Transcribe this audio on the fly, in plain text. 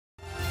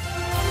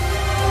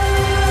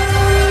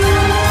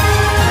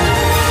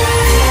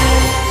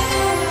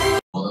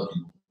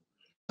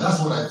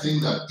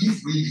think that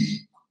if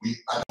really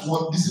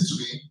listen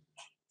to me,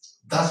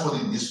 that's what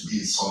it means to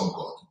be a son of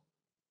God.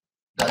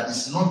 That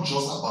it's not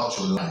just about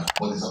your life,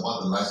 but it's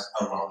about the lives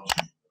around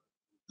you.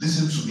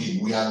 Listen to me,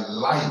 we are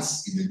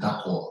lights in the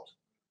dark world.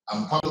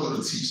 I'm probably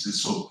going to teach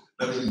this, so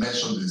let me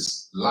mention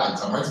this. Light,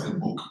 I'm writing a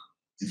book.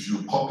 If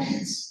you copy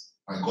it,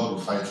 my God will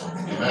fight for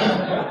me.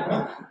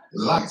 Amen.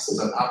 Light is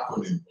an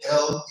acronym.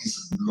 L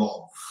is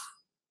love.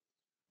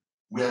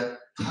 We are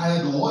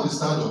tired, the world is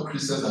tired of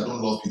Christians that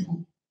don't love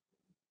people.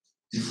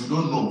 If you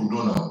don't know, we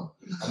know now.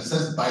 And it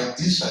says, by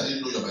this shall they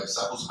know you are my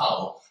disciples.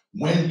 How?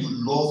 When you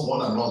love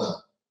one another.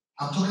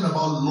 I'm talking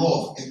about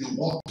love in the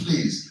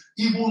workplace.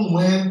 Even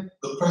when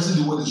the person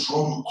in the world is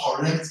wrong, you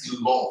correct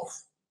in love.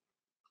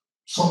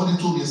 Somebody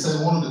told me and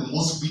said one of the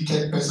most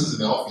wicked persons in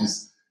the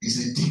office is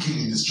a deacon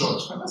in this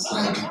church. And it's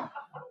like,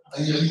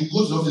 and you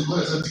go to the office, go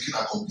and say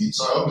deacon complete.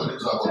 So I hope your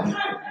names are complete.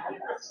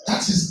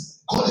 That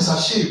is, God is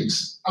ashamed.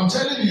 I'm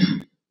telling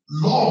you,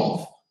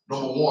 love,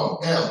 number one,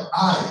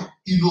 L-I,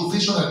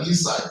 innovation and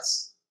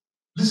insights.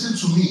 Listen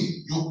to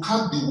me, you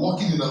can't be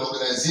working in an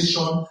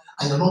organization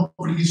and you're not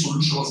bringing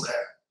solutions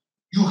there.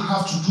 You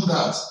have to do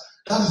that.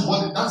 That is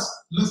what,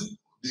 listen,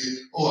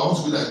 I want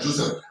to be like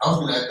Joseph, I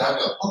want to be like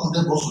Daniel. All of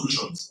them brought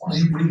solutions. What are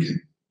you bringing?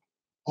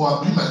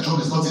 I'm doing my job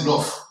is not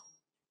enough.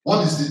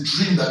 What is the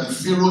dream that the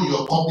Pharaoh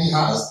your company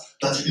has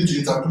that you need to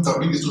interpret and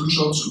bring a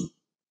solution to?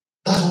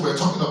 That's what we're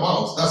talking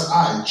about. That's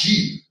I.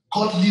 G.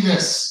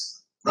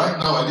 Godliness. Right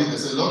now, I think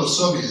there's a lot of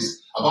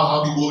surveys about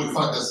how people, in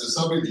fact, there's a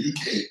survey in the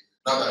UK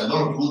now that a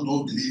lot of people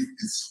don't believe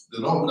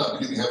the number that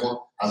believe in heaven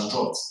has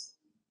dropped.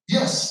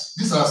 Yes,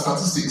 these are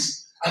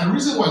statistics. And the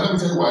reason why, let me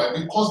tell you why,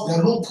 because there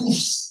are no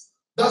proofs.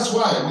 That's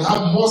why we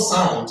have more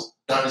sound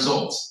than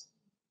results.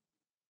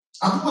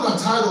 And people are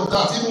tired of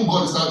that. Even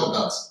God is tired of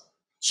that.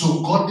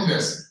 So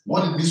godliness,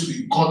 what it means to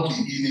be godly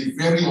in a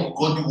very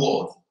ungodly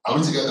world. Are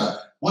we together?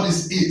 What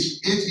is age?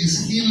 Age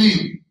is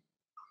healing.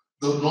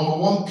 The number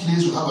one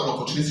place we have an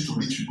opportunity to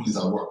reach people is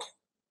at work.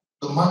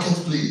 The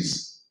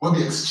marketplace, where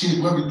we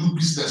exchange, where we do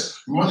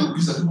business. We want a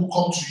business, people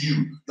come to you.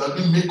 You are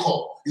doing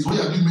makeup. It's when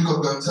you are doing makeup,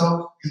 you can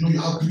tell, you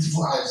have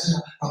beautiful eyes.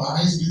 And my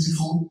eyes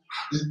beautiful.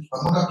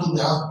 My mother told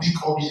me I have big,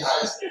 ugly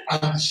eyes.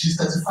 And she's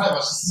 35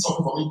 and she sees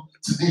something for me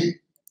today.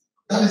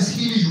 That is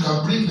healing you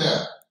can bring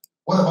there.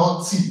 What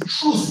about T?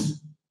 Truth.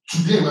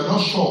 Today, we're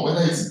not sure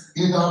whether it's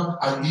Adam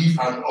and Eve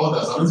and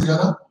others. Are we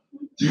together?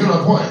 Do you get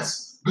my point?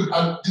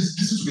 And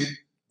listen to me.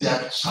 They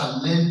are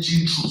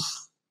challenging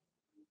truth.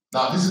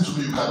 Now, listen to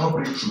me. You cannot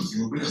bring truth.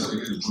 You will bring yourself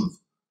against the truth.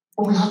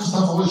 But we have to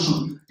stand for what is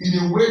truth in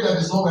a way that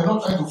is not. We're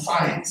not trying to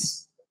fight.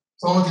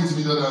 Someone came to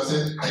me the other day and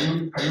said,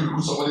 "Can you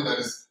recruit somebody that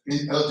is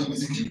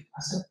LGBTQ?"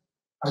 I said,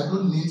 "I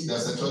don't need their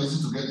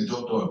sexuality to get the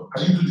job done.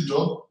 Can you do the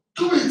job?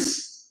 Do it.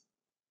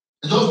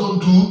 I just don't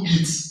do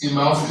it in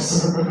my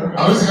office."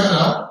 Are we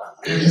together?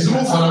 It's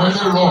even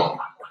fundamentally wrong.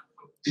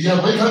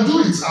 Yeah, but you can do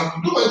it. I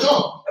can do my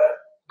job.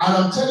 And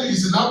I'm telling you,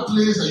 it's in that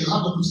place that you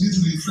have the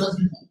opportunity to influence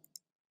people.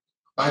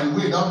 By the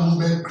way, that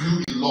movement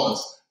grew a lot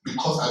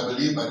because I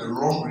believe by the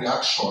wrong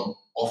reaction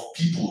of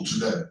people to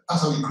them.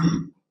 That's how it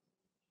grew.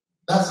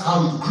 That's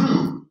how it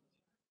grew.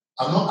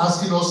 I'm not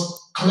asking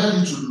us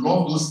clearly to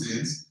love those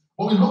things,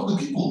 but we love the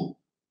people.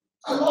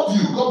 I love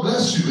you. God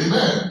bless you.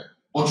 Amen.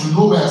 But you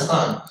know where I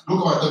stand.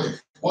 Look at my me.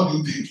 What do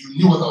you think? You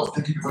knew what I was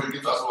thinking before you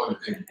came to ask me what you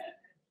think.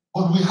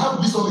 But we have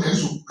wisdom we can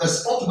use to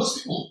respond to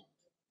those people.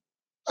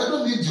 I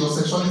don't need your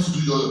sexuality to do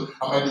your.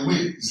 And by the way,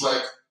 it's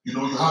like, you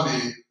have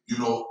a,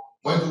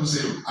 when people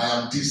say, I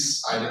am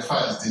this, I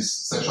identify as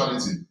this,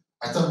 sexuality,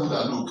 I tell people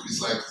that, look, it's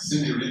like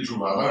seeing a Range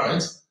Rover, am I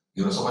right?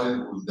 There's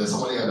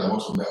somebody here that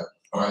works from there,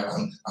 all right,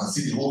 and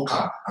see the whole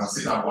car and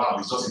say that, wow,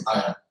 it's just a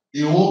tire.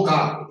 The whole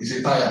car is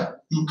a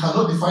tire. You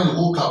cannot define the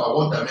whole car by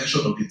one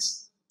dimension of it.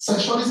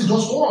 Sexuality is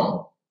just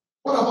one.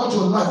 What about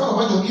your life? What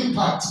about your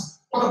impact?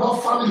 What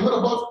about family? What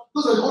about,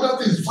 those are the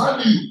other things,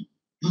 value.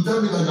 You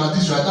tell me that you are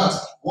this, you are that.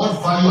 What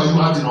value are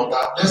you adding on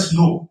that? Let's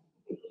know.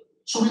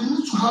 So we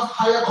need to have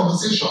higher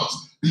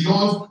conversations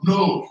beyond,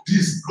 no,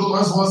 this,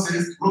 Romans 1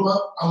 says,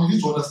 and we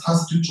need to understand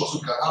scripture so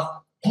we can have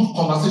good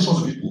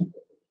conversations with people.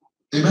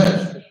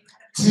 Amen.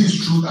 T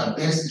is truth and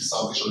S is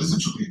salvation. Listen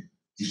to me.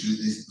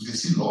 If they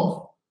see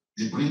love,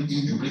 they bring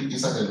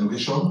insight and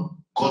innovation,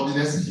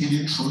 godliness,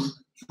 healing, truth,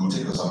 you will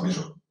take your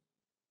salvation.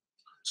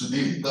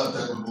 Today, God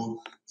tell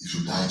people, if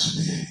you die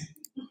today,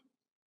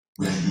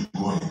 where are you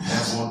going?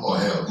 Heaven or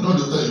hell? You know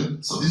they'll tell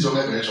you. So this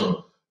younger generation,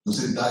 they'll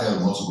say that hell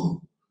wants to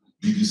go.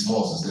 Biggie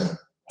Smalls is there.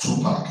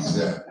 Tupac is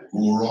there. We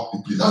will rock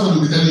the place. That's what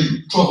they'll be telling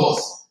you. Two of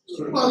us.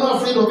 We are not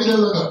afraid of it any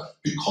longer.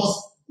 Because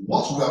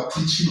what we are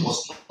preaching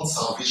was not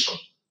salvation.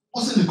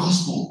 What's in the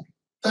gospel?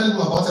 Telling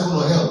you about heaven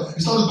or hell.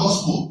 It's not the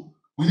gospel.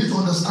 We need to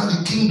understand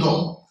the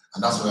kingdom.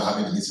 And that's why we're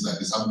having a meeting like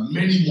this. And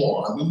many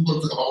more. And we're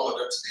going to talk about all of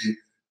them today.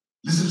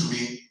 Listen to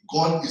me.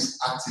 God is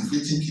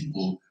activating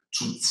people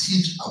to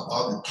teach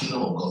about the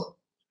kingdom of God.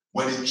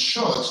 When a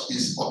church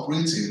is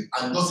operating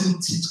and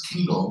doesn't teach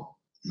kingdom,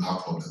 you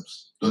have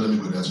problems. Don't let me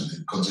go there today.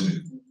 Continue.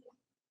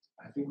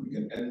 I think we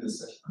can end this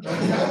session.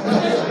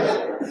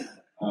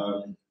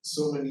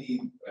 so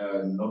many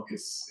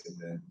nuggets in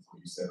there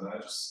what you said, and I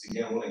just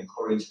again want to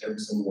encourage every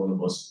single one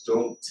of us.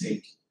 Don't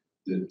take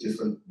the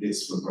different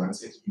bits for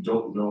granted. You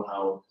don't know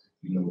how,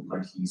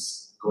 like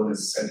God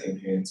has sent him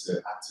here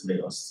to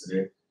activate us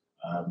today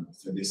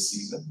for this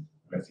season.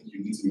 And I think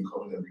you need to be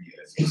coming every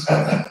year.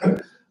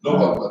 No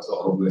problem at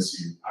all. God bless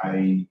you.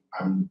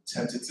 I'm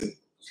tempted to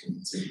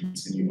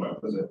continue, but I'm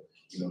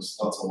gonna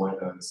start to wind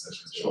down this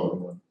session.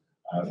 Sure.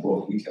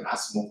 But we can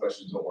ask more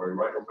questions. Don't worry.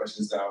 Write your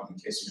questions down in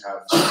case you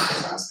have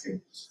questions to ask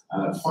him.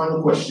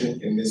 Final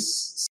question in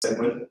this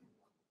segment.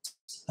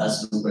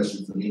 That's the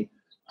question for me.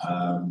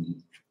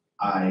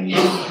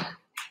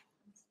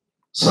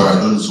 Sorry,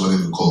 I know it's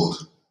weather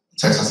cold.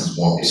 Texas is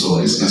warm, so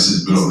this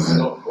is below the head.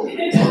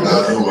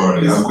 Don't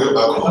worry, I'm going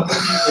back home.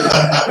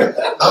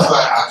 That's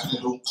why I actually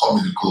don't come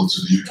in the cold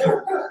to the UK.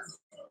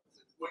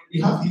 We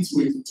have heat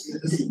wave.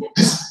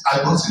 This, I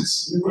brought it.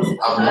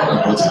 I'm the one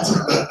that brought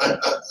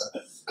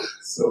it.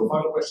 So,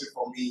 final question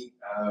for me.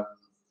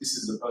 This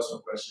is a personal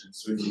question.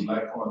 So, if you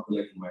like, come and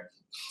collect your mic.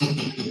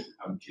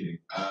 I'm kidding.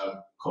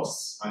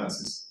 Costs,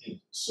 finances.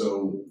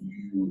 So,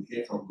 you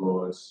hear from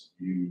God,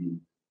 you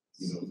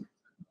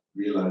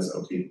realize,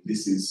 okay,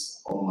 this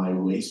is on my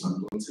way, so I'm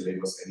going to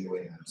Lagos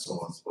anyway, and so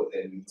on. But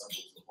then you need to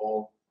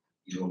go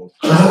to the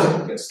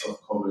hall, get stuff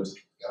covered.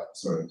 Yeah,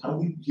 sorry. Can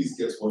we please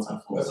get water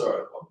for? That's all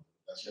right.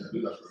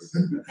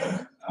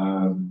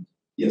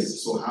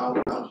 Yes. So how do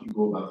you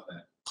go about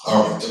that?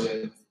 All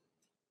right.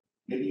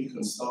 Maybe you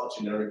can start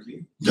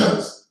generically.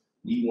 Yes.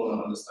 We want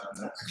to understand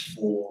that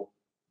for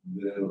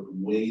the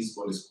ways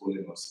God is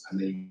calling us, and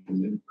then you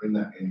can bring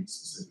that in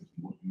specifically.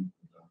 What you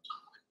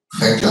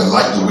Thank you. I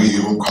like the way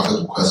you even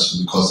crafted the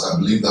question, because I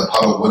believe that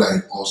part of what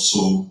I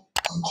also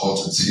am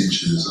called to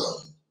teach is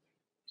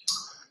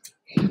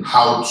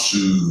how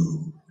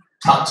to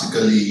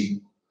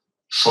practically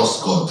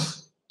trust God.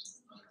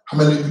 How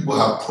many people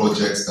have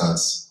projects that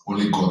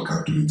only God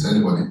can do it?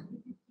 Anybody?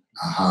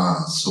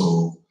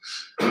 So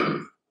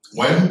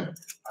when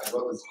I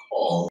got this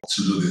call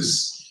to do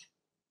this,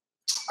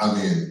 I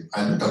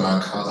looked at my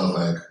account, I was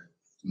like,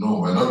 no,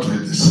 we're not doing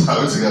this.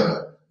 Are we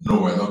together?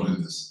 No, we're not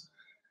doing this.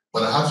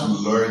 But I had to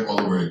learn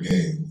all over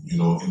again,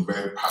 in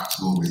very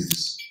practical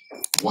ways,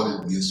 what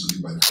it means to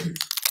live by faith.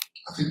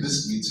 I think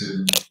this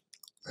meeting,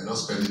 I'm not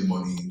spending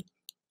money,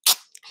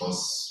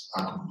 plus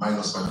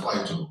minus my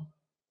flight,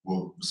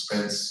 we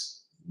spent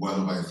well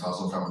over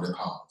 £1,500,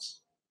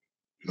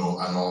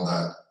 and all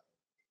that.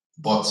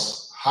 But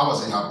how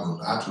has it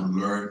happened? I had to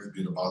learn a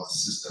bit about the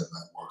system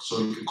that works. So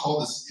you can call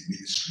this a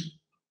ministry,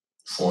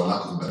 for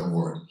lack of a better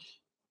word.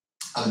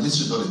 And the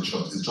ministry is not a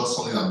church, it's just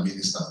something that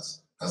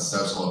ministers, that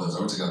serves others.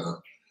 Are we together?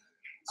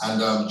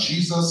 And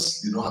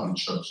Jesus did not have a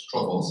church.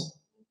 Troubles.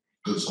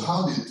 Good. So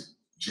how did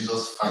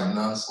Jesus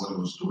finance what he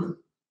was doing?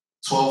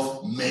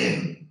 12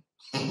 men.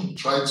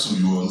 Try to,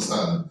 you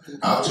understand?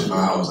 I have to in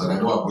my house and I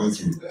know I'm going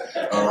through.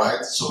 All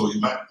right? So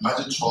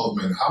imagine 12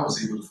 men. How was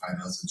he able to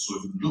finance it? So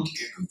if you look 8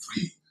 and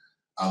 3,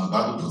 the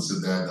Bible puts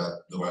it there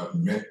that there were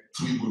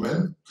 3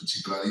 women,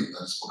 particularly,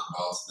 that spoke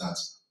about that,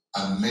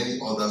 and many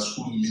others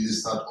who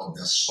ministered of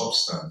their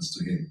substance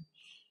to him.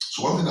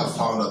 So one thing I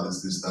found out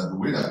is this, that the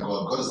way that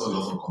God is not the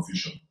author of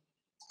confusion.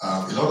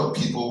 A lot of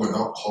people were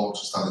not called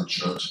to start a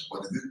church,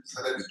 but they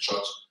started the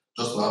church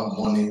just to have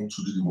money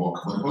to do the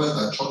work. But the problem is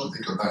that church will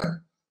take your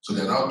time. So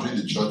they're now doing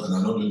the church and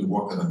they're not doing the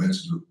work that they're meant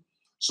to do.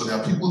 So there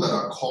are people that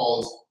are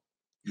called,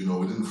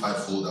 within the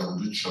fivefold that will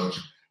do church,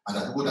 and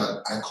there are people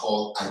that I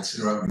call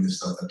itinerant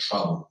ministers that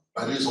travel.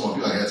 By the way, some of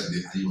you are here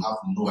today and you have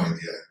no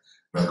idea.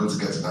 We're going to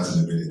get to that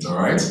in a minute, all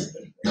right?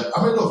 Yeah,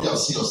 how many of you have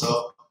seen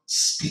yourself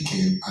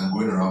speaking and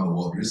going around the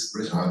world? Raise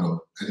your hand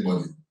up.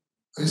 Anybody?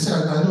 And you say,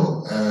 I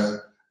know.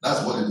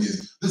 That's what it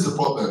means. This is the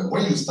problem.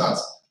 When you start,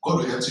 God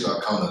will empty your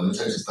account and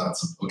then you start.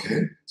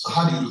 Okay? So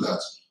how do you do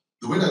that?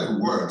 The way that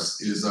it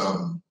works is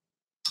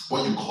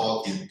what you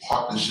call a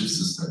partnership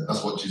system.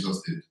 That's what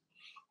Jesus did.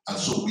 And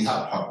so we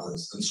have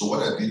partners. And so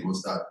what I did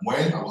was that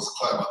when I was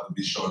clear about the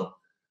vision,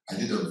 I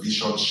did a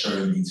vision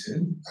sharing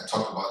meeting. I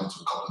talked about it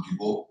to a couple of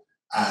people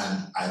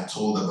and I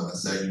told them and I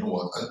said, you know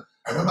what? And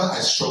I remember I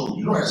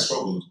struggled. I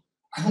struggled.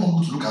 I don't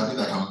want people to look at me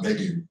like I'm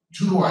begging.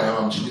 Do you know who I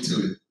am? I'm Jimmy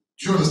Tilly. Do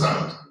you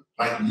understand?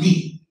 Like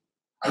me.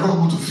 I don't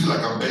want people to feel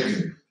like I'm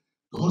begging.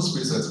 The Holy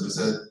Spirit said to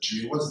me,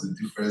 Jimmy, what is the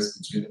difference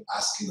between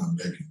asking and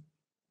begging?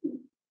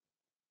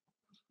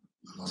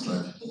 And I was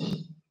like,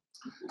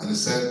 And he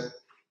said,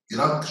 you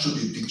know, showed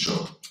me a picture.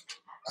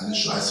 And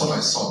I saw my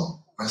son.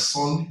 My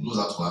son knows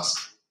how to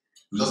ask.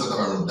 We just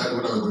enter my room. Daddy,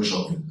 when are we going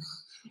shopping?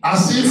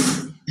 As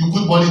if you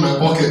put money in my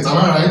pocket. Am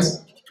I right?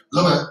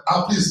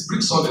 Love, please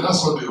bring Sunday.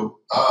 That's Sunday.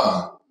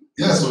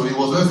 Yeah, so he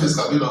was very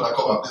physical. Being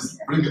undercover. Please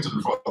bring it to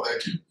the front.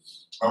 Thank you.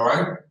 All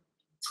right.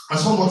 My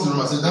son walked in the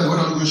room and said, Daddy, when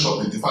are we going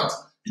shopping? In fact,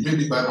 you made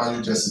me buy my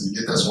new jersey,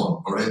 the latest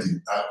one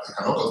already. I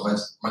cannot go to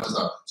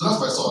Manchester. So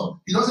that's my son.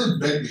 He doesn't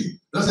beg me. He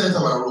doesn't enter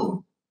my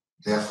room.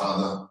 Dear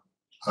Father,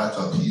 I like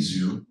to appease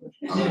you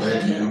and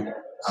beg you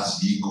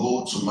as ye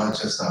go to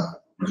Manchester.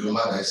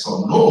 Remember thy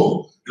son.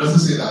 No, he doesn't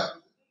say that.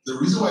 The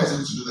reason why he's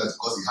able to do that is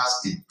because he has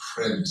a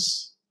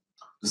premise.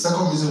 The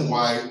second reason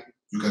why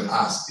you can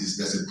ask is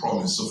there's a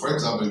promise. So for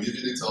example, if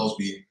Yejide tells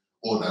me,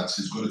 oh, that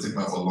she's going to take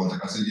me out for lunch, I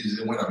can say,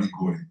 Yejide, when are we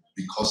going?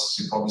 Because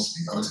she promised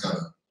me. Are we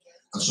together?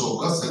 And so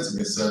God said to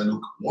me, said,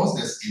 look, once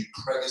there's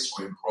a premise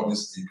or a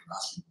promise, you can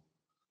ask people.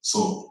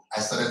 So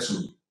I started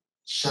to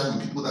share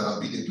with people that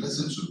I've been a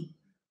blessing to.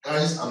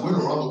 Guys, I'm going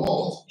around the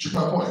world, to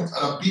my point, and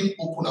I'm being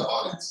open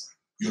about it,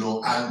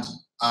 and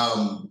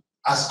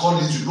as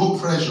God leads you, no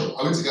pressure.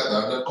 Are we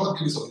together? And then God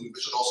gave me some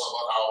information also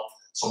about how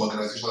some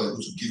organizations are able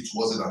to give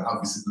towards it and have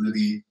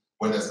visibility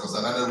when there's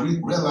concern. And then we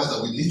realize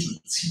that we need to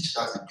teach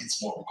that a bit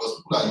more because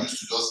people are used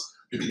to just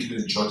maybe giving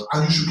in church,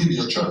 and you should give in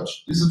your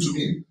church. Listen to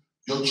me.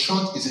 Your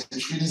church is a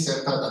training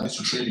center that needs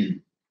to train you.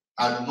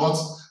 And not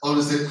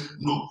always say,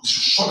 no, you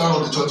should shut down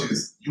all the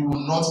churches. You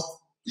don't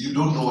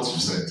know what you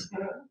said.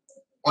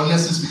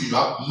 Honestly speaking, you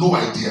have no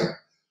idea.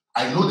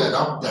 I know that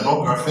they're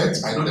not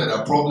perfect. I know that there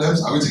are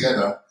problems. Are we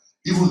together?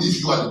 Even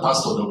if you are the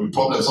pastor, there will be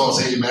problems. Someone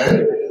say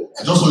amen.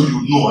 And just so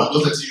you know, I'm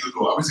just letting you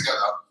know. Are we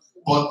together?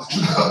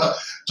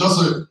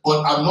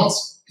 But I'm not,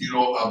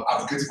 I'm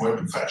advocating for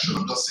imperfection.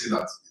 I'm just saying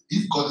that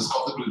if God is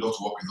comfortable enough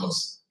to work with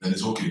us, then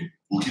it's okay.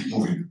 We'll keep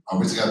moving. Are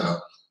we together?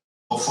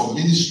 But for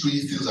ministry,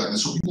 things like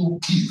this, so people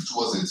give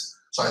towards it.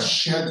 So I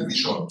share the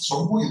vision.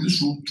 Some people in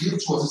this room give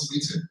towards this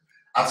meeting.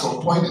 At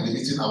some point in the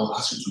meeting, I will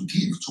ask you to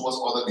give towards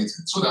other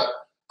meetings so that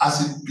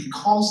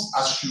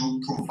as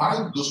you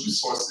provide those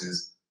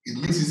resources, it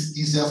makes it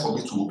easier for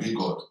me to obey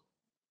God.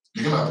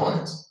 You get my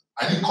point?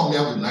 I didn't come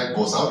here with night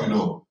bus. How do you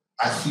know?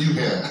 I flew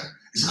here.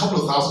 It's a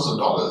couple of thousands of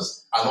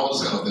dollars and all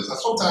those kind of things. And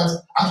sometimes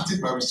I have to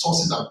take my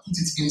resources and put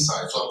it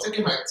inside. So I'm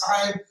taking my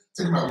time,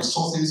 taking my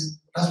resources.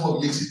 That's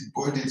what makes it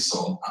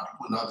burdensome, and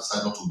people now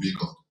decide not to obey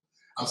God.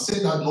 I'm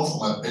saying that not for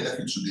my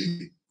benefit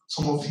today.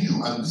 Some of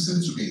you, and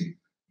listen to me,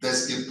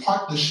 there's a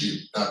partnership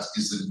that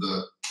is in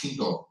the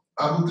kingdom.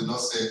 Bible did not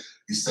say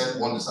he sent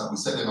one disciple, he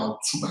sent them out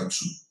 2 by 2.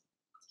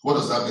 What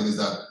does that mean is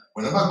that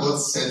whenever God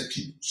sends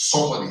people,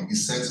 somebody, he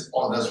sends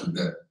others with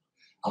them.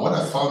 And what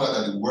I found out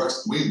that the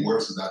way it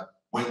works is that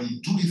when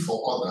you do it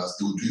for others,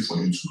 they will do it for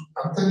you too.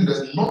 I'm telling you,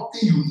 there's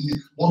nothing you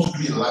want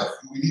to do in life.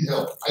 You will need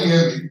help. Are you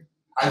hearing me?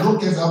 I don't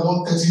care if I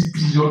want $30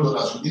 billion,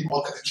 you need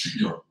 130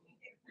 trillion.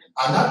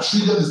 And that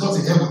trillion is not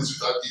in heaven, it's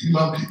with a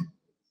human being.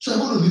 So I'm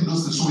going to need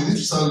those things. So we need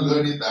to start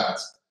learning that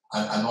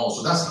and all.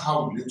 So that's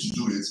how we need to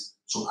do it.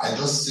 So I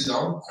just sit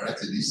down, I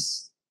write a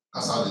list.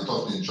 That's how they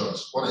taught me in church.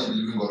 What are you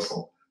believing God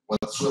for?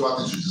 Whatsoever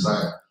things you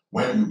desire,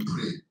 when you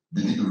pray,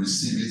 believe you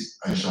receive it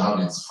and you shall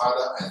have it.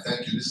 Father, I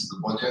thank you. This is the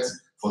budget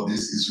for this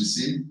is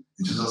received.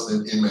 In Jesus'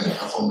 name, amen.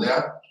 And from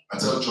there, I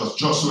tell Josh,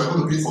 so we're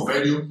going to pay for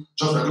venue.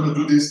 Josh, we're going to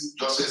do this.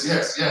 Josh says,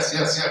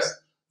 yes.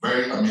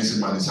 Very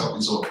amazing, man. It's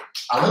helping. So,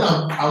 and when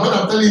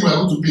I'm telling you we're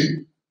going to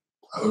pay,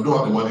 I don't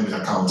have the money in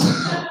the account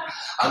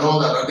and all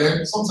that. And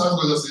then sometimes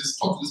God just says,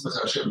 talk to this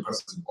person and share with the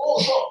person. Oh,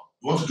 sure.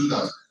 You want to do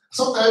that?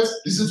 Sometimes,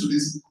 listen to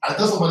this. I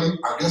tell somebody,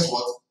 and guess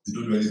what? They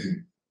don't do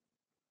anything.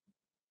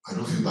 I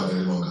don't feel bad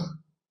any longer.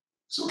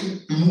 It's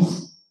okay. We move.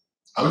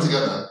 Are we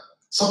together?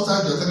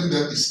 Sometimes you're telling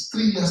them it's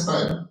 3 years'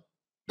 time.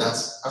 And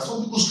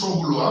some people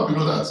struggle. How do you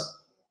know that?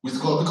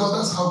 With God. Because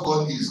that's how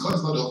God is. God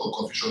is not the author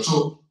of confusion.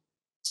 So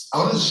I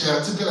want to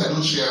share, typically I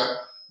don't share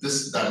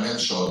this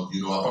dimension,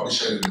 I'll probably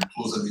share it in a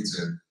closer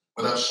meeting.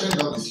 But I'm sharing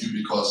that with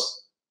you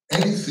because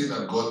anything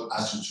that God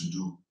asks you to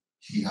do,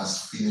 He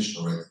has finished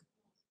already.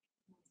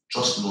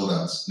 Just know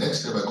that.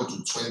 Next year I go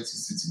to 20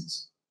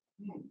 cities.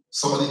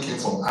 Somebody came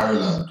from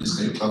Ireland. Please,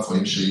 can you clap for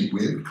him, Shay?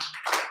 Wave.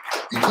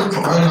 He came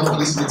from Ireland for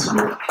this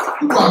meeting.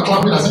 People are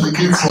clapping as if they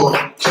came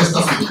from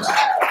Chesterfield.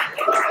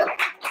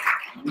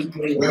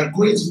 We're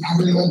going to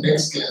America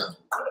next year.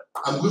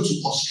 I'm going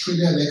to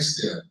Australia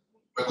next year.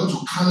 We're going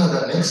to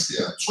Canada next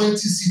year. 20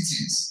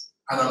 cities.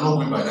 And I'm not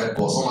going by that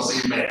bus. Someone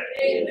say amen.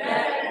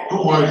 Amen.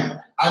 Don't worry.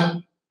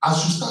 And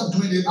as you start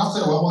doing it,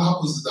 after a while, what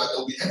happens is that there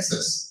will be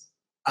excess.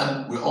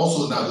 And we're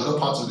also now, the other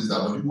part of it is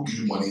that when people give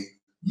you money,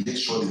 make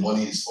sure the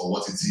money is for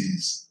what it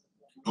is.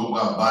 Don't go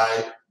and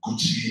buy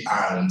Gucci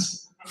and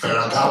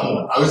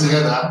Ferragamo. Are we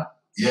together?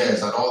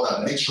 Yes, and all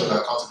that. Make sure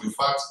you're accountable. In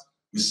fact,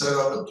 we set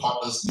up the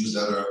partners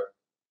newsletter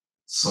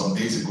some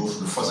days ago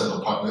for the first set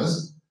of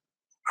partners.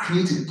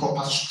 Create a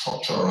proper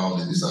structure around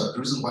it. These are the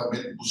reasons why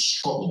many people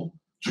struggle.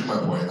 During my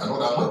point, I know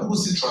that when people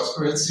see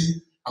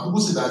transparency and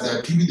people see that they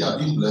are giving, they are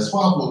being blessed,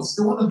 what happens?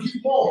 They want to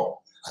give more.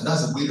 And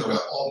that's the way that we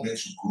are all meant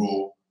to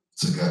grow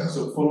together.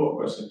 So, follow-up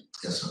question.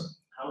 Yes, sir.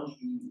 How do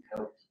you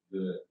help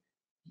the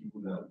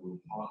people that will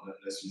partner,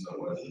 let's use that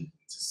word, to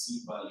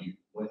see value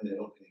when they're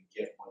not going to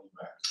get money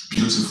back?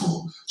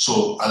 Beautiful.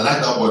 So, I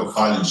like that word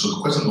value. So,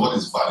 the question, what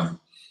is value?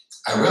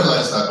 I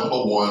realized that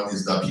number one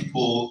is that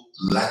people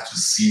like to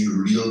see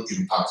real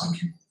impact in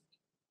people.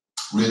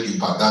 Real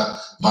impact. That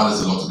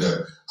matters a lot to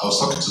them. I was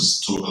talking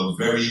to a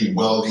very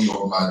wealthy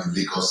young man in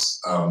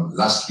Lagos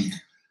last week,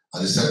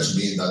 and he said to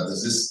me that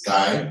there's this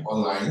guy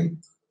online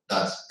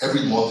that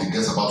every month he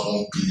gets about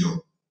 1 billion.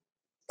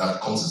 that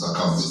comes to his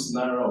account. This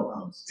Naira or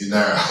pounds? In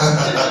Naira.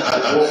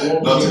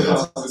 Not yet. No,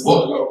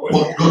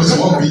 this is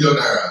 1 billion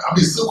Naira. I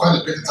mean, it's still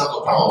quite a bit in terms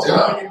of pounds.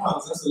 Yeah.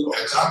 Pounds, that's a lot.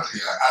 Exactly.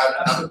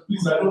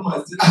 Please, I don't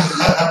mind.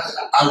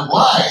 And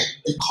why?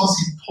 Because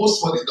he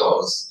posts what he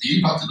does, the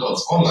impact he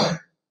does online.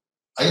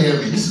 Are you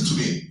hearing me? Listen to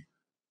me.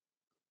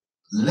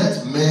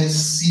 Let men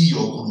see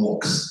your good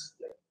works.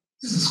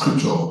 This is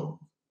scripture.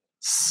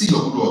 See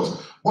your good works.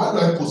 Why do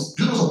I post?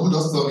 Do you know someone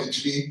just tell me,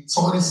 Jimmy,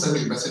 somebody sent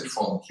me a message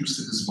from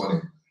Houston this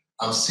morning.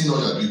 I'm seeing all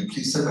you're doing.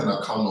 Please send me an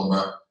account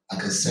number. I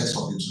can send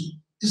something to you.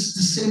 It's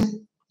the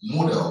same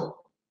model.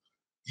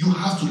 You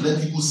have to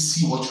let people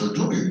see what you're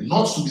doing,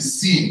 not to be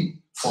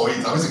seen for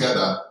it. I'm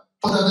together.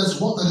 But that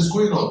is what that is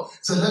going on.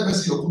 So let me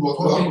see your good work.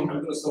 Okay, I'm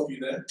going to stop you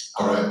there.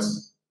 All right.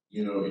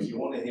 You know, if you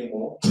want to hear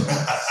more,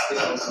 stay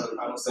on to the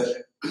panel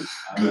session.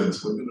 Good.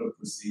 We're going to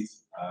proceed.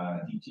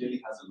 He clearly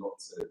has a lot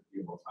to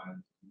give off,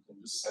 and you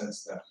can just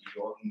sense that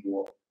beyond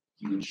what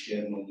he would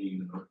share normally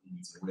in an open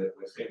meeting, we're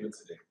favored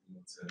today,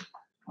 to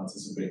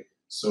participate.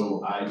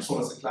 So I just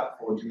want us to clap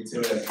for Jimmy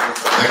Terry. Thank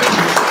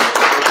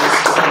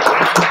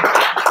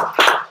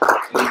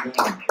you.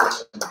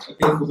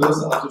 Again, for those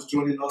that are just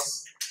joining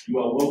us, you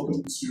are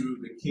welcome to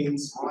the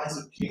Kings, Rise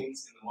of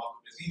Kings in the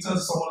Marketplace. Can you turn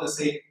to someone and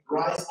say,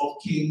 Rise of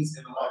Kings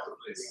in the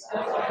Marketplace?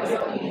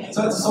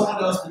 Turn to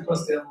someone else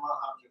because they're the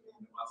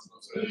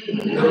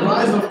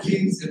Rise of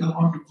Kings in the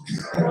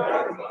Marketplace.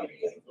 God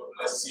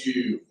bless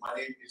you. My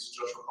name is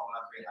Joshua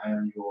Kamalafe. I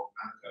am your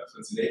anchor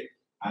for today.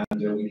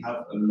 And we have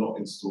a lot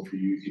in store for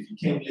you. If you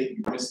came late,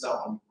 you missed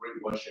out on great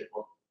worship.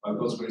 But by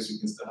God's grace, we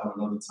can still have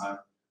another time.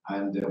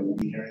 And we'll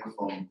be hearing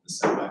from the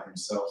Sabbath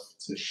himself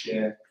to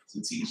share,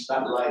 to teach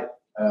that light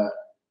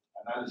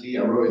analogy.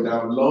 I wrote it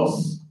down: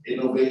 love,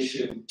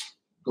 innovation,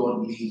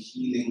 godly,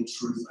 healing,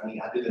 truth. And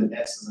he added an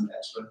S as an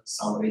extra: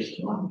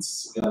 salvation,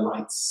 lights. We are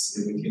lights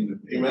in the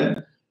kingdom.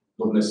 Amen.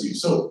 God bless you.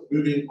 So,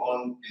 moving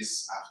on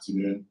this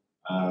afternoon,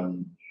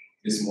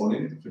 this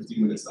morning,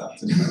 15 minutes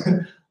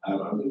afternoon, I'm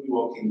going to be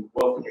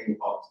welcoming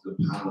up the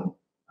panel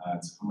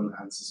to come and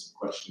answer some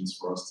questions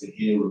for us to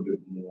hear a bit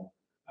more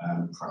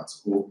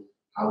practical,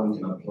 how we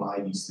can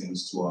apply these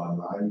things to our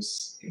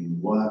lives,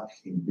 in work,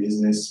 in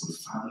business, with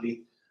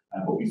family.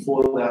 But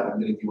before that, I'm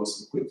going to give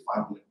us a quick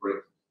 5-minute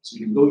break. So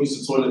you can go use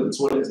the toilet. The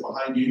toilet is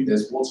behind you.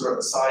 There's water at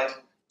the side.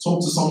 Talk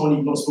to someone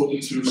you've not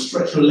spoken to.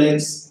 Stretch your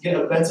legs. Get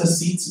a better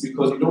seat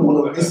because you don't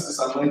want to miss this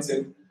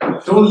anointing.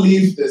 Don't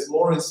leave. There's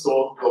more in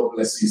store. God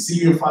bless you. See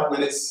you in 5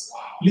 minutes.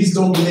 Please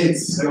don't be late.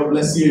 God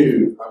bless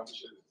you.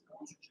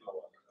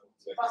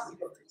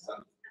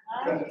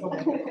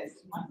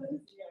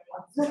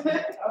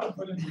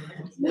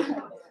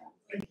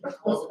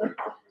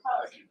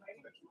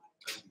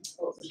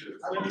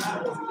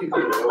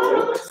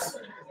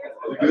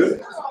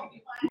 Good?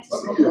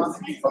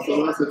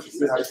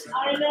 I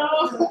know.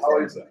 How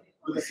are you, sir?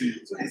 Good to see you.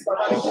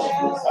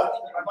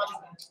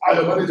 I'm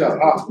your manager.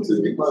 This is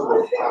Big Man.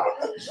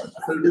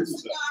 Very good,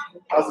 sir.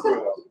 How's it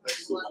going?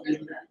 Thanks so much.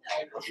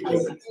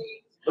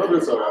 No,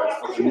 it's all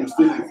right. You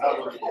still in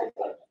harmony.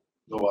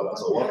 No,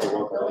 that's all. Let me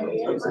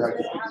say hi to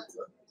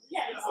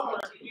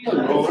people.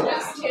 Hello.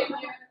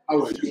 How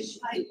are you?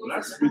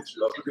 Nice to meet you.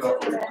 I'm looking out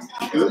for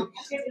you. Good?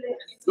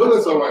 No,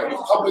 that's all right.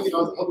 How many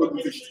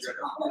fish together?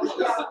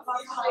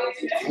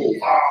 Oh,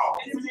 wow.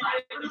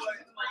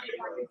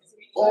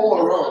 All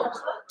around.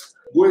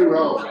 Going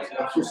around.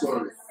 I'm so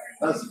sorry.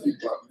 That's the big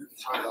one.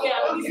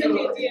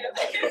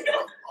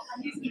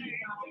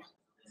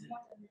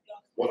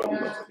 What are we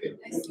going to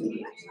do?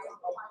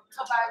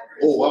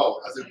 Oh, wow.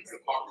 As a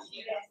park.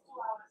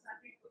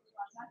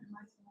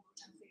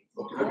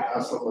 Okay, let me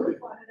ask somebody.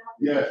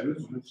 Yeah,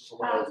 let's move to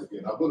someone else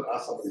again. I'm going to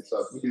ask somebody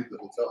else. Maybe the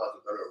hotel has a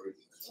better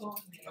rating. That's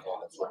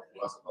what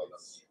we'll ask about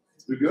that.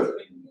 You good?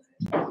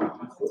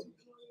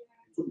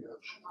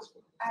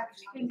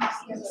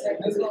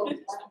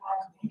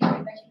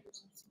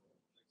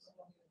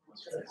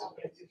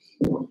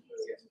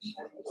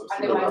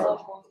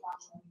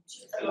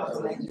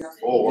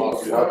 Oh, wow.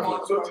 You have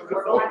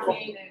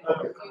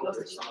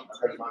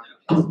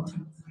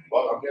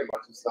well, I'm getting my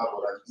sister,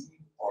 but I do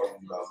on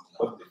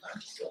Monday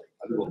night. So I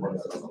do on Monday.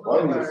 Why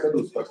don't you set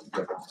those questions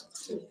together?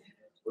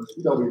 But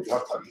see that we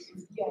have time. Take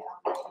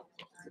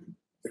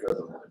it out.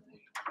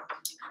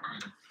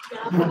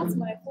 Yeah, that's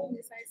my phone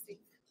is I see.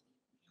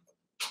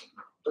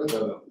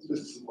 This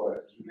is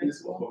quiet.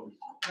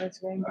 That's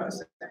very important.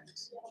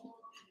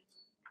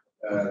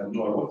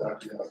 No, I want to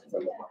actually ask you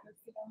about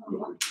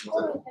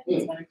Thank you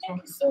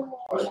so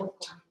much.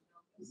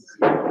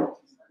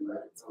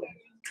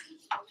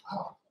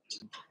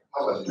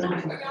 How are you?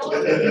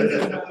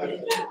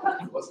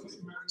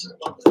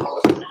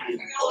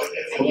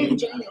 Are you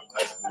enjoying it?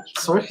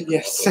 Sorry?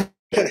 Yes.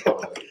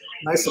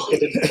 Nice and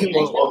hidden.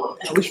 Well,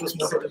 I wish it was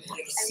more hidden. I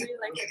really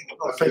like it.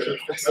 Oh, thank you.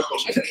 Thanks so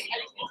much.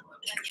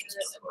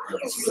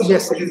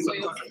 Yes, it is.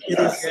 It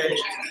is.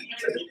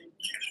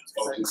 It's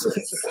all good.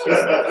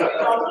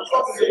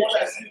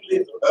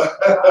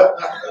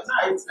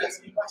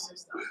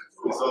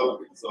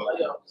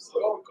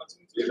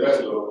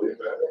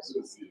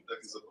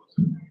 Thank you so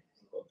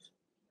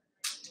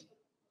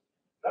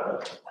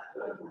much.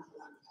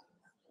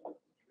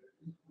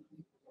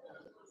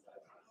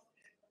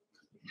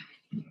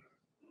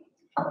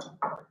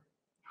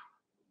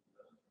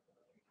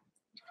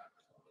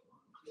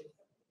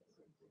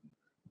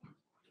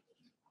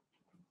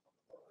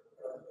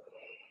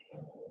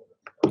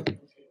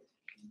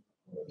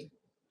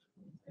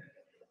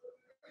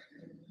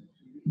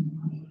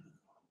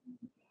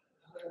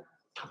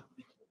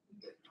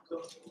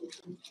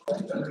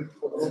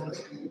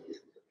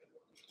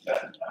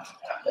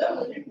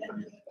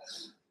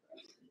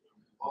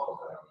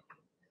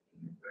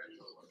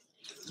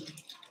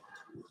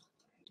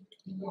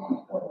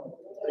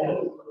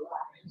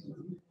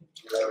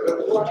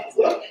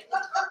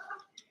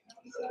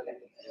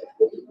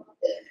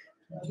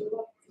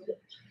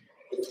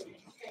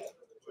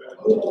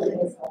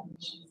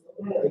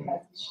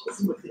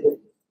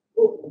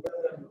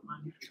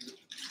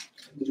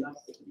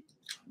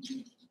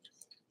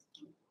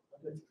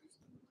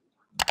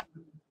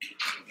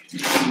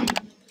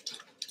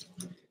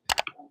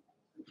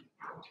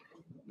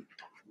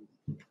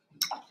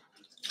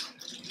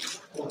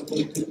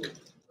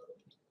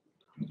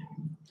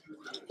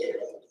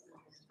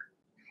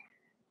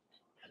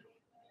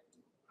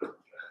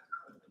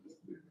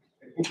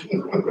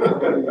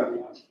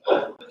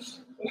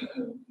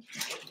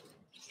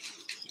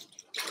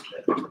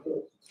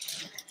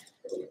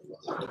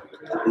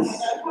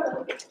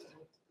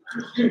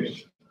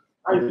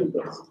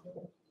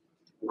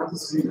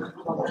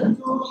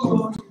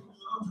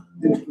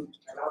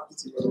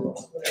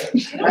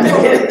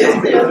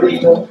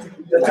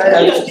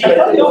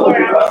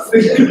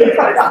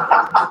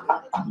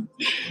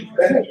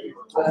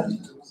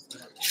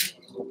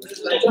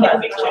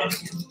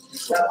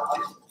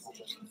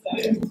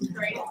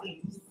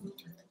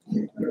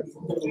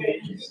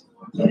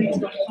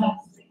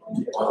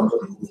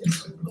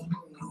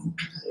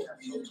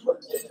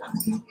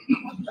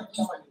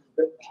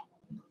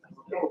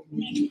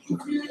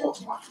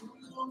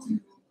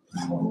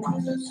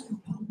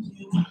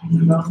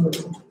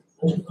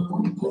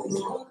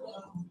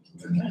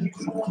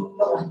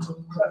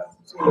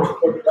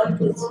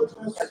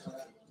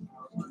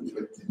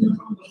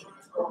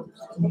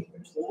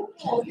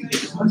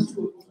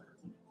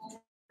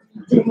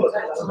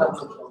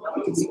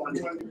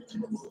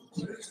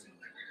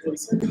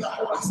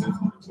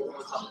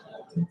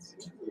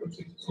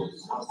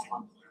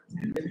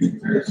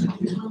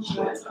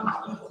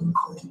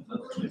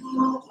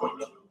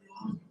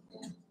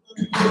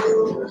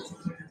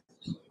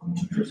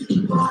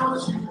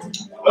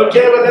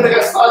 Okay, we're gonna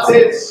get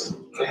started.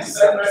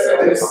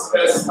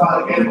 Let's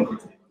start again.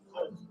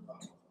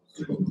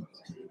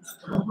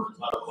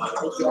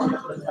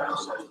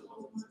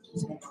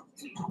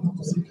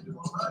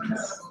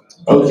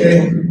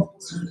 Okay.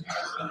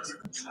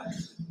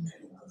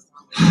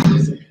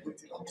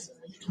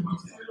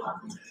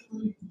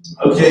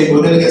 Okay,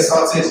 we're gonna get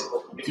started.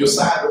 If you're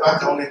sat at the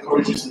back, I want to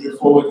encourage you to move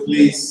forward,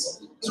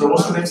 please. So,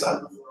 what's your name,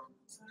 sir?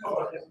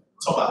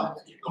 Toba.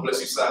 God bless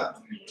you, sir.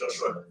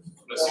 Joshua. God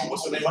bless you.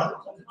 What's your name, man?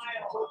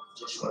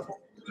 Joshua. God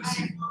bless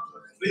you.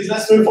 Please,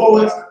 let's move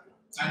forward.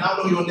 I now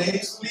know your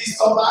names. Please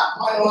stop back.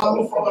 Why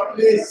move forward,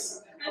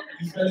 please?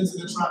 You fell into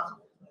the trap.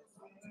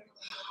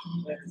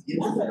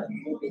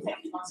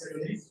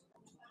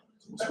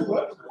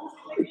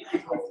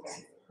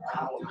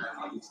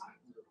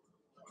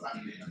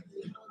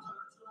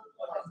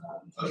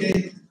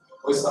 Okay,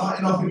 we're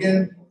starting off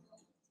again.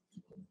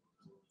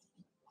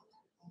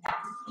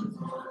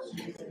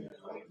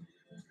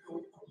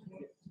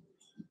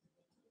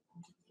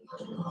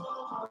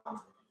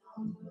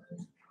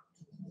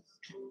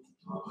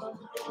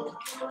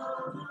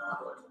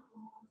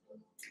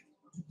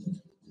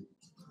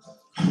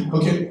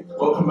 Okay,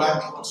 welcome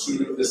back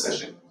to the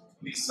session.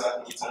 Please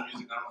turn music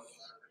down.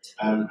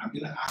 I'm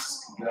going to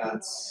ask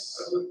that,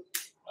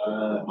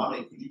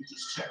 Mame, could you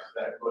just check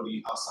that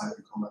everybody outside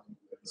can come back in,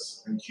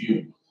 please? Thank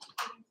you.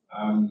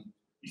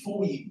 Before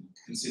we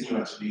continue,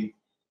 actually,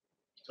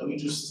 can we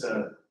just,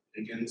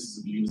 again, this is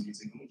a believers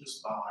meeting, can we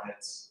just bow our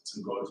heads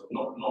to God?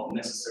 Not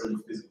necessarily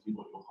physically,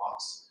 but your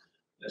hearts.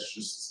 Let's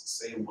just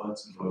say a word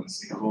to God and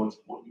say, God,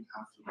 what you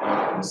have for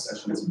me in this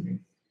session today,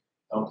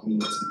 help me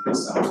to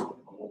miss out on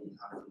what you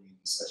have for me in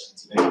this session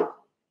today.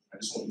 I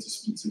just want you to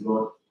speak to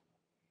God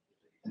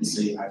and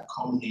say, I've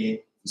come here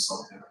for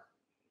something.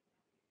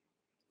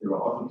 There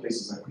are other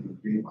places I could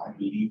have been, but I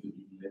believe that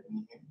you've led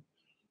me here.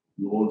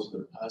 Lord,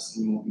 the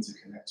person you want me to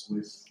connect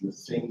with, the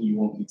thing you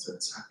want me to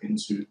tap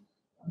into,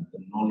 the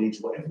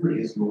knowledge, whatever it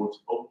is, Lord,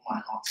 open my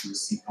heart to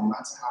receive, no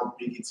matter how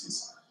big it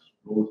is.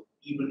 Lord,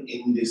 even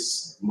in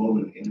this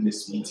moment, in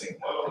this meeting,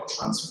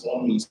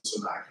 transform me so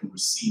that I can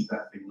receive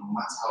that thing, no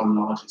matter how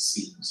large it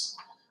seems,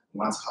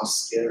 no matter how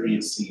scary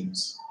it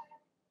seems.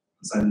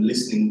 As I'm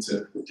listening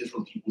to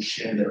different people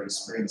share their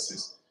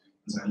experiences,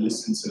 as I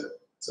listen to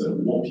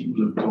what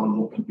people have done,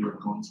 what people have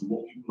gone through,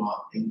 what people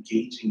are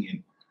engaging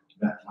in,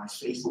 that my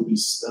faith will be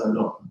stirred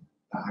up,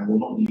 that I will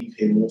not leave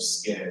here more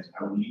scared,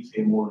 I will leave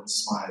here more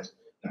inspired,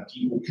 that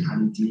people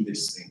can do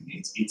this thing.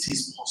 It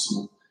is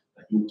possible,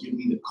 that you'll give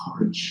me the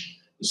courage,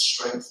 the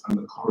strength and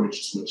the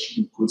courage to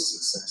achieve good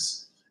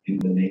success in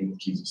the name of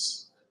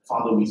Jesus.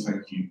 Father, we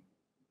thank you.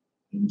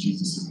 In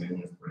Jesus' name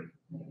we pray.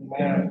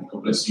 Amen.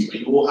 God bless you. Are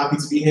you all happy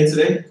to be here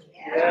today?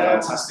 Yeah.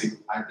 Fantastic.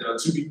 There are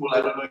two people,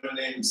 I don't know your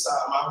name.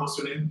 Sarah, what's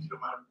your name? If you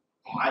don't mind.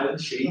 From Ireland,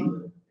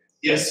 Shane?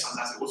 Yes,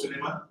 fantastic. What's your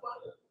name, man?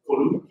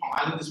 Folu? From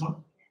Ireland, this one?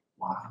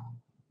 Wow.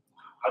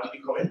 How did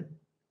you come in?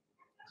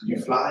 Did you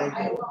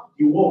fly?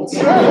 You walked.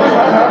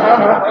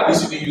 At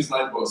least you didn't use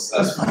light bus.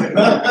 That's fine.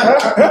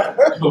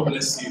 God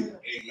bless you.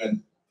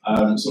 Amen.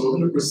 So we're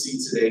going to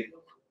proceed today.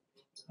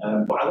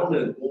 But I want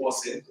to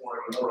almost say, don't worry,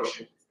 we're not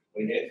rushing.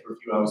 We're here for a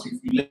few hours.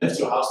 If you left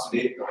your house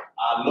today,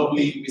 our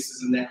lovely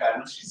Mrs. Nneka, I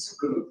know she's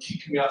going to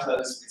kick me after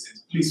this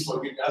meeting. Please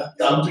forgive me.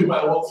 I'm doing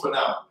my work for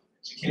now.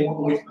 She came all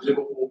the way from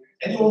Liverpool.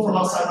 Anyone from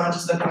outside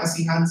Manchester? Can I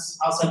see hands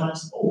outside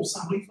Manchester? Oh,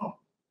 Sam, where are you from?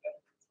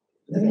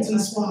 Leamington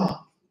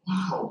Spa.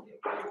 Wow.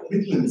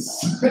 Midlands.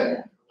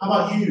 How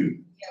about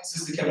you,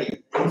 Sister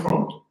Kemi? Where are you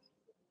from?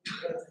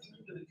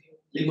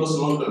 Lagos,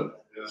 London.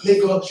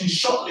 Lagos, she's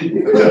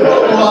shopping.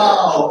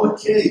 Wow,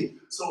 okay.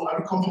 So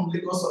I come from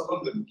Lagos or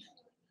London?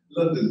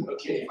 London,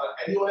 okay.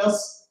 Anyone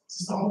else?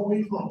 Sister, where are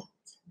you from?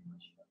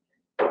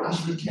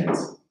 Ashby Kent.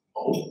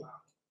 Oh,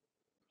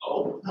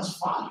 that's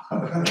far. Oh,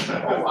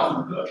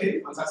 wow.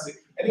 Okay, fantastic.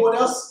 Anyone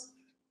else?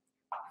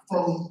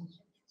 From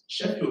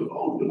Sheffield?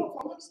 Oh, you're not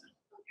from Manchester.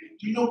 Okay.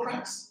 Do you know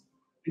Cracks?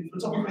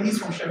 He's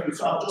from Sheffield,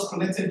 so I've just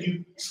connected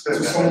you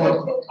to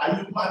someone. Are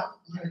you mad?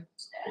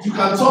 You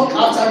can talk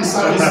after the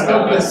service.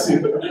 God bless you.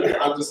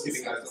 I'm just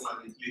kidding, guys. Don't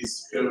mind me.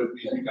 Please bear with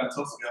me. You can talk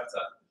to me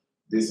after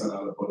this, and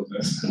I'll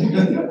apologize.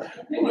 God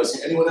bless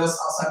you. Anyone else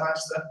outside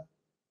Manchester?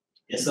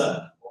 Yes,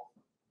 sir.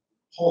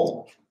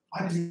 Hull. Why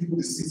did you put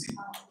the city?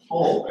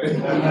 Hull.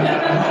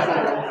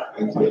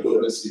 Thank you. God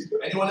bless you.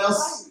 Anyone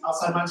else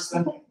outside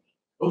Manchester?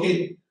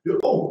 Okay.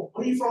 Oh,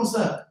 where are you from,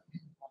 sir?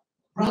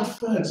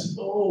 Bradford.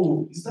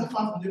 Oh, is that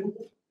far from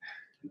Liverpool?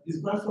 Is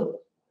Bradford?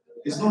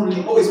 It's not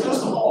really. Oh, it's close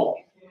to Hull.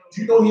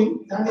 Do you know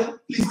him, Daniel?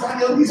 Please,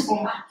 Daniel, he's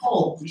from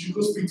Hull. We should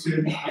go speak to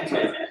him.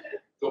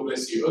 God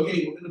bless you.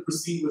 Okay, we're going to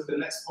proceed with the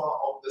next part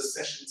of the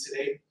session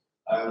today.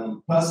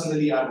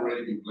 Personally, I've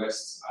already been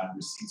blessed. I've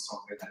received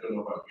something. I don't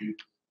know about you.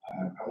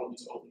 I want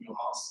you to open your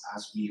hearts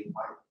as we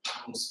invite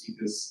panel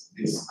speakers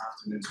this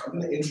afternoon. So I'm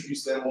going to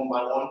introduce them one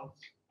by one.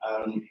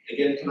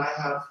 Again, can I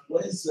have,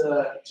 where's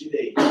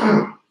Jide?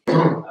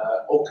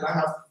 Can I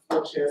have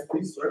 4 chairs,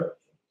 please, sir?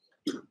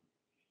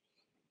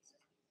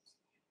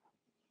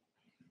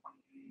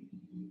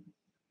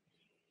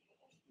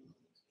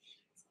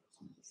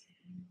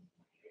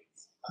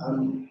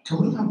 Can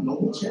we have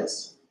normal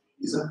chairs?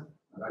 Is that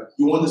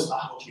you want this?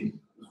 Okay.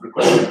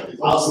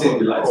 I'll stay in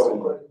the lights. Don't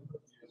worry.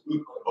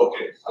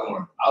 Okay, don't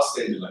worry. I'll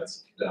stay in the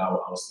lights. Then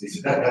I'll stay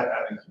in the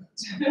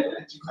lights.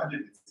 Thank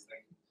you.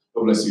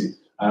 God bless you.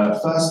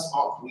 First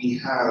up, we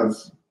have.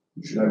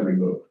 Who should I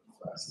bring up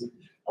first?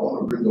 I want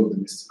to bring up the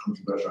Mr.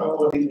 Controversial.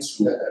 According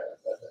to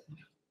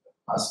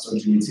Pastor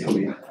Jimmy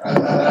Taylor.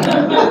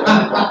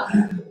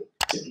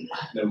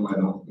 Never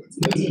mind.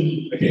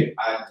 Okay,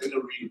 I'm going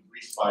to read a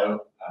brief bio.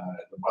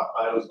 The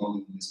bio is going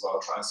to be this, but I'll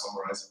try and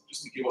summarize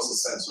just to give us a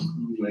sense of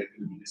who we're going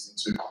to be listening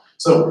to.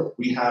 So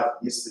we have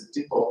Mr.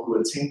 Dippo, who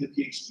attained a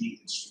PhD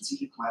in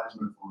strategic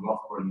management from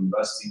Loughborough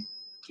University.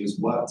 He's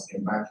worked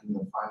in banking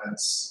and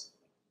finance,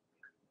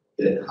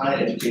 the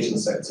higher education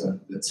sector,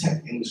 the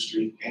tech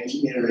industry,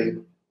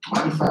 engineering,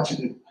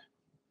 manufacturing.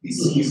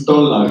 He's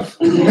done life.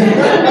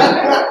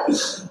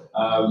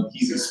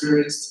 He's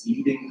experienced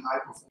leading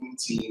high-performing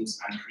teams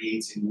and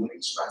creating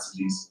winning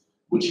strategies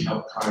which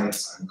help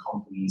clients and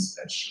companies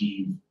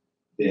achieve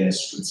their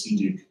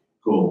strategic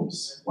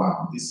goals.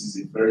 Wow, this is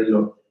a very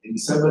long. In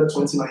December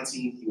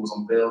 2019, he was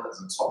unveiled as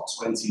a top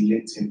 20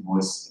 LinkedIn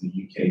voice in the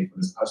UK for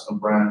his personal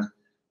brand,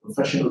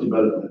 professional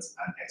development,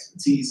 and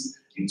expertise.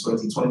 In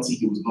 2020,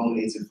 he was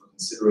nominated for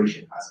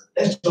consideration as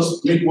a. Let's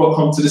just make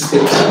welcome to the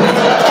stage.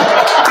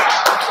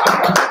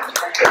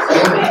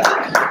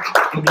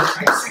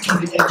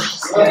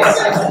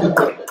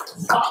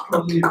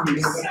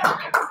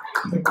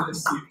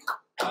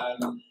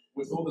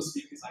 With all the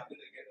speakers, I'm going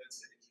to get them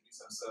to introduce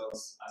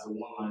themselves as a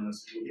one-liner, so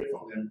you'll hear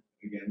from them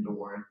again, don't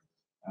worry.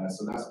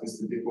 So that's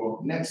Mr.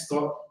 Dippo. Next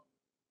up,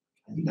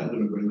 I think I'm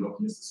going to bring up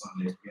Mr.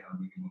 Sunday. Yeah, I'll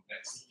bring him up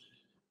next.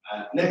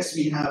 Next,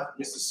 we have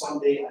Mr.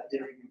 Sunday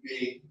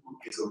Aderibigbe, who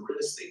is a real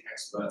estate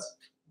expert,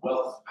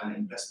 wealth and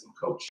investment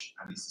coach,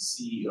 and he's the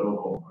CEO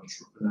of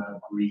Entrepreneur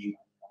Green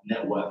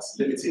Networks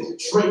Limited,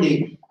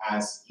 trading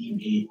as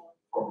EV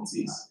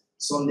Properties.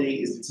 Sunday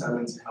is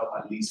determined to help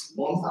at least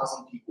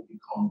 1,000 people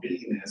become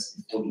billionaires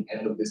before the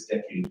end of this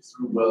decade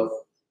through wealth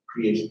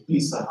creation.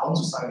 Please, sir, I want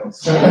to sign up.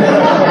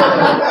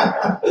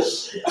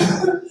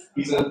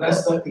 He's an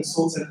investor,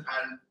 consultant,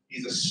 and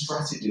he's a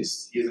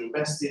strategist. He has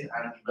invested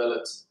and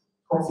developed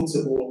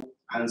profitable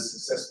and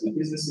successful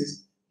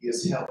businesses. He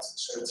has helped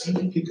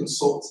strategically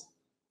consult,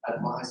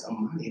 advise,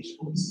 and manage,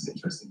 oh, this is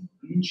interesting,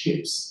 blue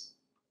chips,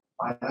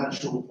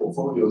 financial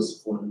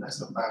portfolios for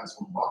investment banks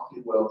from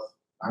Barclays Wealth,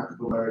 Bank of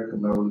America,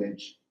 Merrill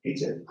Lynch,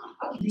 HN.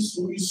 You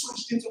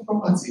switched into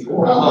property.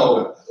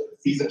 Wow.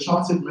 He's a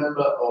chartered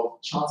member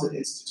of Chartered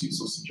Institutes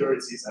of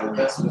Securities and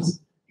Investments.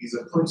 He's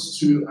a Prince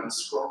 2 and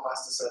Scrum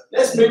Master. Sir.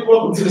 Let's make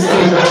welcome to the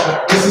stage.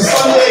 This is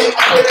Sunday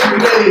every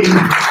day.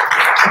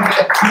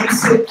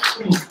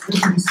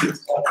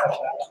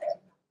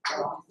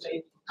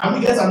 Can we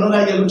get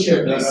another yellow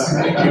chair, please?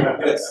 Thank you.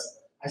 Yes.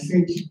 I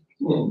think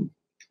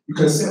you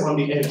can sit on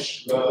the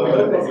edge.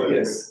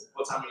 Yes.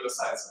 What time are your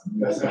side, sir?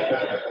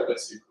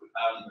 Bless you.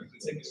 You can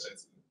take a shot.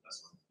 That's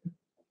fine.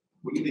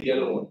 We need the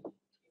yellow one.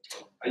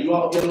 Are you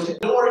out yellow?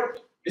 Don't worry.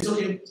 It's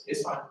okay.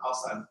 It's fine. I'll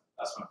stand.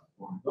 That's fine.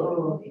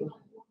 No.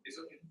 It's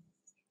okay.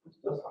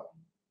 That's fine.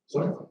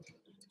 Sorry. Okay.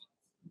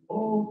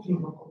 Oh,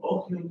 my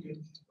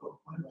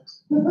bad.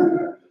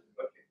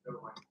 Okay, never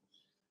mind.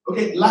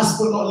 Okay, last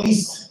but not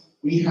least,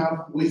 we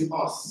have with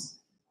us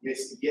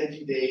Miss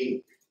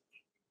Yejide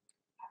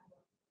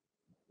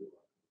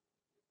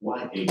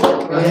YA.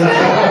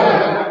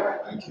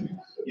 Thank you.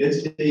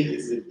 Yejide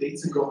is a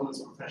data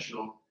governance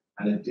professional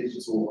and a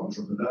digital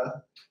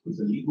entrepreneur with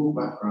a legal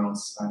background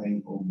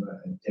spanning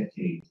over a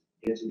decade.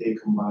 Yejide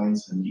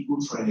combines her legal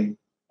training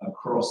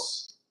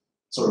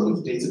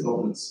with data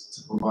governance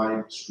to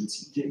provide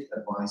strategic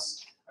advice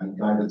and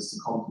guidance to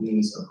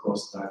companies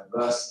across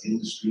diverse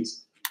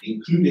industries,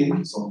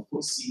 including some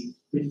FTSE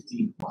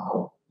 50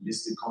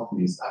 listed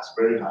companies. That's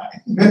very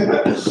high.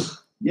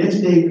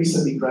 Yejide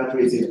recently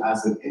graduated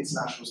as an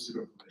international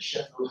student from the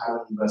Sheffield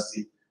Hallam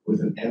University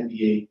with an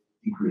MBA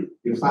degree.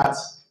 In fact,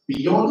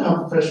 beyond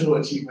her professional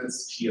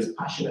achievements, she is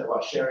passionate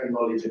about sharing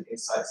knowledge and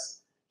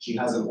insights. She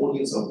has an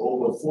audience of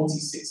over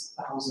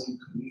 46,000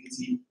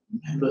 community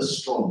members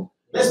strong.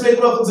 Let's make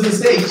welcome to the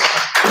stage.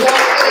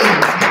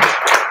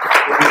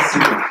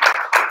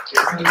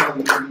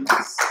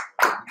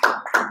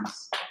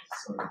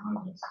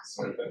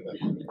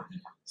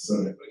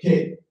 Sorry.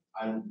 Okay,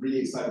 I'm really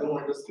excited. Don't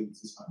worry, just give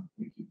this time.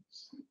 Thank you.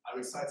 I'm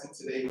excited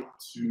today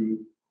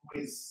to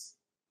quiz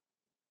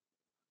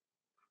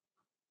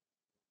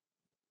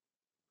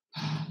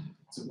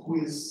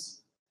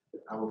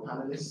our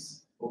panelists.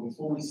 But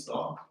before we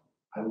start,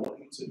 I want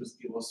you to just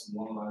give us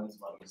one line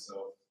about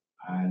yourself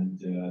and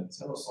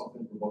tell us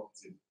something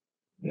provocative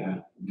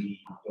that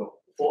we don't,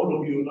 for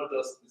all of you, not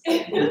just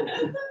that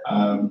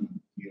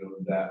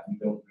we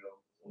don't know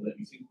or that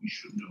you think we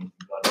should know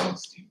regarding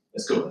this team.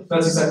 Let's go.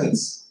 30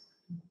 seconds.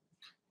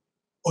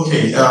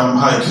 Okay,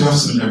 hi, good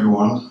afternoon,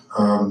 everyone.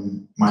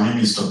 My name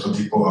is Dr.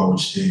 Dipo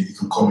Awuchide. You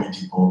can call me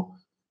Dipo.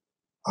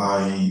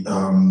 I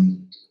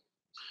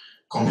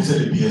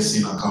completed a BSc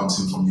in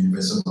accounting from the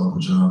University of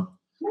Abuja,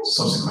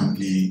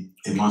 subsequently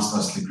a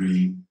master's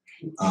degree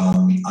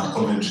at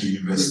Coventry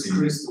University.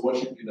 Chris, the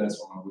worship leaders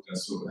from Abuja,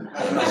 so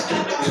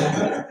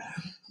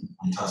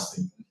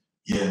fantastic.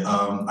 Yeah,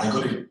 I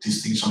got a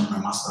distinction in my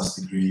master's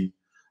degree.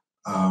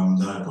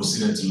 Then I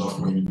proceeded to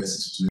Loughborough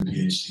University to do a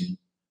PhD.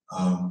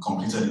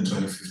 Completed in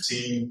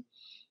 2015.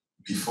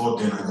 Before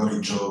then, I got a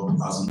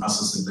job as an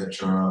assistant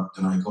lecturer.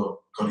 Then I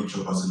got a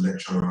job as a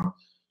lecturer.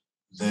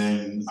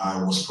 Then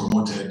I was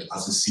promoted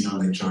as a senior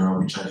lecturer,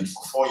 which I did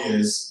for 4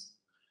 years.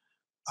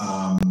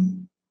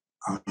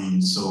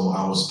 So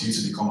I was due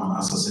to become an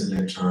associate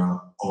lecturer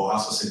or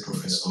associate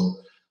professor,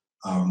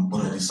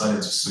 but I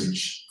decided to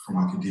switch from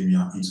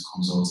academia into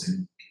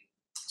consulting.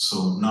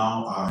 So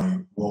now I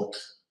work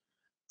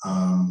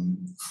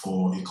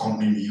for a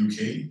company in the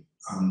UK,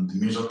 and the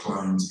major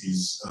client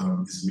is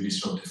the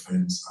Ministry of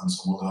Defense and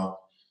some other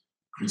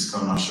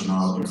critical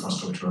national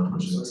infrastructural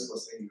projects.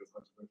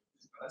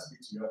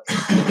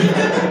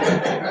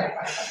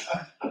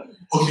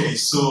 Okay,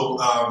 so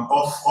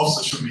off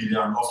social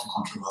media and off the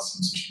controversy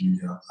on social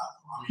media,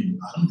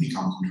 I don't think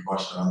I'm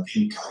controversial. I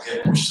think I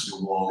get pushed to the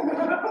wall and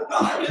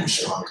I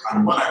push back.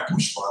 And when I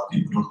push back,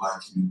 people don't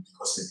like me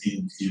because they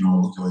think,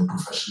 you're a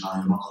professional,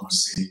 you're not going to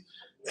say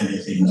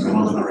anything, you're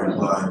not going to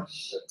reply,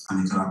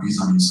 and they can abuse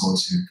and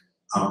insult you.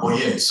 But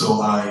yeah,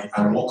 so I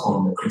work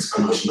on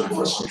critical national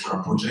infrastructure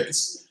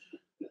projects.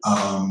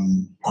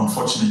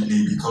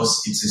 Unfortunately,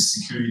 because it's a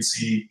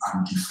security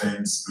and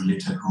defense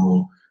related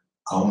role,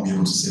 I won't be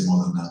able to say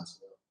more than that.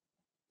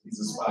 He's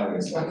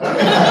aspiring.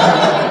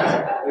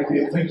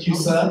 Okay, thank you,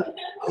 sir.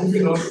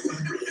 Moving on.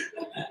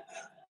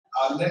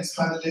 Our next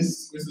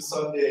panelist, Mr.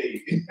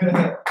 Sunday.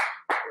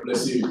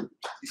 Bless you.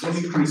 It's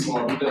only Chris who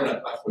have done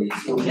that for you.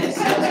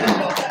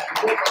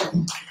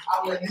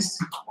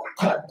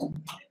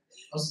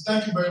 So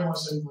thank you very much,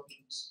 everybody.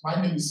 My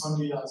name is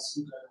Sunday, as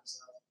you guys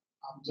have.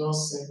 I'm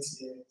just sent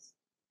here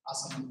as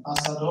an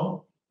ambassador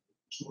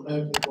to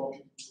help people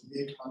to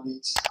make,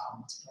 manage, and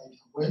multiply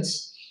their wealth.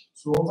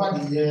 So over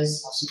the years,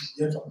 as you can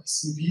get from my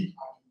CV,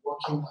 I've been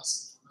working as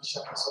a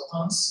financial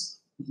consultant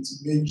with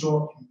major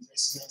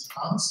investment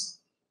banks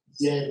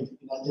here in the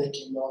United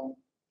Kingdom,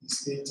 in the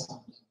States,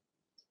 and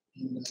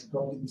in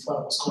Dublin before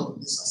I was called on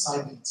this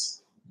assignment.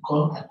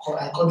 I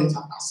call it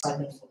an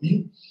assignment for me.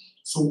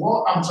 So what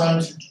I'm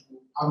trying to do,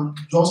 I'm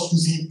just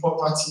using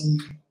property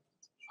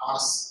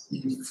as a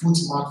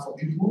footmark for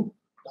people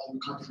that you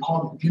can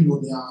become a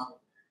billionaire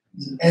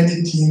in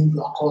anything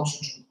you are called to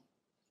do.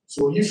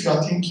 So if you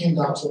are thinking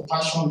that your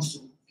passion is to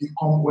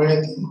become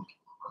wealthy,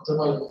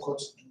 whatever you are called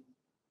to do,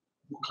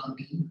 you can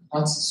be.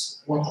 That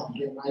is what I'm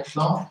doing right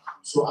now.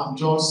 So I'm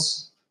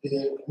just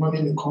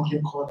running a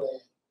company called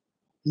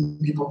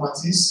EB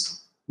Properties.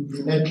 We've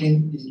been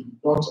helping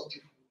a lot of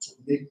people to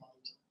make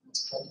money,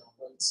 multiply their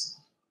wealth,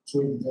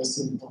 to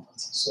investing in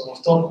property. So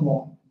I'll talk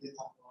more later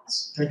about it.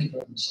 Thank you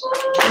very much.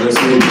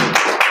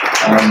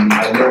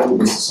 I know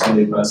Mr.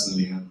 Sunday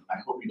personally, and I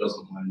hope he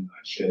doesn't mind I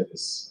share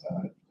this.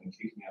 You can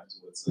kick me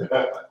afterwards.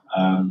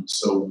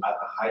 So at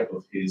the height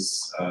of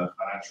his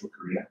financial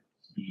career,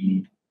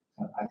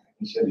 I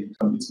can share that you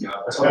can beat me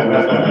out.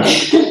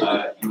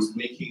 He was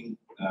making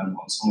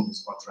on some of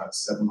his contracts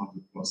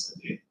 700 plus a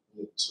day.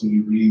 So he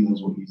really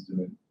knows what he's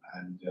doing.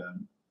 And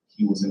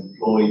he was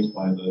employed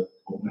by the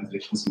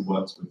organizations he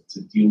works with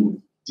to deal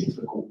with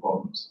difficult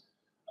problems.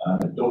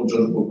 Don't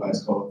judge a book by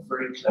its cover.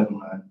 Very clever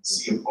man.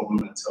 See a problem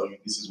and tell you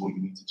this is what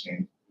you need to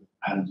change.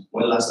 And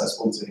when last I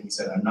spoke to him, he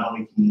said, I'm now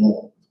making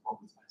more. God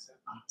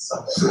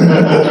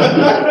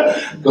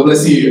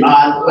bless you.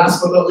 And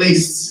last but not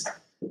least,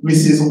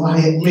 Mrs.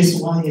 Wyatt, Miss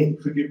Wyatt,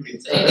 forgive me.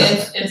 It's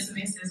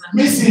Mrs.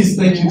 Mrs.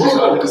 Thank you,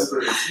 Holy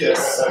Spirit.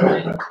 Yes.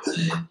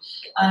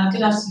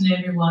 Good afternoon,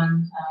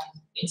 everyone.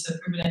 It's a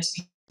privilege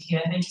to be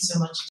here. Thank you so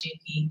much,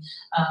 JP.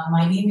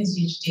 My name is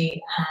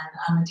Yujide, and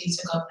I'm a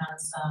data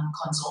governance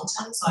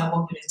consultant. So I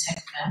work with a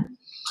tech firm,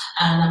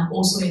 and I'm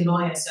also a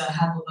lawyer. So I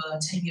have over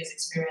 10 years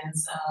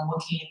experience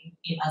working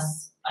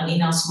as an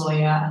in-house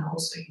lawyer and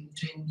also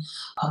doing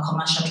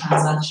commercial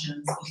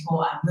transactions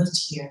before I moved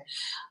here.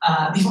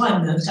 Before I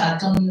moved, I'd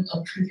done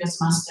a previous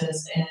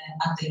master's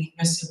at the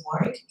University of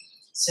Warwick.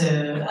 So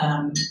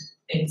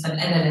it's an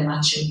LLM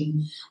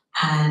actually,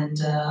 and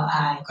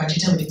I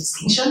graduated with a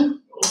distinction.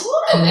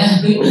 And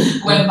then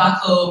went back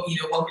home,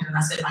 worked with an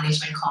asset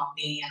management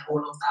company and all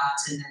of that.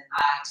 And then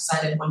I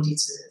decided one day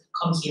to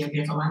come here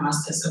again for my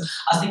master's. So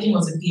I was thinking it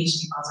was a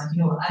PhD, but I was like,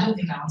 you know what, I don't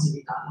think I want to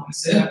read that long.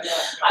 So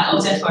I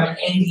opted for an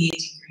MBA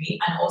degree,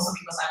 and also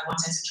because I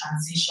wanted to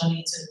transition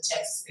into the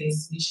tech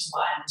space, which is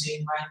what I'm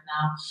doing right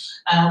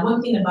now. One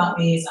thing about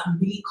me is I'm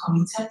really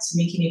committed to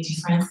making a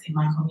difference in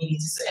my community.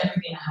 So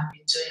everything I have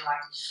been doing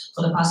like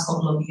for the past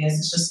couple of years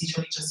is just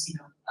literally just,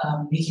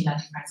 making that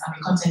difference. I'm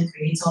a content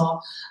creator.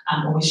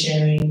 I'm always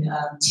sharing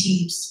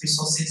tips,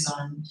 resources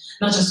on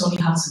not just only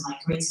how to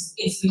migrate,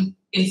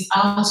 it's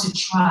how to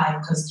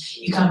thrive, because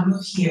you can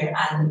move here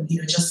and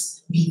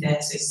just be there.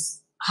 So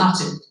it's how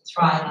to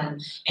thrive and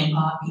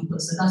empower people.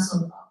 So that's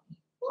all about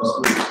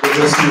me.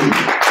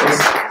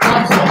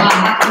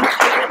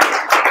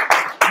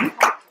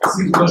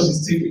 See the question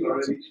is taking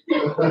already.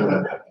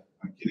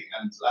 I'm kidding.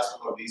 And last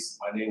but not least,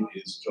 my name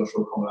is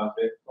Joshua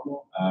Komalafe.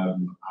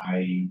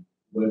 I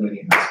wear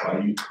many hats, so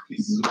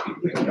please look at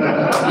me.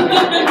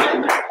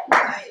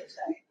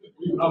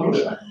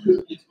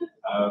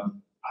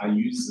 I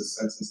use the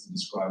sentence to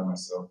describe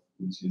myself,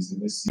 which is in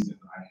this season,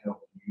 I help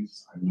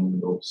youth and young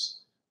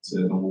adults to,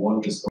 number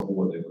one, discover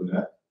what they're good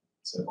at,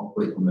 to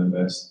operate from their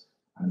best,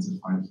 and to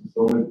find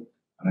fulfillment.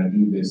 And I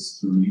do this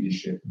through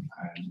leadership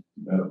and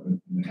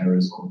development in the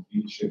areas of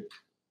leadership,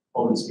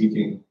 public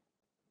speaking,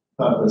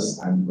 purpose,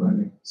 and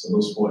branding. So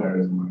those 4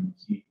 areas are my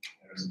key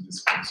areas of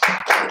discipline.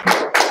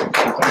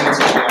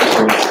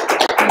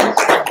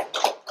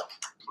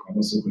 I'm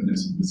also going to do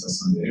this on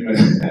Sunday.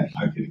 Amen.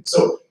 I'm kidding. So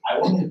I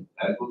want to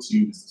go to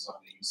you, Mr.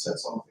 Sunday. You said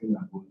something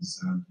that was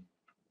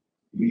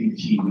really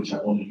key, which I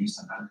want to use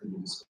to anchor the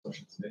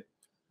discussion today.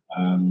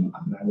 And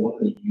I want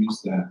to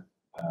use that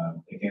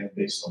again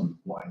based on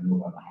what I know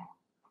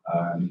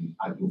about him.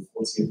 At your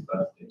 40th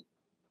birthday,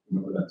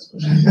 remember that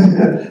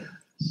discussion?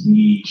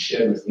 He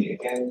shared with me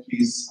again.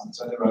 Please, I'm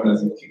turning around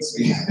as he kicks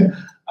me.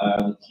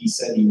 He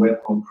said he went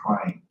home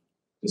crying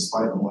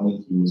despite the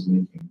money he was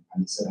making,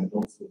 and he said, "I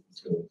don't feel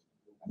fulfilled."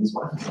 And his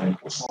wife was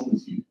like, "What's wrong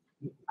with you?"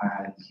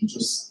 And he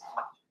just,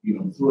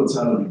 through a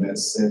turn of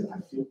events, said, "I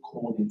feel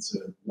called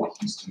into what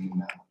he's doing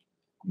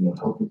now,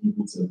 helping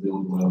people to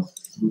build wealth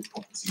through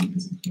property and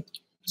business."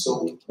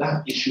 So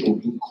that issue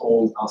of being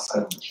called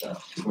outside of the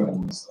church is where I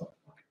want to start.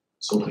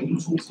 So can you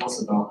talk to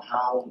us about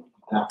how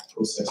that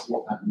process,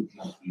 what that looked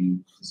like for you,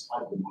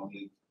 despite the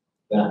money,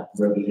 that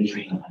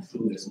revelation, and I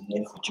feel there's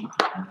more for you,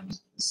 and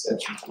the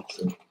steps you took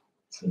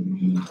to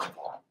really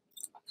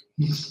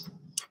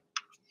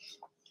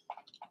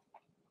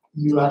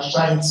You are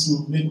trying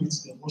to make it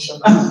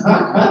emotional.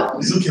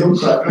 It's okay, don't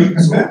cry.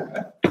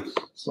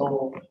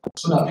 So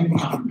that people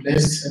can be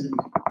blessed anyway.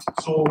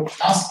 So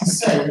as he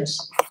said,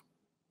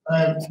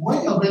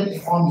 when you're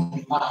very on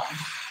in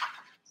life,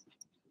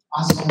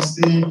 as on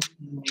stage,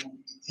 you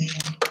think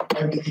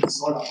everything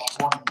is all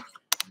about money.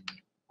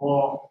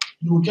 Or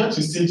you get to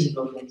a stage in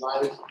your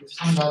life, you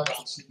find out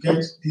that you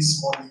get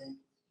this money.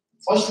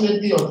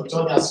 Fortunately, on the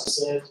journey, as you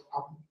said,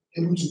 I'm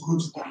able to go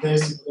to the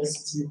best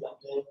university that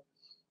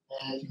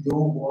in the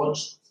whole world,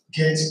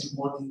 get the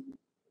money.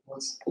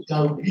 But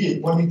there will be a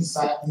money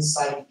inside you to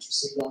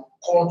say you are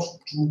called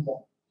to do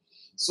more.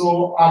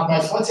 So at my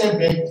 40th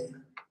birthday,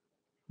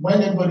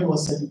 when everybody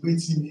was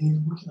celebrating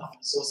me, looking at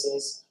my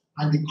success,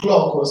 and the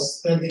clock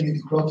was telling me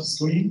the clock is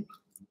going,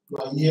 you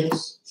are here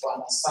for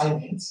an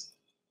assignment.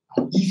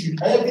 And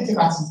if everything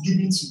that is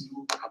given to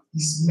you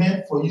is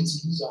meant for you to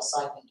use your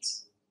assignment.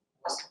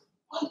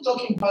 What are you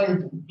talking about?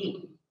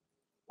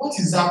 What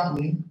is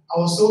happening? I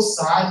was so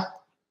sad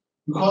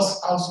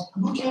because I was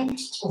looking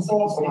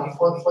forward for my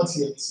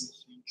 40th.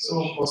 So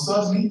for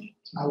suddenly,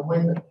 I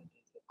went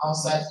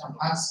outside and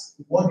asked,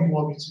 "What do you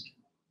want me to do?"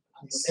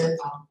 And he said,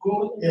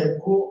 they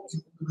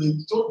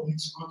told me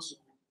to go to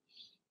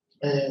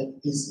a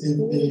verse in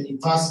the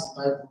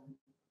Bible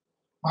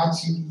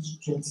Matthew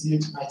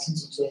 28, 19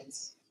 to 20.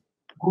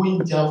 Going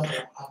therefore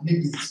and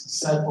make the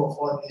disciples of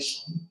all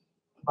nations,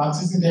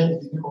 baptizing them in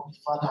the name of the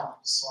Father and of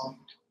the Son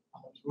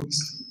and of the Holy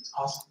Spirit.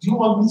 Asked, do you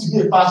want me to be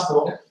a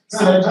pastor?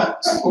 Said,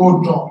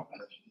 hold on.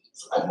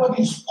 So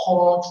everybody is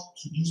called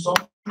to do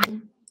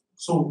something.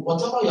 So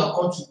whatever you are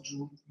called to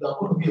do, you are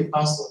going to be a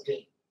pastor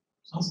there.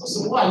 So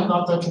what are you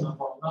now talking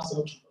about? Now say,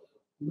 okay,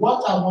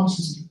 what I want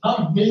you to do, now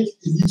you make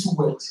a little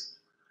word.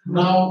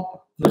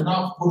 Now you're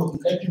now going to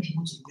be helping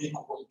people to make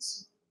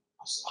words.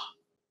 I said,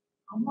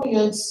 I'm not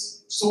yet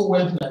so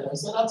wealthy like that. I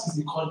said, that is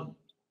the calling.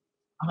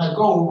 And I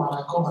go home and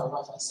I call my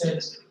wife. I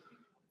said,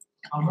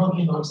 I'm not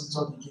doing all this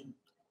talk again.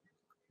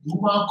 The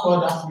woman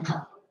called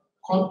Africa,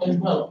 called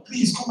Emmanuel,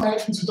 please come and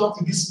help me to talk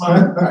to this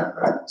man.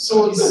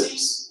 So it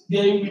seems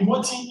they're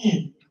remoting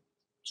him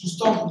to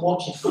stop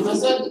working. And I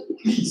said,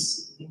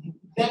 please,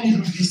 let me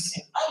do this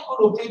thing. I'm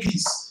going to pay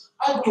this.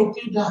 I'm going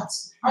to pay that.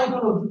 I'm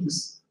going to do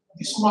this.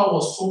 This woman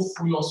was so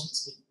furious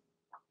with me.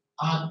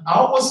 And I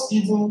almost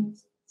even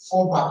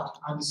fall back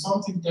and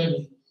something tell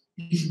me,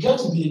 if you get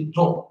to the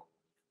door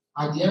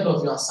at the end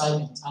of your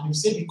assignment and you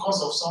say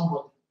because of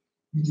somebody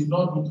you did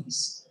not do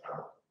this,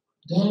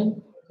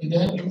 then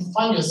you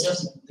find yourself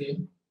in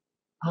pain.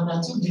 And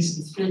I took this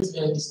the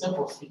step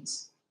of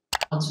faith.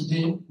 And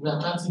today we are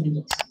counting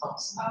millions of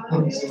pounds.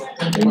 So,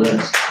 thank you very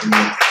much.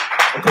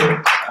 Okay,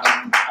 I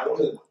want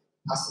to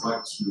pass the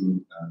mic to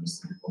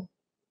Mr. Nico.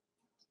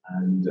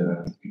 And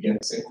again,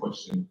 same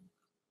question.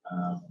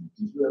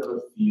 Did you ever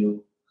feel,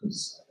 because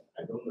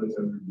I don't know if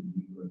every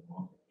believer in the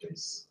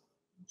marketplace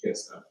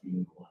gets that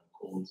feeling or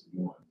called to do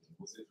one thing.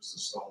 Was it just a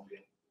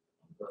stumbling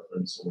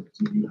preference, or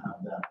did you have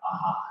that,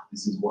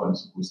 this is what I'm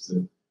supposed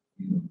to,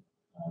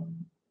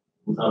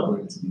 without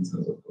going into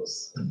details, of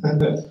course?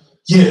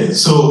 Yeah,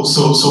 so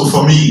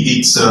for me,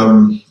 it's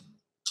towards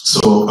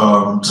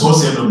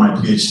the end of my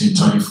PhD in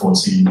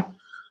 2014,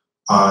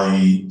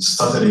 I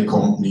founded a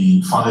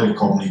company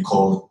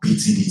called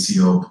BTDT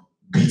Hub.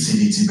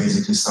 BTDT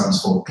basically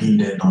stands for Been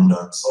There, Done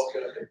That.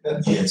 Okay.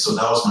 Yeah, so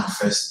that was my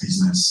first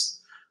business.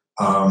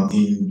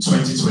 In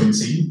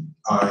 2020,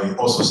 I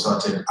also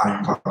started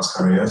Impact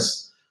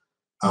Careers,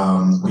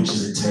 which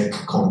is a tech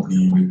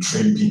company. We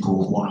train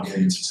people who want to get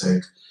into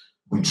tech.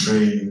 We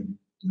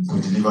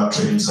deliver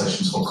training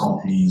sessions for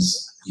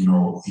companies,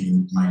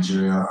 in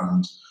Nigeria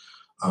and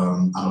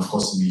of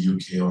course in the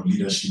UK on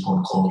leadership,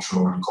 on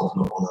culture, and a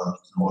couple of other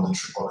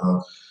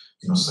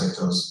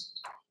sectors.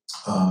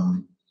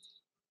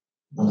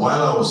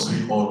 While I was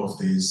doing all of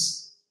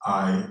this,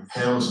 I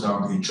held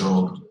down a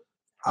job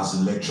as a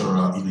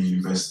lecturer in a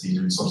university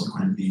and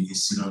subsequently a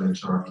senior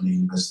lecturer in a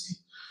university.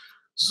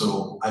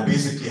 So I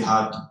basically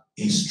had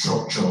a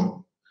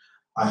structure.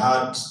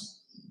 I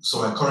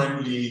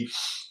currently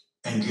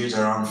engage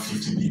around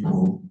 50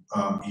 people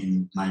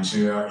in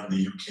Nigeria, in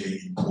the UK,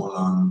 in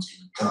Poland,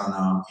 in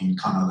Ghana, in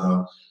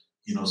Canada.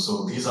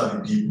 So these are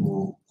the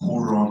people who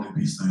run the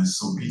business.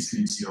 So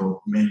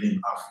BTDT mainly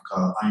in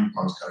Africa,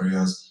 Impact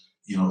Careers,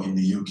 in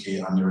the UK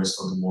and the rest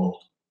of the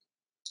world.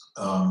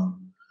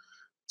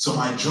 So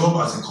my job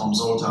as a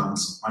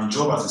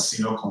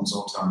senior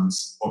consultant,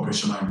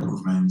 operational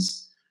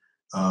improvements,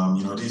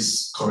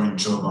 this current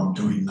job I'm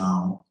doing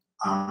now,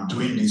 I'm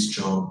doing this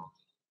job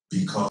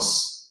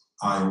because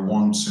I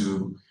want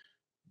to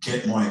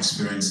get more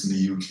experience in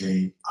the UK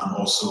and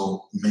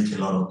also make a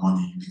lot of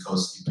money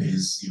because it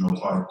pays,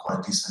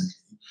 quite decently.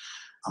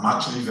 I'm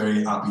actually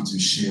very happy to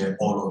share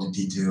all of the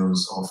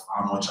details of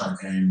how much I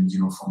earn,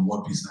 from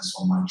what business,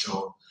 from my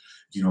job,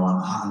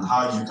 and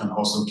how you can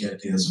also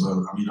get there as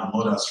well. I mean, I'm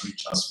not as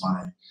rich as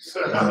my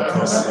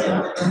boss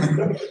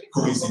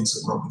who is into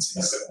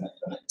properties.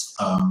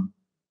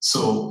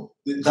 So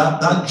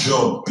that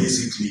job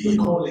basically, the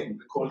calling.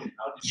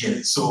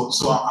 Yeah. So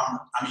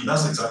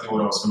that's exactly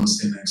what I was going to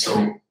say next. So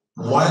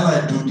while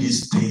I do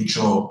this day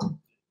job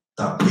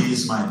that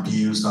pays my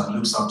bills, that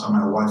looks after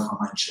my wife and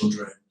my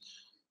children,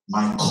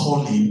 my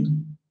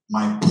calling,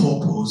 my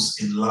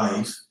purpose in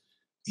life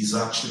is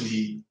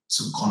actually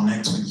to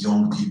connect with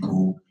young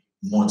people,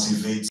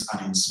 motivate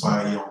and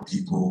inspire young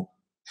people,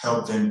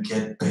 help them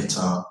get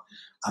better.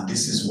 And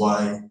this is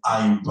why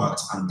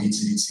impact and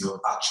BTDT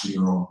actually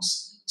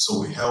runs. So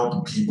we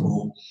help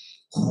people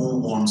who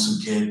want to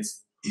get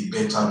a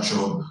better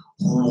job,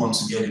 who want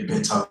to get a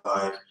better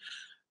life.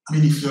 I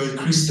mean, if you're a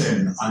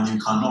Christian and you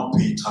cannot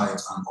pay tithe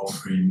and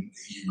offering,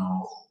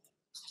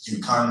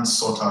 you can't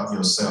sort out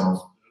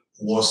yourself.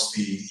 What's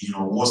the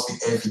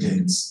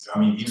evidence? I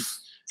mean,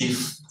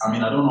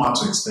 I don't know how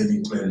to explain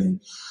it clearly,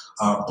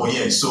 but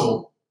yeah,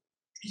 so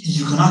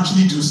you can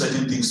actually do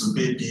certain things to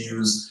pay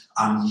bills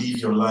and live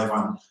your life,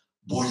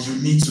 but you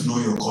need to know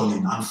your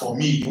calling. And for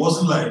me, it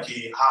wasn't like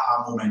a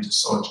ha-ha moment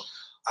as such.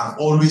 I've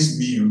always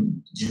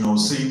knew,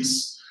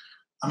 since,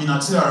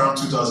 I'd say around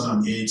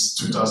 2008,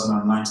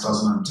 2009,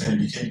 2010, it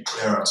became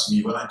clearer to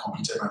me when I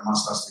completed my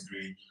master's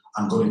degree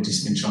and got a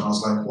distinction. I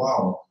was like,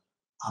 wow,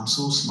 I'm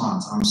so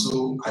smart.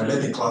 I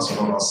led a class of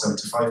about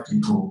 75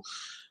 people.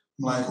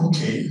 I'm like,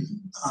 okay.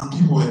 And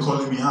people were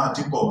calling me,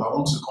 Dipo, I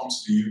want to come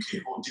to the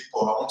UK. Oh,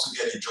 Dipo, I want to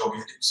get a job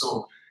here.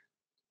 So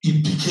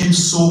it became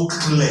so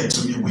clear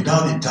to me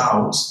without a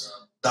doubt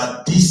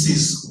that this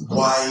is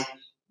why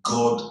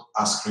God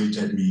has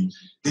created me.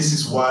 This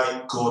is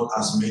why God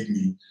has made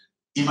me.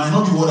 It might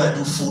not be what I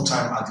do full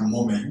time at the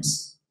moment,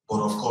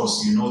 but of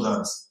course, you know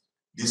that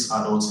this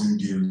adulting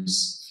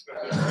bills,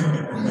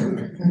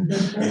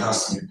 it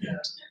has to be paid.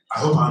 I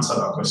hope I answered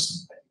that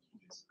question.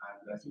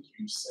 And I think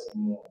you said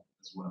more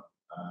as well.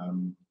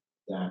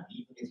 That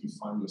even if you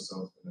find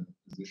yourself in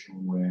a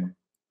position where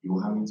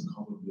you're having to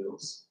cover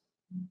bills,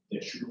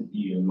 there shouldn't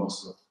be a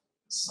loss of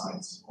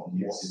sight on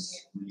what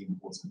is really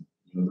important.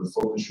 You know, the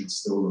focus should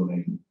still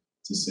remain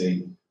to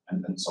say,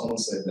 and someone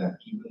said that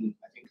even,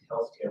 I think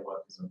healthcare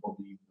workers are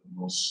probably the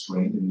most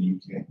strained in the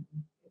UK.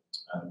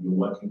 You're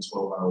working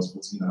 12 hours,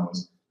 14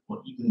 hours,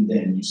 but even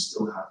then you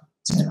still have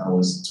 10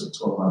 hours to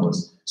 12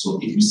 hours. So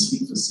if you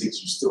sleep for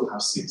 6, you still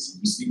have 6. If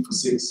you sleep for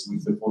 6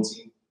 with the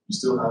 14, you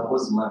still have,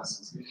 what's the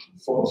maths?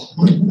 4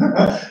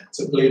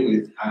 to play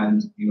with.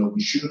 And, you know,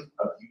 we shouldn't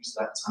abuse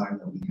that time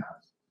that we have.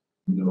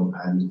 You know,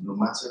 and no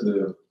matter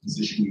the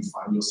position you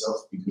find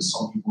yourself, because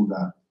some people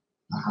that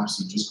perhaps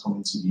you just come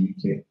into the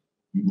UK,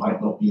 you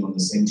might not be on the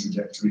same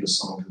trajectory as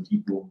some of the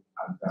people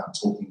that are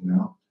talking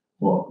now.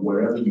 But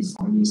wherever you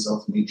find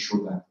yourself, make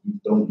sure that you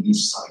don't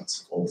lose sight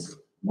of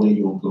where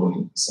you're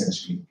going,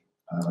 essentially.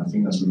 I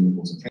think that's really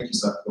important. Thank you,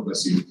 sir. God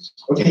bless you.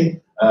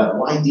 Okay,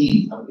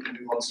 YD, I'm going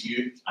to move on to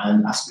you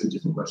and ask you a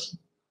different question.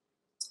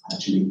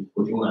 Actually,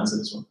 what do you want to answer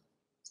this one?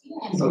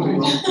 Yes. Okay,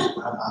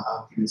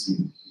 I'll give it to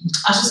you.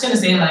 I was just gonna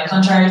say, like,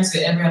 contrary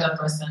to every other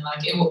person,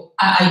 like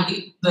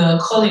the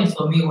calling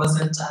for me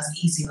wasn't as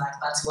easy like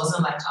that. It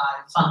wasn't like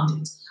I found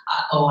it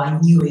or I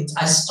knew it.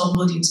 I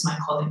stumbled into my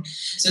calling.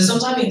 So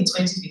sometime in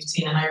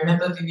 2015, and I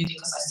remember vividly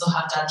because I still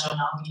have that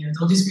journal. You know, the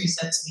Holy Spirit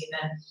said to me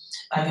then,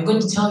 like, you're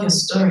going to tell your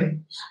story.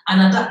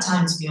 And at that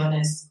time, to be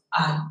honest,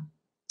 I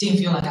didn't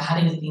feel like I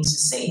had anything to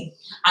say.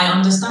 I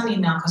understand it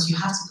now because you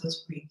have to go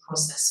through a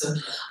process. So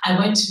I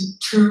went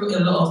through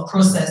a lot of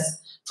process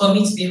for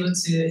me to be able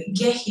to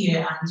get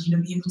here and, you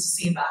know, be able to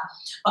say that.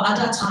 But at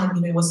that time,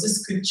 you know, it was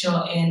this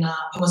scripture in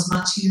it was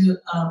Matthew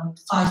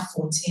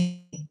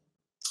 5:14.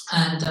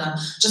 And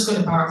just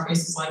going to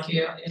paraphrase, it's like,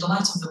 the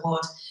light of the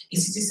world, a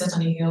city set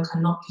on a hill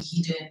cannot be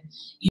hidden,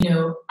 you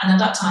know. And at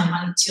that time,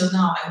 and until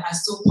now, I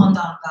still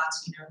ponder on that,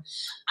 you know.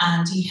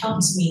 And he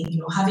helped me, you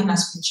know, having that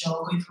scripture,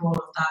 going through all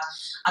of that.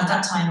 At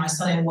that time, I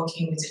started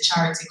working with a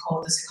charity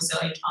called the Sickle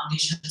Cell Aid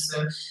Foundation.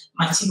 So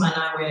my team and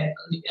I were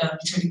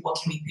literally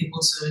working with people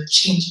to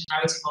change the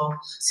narrative of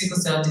sickle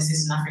cell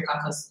disease in Africa,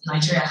 because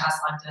Nigeria has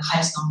like the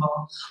highest number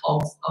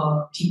of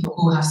people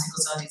who have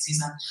sickle cell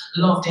disease, and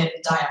a lot of them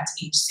die at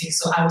age 6.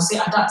 So I would say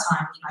at that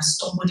time, you know, I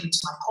stumbled into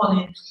my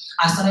calling.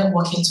 I started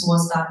working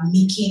towards that,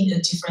 making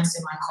a difference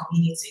in my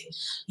community,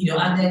 you know.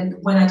 And then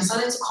when I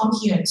decided to come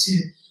here too,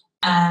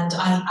 and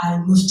I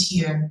moved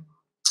here,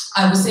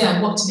 I would say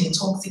I worked in a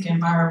toxic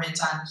environment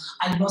and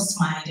I lost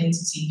my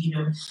identity, you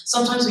know.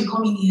 Sometimes we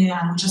come in here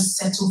and we just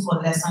settle for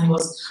less, and it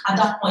was at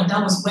that point,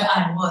 that was where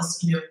I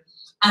was, you know.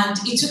 And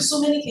it took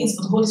so many things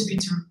for the Holy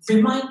Spirit to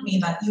remind me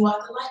that you are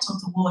the light of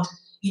the world.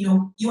 You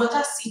know, you are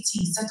that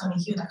city set on a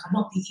hill that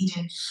cannot be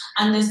hidden.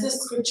 And there's this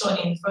scripture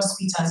in 1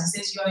 Peter, it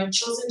says, you are a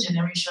chosen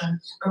generation,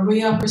 a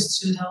royal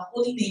priesthood, a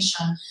holy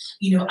nation,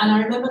 you know. And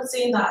I remember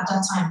saying that at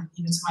that time,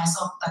 you know, to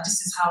myself, that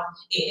this is how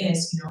it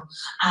is, you know.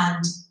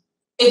 And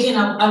again,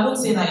 I won't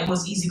say that it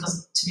was easy,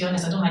 because to be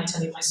honest, I don't like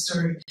telling my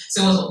story.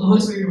 So it was the Holy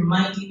Spirit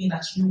reminding me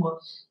that, you know what,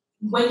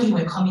 when you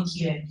were coming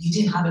here, you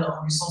didn't have a lot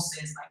of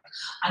resources. Like,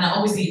 and I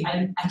obviously,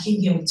 I came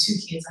here with 2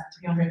 kids and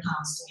 300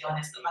 pounds, to be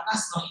honest. But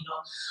that's not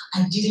enough.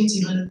 I didn't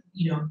even,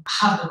 you know,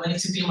 have the money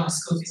to pay my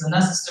school fees. And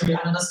that's a story,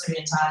 another story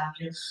entirely.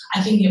 You know,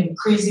 I came here with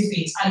Crazy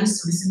Faith. I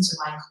used to listen to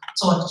my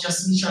Todd,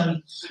 just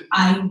literally.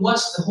 I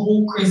watched the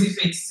whole Crazy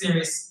Faith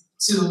series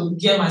to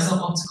get myself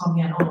up to come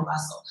here and all of that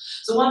stuff.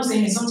 So what I'm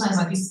saying is sometimes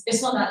like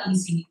it's not that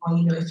easy, or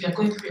you know, if you're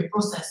going through a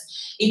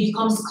process, it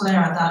becomes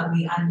clearer that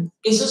way. And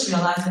it's just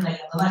realizing that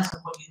you're the light of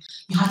the world.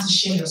 You have to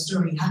share your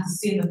story, you have to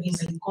say the things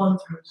that you've gone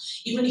through,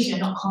 even if you're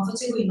not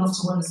comfortable enough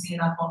to want to say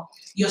that, but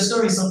your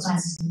story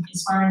sometimes is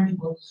inspiring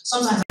people.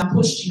 Sometimes I'm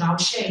pushed, you know, I'll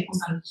share a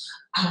post and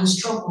I will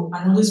struggle,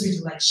 and always be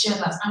to like share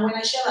that. And when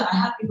I share that, I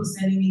have people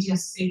sending me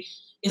just to say,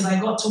 is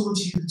like God told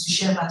you to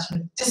share that, you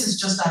know, this is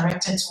just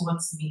directed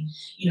towards me,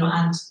 you know.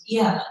 And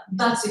yeah,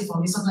 that's it for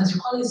me. Sometimes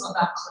your calling is not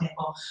that clear,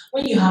 but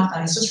when you have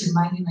that, it's just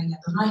reminding that you're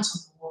the light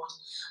of the world,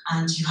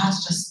 and you have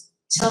to just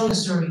tell your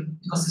story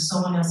because it's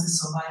someone else's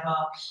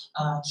survival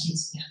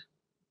kids. Yeah.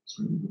 It's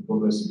really good. God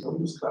bless you. Can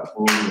we just clap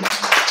for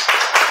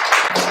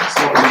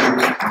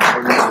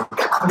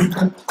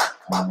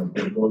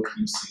but God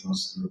keeps seeing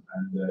us through.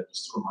 And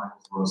just a reminder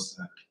for us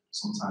that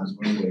sometimes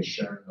when we're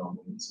sharing our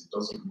wins, it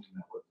doesn't mean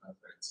that we're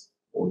perfect,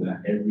 or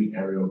that every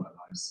area of our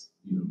lives,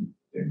 you know,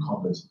 they're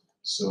covered.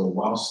 So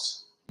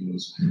whilst, you know,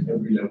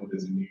 every level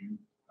there's a new,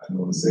 I don't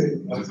want to say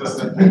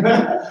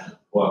it,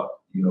 but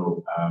you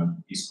know,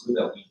 it's good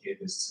that we hear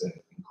this to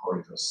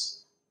encourage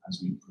us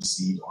as we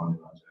proceed on in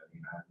our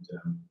journey.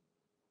 And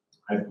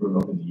I've grown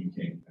up in the UK.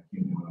 I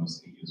came here when I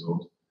was 8 years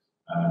old.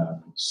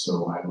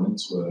 So I went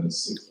to a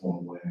sixth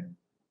form where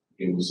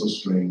it was so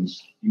strange,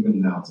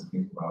 even now, to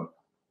think about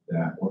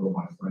that one of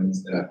my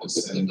friends that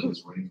was selling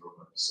his Range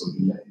Rover, so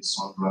he let his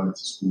son drive it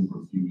to school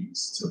for a few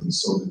weeks till he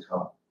sold the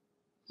car.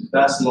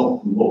 That's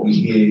not what we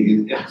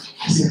hear.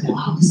 I said,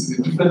 wow, this is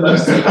a different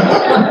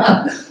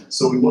lifestyle.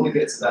 So we want to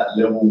get to that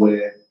level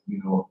where,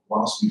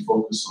 whilst we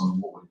focus on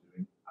what we're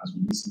doing, as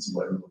we listen to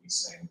what everybody's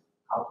saying,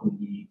 how can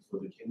we, for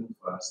the kingdom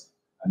first,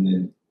 and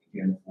then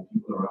again for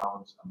people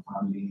around and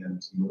family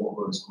and what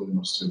God is calling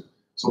us to.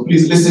 So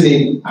please listen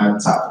in and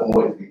tap on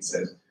what is being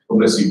said. God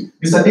bless you.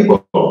 Mr.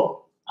 Dikko,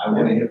 I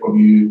want to hear from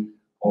you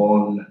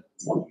on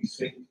what you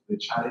think the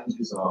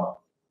challenges are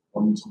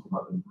when we talk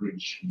about the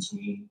bridge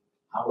between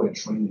how we're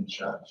trained in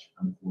church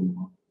and who we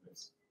want to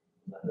place.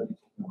 I heard you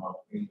talking about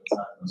paying the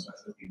time, so I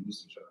said, okay, lose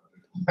to church.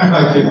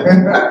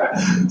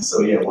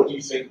 So yeah, what do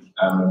you think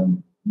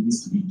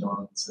needs to be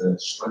done to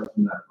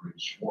strengthen that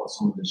bridge? What are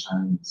some of the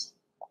challenges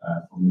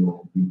from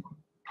your viewpoint?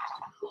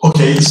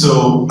 Okay,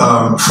 so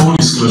full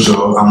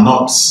disclosure, I'm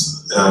not.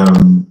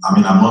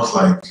 I'm not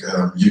like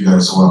you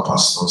guys who are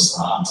pastors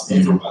and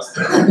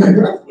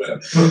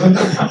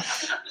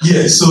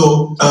yeah.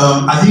 So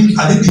I think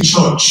the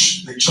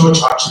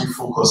church actually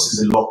focuses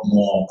a lot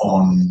more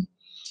on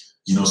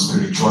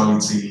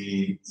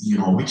spirituality,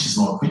 which is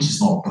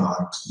not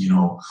bad,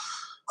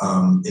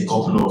 a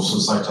couple of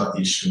societal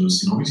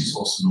issues, which is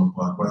also not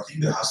bad. But I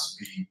think there has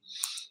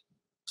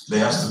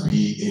to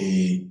be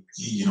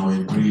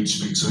a bridge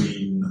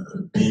between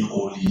being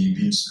holy,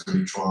 being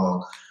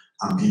spiritual,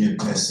 and being a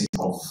person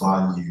of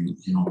value,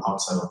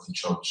 outside of the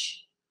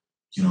church.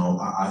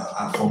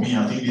 For me,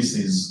 I think this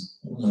is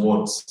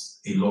what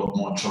a lot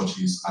more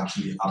churches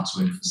actually have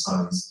to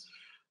emphasize.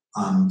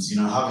 And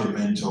I have a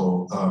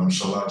mentor,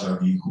 Shola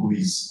Jabi, who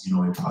is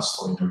a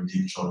pastor in the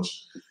Redeemed Church.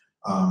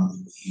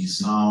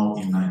 He's now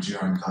in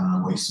Nigeria and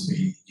Ghana, but used to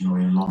be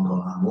in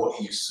London. And what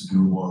he used to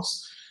do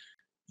was,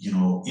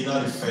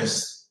 either the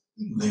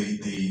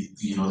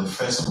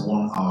first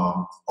 1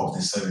 hour of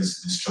the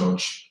service in this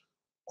church,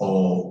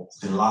 or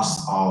the last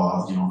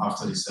hour,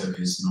 after the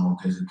service,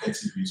 there's a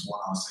 30-minute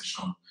 1 hour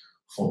session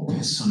for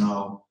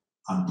personal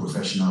and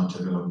professional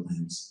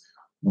development,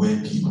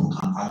 where people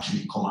can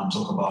actually come and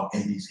talk about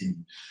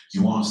anything.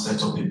 You want to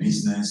set up a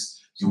business,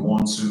 you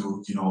want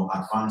to,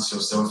 advance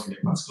yourself in a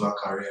particular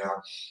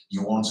career,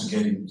 you want to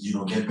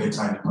get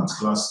better in a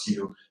particular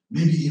skill,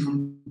 maybe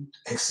even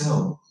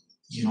excel,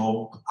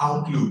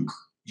 outlook,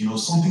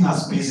 something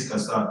as basic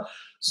as that.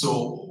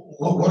 So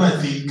what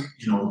I think,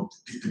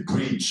 the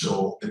bridge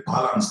or the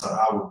balance that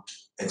I would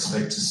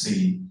expect to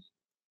see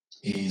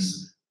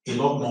is a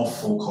lot more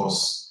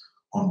focus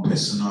on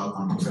personal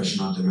and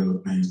professional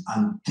development.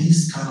 And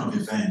this kind of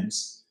event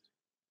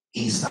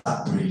is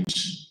that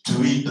bridge.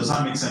 Does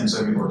that make sense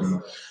to everybody?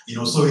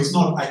 So it's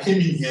not, I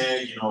came in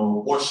here,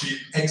 worship,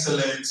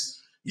 excellent,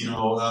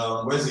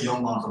 where's the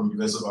young man from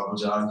University of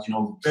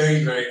Abuja?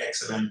 Very, very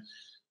excellent.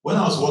 When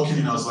I was walking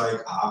in, I was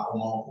like,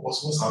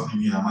 what's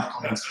happening here? Am I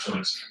coming to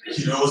church?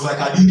 It was like,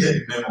 I didn't get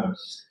the memo.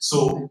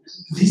 So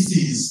this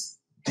is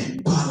the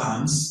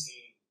balance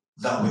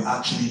that we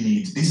actually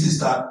need. This is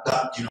that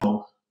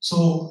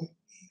so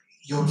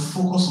you're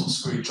focused on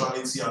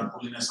spirituality and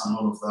holiness and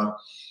all of that,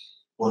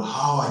 but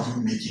how are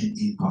you making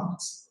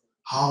impact?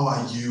 How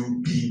are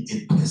you being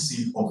a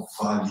person of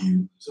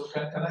value? So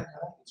can I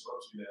interrupt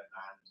you there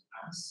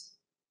and ask,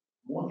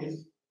 what if,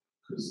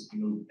 because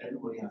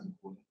everybody has a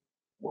calling,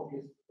 what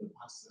if the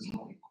pastor is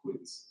not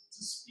equipped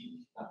to speak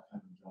that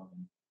kind of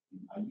jargon?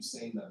 Are you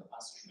saying that the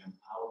pastor should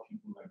empower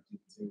people like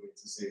David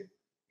to say,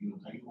 can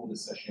you hold a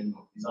session?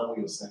 Is that what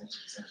you're saying?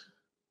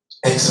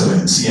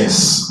 Excellent,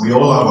 yes. We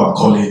all have our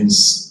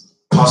callings.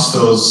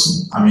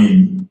 Pastors, I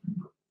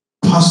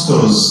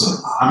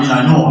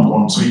know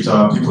on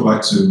Twitter, people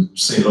like to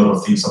say a lot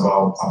of things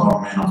about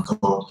men of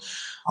God.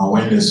 And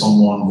when there's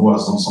someone who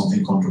has done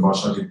something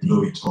controversial, they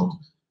blow it up.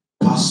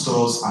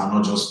 Pastors are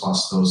not just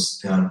pastors,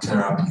 they are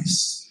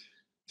therapists.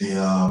 They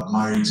are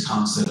marriage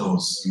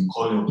counselors. You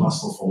call your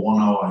pastor for 1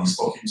 hour, he's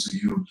talking to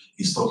you,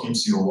 he's talking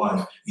to your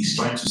wife, he's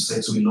trying to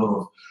settle a lot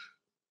of.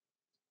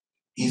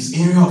 His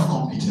area of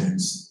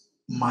competence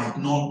might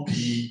not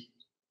be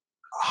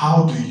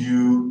how do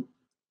you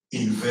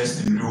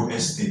invest in real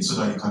estate so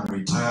that you can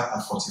retire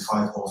at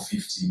 45 or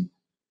 50.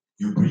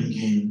 You bring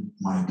in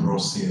my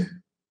bros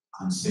here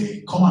and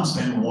say, come and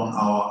spend 1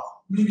 hour,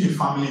 maybe a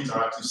family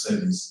interactive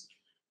service,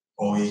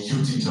 or a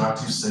youth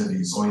interactive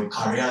service, or a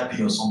career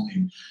day or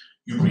something.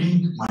 You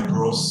bring my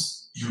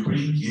bros, you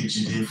bring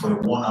Ejide for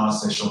a 1 hour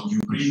session, you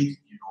bring,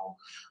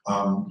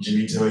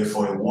 Jimmy Tewe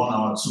for a 1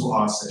 hour, 2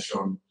 hour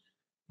session.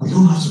 We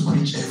don't have to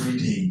preach every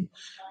day.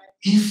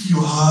 If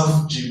you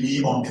have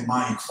Jimmy on the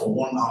mic for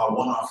 1 hour,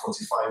 1 hour,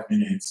 45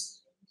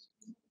 minutes,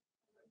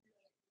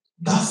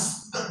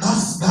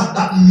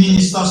 that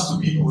ministers to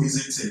people,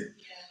 isn't it?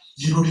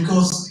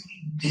 Because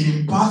it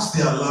impacts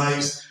their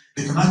lives.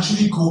 They can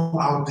actually go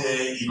out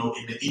there, in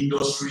the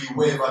industry,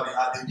 wherever they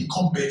are, they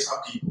become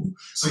better people.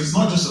 So it's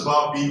not just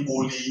about being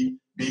holy,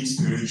 being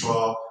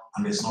spiritual,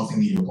 and there's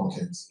nothing in your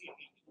pocket.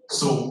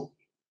 So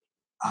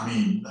I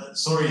mean,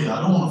 sorry,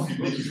 I don't want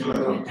to make you feel like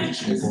I'm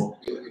preaching, but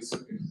It's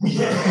okay.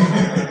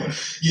 yeah,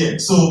 yeah.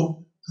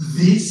 So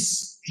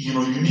this, you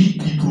know, you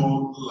need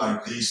people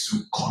like this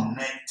to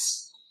connect,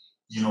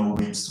 you know,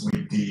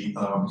 with the,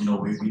 you know,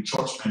 with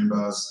church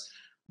members.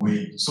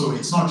 So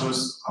it's not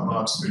just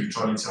about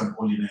spirituality and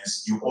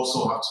holiness. You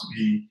also have to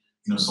be,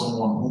 you know,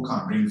 someone who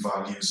can bring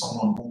value,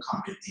 someone who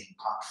can be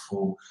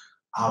impactful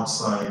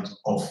outside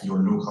of your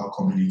local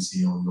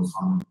community or your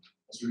family.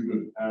 That's really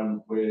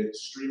good. We're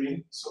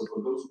streaming, so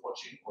for those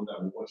watching or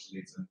that will watch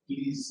later,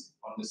 please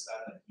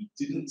understand that he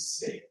didn't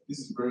say, this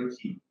is very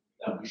key,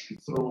 that we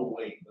should throw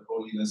away the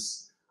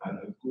holiness and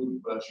the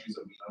good virtues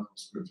that we have from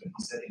Scripture.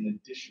 He said, in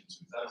addition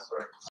to that,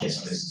 correct?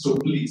 Yes. So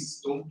please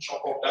don't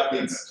chop off that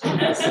bit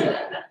and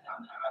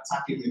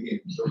attack him again.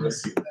 So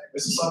let's see. Mr.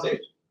 Sunday,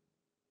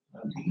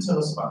 can you tell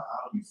us about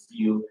how you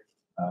feel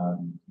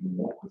you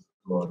walk with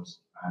God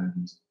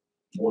and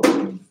what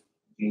you've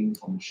gained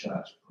from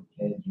church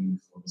prepared you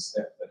for the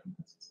step that you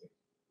have to take?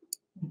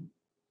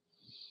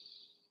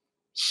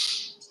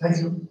 Thank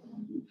you.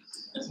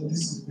 So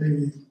this is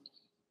very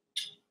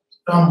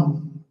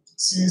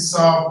since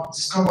I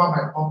discovered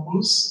my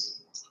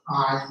purpose,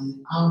 I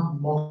have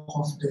more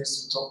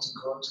confidence to talk to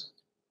God,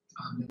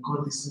 and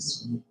God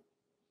listens to me.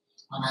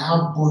 And I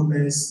have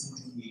boldness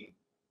in the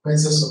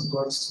presence of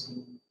God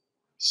to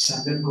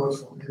challenge God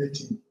for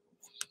anything,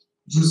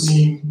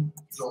 using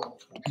your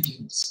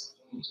obedience.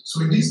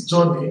 So in this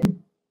journey,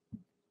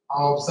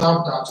 I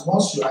observed that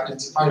once you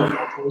identify your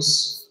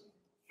purpose,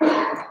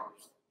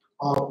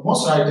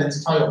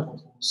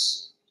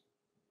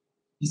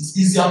 it's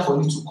easier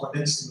for you to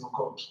connect to your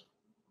God.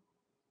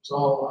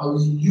 So I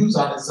will use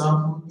an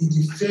example in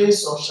the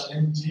face of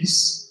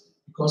challenges,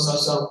 because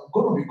as you're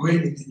going to be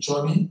going in the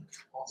journey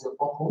of your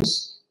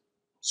purpose,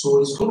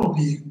 so it's going to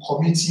be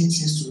committing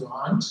things to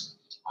your hand.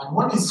 And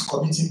when it's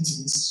committing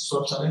things,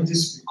 some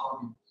challenges will be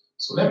coming.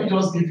 So let me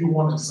just give you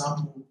one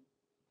example.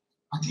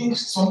 I think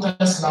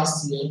sometimes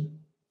last year,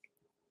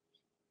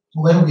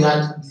 when we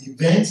had the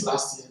event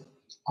last year,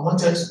 I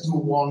wanted to do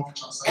one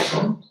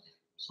transaction.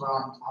 So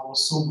I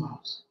was so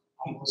mad.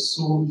 I was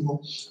so, you know,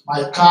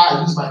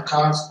 I used my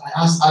card, I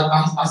asked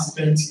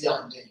the event here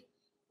and there.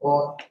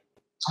 But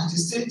at the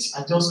stage,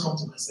 I just come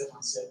to myself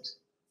and said,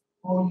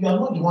 oh, you are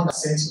not the one that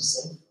sent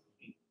yourself.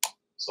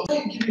 So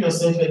when you give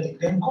yourself a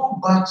then go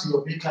back to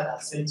your maker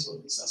that sent you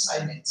this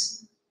assignment.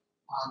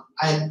 And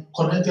I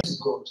connected to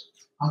God.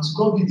 And to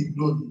God be the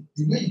glory.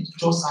 The way it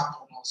just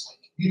happened, I was like,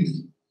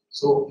 really?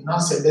 So now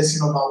said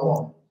lesson number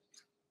one.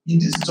 In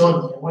this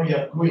journey, when you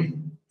are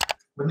growing,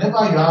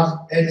 whenever you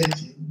have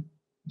anything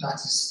that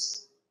is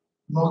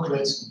not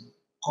clear to you,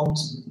 come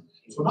to me.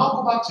 So now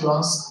go back to your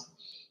answer.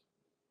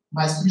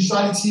 My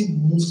spirituality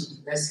moves to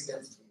the next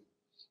level.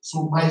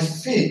 So my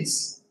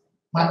faith,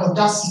 my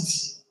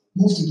audacity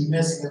moves to the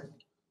next level.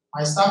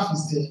 My staff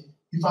is there.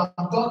 If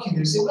I'm talking,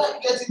 they say, where are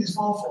you getting this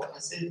phone from? I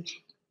say,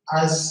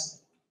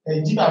 as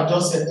Gina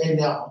just said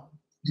earlier,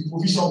 the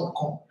provision will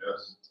come.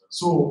 Yes.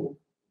 So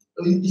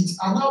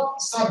I now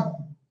start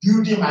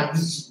building my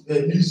news,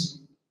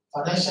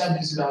 financial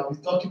news that I'll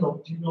be talking of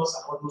opinions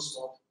and all those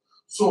stuff.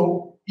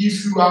 So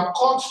if you are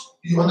caught,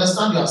 you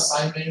understand your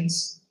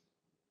assignments,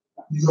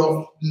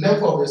 your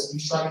level of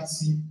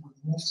spirituality will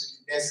move to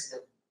the next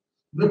level.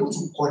 You're able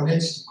to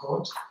connect to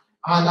God.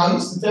 And I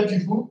used to tell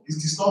people, it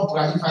is not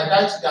bright. If I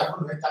die today, I'm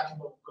going to enter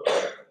kingdom of God.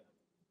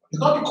 It's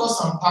not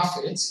because I'm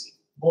perfect,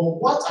 but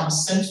what I'm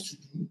sent to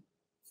do,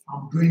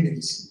 I'm doing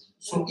it.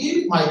 So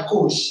if my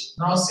coach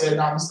now said,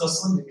 Mr.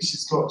 Sunday, which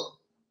is God,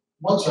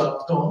 what you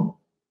have done,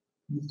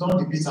 you've done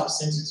the bit I've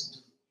sent you to do.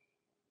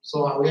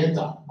 So I will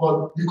enter.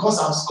 But because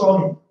I'm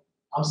scoring,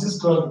 I'm still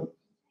scoring,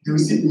 they will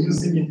still be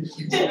using me.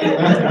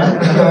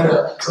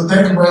 So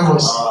thank you very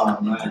much.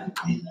 Man.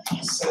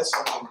 He said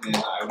something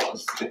there I want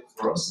to flip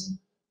for us.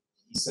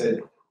 He said,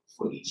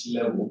 for each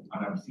level,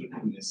 and I'm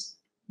flipping this,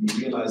 you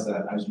realize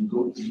that as you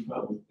go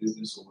deeper with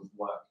business or with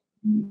work,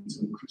 you need to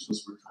increase your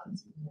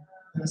spirituality.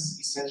 That's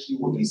essentially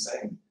what he's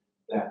saying,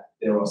 that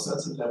there are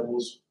certain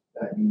levels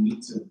that you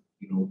need to,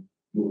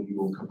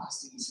 your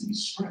capacity needs to be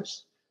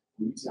stretched.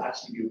 You need to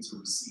actually be able to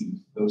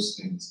receive those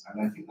things. And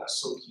I think that's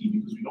so key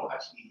because we don't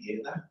actually hear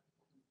that.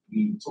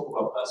 We talk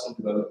about personal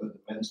development,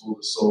 the mental,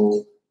 the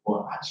soul,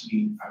 but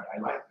actually, I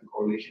like the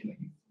correlation that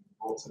you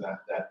brought to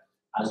that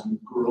as you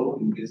grow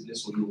in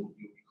business or you're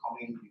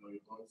becoming, you're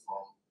going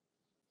from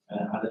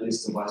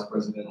analyst to vice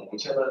president or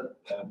whichever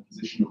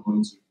position you're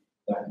going to,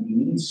 that you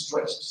need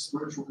stretched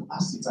spiritual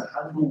capacity to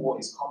handle what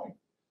is coming.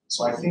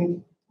 So I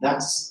think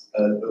that's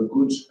a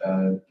good,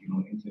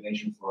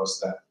 inclination for us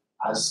that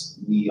as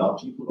we are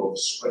people of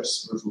stretched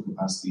spiritual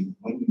capacity,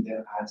 when you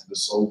then add to the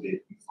soul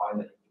bit, you find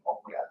that you can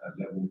operate at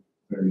that level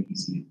very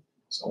easily.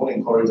 So I want to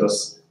encourage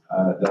us.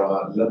 There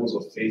are levels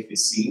of faith, it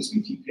seems.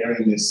 We keep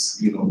hearing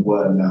this,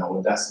 word now,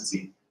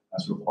 audacity,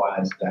 that's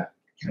required, that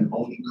can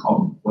only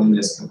come when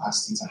there's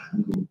capacity to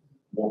handle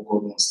what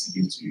God wants to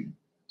give to you.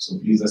 So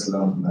please, let's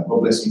learn from that.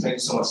 God bless you. Thank you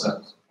so much,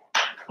 sir.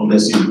 God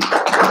bless you.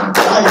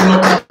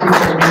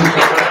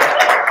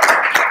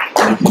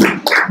 Thank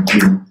you.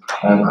 Thank you.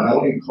 And I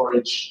want to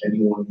encourage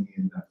anyone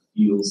here that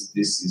feels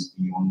this is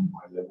beyond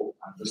my level.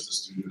 I'm just a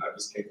student. I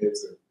just came here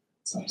to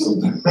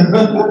something.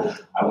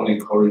 I want to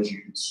encourage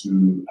you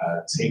to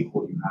take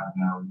what you have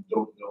now. You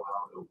don't know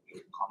how it will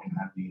come in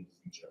handy in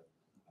the future.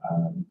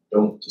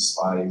 Don't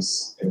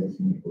despise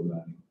everything that you're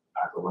learning.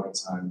 At the right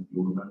time,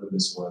 you'll remember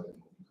this word and it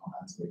will become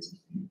activated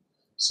for you.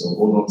 So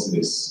hold on to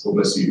this. God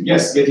bless you.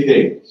 Yes, Getty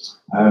Day.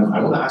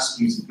 I want to ask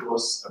you to give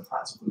us a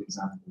practical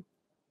example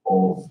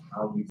of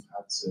how we've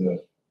had to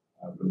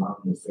rely on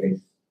your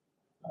faith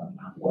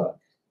at work.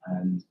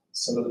 And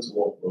similar to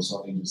what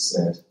Rosani just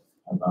said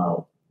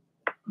about,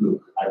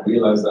 look, I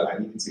realized that I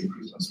needed to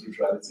increase my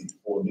spirituality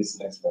for this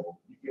next level.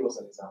 Can you give us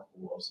an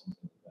example of something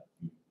like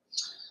that?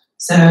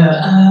 So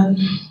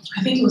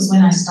I think it was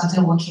when I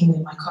started working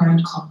with my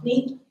current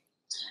company,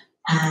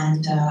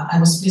 and I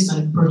was placed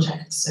on a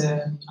project. So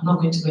I'm not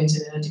going to go into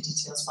the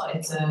details, but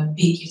it's a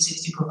big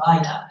utility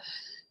provider,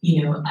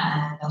 you know, and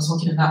I was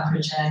working on that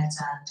project,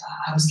 and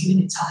I was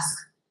given a task.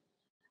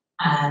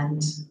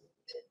 And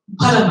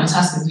part of my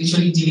task is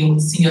literally dealing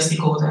with senior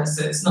stakeholders.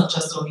 So it's not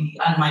just only,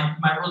 and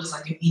my role is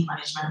like a lead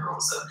management role.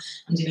 So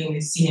I'm dealing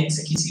with senior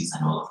executives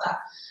and all of that.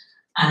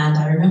 And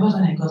I remember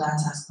when I got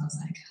that task, I was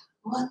like,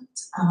 what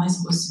am I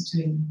supposed to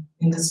do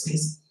in this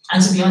place?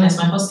 And to be honest,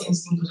 my first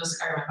instinct was just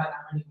carry my bag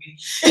and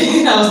run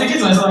away. I was thinking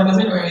to myself, I was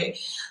running away.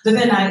 But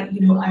then I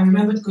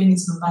remembered going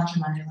into the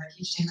bathroom and they're like,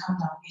 HJ, calm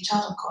down. You're a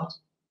child of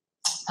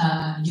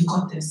God. You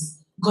got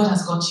this. God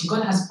has got you.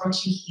 God has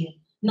brought you here,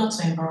 not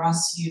to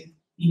embarrass you.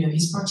 You know,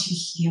 He's brought you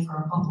here for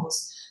a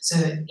purpose. So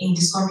in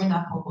discovering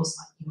that purpose,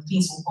 like, you know,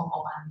 things will pop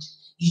up and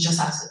you just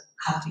have to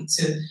have it.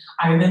 So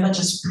I remember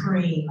just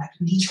praying, like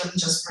literally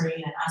just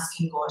praying and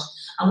asking God.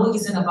 And what He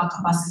said about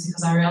capacity,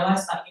 because I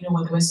realized that, you know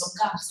what, there were some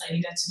gaps I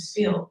needed to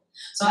fill.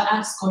 So I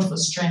asked God for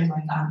strength.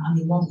 Like, I'm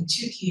a mom with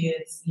 2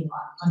 kids, you know,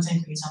 I'm a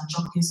content creator, I'm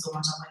jumping so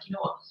much. I'm like, you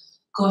know what,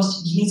 God,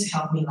 you need to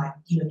help me, like,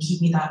 you know, give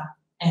me that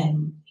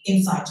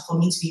insight for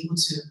me to be able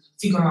to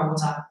figure out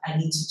what I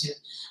need to do.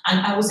 And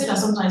I would say that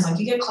sometimes, like,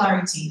 you get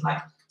clarity.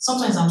 Like,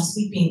 sometimes I'm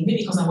sleeping,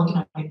 maybe because I'm working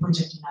on a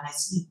project and I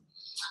sleep.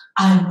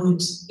 I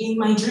would, in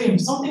my dream,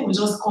 something would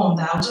just come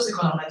that I would just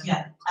wake up, I'm like,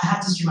 yeah, I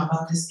had this dream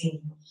about this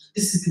thing.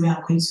 This is the way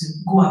I'm going to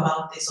go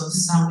about this, or this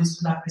is how I'm going to do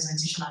that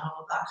presentation and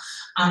all of that.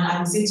 And I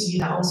would say to you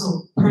that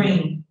also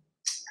praying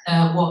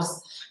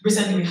works.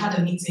 Recently, we had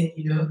a meeting,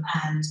 you know,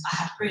 and I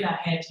had prayed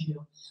ahead, you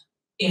know,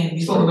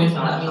 before we went for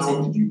that meeting.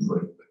 How did you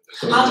pray?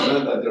 Because I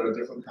learned that there are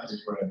different kinds of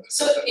prayer.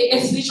 So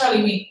it's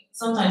literally me.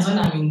 Sometimes when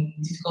I'm in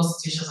difficult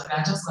situations like that,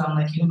 I just go, I'm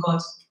like, you know, God,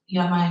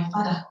 you are my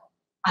father.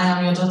 I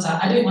am your daughter.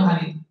 I don't even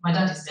have it. My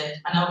dad is dead.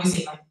 And I always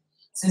say, like,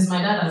 since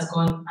my dad has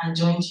gone and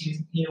joined you,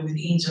 you know, with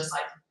angels,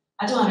 like,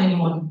 I don't have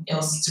anyone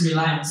else to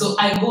rely on. So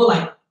I go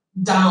like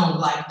down,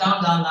 like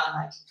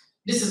like,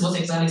 this is what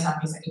exactly is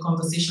happening. It's like a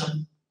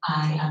conversation.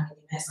 I am in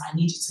a mess. I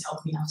need you to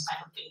help me out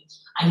kind of thing.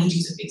 I need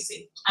you to fix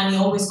it. And it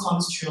always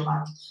comes through,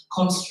 like,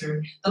 comes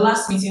through. The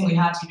last meeting we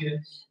had, you know,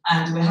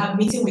 and we had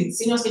meeting with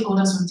senior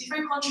stakeholders from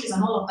different countries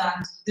and all of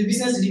that. The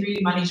business delivery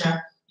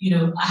manager, you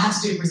know, I had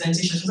to do a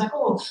presentation. She was like,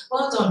 oh,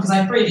 well done, because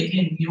I prayed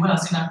again, you know, when I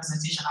was doing that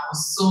presentation. I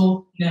was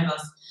so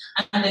nervous.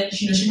 And then,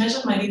 you know, she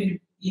mentioned my name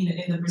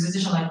in the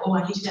presentation, like, oh,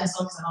 I need you to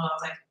stop this and all. I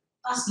was like,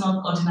 that's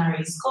not ordinary,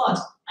 it's God.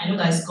 I know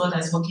that it's God that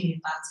is working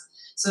in that.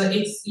 So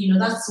it's, you know,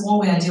 that's one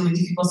way I deal with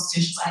difficult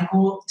situations. I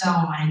go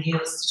down on my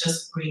nails to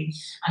just pray.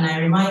 And I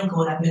remind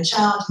God, I'm your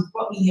child, you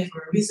brought me here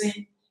for a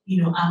reason.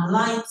 You know, I'm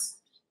light.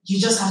 You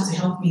just have to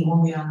help me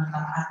one way or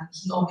another. And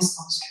He always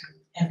comes through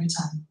every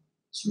time.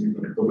 Sweet.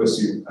 God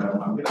bless you.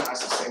 I'm going to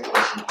ask the same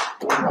question.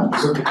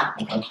 It's okay.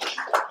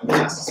 I'm going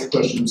to ask the same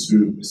question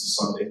to Mrs.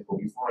 Sunday. But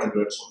before I do,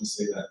 I just want to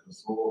say that the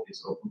floor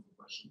is open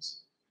for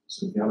questions.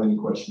 So if you have any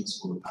questions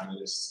for the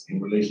panelists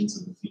in relation to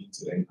the theme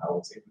today, I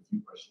will take a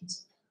few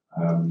questions.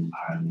 And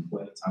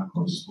when the time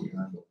comes, just put your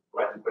hand up.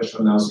 Write the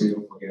question now so you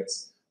don't forget.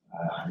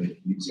 And it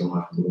leaves your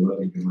mind. It will not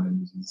leave your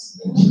mind.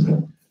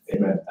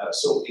 Amen.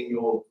 So in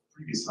your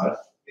previous life,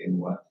 in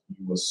what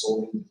you were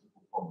solving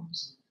difficult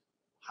problems,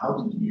 how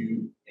did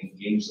you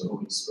engage the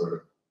Holy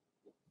Spirit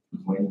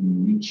when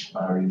you reach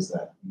barriers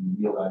that you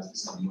realize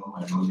this is beyond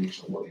my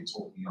knowledge or what they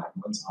taught me? I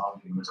went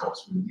out and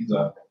talked to them. These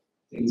are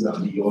things that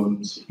are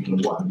beyond, you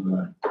know, what I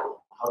learned.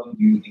 How did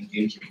you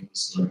engage the Holy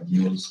Spirit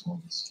in those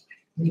moments?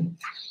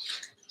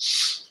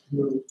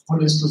 You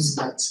always notice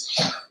that.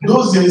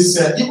 Those days,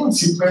 even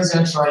till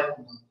present right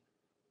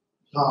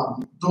now,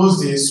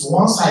 those days,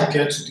 once I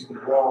get to the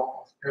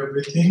wall of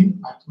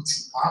everything, I put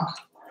it back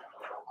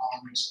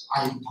and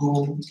I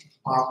go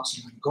back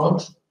to my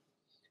God.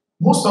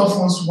 Most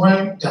often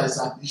when there is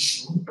an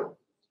issue,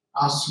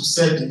 as you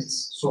said it,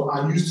 so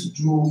I used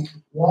to do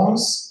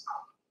once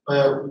I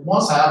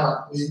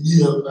have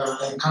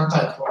an encounter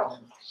a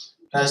problem,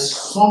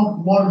 there's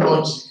one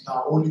logic that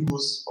Holy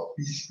Ghost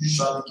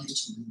usually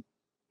gives to me.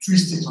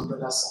 Twist it on the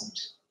other side.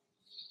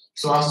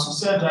 So as you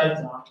said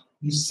right now,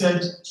 you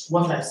said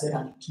what I said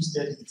and you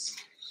twisted it.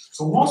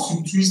 So once you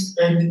twist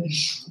any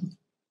issue,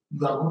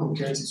 you are going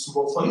to get it. So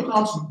but for you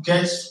now to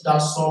get that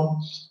some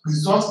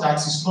result that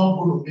is not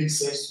going to make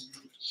sense to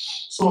you,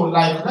 So,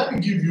 like, let me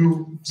give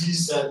you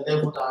this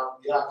level that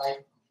we are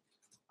like.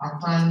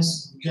 At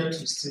times, we get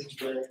to a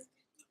stage where.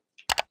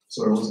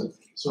 Sorry, what's it?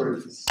 Sorry,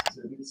 it's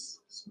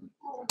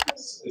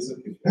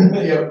okay.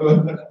 Yeah, go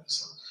ahead.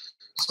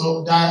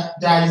 So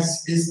there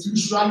is a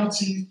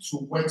spirituality to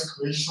wealth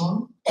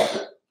creation.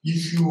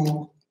 If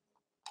you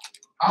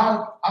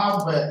have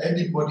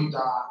anybody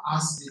that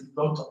has a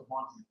lot of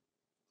money,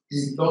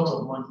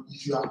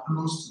 if you are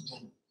close to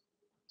them,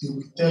 they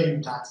will tell you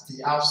that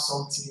they have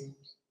something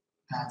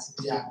that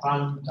they are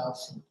bound down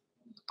for.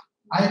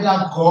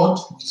 Either God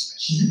with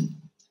G,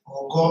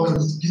 or God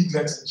with big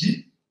letter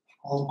G,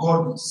 or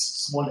God with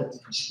small letter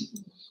G.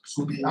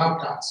 So they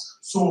have that.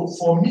 So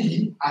for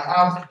me, I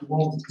have the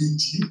one with big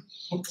G.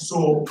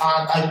 So and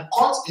I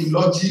caught a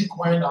logic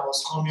when I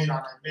was coming and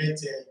I met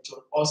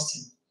John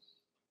Austin,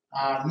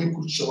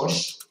 Lakewood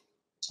Church,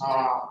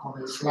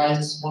 on a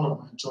flight, one of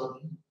my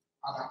journey, and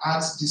I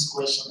asked this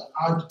question: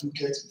 how did you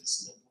get to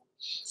this level?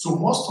 So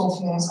most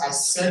often I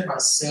set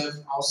myself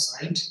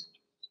outside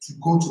to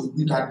go to a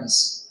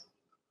wilderness.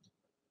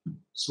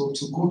 So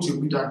to go to a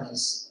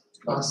wilderness.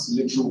 That's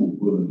literal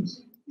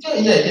wilderness.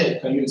 Yeah.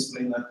 Can you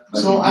explain that?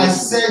 So I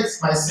set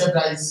myself,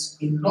 there is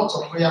a lot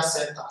of prayer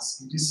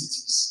centers in these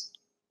cities,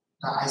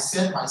 that I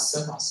set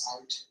myself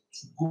aside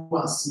to go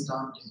and sit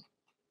down there.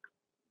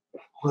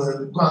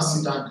 Well, go and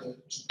sit down there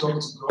to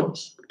talk to God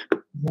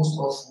most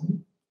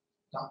often.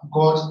 That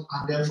God,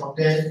 and then from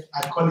there,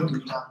 I call it, you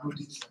can do it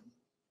for me.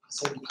 I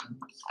said, you can do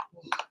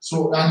it.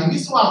 So, and the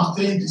reason why I'm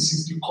saying this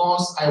is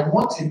because I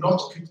want a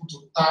lot of people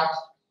to tap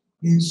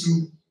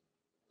into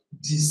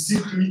the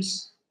secret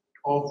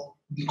of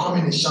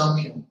becoming a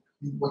champion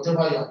in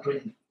whatever you are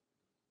doing.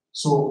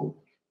 So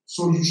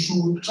you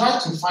should try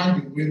to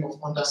find a way of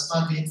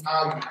understanding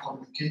how you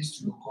communicate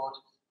to your God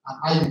and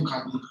how you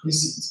can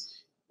increase it.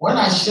 When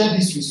I shared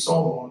this with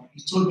someone,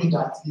 he told me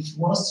that if he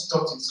wants to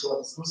talk to his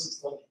God, he goes to the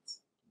toilet.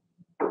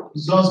 He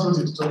just goes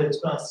to the toilet,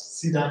 go and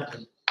sit down there,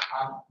 and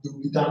they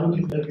will be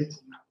downloading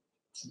everything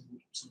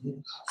to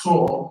him.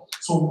 So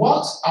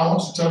what I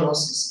want to tell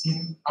us is,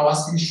 in our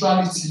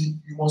spirituality,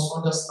 you must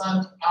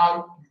understand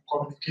how you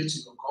communicate to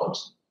your God,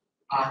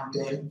 and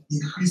then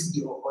increase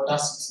the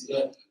audacity,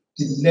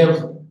 the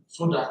level,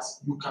 so that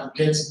you can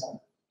get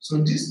more. So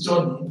in this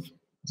journey,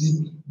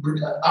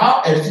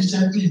 how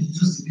efficiently you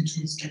use the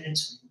little is given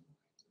to you,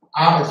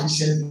 how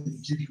efficiently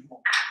it give you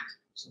more.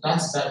 So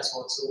that's that.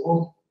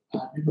 So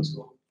I'm able to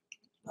go.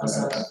 I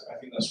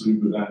think that's really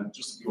good. And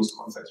just to give us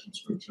context from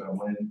scripture,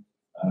 when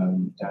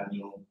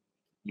Daniel,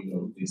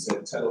 they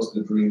said, tell us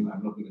the dream,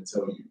 I'm not going to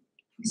tell you.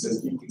 He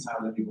says, give me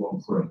time, let me go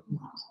and pray.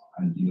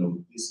 And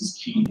this is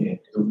key here.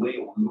 The way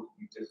it will look will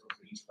be different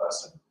for each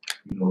person.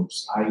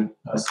 I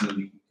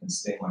personally can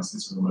stay in my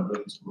sitting room, I don't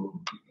need to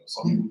go.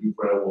 Some people do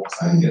prayer walks,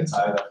 I get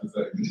tired after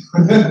 30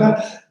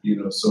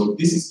 minutes. So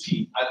this is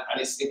key. And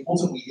it's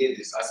important we hear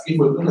this. As if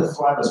we're going to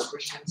thrive as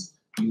Christians,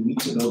 we need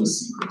to know the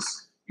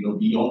secrets,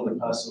 beyond the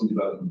personal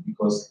development.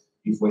 Because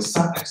if we're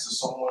sat next to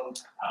someone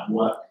at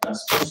work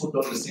that's also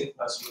done the same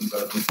personal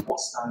development, what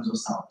stands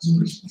us out as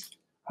Christians?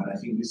 And I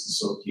think this is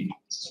so key.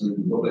 So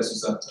God bless you,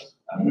 sir.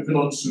 Moving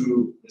on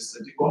to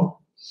Mr. Dikwa,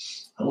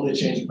 I want to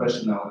change the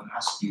question now and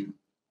ask you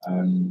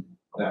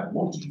that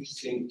what do you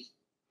think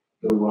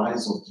the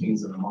rise of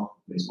kings in the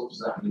marketplace, what does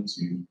that mean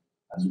to you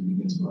as we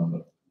begin to round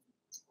up?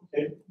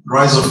 Okay.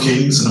 Rise of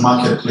kings in the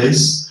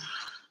marketplace.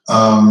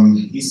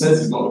 He says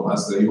he's not a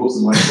pastor, he holds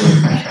the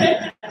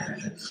microphone.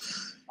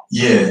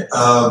 Yeah,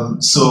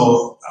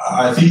 so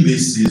I think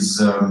this is,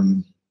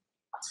 so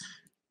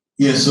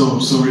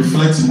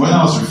reflecting, when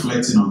I was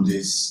reflecting on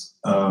this,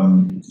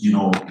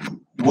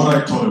 what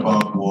I thought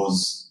about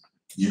was,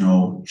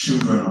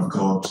 children of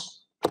God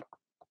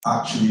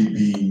actually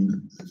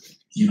being,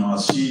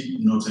 as she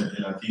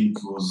noted, I think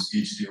it was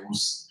HD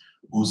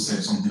who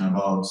said something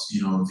about,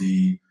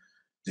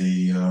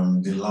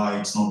 the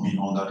light not being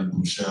under the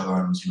bushel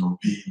and,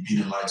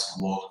 being a light to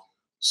the world.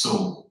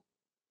 So,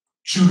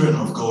 children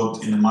of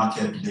God in the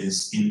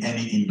marketplace, in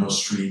any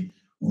industry,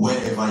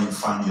 wherever you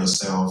find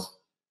yourself,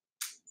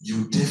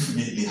 you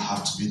definitely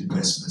have to be the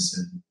best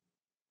person.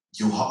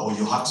 You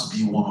have to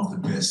be one of the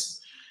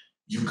best.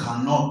 You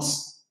cannot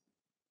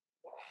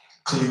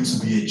claim to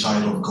be a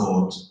child of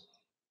God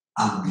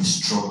and be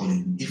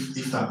struggling,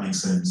 if that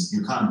makes sense.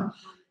 You can't,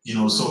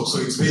 so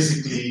it's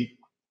basically,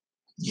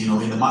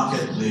 in the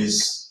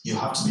marketplace, you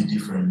have to be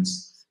different.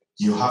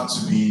 You have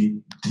to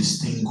be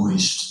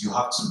distinguished. You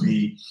have to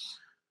be,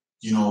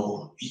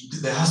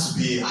 there has to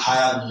be a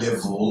higher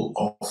level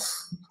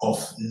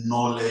of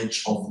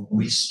knowledge, of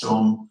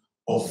wisdom,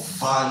 of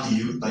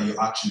value that you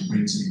actually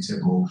bring to the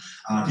table.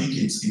 And I think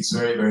it's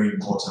very, very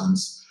important,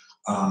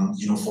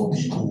 for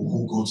people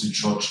who go to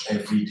church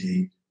every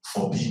day,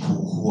 for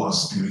people who are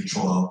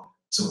spiritual,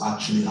 to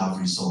actually have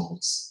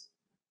results.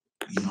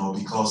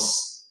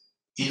 Because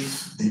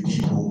if the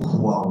people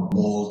who are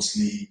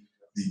worldly,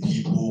 the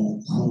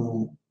people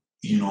who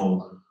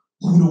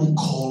don't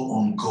call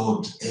on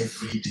God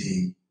every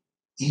day,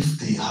 if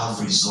they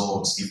have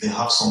results, if they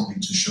have something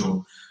to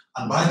show.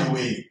 And by the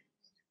way,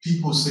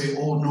 people say,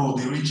 oh no,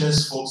 the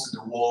richest folks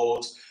in the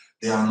world,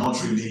 they are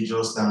not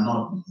religious, they are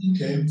not,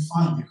 okay,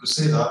 fine, you could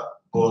say that,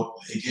 but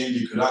again,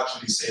 you could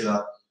actually say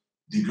that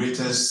the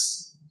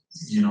greatest,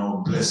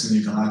 blessing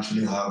you can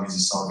actually have is the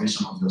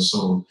salvation of your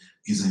soul,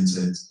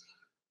 isn't it?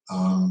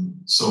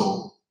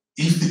 So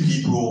if the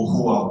people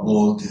who are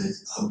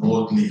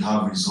worldly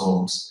have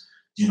results,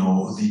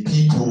 the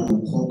people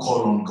who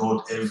call on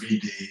God every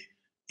day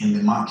in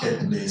the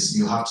marketplace,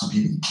 you have to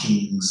be the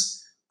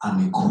kings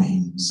and the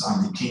queens,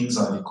 and the kings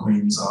and the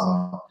queens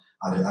are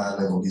at a higher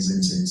level,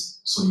 isn't it?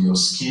 So your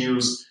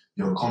skills,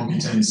 your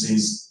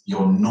competencies,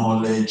 your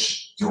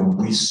knowledge, your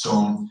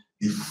wisdom,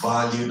 the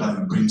value that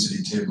you bring to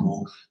the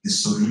table, the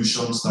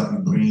solutions that you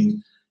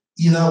bring,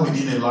 either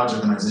within a large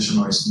organization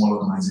or a small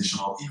organization,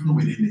 or even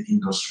within the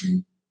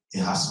industry,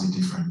 it has to be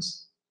different.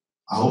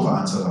 I hope I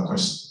answered that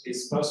question.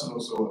 It's personal,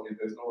 so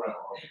there's no right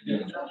or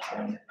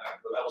wrong.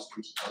 But that was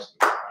good.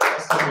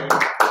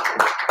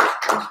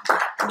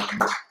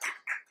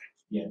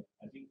 Yeah,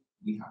 I think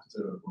we have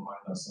to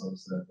remind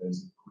ourselves that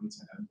there's a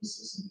greater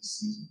emphasis in this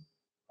season.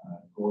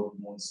 God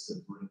wants to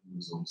bring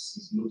results.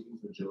 He's looking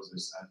for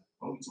Josephs. And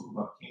when we talk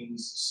about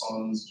kings,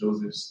 sons,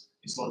 Josephs,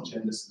 it's not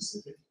gender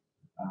specific.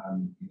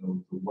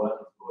 The word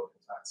of God,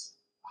 in fact,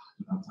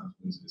 I don't have time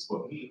to go into this,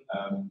 but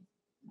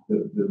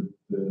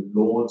the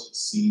Lord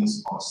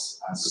sees us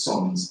as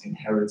sons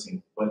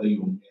inheriting, whether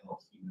you're male or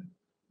female.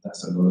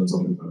 That's another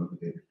topic for another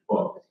day.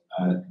 But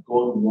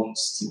God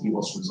wants to give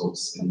us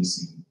results in this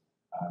season.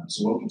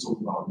 So when we talk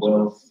about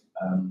wealth,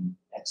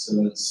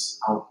 excellence,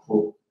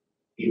 output,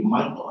 it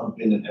might not have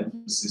been an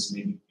emphasis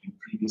maybe in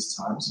previous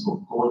times, but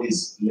God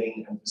is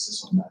laying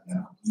emphasis on that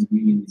now. He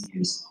really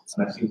is.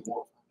 And I think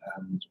what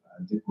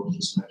Dick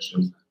just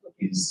mentioned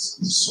is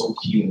so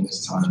key in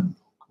this time,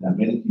 that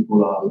many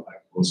people are,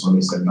 like what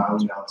Sonny said,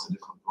 bowing down to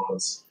different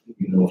gods,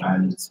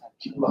 and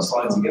people are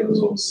starting to get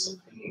results.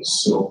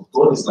 So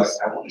God is like,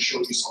 I want to show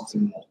you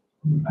something more.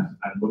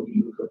 And when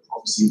we look at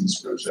prophecy in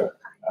scripture,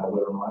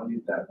 we're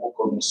reminded that what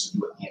God wants to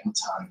do at the end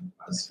time,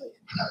 as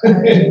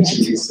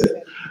Julie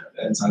said,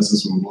 the end times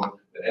since we were born,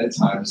 the end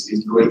times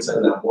is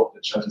greater than what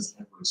the church has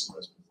ever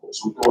experienced before.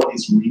 So God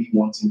is really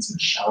wanting to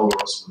shower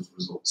us with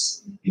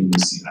results in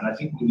this season. And I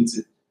think we need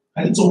to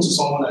talk to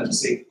someone and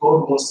just say,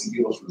 God wants to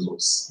give us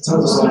results. Tell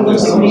to someone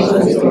else, talk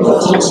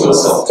to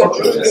yourself, talk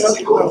to yourself,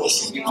 say, God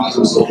wants to give us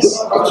results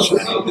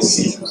in this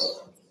season.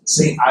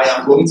 Say, I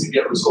am going to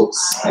get results.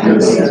 I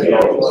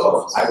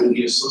will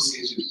be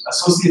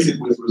associated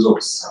with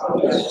results.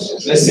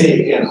 Let's say it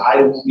again,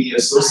 I will be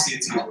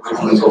associated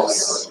with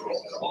results.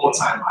 One more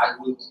time, I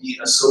will be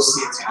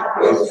associated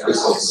with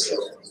results.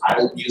 I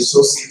will be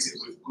associated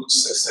with good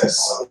success.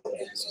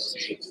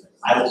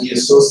 I will be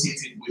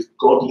associated with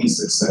godly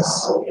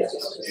success.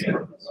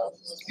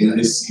 In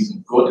this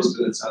season, God is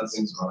going to turn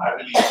things around. I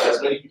believe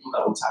there's many people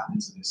that will tap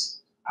into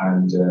this,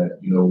 and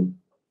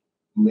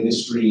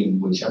ministry in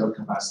whichever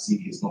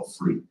capacity is not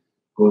free.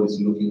 God is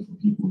looking for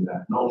people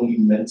that not only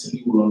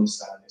mentally will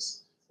understand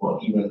this,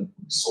 but even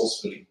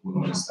resourcefully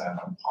will understand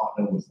and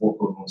partner with what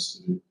God wants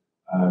to do.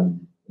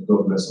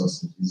 God bless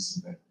us in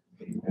Jesus' name.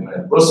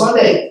 Amen. Brother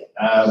Sunday,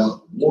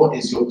 what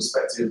is your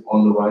perspective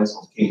on the rise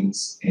of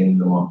kings in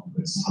the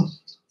marketplace?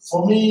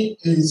 For me,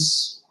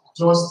 it's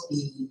just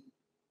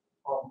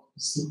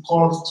it's a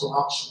call to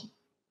action.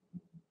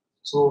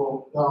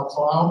 So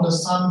for I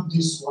understand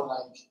this one,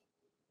 like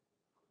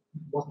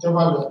whatever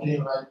we are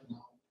doing right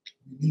now,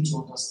 we need to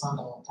understand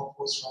our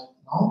purpose right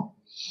now.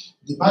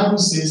 The Bible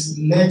says,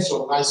 "Let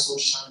your light so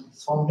shine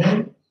before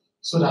men,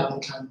 so that they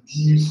can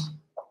give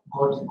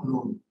God the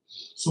glory."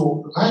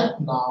 So right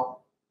now,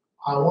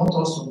 I want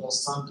us to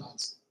understand that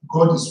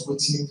God is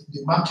waiting.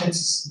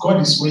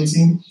 God is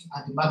waiting,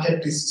 and the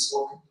marketplace is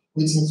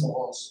waiting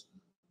for us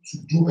to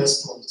do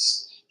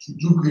exploits, to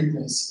do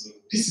greatness.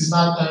 This is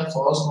not time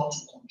for us not to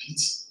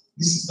compete.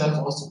 This is time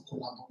for us to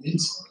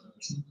collaborate,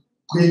 to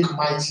break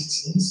mighty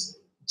things,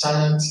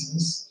 giant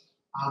things,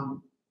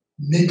 and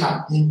make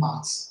an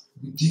impact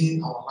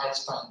within our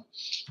lifetime.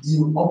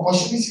 The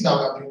opportunity that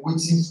we have been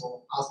waiting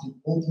for has been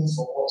opened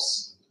for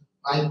us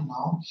right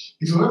now.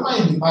 If you remember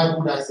in the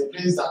Bible, there is a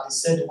place that they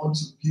said they want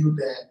to build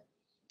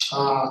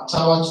a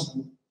tower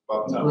to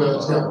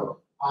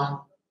and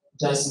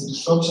there's a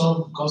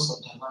destruction because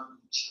of their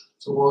language.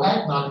 So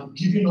right now, they're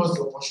giving us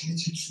the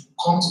opportunity to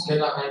come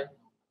together right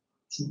now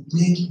to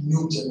bring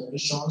new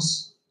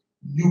generations,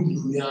 new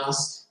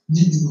billionaires,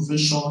 new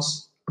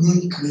innovations,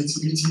 new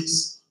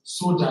creativities,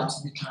 so that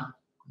we can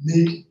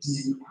make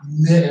the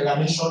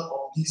nation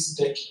of this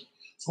decade.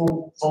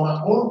 So, from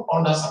my own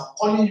understanding, I'm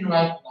calling you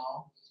right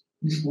now.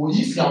 If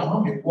you have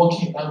not been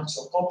working in line with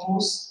your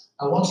purpose,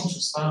 I want you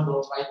to stand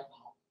up right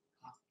now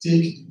and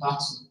take the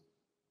battle.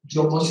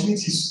 The opportunity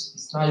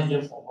is not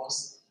here for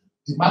us.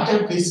 The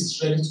marketplace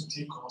is ready to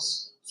take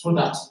us so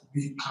that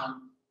we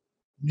can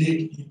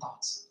make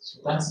impact.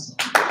 So that is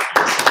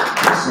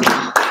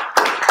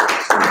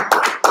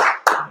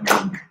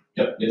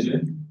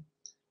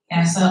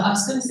Yeah, so I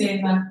was going to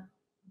say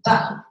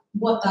that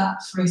what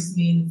that phrase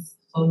means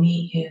for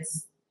me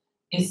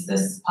is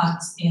this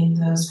part in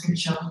the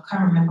scripture. I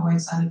can't remember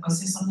exactly, but it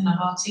says something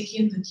about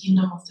taking the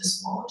kingdom of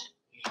this world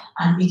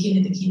and making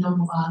it the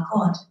kingdom of our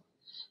God.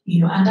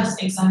 And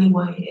that's exactly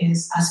what it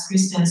is as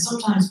Christians.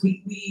 Sometimes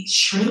we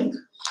shrink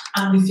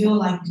and we feel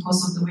like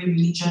because of the way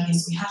religion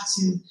is, we have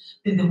to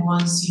be the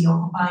ones,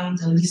 occupying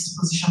the least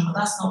position, but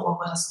that's not what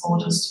God has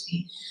called us to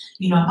be.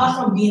 Apart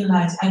from being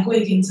light, I go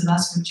again to that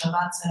scripture,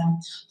 that's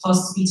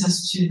 1 Peter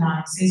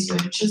 2:9, says, you're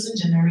a chosen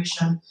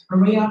generation, a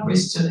royal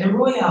priesthood,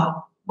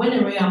 when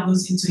a royal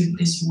moves into a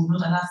place, you will know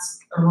that that's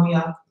a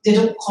royal. They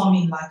don't come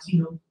in like,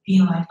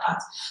 being like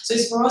that. So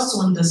it's for us to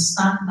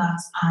understand that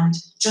and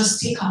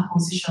just take our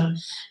position.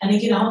 And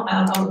again,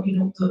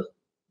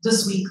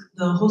 this week,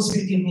 the Holy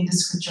Spirit gave me the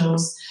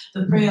scriptures,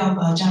 the prayer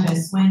of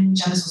Jabez, when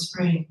Jabez was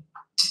praying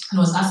and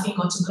was asking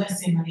God to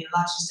bless him and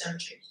enlarge his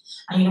territory.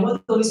 And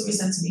what the Holy Spirit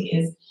said to me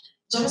is,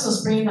 Jabez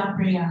was praying that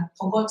prayer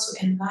for God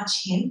to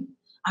enlarge him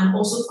and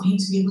also for him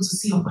to be able to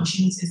see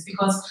opportunities.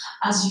 Because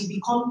as you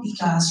become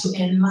bigger, as you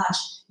enlarge,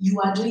 you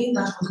are doing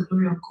that for the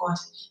glory of God.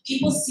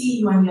 People see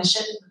you and you're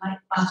shedding the light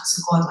back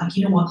to God. Like,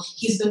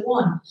 He's the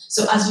one.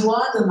 So as you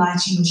are the light,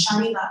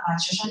 shining that light,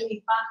 you're shining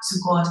it back to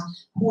God,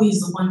 who is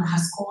the one that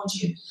has called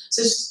you.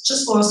 So it's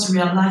just for us to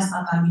realize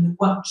that,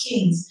 we're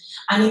kings.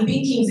 And in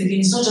being kings, again,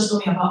 it's not just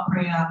only about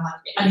prayer.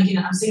 And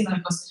again, I'm saying that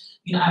because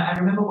I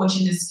remember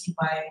watching this skit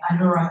by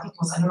Anora, I think it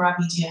was Anora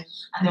Media,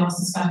 and there was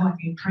this guy who had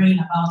been praying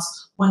about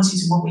wanting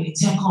to work with a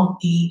tech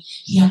company.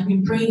 He had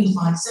been praying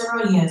for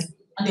several years,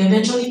 and they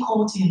eventually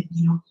called him,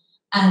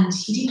 and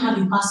he didn't have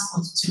a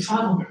passport to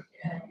travel,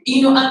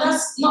 and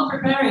that's not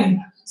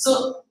preparing.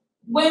 So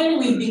when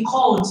we've been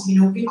called,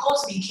 we've been called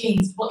to be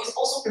kings, but it's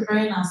also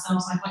preparing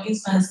ourselves. Like, for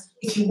instance,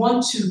 if you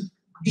want to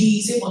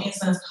be, say for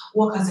instance,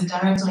 work as a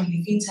director in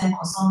a fintech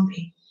or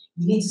something,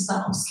 you need to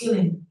start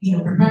upskilling,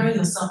 preparing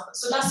yourself.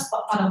 So that's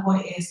part of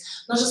what it is.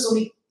 Not just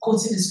only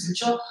quoting the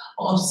scripture,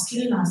 or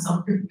upskilling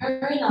ourselves,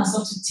 preparing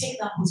ourselves to take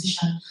that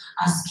position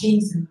as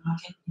kings in the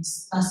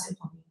marketplace. That's it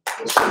for me.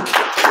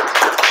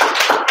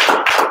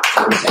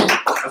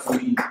 As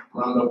we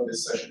round up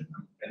this session,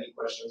 any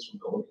questions from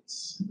the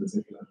audience in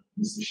particular?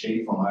 Mr.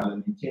 Shea from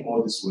Ireland, you came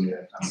all this way. I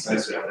can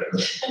sense you out there.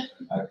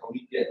 Can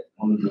we get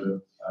one of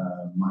the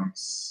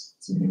mics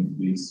to him,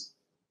 please?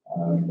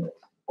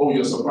 Oh,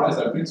 you're surprised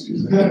I picked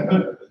you.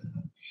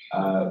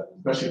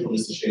 Question from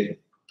Mr. Shea.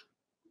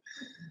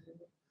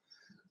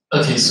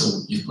 Okay,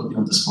 so you've put me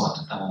on the spot.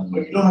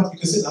 But you don't have to, you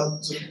can sit down.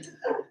 It's okay.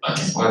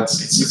 Okay, well,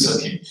 it's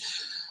okay.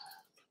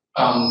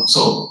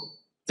 So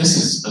this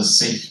is a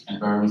safe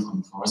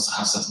environment for us to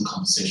have certain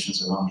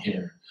conversations around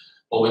here.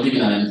 But we live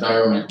in an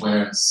environment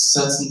where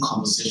certain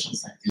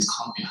conversations like this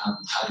can't be had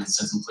in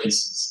certain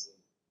places.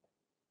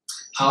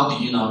 How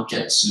do you now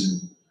get to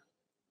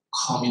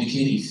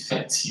communicate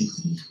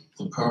effectively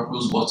the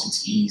purpose, what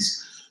it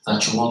is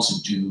that you want to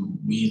do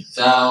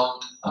without,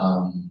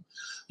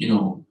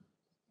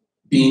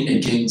 being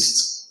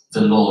against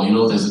the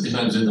law? There's a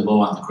difference between the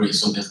law and the grace.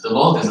 So there's the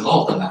law of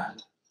the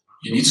land.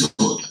 You need to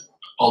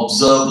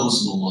observe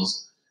those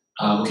laws.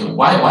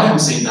 Why I'm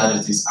saying that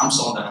is this: I'm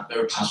someone that I'm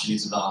very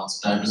passionate about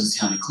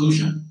diversity and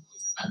inclusion.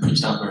 I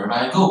preach that wherever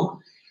I go.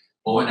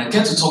 But when I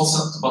get to talk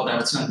about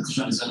diversity and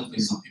inclusion in certain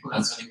places, people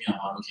are telling me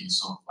about, okay,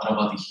 so what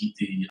about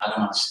the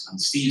Adam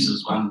and Steve's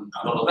as well, and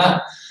all of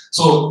that.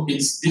 So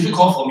it's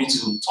difficult for me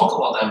to talk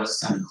about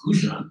diversity and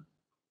inclusion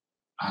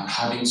and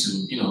having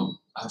to,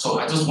 so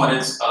I just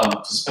wanted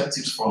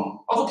perspectives from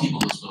other people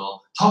as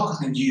well. How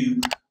can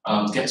you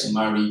get to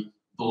marry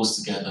those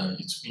together?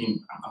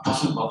 I'm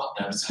passionate about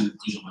diversity and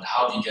inclusion, but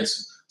how do you get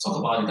to talk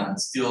about it and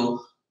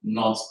still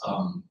not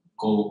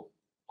go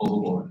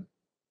overboard?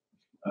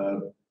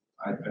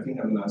 I think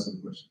I'm going to answer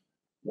the question.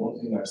 One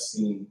thing I've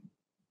seen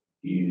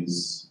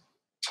is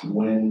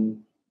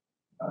when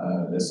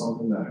there's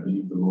something that I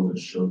believe the Lord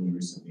has shown me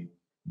recently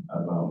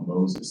about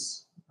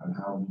Moses and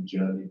how he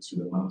journeyed to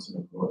the mountain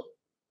of God.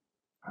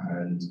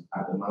 And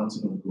at the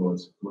mountain of God,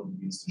 God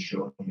begins to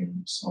show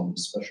him some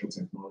special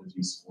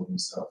technologies for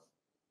himself.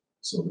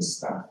 So the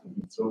staff, if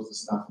he throws the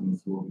staff on the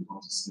floor, it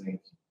becomes a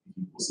snake. If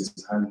he puts his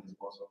hand in his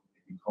bottom,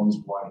 it becomes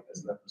white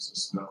as leprosy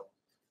smell.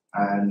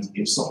 And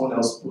if someone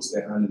else puts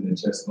their hand in their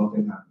chest,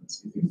 nothing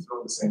happens. If you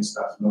throw the same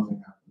staff,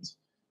 nothing happens.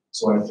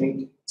 So I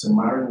think to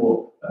marry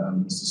what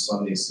Mr.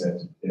 Sunday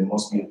said, there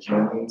must be a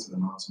journey to the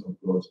mountain of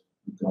God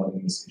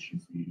regarding this issue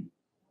for you.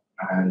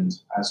 And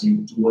as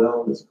you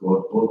dwell with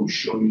God, God will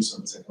show you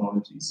some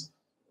technologies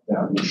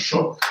that will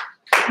shock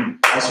you.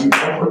 As you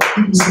offer,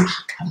 people say,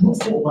 I've not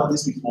thought about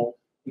this before.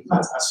 In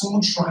fact, as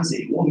someone tries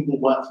it, it won't even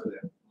work for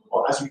them.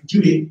 Or as you do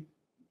it,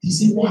 they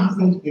say, what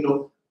happened?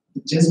 The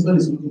Jezebel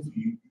is looking for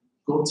you.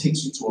 God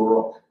takes you to a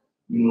rock.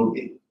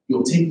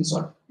 You're taking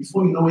so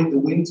before you know it, the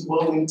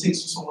whirlwind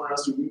takes you somewhere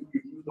else. You've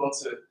moved on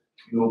to,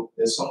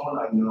 there's someone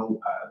I know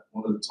at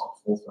one of the top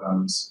 4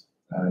 firms,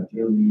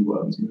 Gail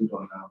Liu, he's moved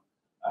on now.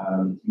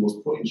 He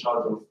was put in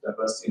charge of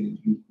diversity and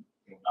inclusion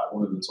at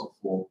one of the top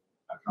 4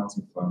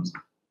 accounting firms.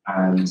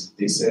 And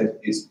they said,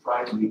 it's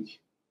Pride Week.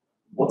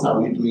 What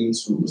are we doing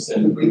to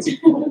celebrate it?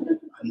 And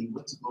he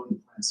went to God in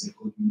prayer and said,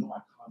 God,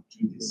 I can't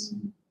do this.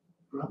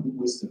 Grab the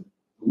wisdom.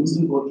 The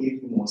wisdom God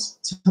gave him was,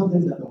 tell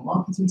them that the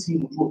marketing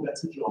team will do a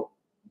better job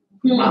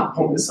and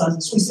publicize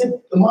it. So he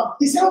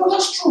said, oh,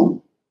 that's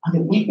true. And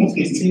then we moved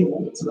his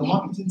table to the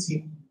marketing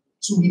team.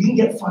 So he didn't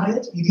get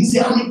fired. He didn't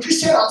say, I'm a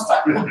Christian, I'm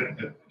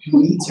starting. You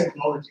need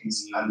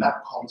technologies, and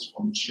that comes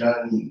from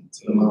journey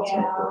to the mountain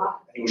of God.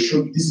 And he will show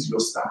you, this is your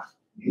staff.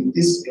 In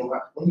this,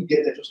 when you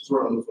get there, just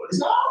throw it on the floor.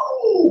 It's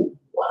oh,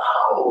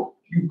 wow.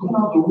 You've gone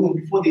out of the room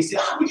before they say,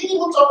 we didn't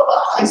even talk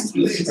about how it's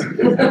too late.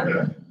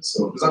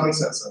 So, does that make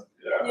sense, sir?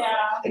 Yeah.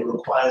 It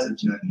requires a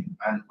journey.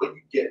 And when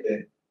you get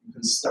there, you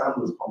can stand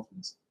with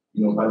confidence.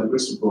 By the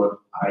grace of God,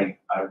 I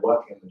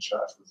work in the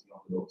church with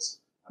young adults,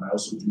 and I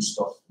also do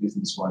stuff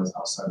business-wise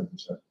outside of the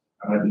church.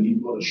 And I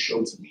believe God has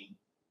shown to me,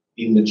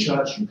 in the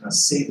church, you can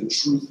say the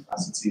truth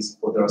as it is,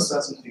 but there are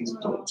certain things you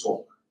don't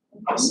talk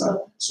outside.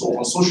 So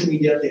on social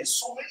media, there's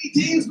so many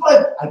things,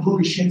 but I don't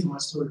reshape my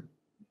story.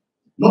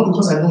 Not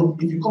because I know,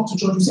 if you come to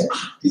church, you say,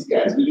 this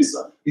guy is really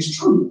sad. It's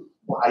true,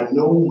 but I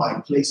know my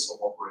place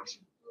of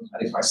operation.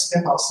 And if I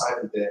step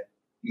outside of there,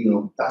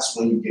 that's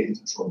when you get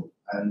into trouble.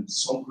 And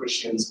some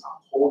Christians are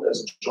called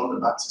as John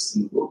the Baptist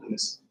in the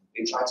wilderness.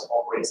 They try to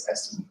operate as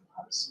Esther in the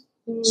palace.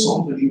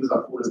 Some believers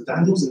are called as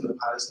Daniels in the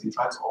palace. They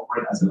try to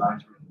operate as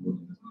Elijah in the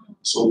wilderness.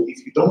 So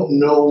if you don't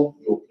know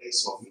your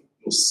place of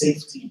your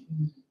safety,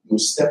 you'll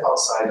step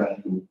outside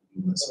and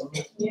you'll mess up.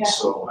 Yeah.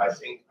 So I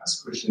think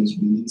as Christians,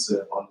 we need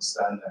to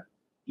understand that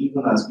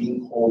even as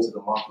being called to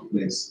the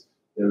marketplace,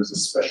 there is a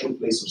special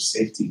place of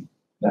safety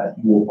that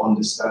you will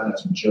understand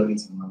as you journey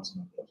to the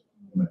mountain of God.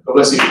 Amen. God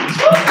bless you.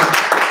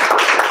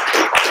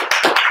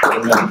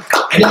 Amen.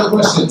 Any other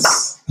questions?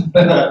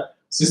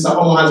 Sister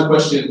Omo has a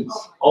question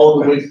all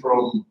the way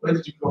from, where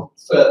did you come?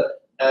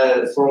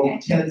 From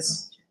Kent.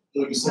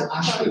 No, you said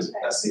Ashford.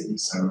 That's it,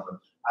 Sarah.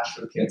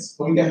 Ashford, Kent.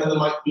 Can we get her the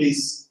mic,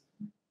 please,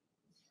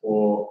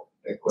 for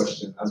a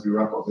question as we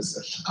wrap up this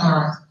session? All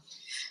right.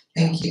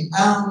 Thank you.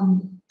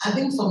 I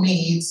think for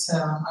me, it's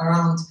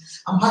around,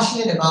 I'm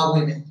passionate about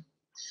women.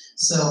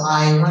 So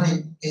I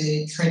run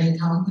a training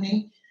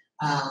company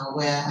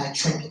where I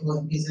train people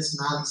in business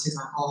analysis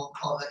and all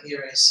other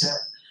areas. So,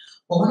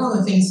 but one of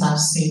the things I've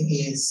seen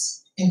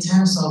is in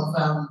terms of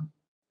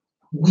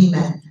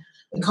women,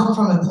 we come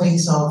from a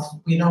place of,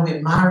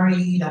 we're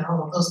married and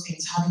all of those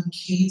things, having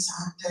kids,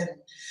 and then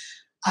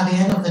at the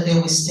end of the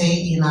day, we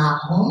stay in our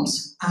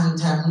homes and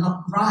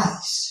not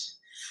rise.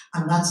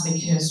 And that's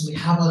because we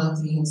have other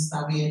things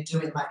that we are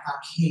doing, like our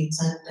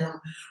kids and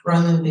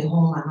running the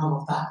home and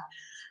all of that.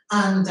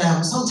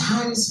 And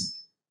sometimes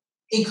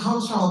it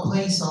comes from a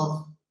place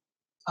of,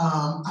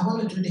 I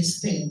want to do this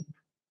thing.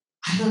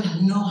 I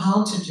don't know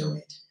how to do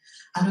it.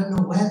 I don't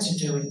know where to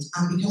do it.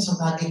 And because of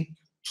that, they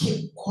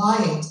keep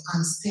quiet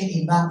and stay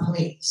in that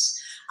place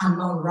and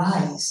not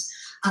rise.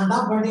 And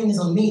that burden is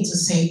on me to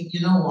say, you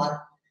know what?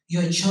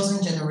 You're a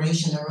chosen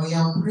generation, a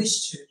royal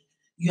priesthood.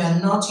 You're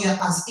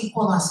as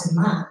equal as a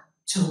man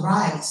to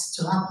rise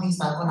to that place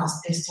that God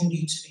has destined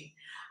you to be.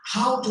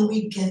 How do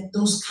we get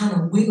those kind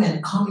of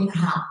women coming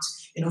out,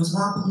 to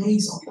that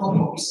place of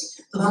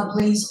purpose, to that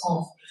place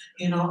of,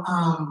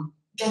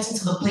 getting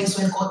to the place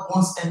where God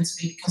wants them to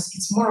be? Because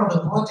it's more of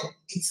a burden,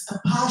 it's a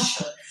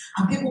passion,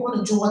 and people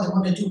want to do what they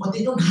want to do, but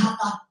they don't have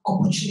that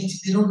opportunity,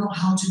 they don't know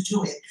how to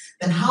do it.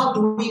 Then how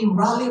do we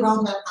rally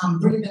around them and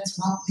bring them to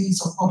that place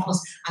of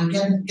purpose and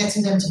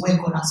getting them to where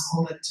God has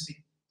called them to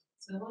be?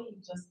 So the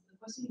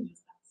question you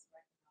just asked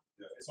right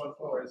now. Yeah, it's on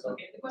floor.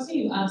 Okay, the question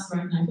you asked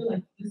right now, I feel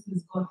like this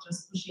is God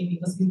just pushing me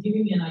because He's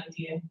giving me an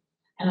idea,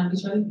 and I'm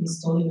literally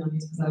installing on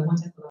this because I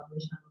wanted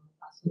collaboration.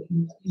 So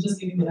you're just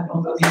giving me that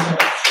confirmation.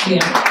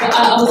 Yeah, but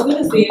I was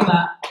going to say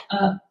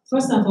that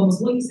first and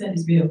foremost, what you said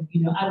is real.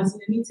 I was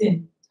in a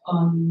meeting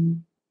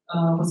on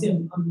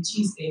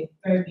Tuesday,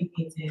 very big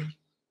meeting,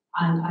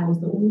 and I was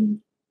the only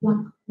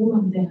black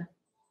woman there.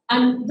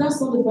 And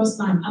that's not the first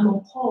time. I'm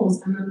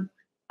appalled, and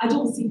I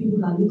don't see people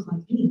that look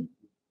like me,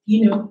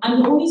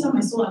 And the only time I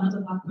saw another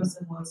black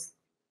person was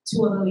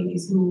two other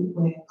ladies who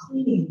were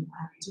cleaning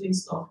and doing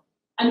stuff.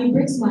 And it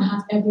breaks my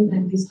heart every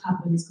time this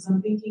happens because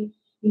I'm thinking,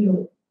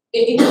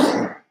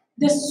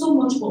 there's so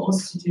much for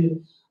us to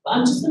do. But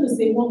I'm just going to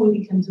say one way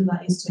we can do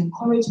that is to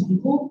encourage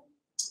people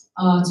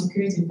to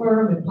create a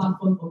forum, a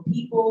platform for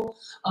people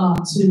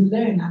to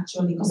learn,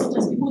 actually. Because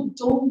sometimes people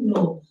don't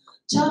know.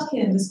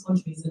 Childcare in this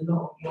country is a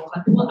lot of work.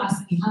 Like people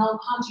ask me, how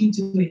do you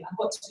do it? I've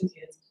got 2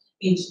 kids,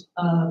 age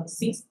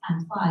 6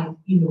 and 5.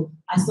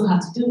 I still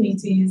have to do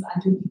meetings, I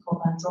do pick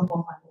up and drop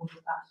off and all of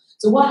that.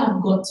 So what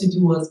I've got to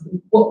do was,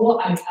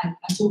 what I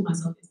told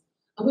myself is,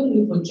 I'm going to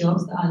look for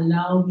jobs that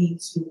allow me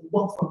to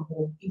work from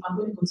home. If I'm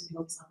going to go to the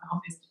office, and my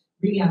office,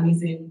 really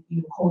amazing,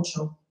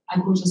 culture. I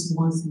go just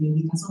once in a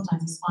week, and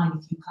sometimes it's fine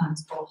if you can't,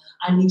 but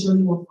I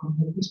majorly work from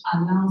home, which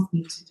allows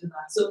me to do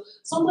that. So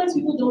sometimes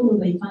people don't know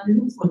that you can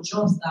look for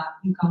jobs that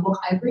you can work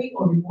hybrid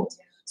or remote.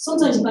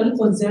 Sometimes you can look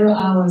for 0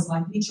 hours,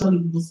 like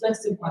literally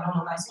flexible and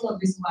all of that. It's one of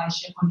the reasons why I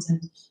share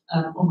content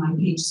on my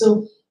page.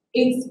 So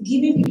it's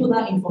giving people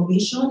that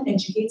information,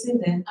 educating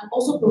them, and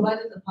also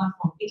providing the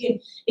platform. Again,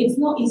 it's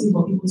not easy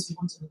for people to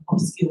want to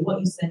upskill. What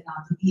you said now,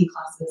 the BA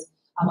classes,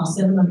 about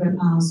 £700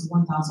 to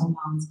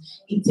 £1,000.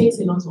 It takes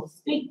a lot of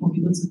faith for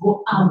people to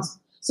go out.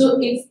 So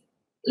it's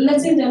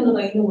letting them know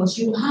that, you know what,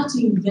 you have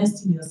to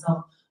invest in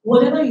yourself.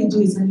 Whatever you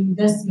do is an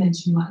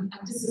investment, you know, and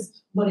this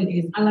is what it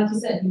is. And like you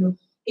said, you know,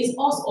 it's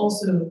us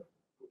also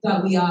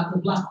that we are the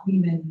Black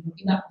women, you know,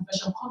 in that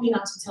profession, coming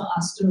out to tell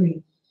our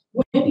story.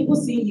 When people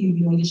see you,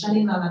 you know, you're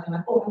shining light, they're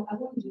like, oh, I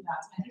want to do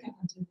that. I think I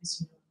can do this,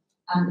 you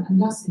know.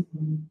 And that's it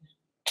for me.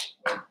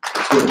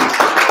 Good.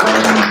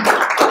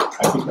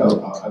 I think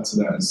I'll add to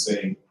that and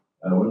say,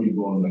 when you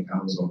go on like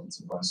Amazon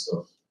to buy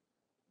stuff,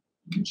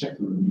 you check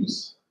the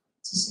reviews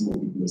to see what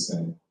people are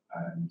saying,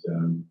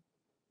 and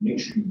make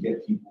sure you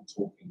get people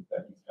talking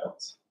that you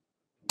felt.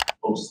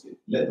 Post it.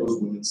 Let those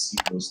women see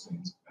those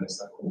things, and it's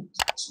like, oh,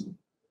 it's possible.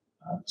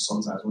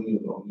 Sometimes when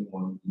you're the only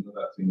one, you know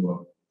that thing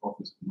about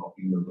profits not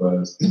being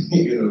reversed.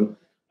 You know,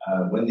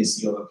 when they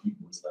see other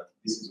people, it's like,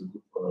 this is a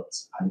good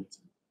product. I need to,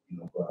 you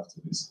know, go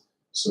after this.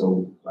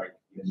 So, like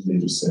they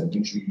just said,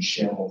 make sure you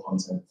share more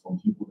content from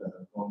people that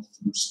have gone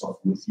through stuff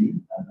with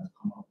you and have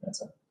come out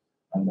better.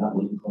 And that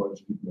will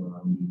encourage people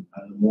around you.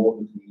 And the more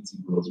the community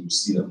grows, you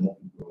see that more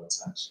people will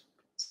attach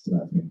to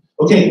that thing.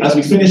 Okay, as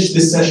we finish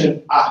this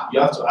session, you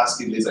have to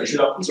ask it later. You should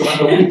have put your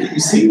hand up. You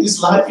see this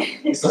live?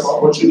 It's an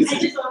opportunity. I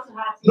just want to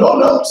have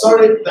No,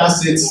 sorry,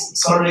 that's it.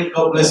 Sorry,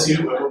 God bless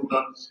you. We're moving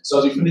on. So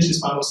as we finish this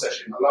final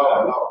session,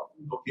 allow.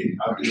 Okay,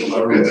 I'll be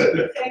overruled.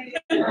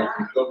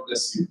 God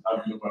bless you.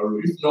 I'll be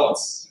overruled. If not,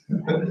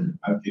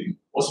 I'm kidding.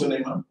 What's your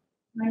name, ma'am?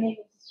 My name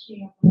is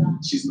Shia.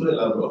 She's good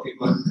enough. Okay,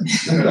 go on.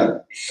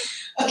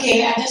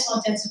 Okay, I just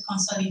wanted to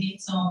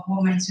consolidate on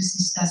what my two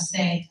sisters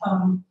said.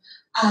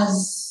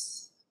 As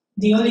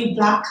the only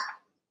Black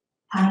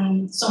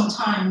and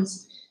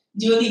sometimes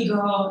the only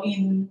girl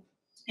in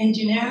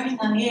engineering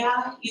and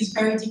AI is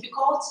very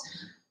difficult.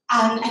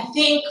 And I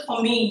think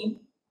for me,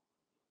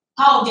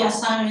 part of the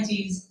assignment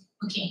is,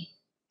 okay,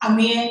 I'm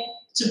here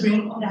to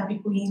bring other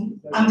people in.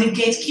 I'm the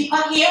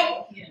gatekeeper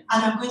here,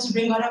 and I'm going to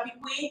bring other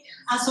people in.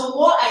 And so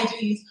what I do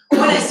is,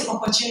 when I see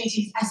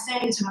opportunities, I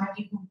send it to my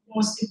people,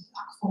 mostly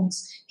Black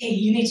folks. Hey,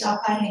 you need to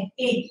apply here.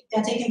 Hey,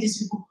 they're taking these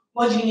people.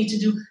 What do you need to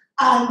do?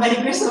 And by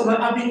the grace of God,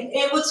 I've been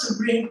able to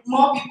bring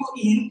more people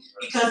in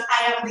because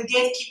I am the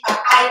gatekeeper.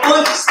 I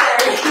own this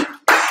area.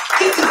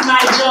 This is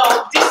my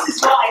job. This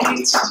is what I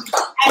need to do.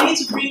 I need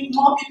to bring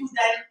more people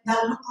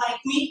that look like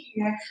me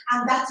here,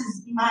 and that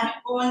is my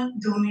own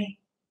domain.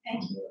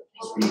 Thank you.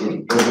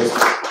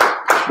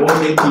 More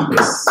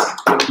gatekeepers.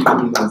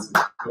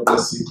 God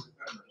bless you.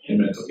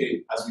 Amen. Okay,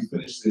 as we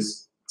finish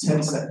this,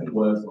 10-second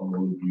word from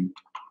all of you.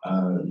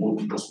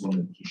 What you just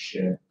wanted to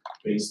share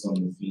based on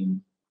the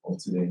theme of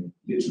today.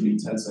 Literally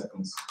 10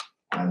 seconds.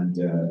 And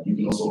you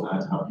can also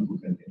add how people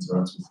can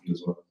interact with you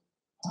as well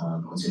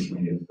on social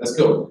media. Let's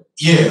go.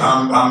 Yeah,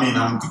 I'm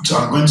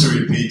going to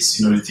repeat,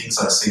 you know, the things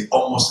I say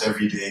almost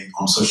every day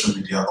on social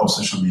media, off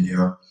social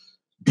media.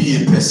 Be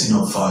a person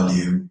of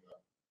value,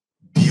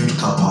 build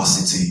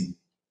capacity,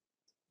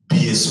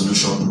 be a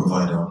solution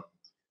provider.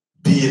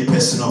 Be a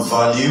person of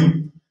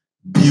value,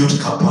 build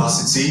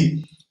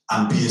capacity,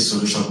 and be a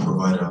solution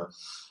provider.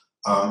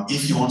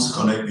 If you want to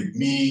connect with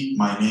me,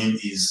 my name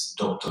is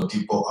Dr.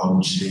 Dipo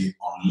Awojide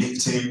on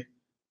LinkedIn.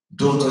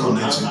 Don't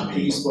connect with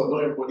me.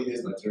 Not everybody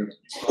is Nigerian.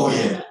 Oh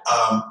yeah,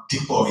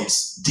 Dipo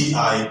is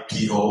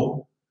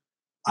D-I-P-O,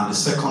 and the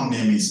second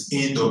name is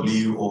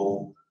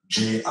A-W-O-J-I-D-E.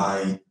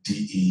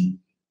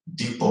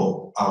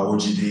 Dipo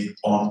Awojide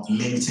on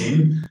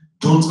LinkedIn.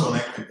 Don't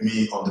connect with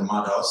me on the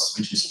Madhouse,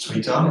 which is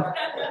Twitter.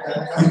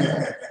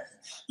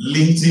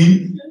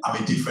 LinkedIn,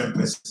 I'm a different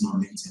person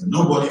on LinkedIn.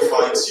 Nobody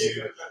fights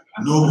you.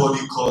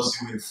 Nobody calls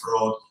you a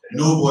fraud.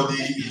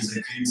 Nobody is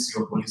against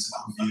your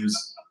political views.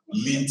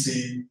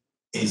 LinkedIn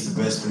is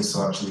the best place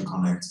to actually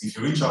connect. If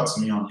you reach out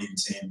to me on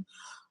LinkedIn,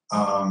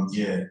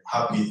 yeah,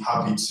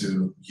 happy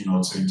to, you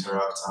know, to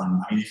interact.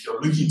 And I mean, if you're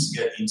looking to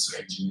get into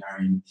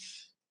engineering,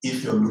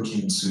 if you're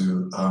looking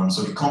to,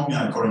 so the company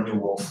I currently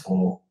work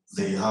for,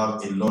 they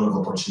have a lot of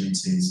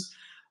opportunities.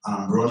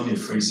 I'm running a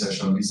free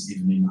session this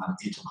evening at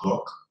 8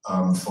 o'clock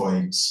for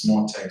a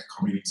small tech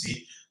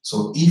community.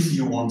 So if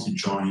you want to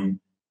join,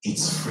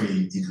 it's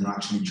free. You can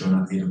actually join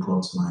at 8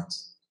 o'clock tonight.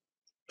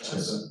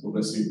 Yes. God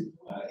bless you.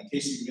 In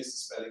case you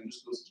missed the spelling,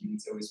 just go to Jimmy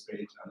Terry's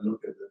page and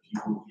look at the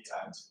people he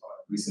tagged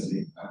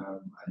recently,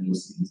 and you'll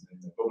see his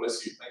name. God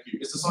bless you. Thank you.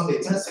 Mr. Sunday,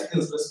 10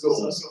 seconds. Let's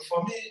go. So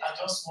for me, I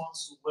just want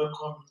to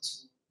welcome you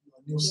to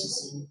your new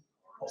season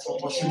of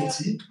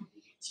opportunity.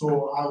 So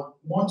I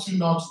want you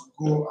now to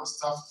go and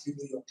start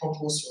fulfilling your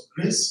purpose, your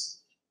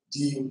grace.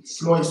 The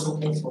floor is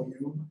open for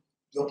you,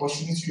 the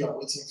opportunity you are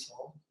waiting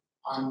for.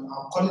 And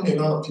I'm calling a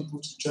lot of people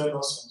to join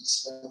us on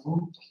this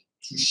level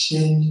to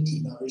change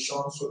the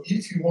narration. So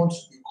if you want to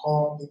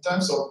become, in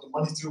terms of the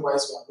monetary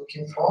wise we are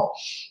looking for,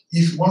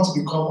 if you want to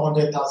become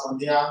 100,000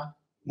 there,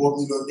 or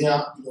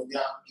millionaire,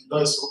 the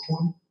door is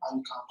open and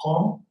you can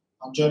come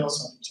and join us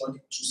on the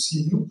journey to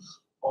see you.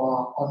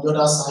 Or on the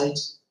other side,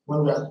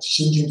 when we are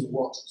changing the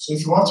world. So if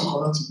you want to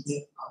connect with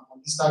me, I'm on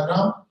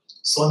Instagram,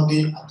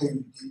 Sunday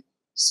Adewibi.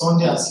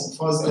 Sunday as in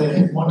first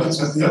day, Monday,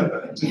 Tuesday,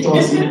 to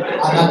Thursday, and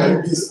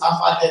Adewibi is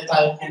Alpha Delta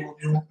Echo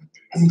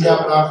India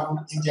Bravo,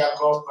 India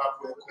Golf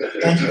Bravo.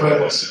 Thank you very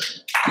much.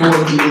 Go on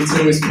to the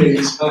Terrace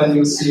page and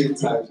you'll see it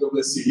time. God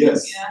bless you.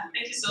 Yes. Yeah,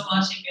 thank you so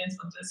much again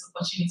for this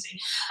opportunity.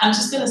 I'm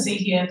just going to say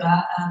here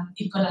that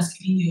if God has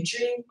given you a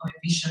dream or a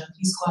vision,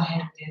 please go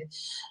ahead with it.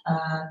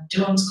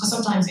 Don't, because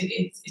sometimes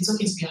it's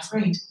okay to be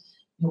afraid.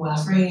 You know, we're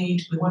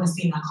afraid, we want to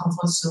stay in our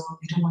comfort zone,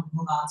 we don't want to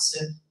move out. So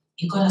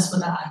if God has put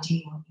that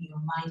idea in your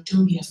mind,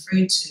 don't be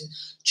afraid to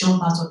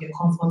jump out of your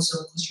comfort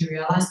zone, because you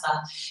realize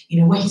that, you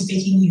know, where He's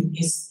taking you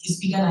is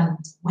bigger than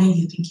where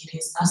you think it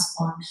is. That's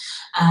fun.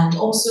 And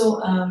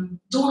also,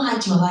 don't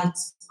hide your light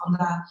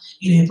under,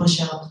 you know, a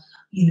bushel.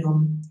 You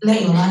know,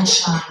 let your light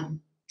shine.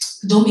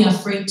 Don't be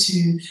afraid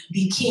to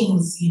be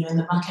kings, you know, in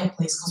the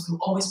marketplace, because we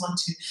always want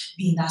to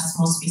be in that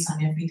small space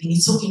and everything.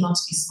 It's okay not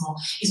to be small.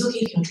 It's okay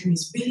if your dream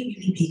is really,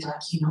 really big,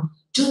 like, you know,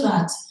 do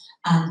that.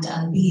 And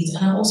be it.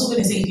 And I'm also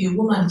going to say, if you're a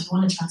woman, if you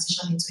want to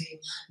transition into a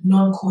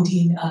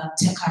non-coding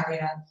tech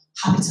career,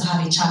 happy to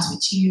have a chat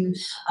with you.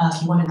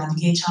 If you want to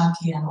navigate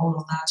childcare and all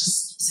of that,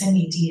 just send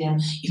me a DM.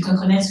 You can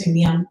connect with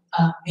me. I'm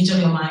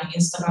majorly on my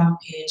Instagram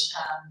page.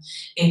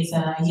 It's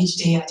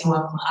Yejide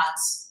Adewakun at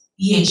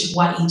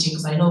EHYEJ,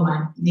 because I know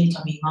my name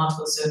can be a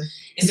mouthful. So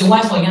it's the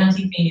Y for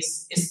Yankee thing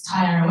is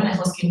tiring. When I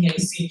first came here, you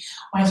see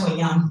Y for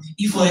Yam,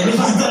 E for Elephant.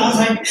 I was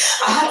like,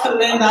 I had to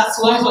learn that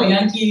Y for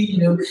Yankee, you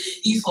know,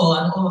 E for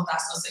and all of that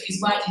stuff. So it's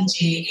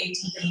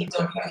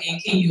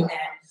YEJADEWAKUN.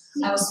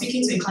 I was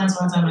speaking to a client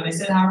one time and they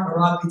said, "How a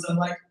rabbit?" I'm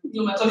like,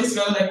 you know, my colleagues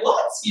were like,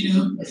 "What?" You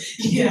know,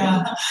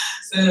 yeah.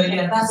 So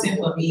yeah, that's it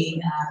for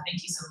me.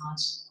 Thank you so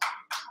much.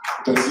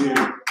 Thank you.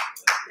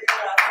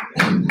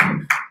 And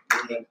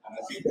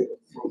I think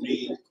for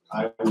me,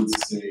 I would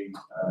say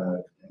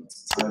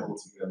to tie it all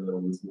together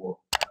with what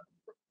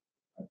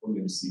I call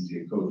him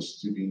CJ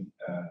Coach Jimmy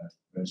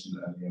mentioned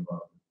earlier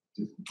about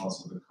different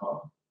parts of the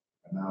car,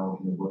 and now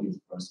in the body of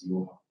Christ we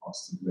all have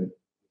parts to play.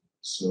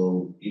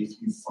 So if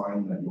you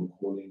find that your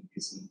calling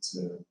isn't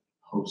to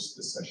host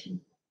the session,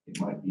 it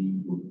might be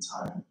you're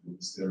retired, you're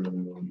the steering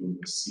wheel, you're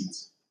the seat.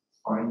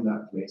 Find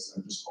that place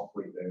and just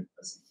operate there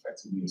as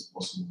effectively as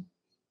possible.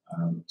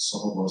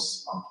 Some of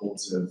us are called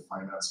to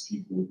finance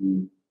people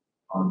who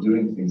are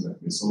doing things like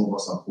this. Some of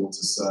us are called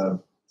to serve,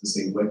 to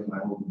say, where can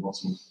I hold the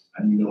bottle?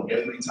 And you know,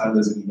 every time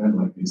there's an event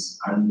like this,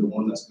 I'm the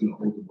one that's going to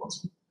hold the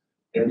bottle.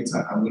 Every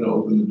time I'm going to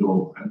open the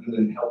door, I'm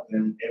going to help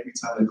them every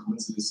time they come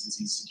into the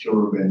city,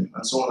 secure a venue,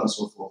 and so on and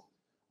so forth.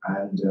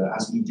 And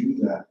as we do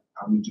that,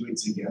 and we do it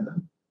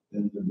together,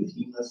 then the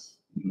behemoth,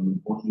 you know, the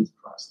body of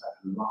Christ,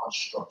 that large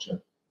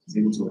structure, is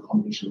able to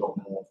accomplish a lot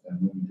more than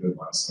when we do it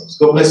by ourselves.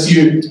 God bless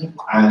you.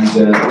 And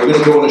we're going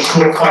to go on a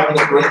short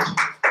 5-minute break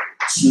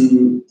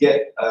to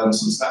get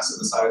some snacks at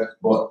the side,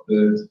 but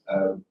the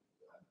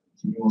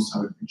we also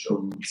have a picture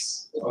of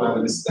this before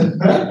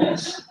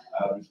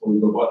we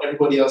go. But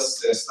everybody else,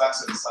 there's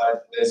snacks at the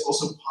side. There's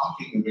also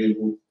parking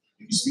available.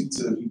 If you speak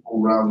to the people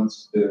around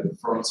the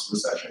front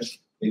reception,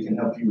 they can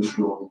help you with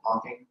your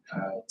parking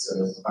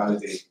to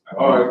validate.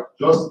 All right,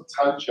 just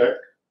time check.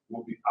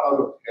 We'll be out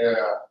of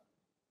here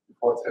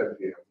before 10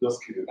 p.m.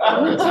 Just kidding.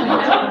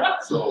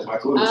 So my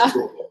goal is 2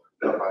 o'clock.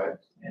 That's fine.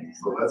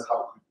 So let's have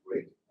a quick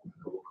break.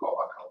 We'll call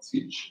back and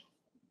teach.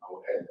 I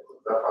will end.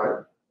 Is that fine?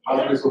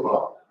 How's it so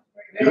far?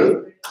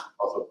 Good?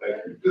 Awesome, thank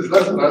you. This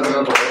lesson has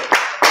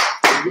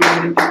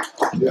been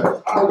yeah.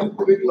 How do you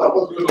put it like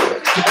what's going on?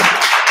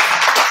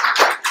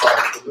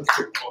 Alright, so let's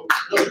take a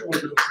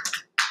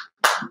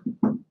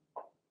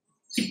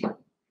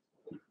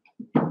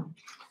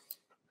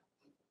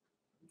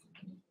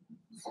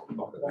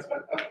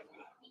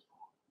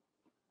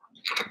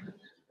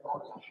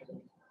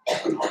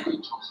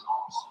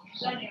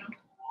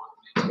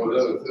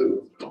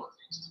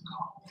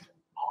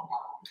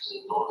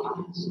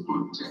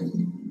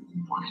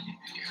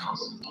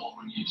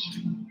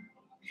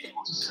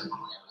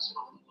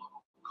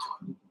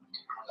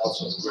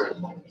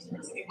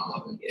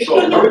So,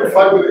 wait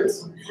 5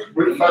 minutes.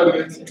 Wait 5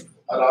 minutes, and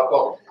I'll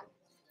go.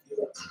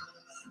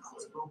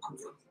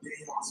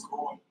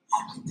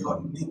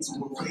 Got into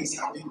a place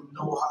I didn't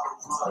know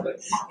how to run.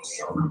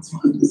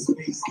 The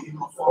space in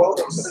my phone.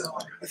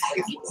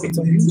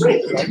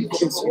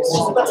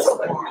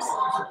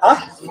 Huh?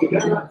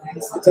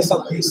 It's a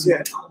song piece,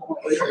 yeah.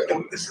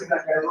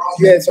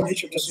 Yeah, it's on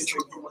YouTube, just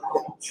YouTube.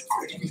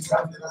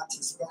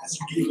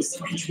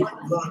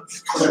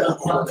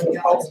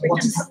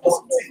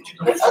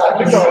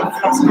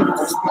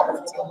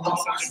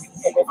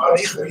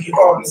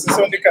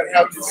 So they can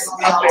have this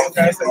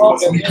guys that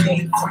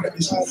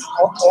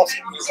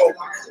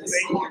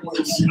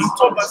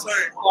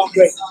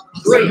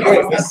Great.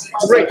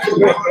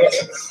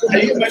 Are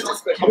you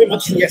Manchester? I'm in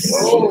Manchester, yes.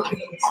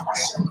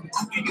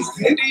 You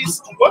do these,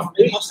 what?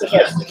 Yes.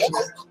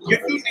 You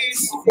do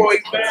these for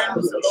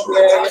events?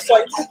 Yeah, it's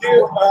like you do,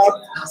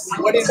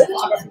 what is it?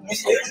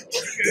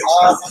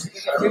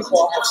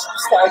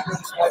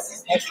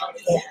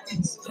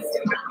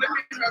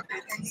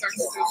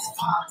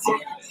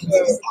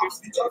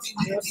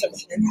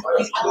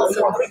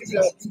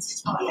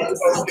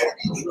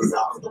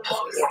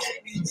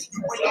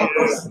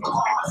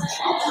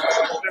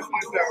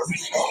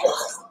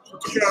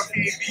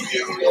 photography,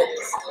 video.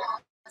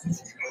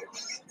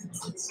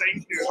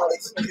 Thank you.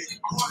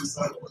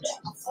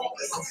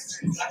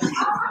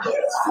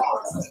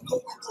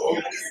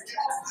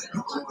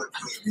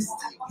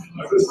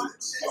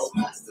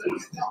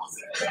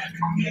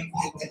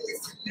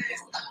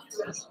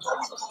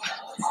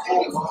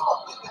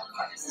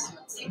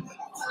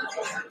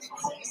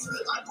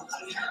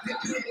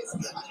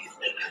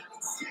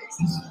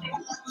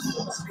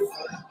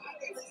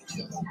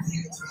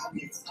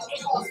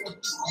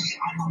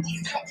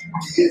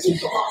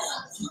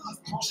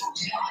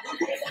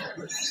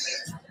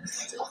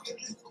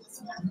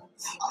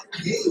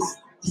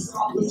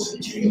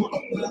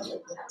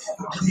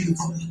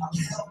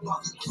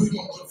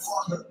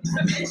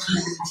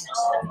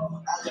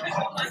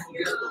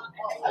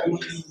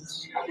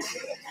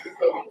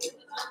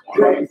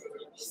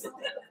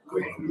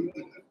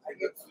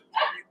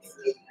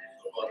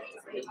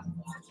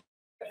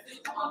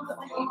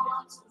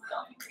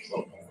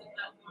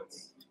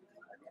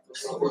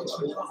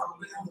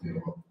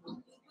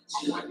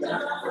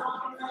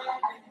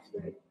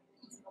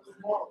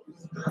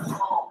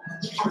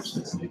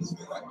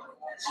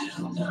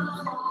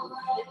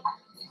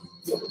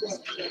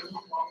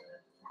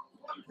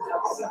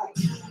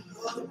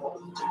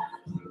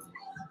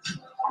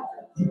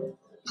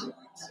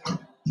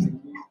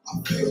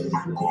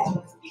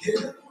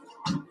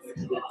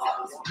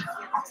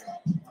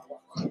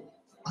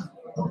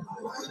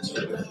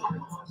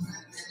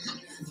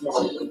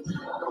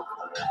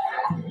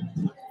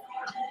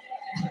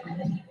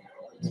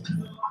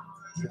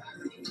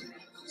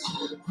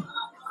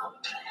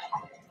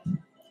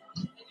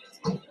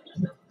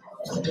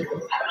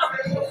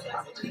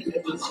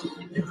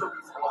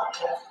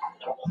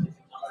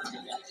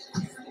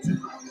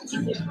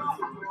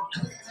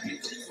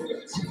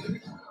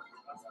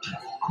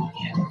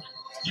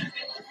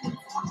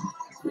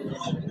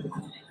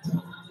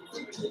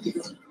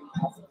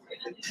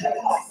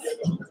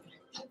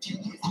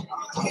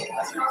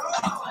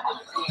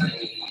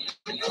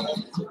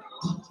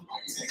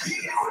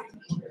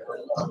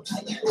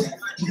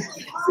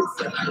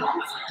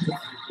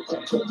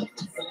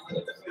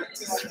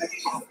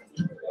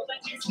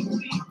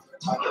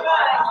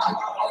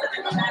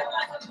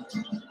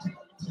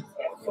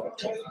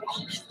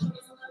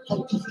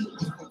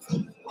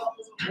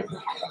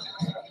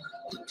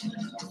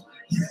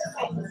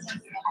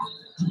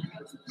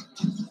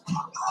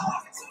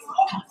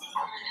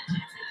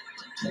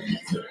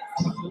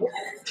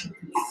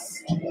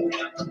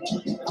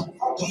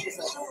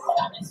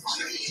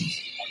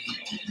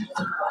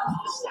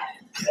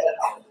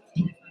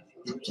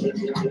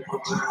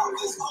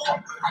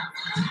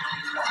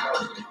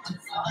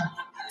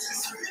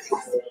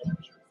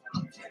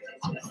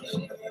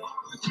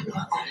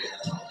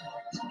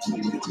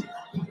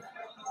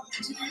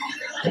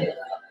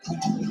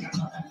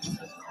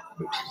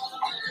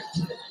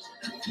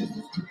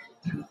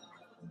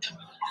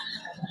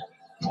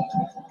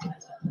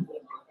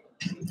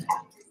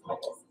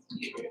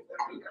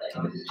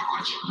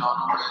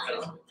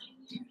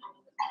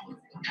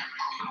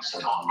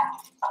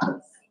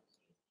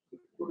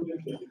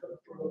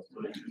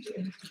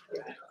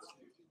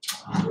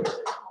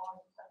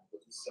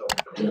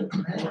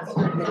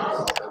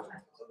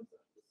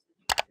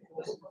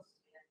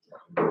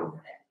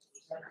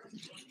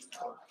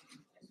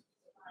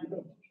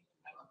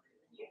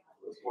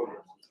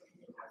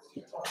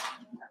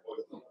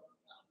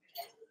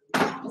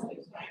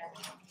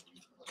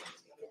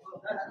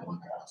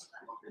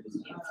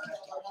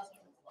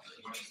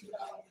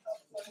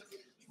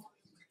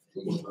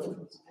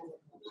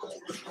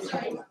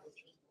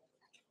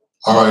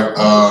 All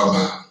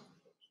right,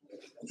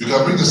 you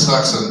can bring the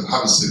snacks and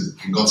have a seat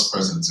in God's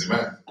presence,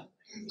 amen.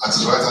 At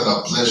his right hand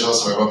are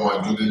pleasures forevermore,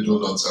 including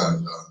donuts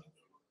and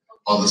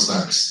other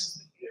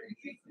snacks.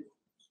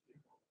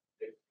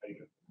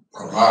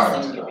 All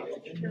right.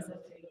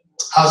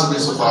 How's it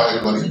been so far,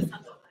 everybody?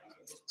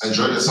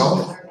 Enjoyed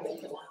yourself?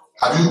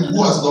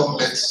 Who has not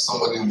met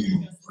somebody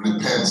new?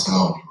 Repent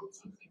now.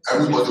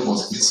 Everybody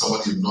must meet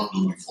somebody you've not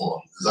known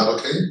before. Is that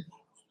okay?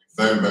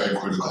 Very, very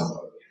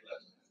critical.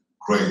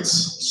 Great.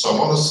 So I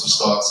want us to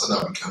start so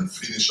that we can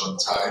finish on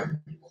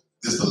time.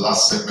 This is the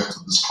last segment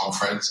of this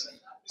conference.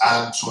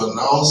 And to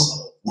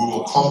announce, we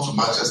will come to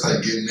Manchester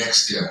again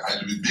next year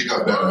and it will be bigger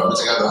and better. Are we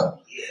together?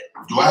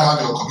 Do I have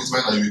your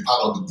commitment that you'll be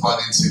part of the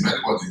planning team?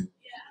 Anybody?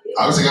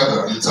 Are we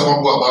together? You tell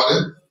people about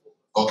it?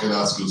 Okay,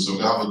 that's good. So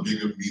we'll have a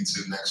bigger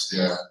meeting next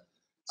year.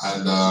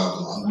 And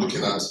I'm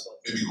looking at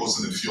maybe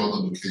hosting a few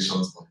other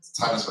locations, but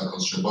time is my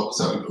constraint. But we'll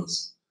see how it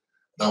goes.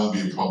 That won't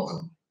be a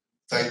problem.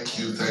 Thank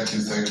you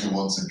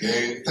once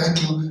again.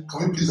 Thank you. Can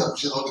we please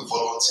appreciate all the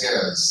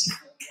volunteers?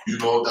 You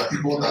know, the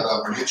people that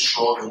have made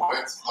sure they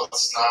went, got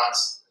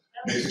snacks,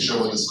 making sure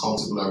everyone is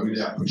comfortable. I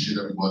really appreciate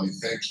everybody.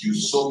 Thank you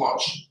so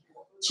much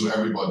to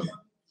everybody.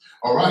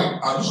 All right,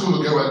 I'm just going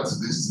to get right into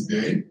this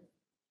today.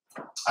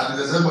 And if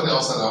there's anybody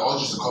else that I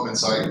urge you to come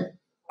inside,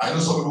 I know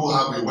some people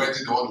have a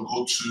wedding they want to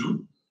go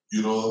to.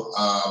 You know,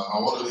 I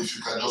wonder if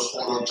you can just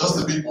hold on just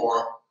a bit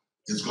more.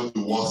 It's going to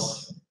be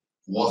worth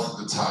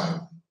the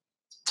time.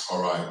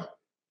 All right.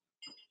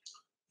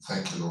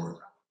 Thank you, Lord.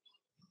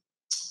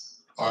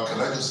 All right, can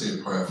I just say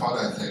a prayer?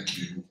 Father, I thank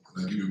you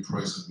and I give you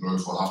praise and glory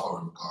for how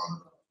far we've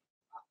gone.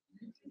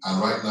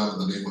 And right now, in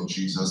the name of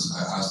Jesus,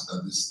 I ask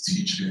that this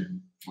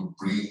teaching would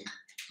bring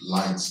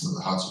light to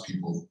the hearts of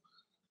people.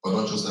 But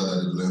not just that,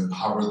 that it will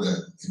empower them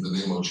in the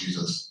name of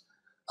Jesus.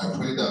 I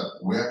pray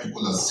that where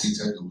people are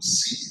seated, they will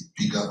see a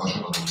bigger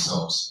version of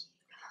themselves.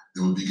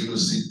 They will begin to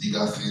see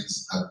bigger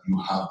things that you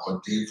have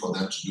ordained for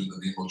them to do in the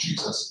name of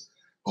Jesus.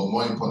 But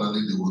more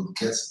importantly, they will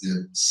get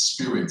the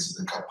spirit,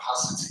 the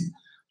capacity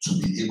to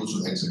be able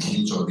to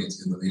execute on it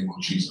in the name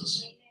of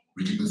Jesus.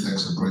 We give you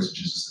thanks and praise in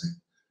Jesus'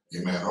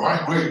 name. Amen. All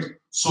right, great.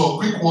 So,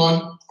 quick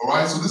one. All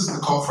right, so this is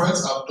the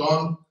conference. I've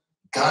done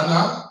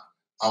Ghana.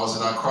 I was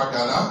in Accra,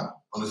 Ghana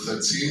on the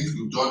 13th.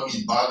 We've done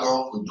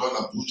Ibadan. We've done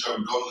Abuja.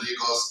 We've done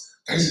Lagos.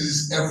 I see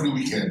this every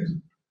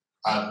weekend.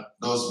 And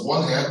there was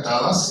one here,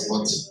 Dallas,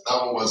 but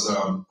that one was,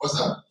 what's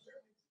that?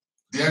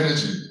 The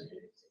Energy.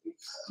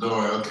 No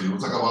worry, okay, we'll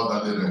talk about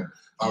that later.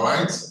 All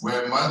right,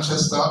 we're in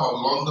Manchester or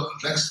London.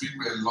 Next week,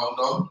 we're in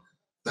London.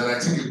 Then I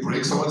take a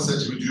break. Someone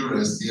said, Jimmy, do you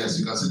rest? Yes,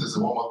 you can see there's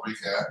a 1 month break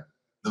here.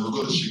 Then we'll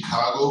go to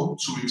Chicago,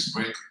 2 weeks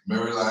break,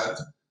 Maryland.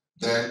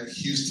 Then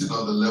Houston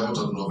on the 11th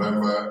of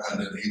November, and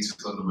then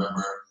 18th of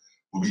November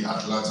will be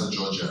Atlanta,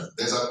 Georgia.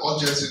 There's an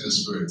urgency in the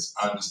spirit,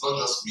 and it's not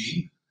just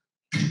me.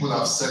 People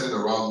have said it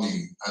around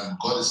me, and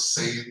God is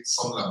saying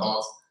something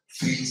about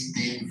things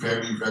being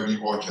very, very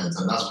urgent,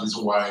 and that's the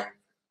reason why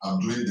I'm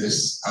doing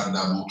this, and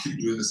we'll keep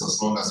doing this as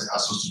long as it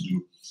asks us to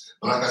do.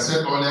 But like I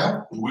said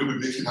earlier, the way we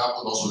make it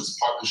happen also is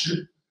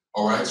partnership.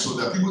 All right, so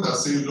there are people that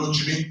say,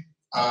 Jimmy,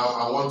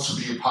 I want to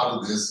be a part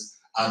of this,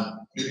 and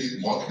maybe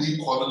monthly,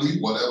 quarterly,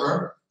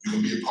 whatever, you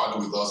can be a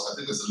partner with us. I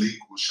think there's a link,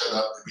 we'll share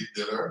that a bit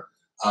later.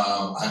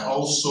 I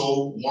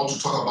also want to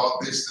talk about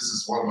this. This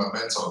is one of my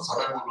mentors. How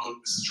many people know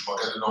this is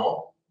Jumoke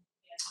Adenowo?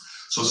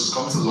 So she's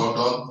coming to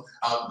London.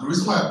 The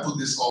reason why I put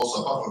this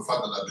also, apart from the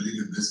fact that I believe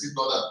in this, it's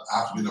not that I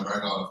have to be in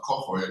America and I've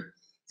come for it,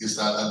 is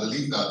that I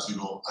believe that,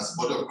 as a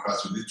body of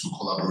Christ, we need to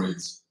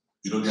collaborate.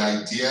 The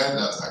idea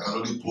that I can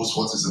only post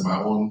what is in my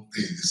own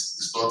thing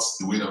is not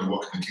the way that we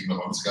work in the kingdom.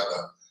 I'm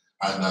together.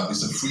 And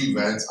it's a free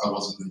event. I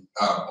was in the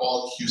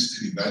all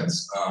Houston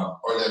events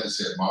earlier this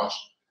year in March.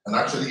 And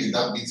actually in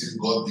that meeting,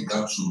 God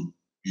began to,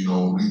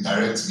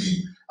 redirect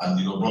me and,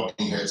 brought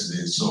me here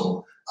today.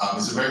 So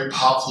it's a very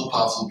powerful,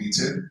 powerful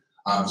meeting.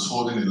 It's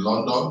holding in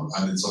London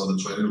and it's on the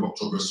 20th of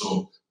October.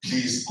 So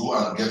please go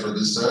and get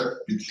registered.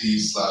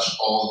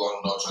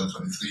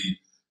 bit.ly/all-london2023.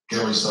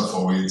 Get registered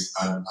for it.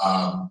 And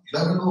you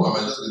never know, I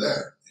might just be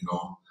there,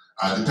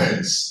 It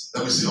depends.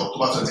 Let me see,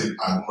 October 20th,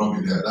 I will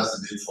not be there. That's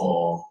the date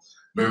for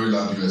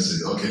Maryland, USA.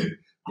 Okay,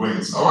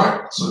 great. All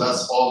right, so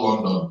that's all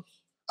London.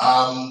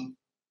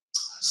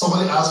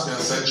 Somebody asked me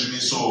and said, Jimmy,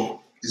 so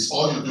is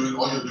all you're doing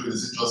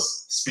is it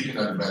just speaking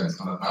at events?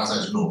 And the answer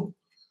is no.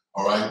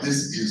 All right, this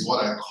is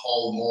what I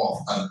call more of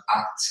an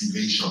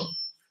activation.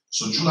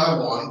 So July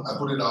 1, I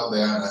put it out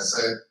there and I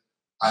said,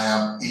 I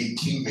am a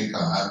kingmaker.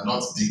 I am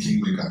not the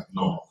kingmaker.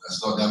 No,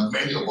 that's not. There are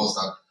many of us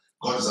that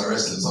God is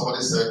arresting.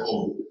 Somebody said,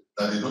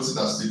 that they noticed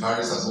that Steve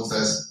Harris has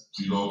says,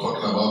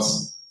 talking about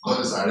God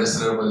is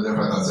arresting everybody left,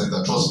 right, and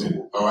center. Trust me,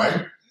 all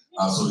right?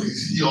 So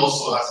he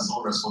also has his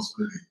own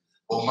responsibility.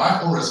 But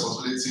my own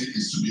responsibility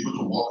is to be able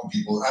to walk with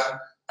people. And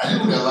I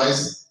didn't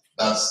realize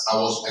that I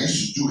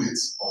used to do it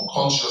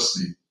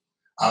unconsciously.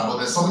 But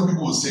there's some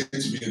people who say to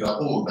me that,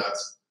 that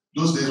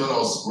those days when I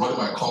was running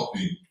my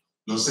company,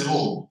 they'll say,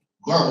 go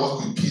and work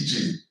with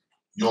PJ.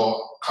 Your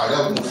career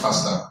will move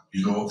faster,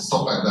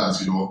 stuff like that,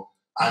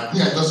 And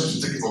me, I just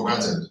used to take it for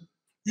granted,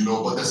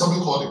 But there's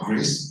something called the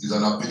grace. It's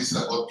an ability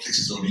that God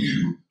places on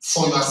you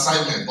for your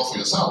assignment, not for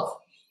yourself,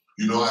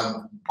 And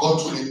God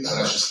told me that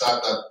I should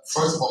start that.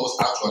 First and foremost,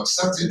 I have to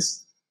accept it,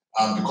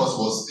 because it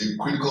was a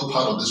critical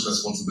part of this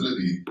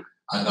responsibility.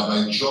 And that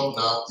my job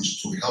now is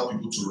to help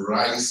people to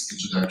rise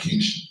into their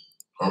kingship.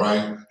 All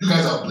right, you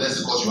guys are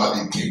blessed because you have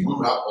a king. We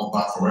have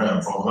Oba from where I'm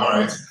from, all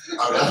right?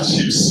 And we have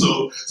chiefs.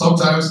 So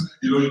sometimes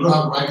you don't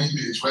have the right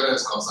image where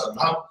that's concerned.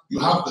 You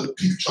have the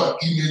picture,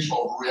 image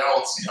of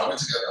reality. Are we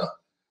together?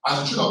 And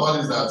the truth about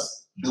it is that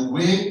the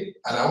way,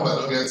 and I hope I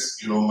don't get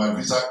my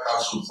visa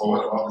cancelled for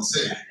what I'm about to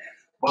say,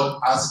 but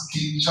as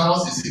King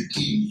Charles is a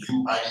king,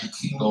 you are a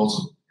king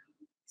also.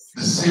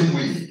 The same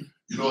way.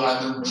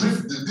 And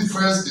the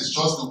difference is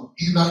just the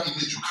inner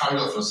image you carry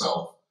of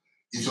yourself.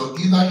 If your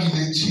inner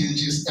image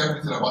changes,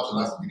 everything about your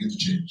life will begin to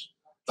change.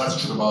 That's the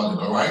truth about it,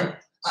 all right?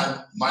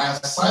 And my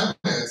assignment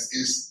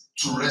is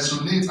to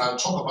resonate and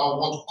talk about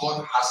what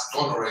God has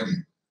done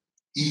already.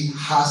 He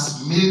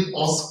has made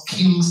us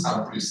kings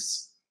and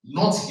priests.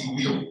 Not he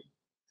will.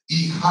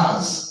 He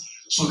has.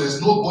 So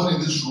there's nobody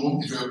in this room,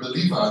 if you're a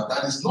believer,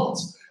 that is not.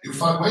 In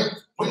fact,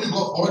 when you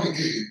got born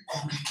again, you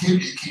became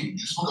a king.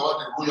 You spoke about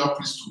the royal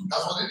priesthood.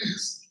 That's what it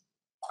is.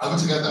 Are we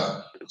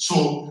together?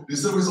 So the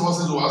same way someone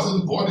says, I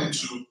wasn't born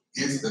into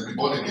it, then be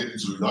born again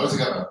into it. Are we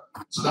together?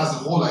 So that's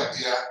the whole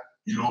idea,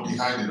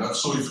 behind it. And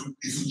so if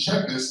you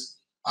check this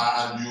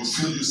and you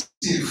feel you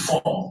see a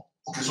form,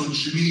 okay, so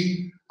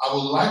Jimmy, I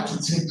would like to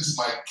take this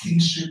my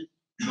kingship,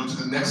 to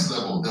the next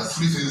level. There are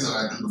three things that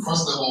I do. The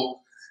first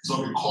level is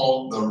what we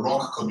call the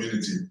Rock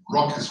community.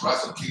 Rock is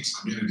Rise of Kings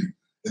community.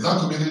 In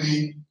that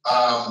community,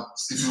 I'm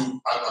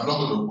not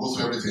going to go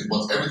through everything,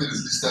 but everything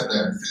is listed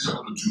there, the things you're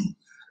going to do.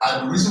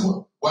 And the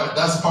reason why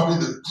that's probably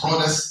the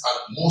broadest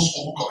and most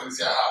open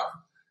community I have.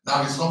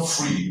 Now, it's not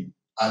free,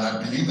 and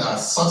I believe that at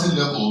a certain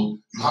level,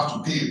 you have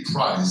to pay a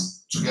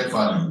price to get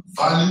value.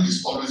 Value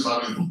is always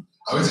valuable.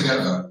 Are we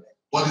together?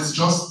 But it's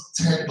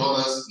just $10,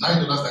 $9.99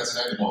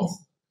 a month.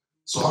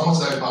 So how much is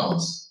that in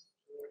pounds?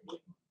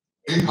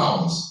 £8.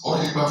 What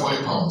can you buy for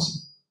 £8?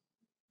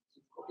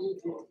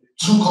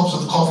 2 cups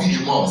of coffee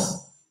a month.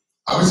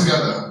 Are we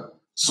together?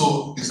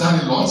 So is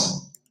that a lot?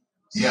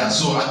 Yeah,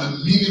 so at the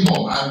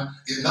minimum, and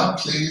in that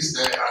place,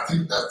 I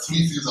think there are 3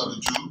 things that we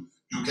do.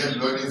 You get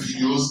learning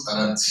videos that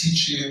I'm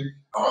teaching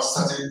about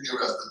certain areas,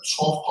 the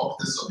 12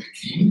 competencies of the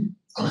king.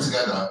 Are we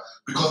together?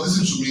 Because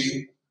listen to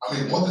me,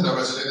 one thing that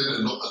resonated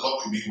a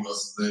lot with me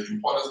was the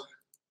importance.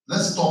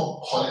 Let's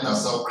stop calling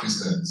ourselves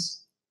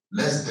Christians.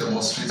 Let's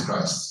demonstrate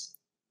Christ.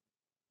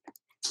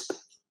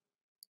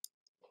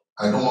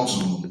 I don't want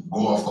to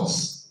go off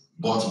course,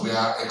 but we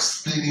are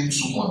explaining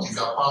too much. If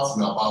you are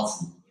powerful, you are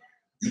powerful.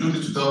 You don't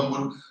need to tell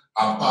people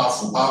I'm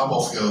powerful,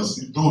 powerful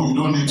girls. No, you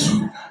don't need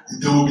to.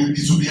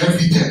 It will be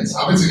evident.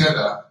 Are we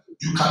together?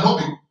 You cannot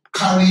be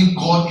carrying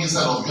God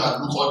inside of you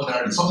and look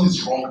ordinary. Something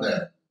is wrong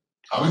there.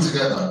 Are we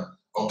together?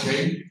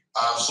 Okay.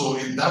 So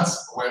in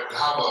that's where we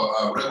have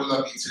a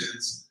regular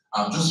meetings.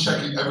 I'm just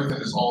checking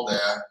everything is all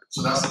there.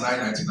 So that's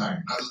 $9.99. Now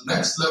the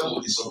next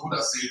level is some people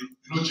that say,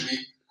 Jimmy,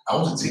 I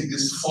want to take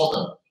this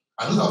further.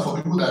 I know that for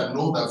people that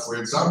know that, for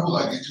example,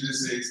 like AJ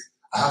says,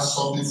 I have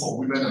something for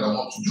women that I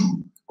want to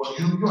do. But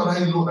you and I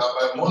know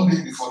that by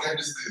Monday we forget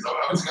these things. Are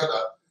we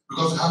together?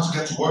 Because we have to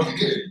get to work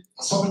again.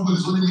 And some people,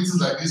 there's only meetings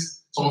like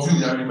this. Some of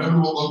you, remember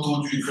what God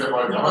told you in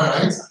February. Am I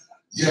right?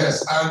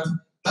 Yes. And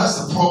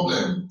that's the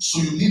problem.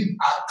 So you need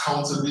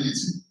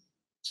accountability.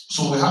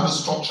 So we have a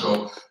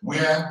structure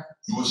where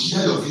you will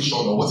share your vision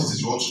on what it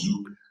is you want to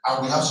do.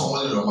 And we have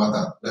someone in your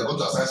matter. They're going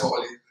to assign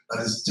somebody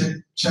that is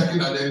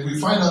checking. And then we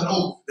find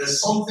out, there's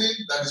something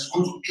that is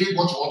going to aid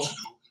what you want to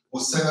do.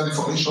 We'll send that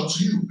information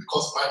to you.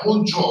 Because my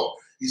whole job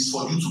is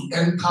for you to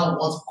enter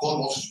what God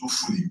wants you to do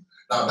fully.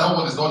 Now, that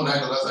one is not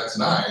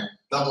 $9.99.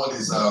 That one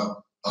is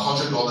 $100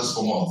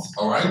 per month,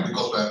 all right?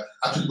 Because we're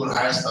actually going to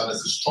hire staff.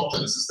 There's a structure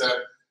in the system.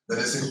 Then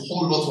there's a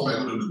whole lot of what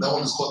we're going to do. That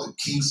one is called the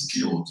King's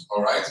Guild,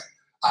 all right?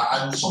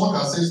 And someone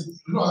can say,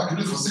 I can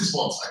do it for 6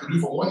 months. I can do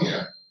it for 1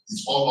 year.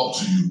 It's all up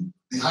to you.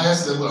 The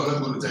highest level, I'm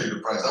not going to tell you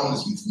the price. That one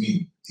is with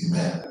me.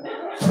 Amen.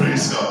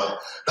 Praise God.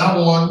 That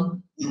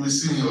one, you will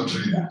see in your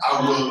dream.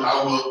 I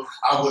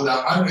will.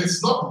 And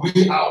it's not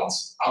way out.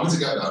 Are we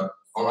together?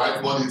 All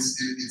right, but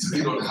it's a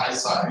bit on the high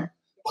side.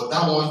 But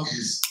that one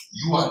is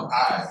you and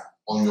I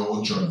on your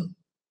own journey.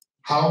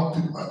 How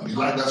you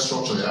like that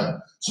structure, yeah?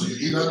 So you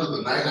either do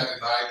the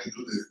 $9.99, you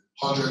do the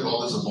 $100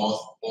 a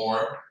month,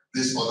 or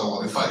this other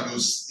one. In fact,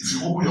 if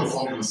you open your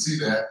form, you will see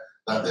there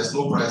that there's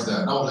no price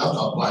there. Now we have to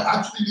apply. I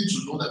actually need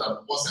to know that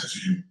I'm sent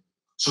to you.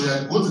 So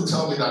you're going to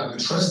tell me that I'm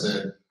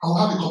interested. I'll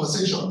have a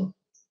conversation.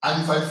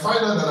 And if I find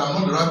out that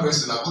I'm not the right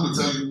person, I'm going to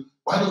tell you,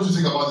 why don't you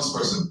think about this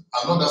person?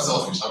 I'm not that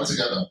selfish. Are we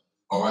together?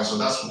 All right, so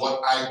that's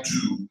what I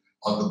do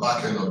on the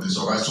back end of this.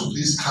 All right, so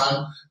please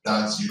scan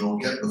that,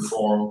 get the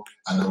form,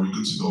 and then we're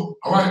good to go.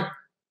 All right.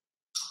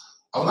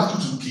 I would like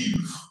you to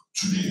give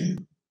today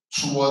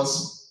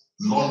towards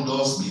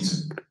London's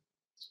meeting.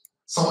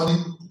 Somebody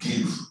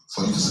gave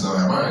for you to sit down.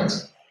 Am I right?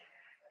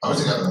 Are we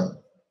together?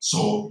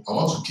 So I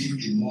want to give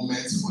a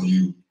moment for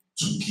you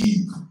to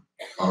give.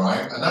 All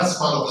right, and that's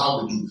part of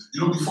how we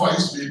do. Before I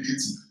used to be a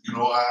bit,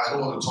 I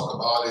don't want to talk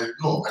about it.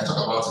 No, I talk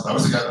about it. Are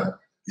we together?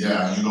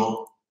 Yeah,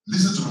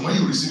 listen to me. When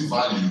you receive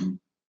value,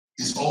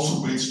 it's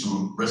also great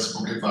to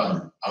reciprocate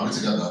value. Are we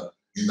together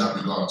in that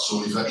regard?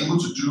 So if you're able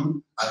to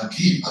do and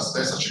give as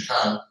best as you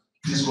can,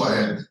 please go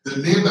ahead. The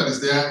name that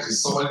is there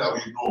is somebody that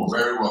we know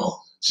very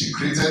well. She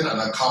created an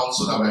account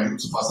so that we're able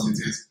to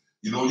facilitate.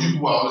 You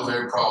people are always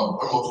very proud.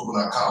 When we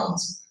open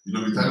accounts, we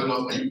tell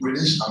them, are you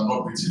British? I'm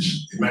not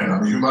British. Amen.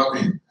 I'm a human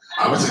being.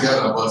 Are we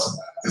together? But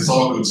it's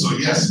all good. So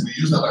yes, we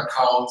use that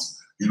account,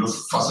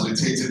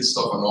 facilitated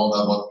stuff and all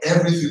that. But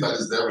everything that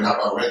is there, we have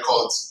our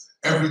records.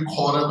 Every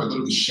quarter, we're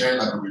going to be sharing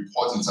like a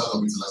report in terms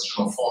of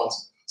utilization of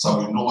funds, so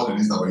we know what it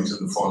is that we're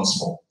using the funds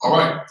for. All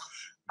right,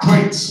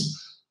 great.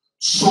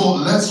 So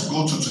let's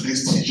go to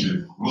today's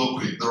teaching real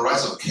quick. The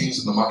rise of kings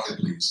in the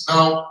marketplace.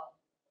 Now,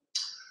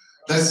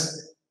 we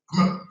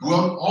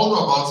all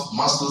know about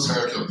Maslow's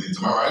hierarchy of needs.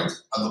 Am I right?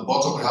 At the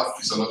bottom, we have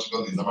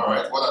physiological needs. Am I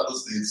right? What are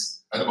those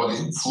needs? Anybody?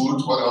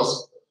 Food. What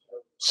else?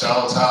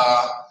 Shelter.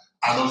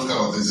 And all those kind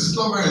of things. It's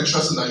not very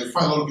interesting that you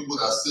find a lot of people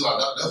that are still at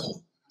that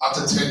level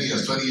after 10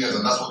 years, 20 years,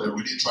 and that's what they're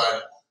really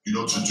trying,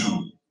 to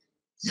do.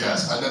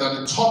 Yes. And then at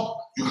the top,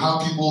 you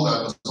have people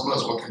that someone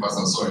that's working fast.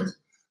 I'm sorry.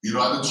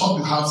 At the top,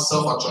 you have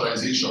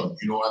self-actualization.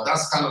 And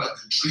that's kind of like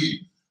the dream.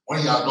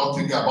 When you are not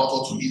thinking about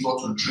what to eat, what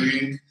to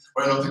drink,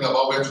 when you're not thinking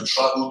about where to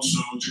travel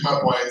to my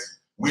point,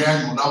 where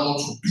you now want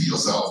to be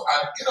yourself.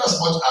 And in as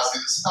much as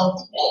it has helped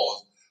the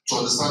world to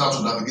understand how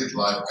to navigate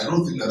life, I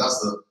don't think that that's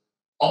the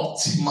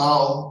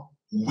optimal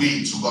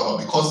way to go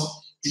about, because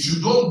if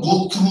you don't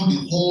go through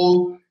the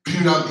whole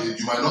pyramid,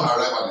 you might not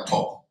arrive at the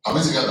top. Are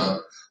we together?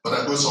 But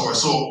I go somewhere.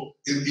 So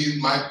in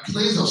my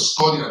place of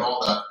study and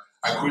all that,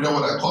 I created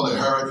what I call the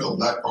hierarchy of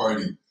life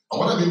priority. And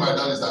what I mean by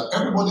that is that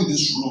everybody in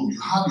this room, you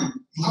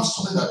have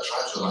something that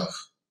drives your life.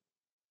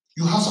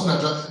 You have something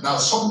that drives. Now,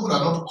 some people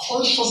are not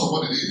conscious of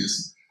what it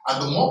is,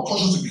 and the more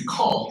conscious you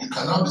become, you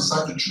can now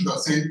decide to choose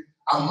and say,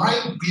 am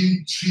I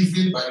being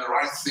driven by the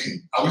right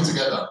thing? Are we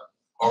together?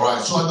 All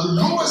right. So at the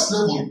lowest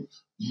level,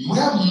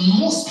 where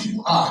most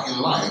people are in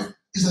life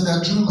is that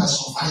they're driven by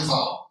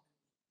survival.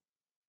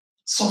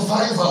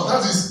 Survival.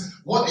 That is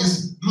what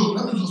is, look,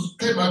 let me just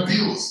pay my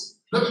bills.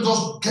 Let me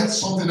just get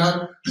something.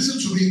 And listen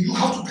to me, you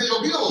have to pay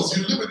your bills.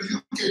 You live in the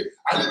UK.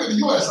 I live in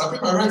the US. I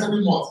pay my rent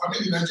every month. I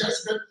mean, in Nigeria, I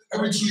spend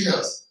every 2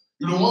 years.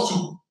 You don't want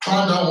to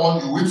climb that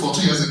one, you wait for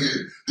 2 years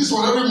again. This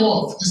one every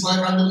month. It's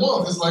like, and the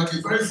month is like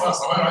very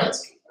fast. Am I right?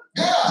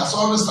 Yeah, so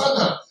I understand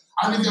that.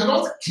 And if you're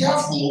not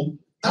careful,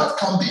 that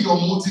can be your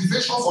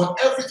motivation for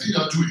everything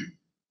you're doing.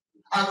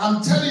 And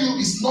I'm telling you,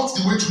 it's not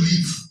the way to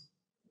live.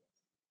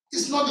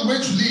 It's not the way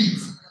to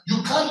live.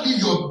 You can't live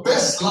your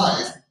best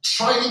life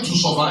trying to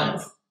survive.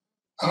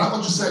 And like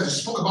what you said, you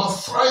spoke about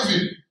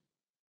thriving.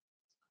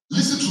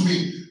 Listen to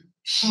me.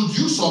 Should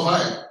you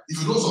survive?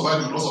 If you don't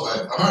survive, you will not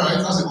survive. Am I right?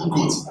 That's a good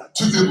quote.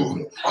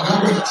 Tweetable.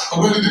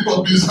 I'm going to dip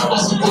on this. I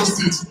must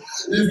post it.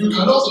 If you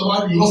cannot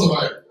survive, you will not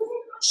survive.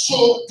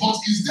 So, but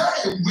is there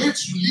a way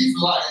to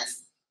live life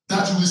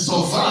that you will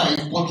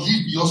survive but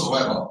live beyond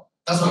survival?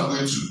 That's what I'm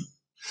going to.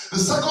 The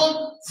second,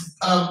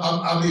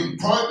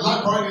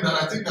 life priority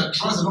that I think that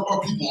drives a lot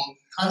of people,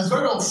 and it's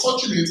very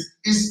unfortunate,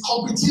 is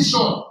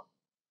competition.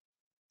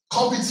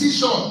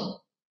 Competition.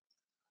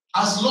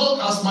 As long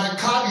as my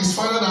car is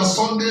finer than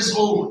Sunday's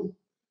old,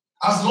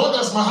 as long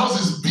as my house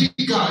is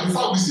bigger, in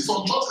fact, we see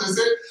some churches,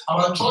 they say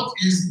our church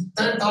is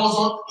 10,000,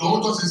 the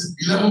whole church is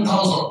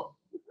 11,000.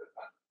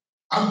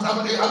 I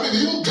mean, they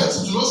even get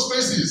into those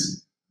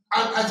spaces.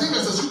 And I think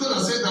there's a scripture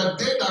that says that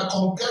they that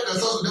compare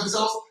themselves with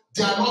themselves,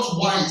 they are not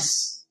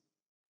wise.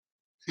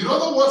 In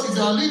other words, if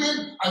you are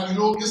living, and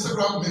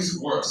Instagram makes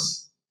it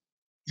worse.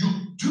 You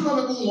do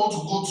not even want to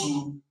go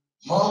to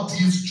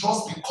Maldives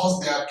just because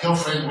their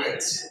girlfriend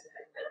went.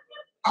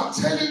 I'm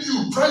telling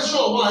you, pressure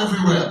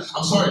everywhere.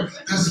 I'm sorry,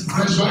 there's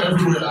pressure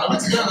everywhere. Are we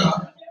together?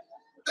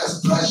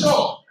 There's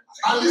pressure.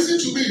 And listen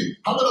to me.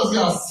 How many of you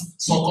have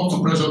succumbed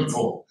to pressure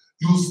before?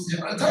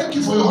 Thank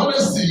you for your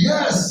honesty.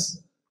 Yes.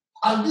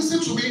 And listen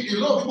to me. A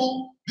lot of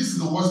people, this is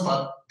the worst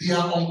part, they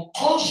are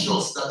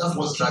unconscious that that's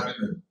what's driving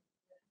them.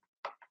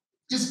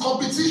 It's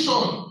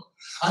competition.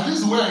 And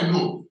this is where I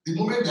know the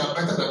moment they are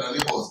better than their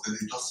neighbors, then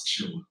they just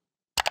chill.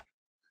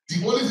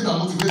 The only thing that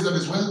motivates them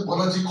is when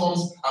Bolaji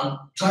comes and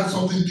tries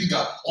something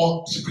bigger,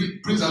 or she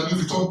brings a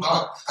new return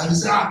back, and they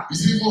say,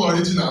 is it even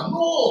original?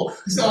 No!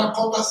 He said, our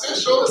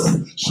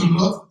conversations should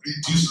not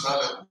reduce to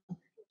that level.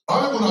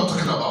 How many people I'm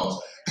talking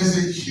about? There's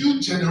a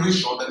huge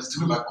generation that is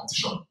driven by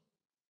competition.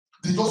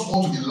 They just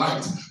want to be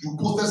liked. You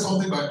posted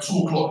something by 2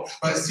 o'clock,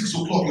 by 6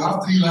 o'clock, you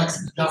have 3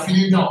 likes, you are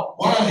feeling down.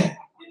 Why?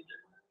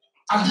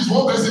 At least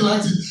one person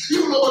likes it.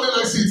 If nobody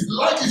likes it,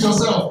 like it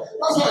yourself.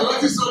 That's why I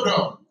like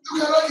Instagram. You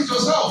can like it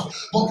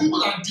yourself. But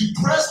people are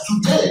depressed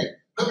today.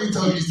 Let me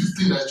tell you, it's this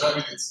thing that's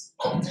driving it.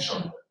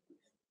 Competition.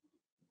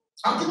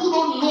 And people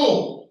don't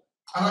know.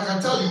 And I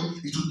can tell you,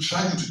 it will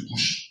drive you to the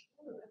bush.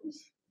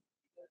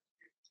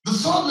 The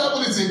third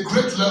level is a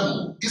great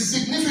level. It's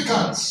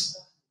significance.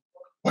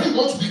 When you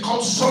want to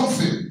become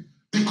something,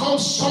 become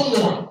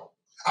someone.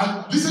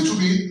 And listen to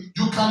me,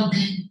 you can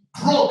be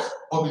broke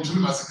but be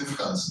driven by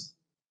significance.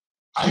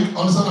 Are you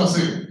understand what I'm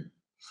saying?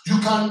 You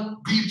can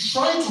be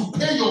trying to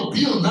pay your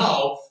bill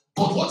now,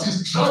 but what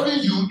is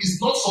driving you is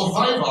not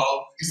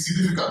survival, it's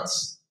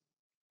significance.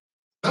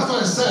 That's why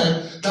I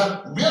said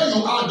that where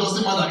you are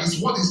doesn't matter,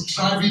 it's what is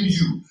driving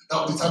you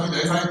that will determine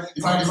that.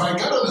 If I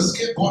get on a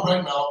skateboard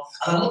right now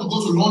and I want to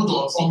go to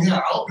London from here,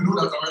 I hope you know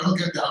that I might not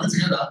get there. Are we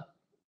together?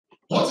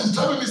 What is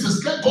driving me is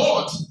the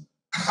skateboard.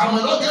 I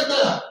might not get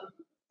there.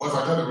 But if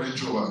I get a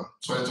Range Rover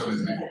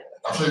 2023,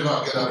 I'm sure you know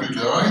I'll get that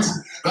quickly, alright?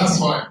 That's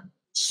fine.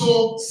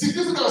 So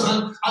significance,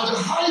 and at the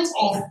height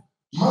of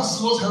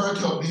Maslow's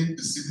hierarchy of need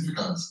is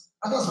significance.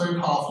 And that's very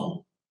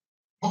powerful.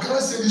 But can I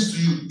say this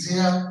to you,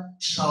 dear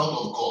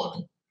child of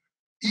God?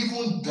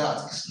 Even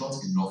that is not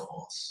enough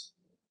for us.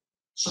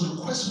 So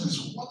the question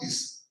is, what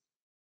is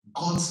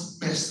God's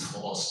best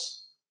for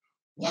us?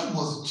 What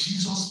was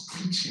Jesus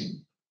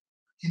preaching?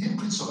 He didn't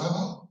preach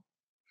survival.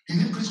 He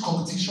didn't preach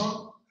competition.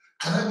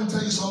 Can I even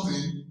tell you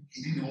something?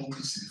 He didn't even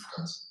preach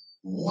significance.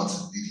 What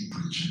did he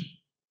preach?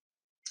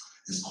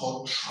 It's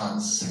called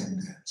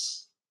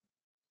transcendence.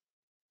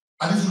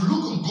 And if you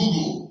look on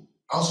Google,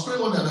 I'll spray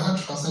one and I had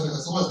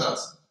transcendence. So what's that?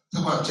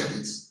 So go and check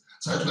it.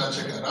 So I had to go and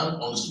check it, and I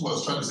understood what I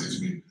was trying to say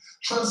to me.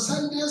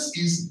 Transcendence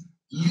is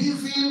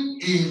living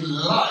a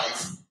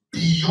life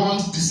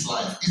beyond this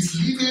life. It's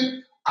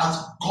living at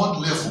God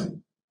level.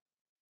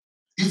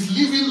 It's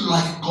living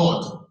like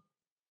God.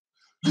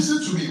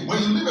 Listen to me.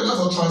 When you live a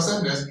life of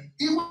transcendence,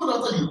 even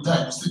after you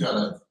die, you still be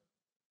alive.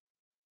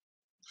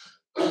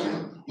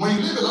 When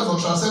you live a life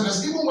of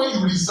transcendence, even when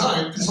you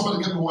resign, please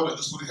somebody get the word I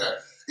just put it here.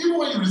 Even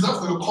when you resign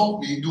for your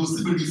company, they will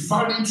still be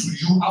referring to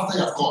you after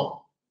you have gone.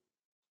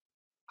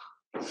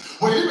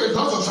 When you live a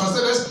life of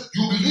transcendence,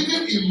 you'll be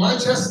living in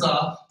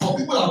Manchester, but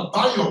people are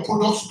buying your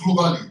products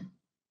globally.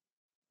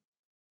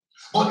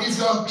 But if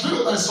you are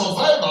driven by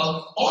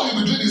survival, all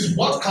you'll be doing is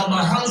what can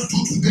my hands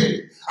do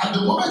today? And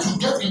the moment you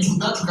get into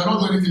that, you cannot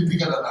do anything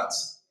bigger than that.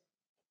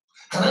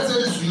 Can I say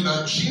this to you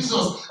that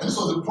Jesus, and this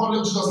was the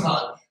problem Jesus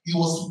had, he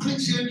was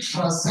preaching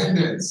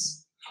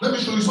transcendence. Let me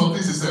show you some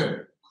things he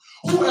said.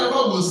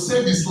 Whoever will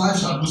save his life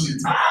shall lose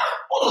it.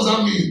 What does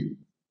that mean?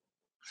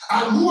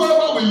 And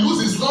whoever will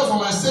lose his life for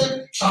my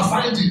sake shall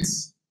find it.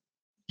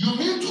 You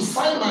mean to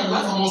find my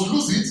life, I must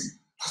lose it?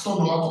 That's not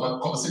normal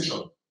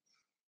conversation.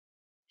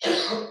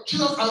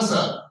 Jesus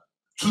answered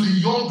to the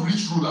young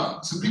rich ruler.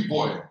 It's a big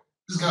boy.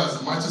 This guy is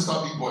a Manchester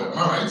big boy. Am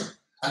I right?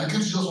 And he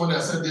came to Jesus one day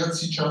and said, "Dear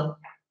teacher,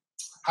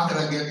 how can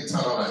I get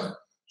eternal life?"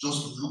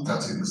 Just looked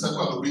at him. He said,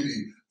 "Well, obey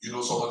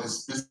some of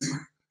these basic,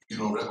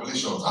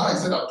 regulations." He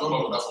said, "I've done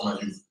all of that for my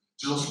youth."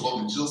 Jesus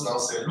loved him. Jesus now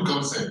said, look at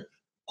what he said.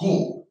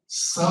 Go,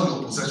 sell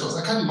your possessions.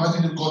 I can't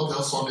imagine if God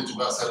tells Sunday to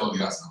go and sell all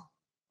the house now.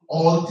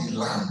 All the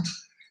land,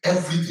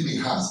 everything he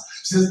has.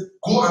 He says,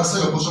 go and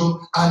sell your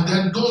possessions, and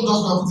then don't just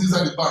go and put it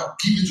inside the bank.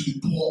 Give it to the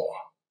poor.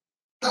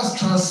 That's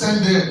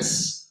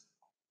transcendence.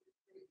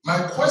 My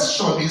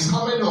question is,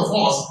 how many of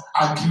us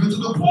are giving to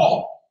the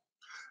poor?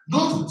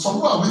 Some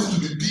people are waiting to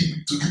be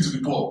big to give to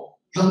the poor.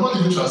 You are not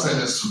living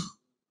transcendence too.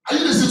 Are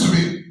you listening to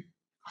me?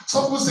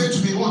 Some people say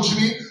to me, "Oh,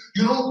 Jimmy,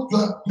 you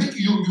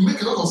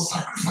make a lot of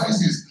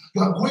sacrifices.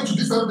 You are going to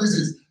different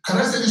places." Can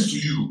I say this to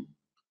you?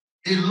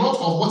 A lot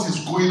of what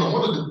is going on,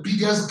 one of the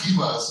biggest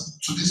givers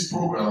to this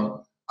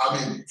program,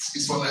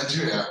 is from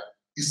Nigeria.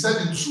 He said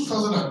in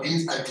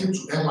 2008, I came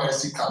to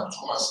NYSC camp to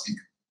come and speak.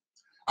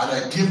 And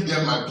I gave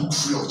them my book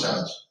free of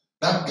charge.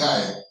 That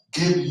guy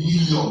gave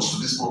millions to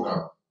this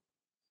program.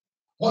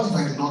 What if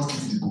I did not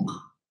give the book?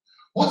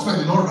 What if I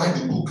did not write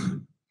the book?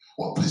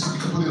 Well, please, you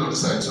can put it on the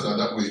side so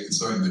that way it's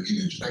not in the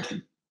image. Thank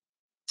you.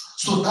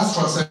 So that's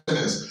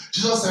transcendence.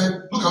 Jesus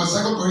said, look at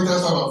 2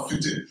 Corinthians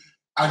 5:15.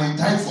 And he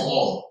died for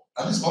all.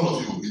 At least all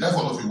of you. He died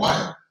for all of you.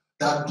 Why?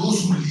 That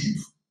those who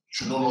live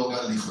should no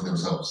longer live for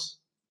themselves.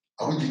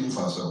 Are we living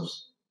for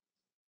ourselves?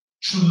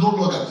 Should no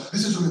longer.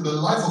 Listen to me. The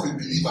life of a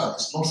believer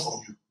is not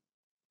for you.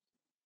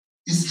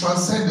 It's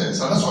transcendence.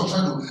 And that's what I'm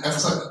trying to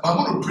emphasize. I'm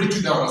going to break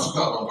it down as we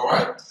go along, all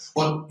right?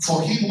 But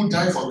for him who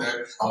died for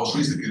them, I was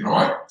raised again, all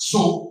right?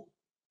 So,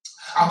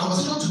 our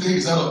conversation today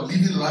is that of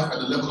living life at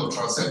the level of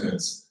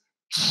transcendence.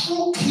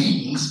 True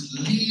kings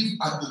live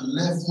at the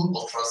level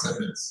of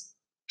transcendence.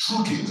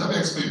 True kings. Let me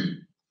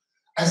explain.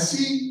 I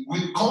see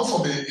we come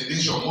from a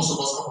nation, most of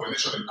us come from a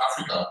nation in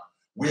Africa,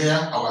 where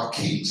our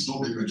kings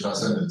don't live in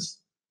transcendence.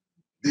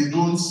 They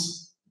don't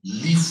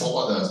live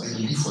for others, they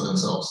live for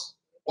themselves.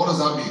 What does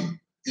that mean?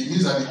 It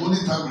means that the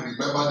only time we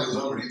remember them is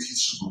when we read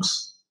history books.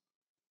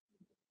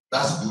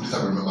 That's the only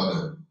time we remember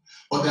them.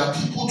 But there are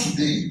people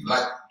today,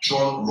 like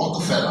John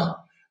Rockefeller,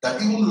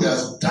 that even though he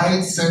has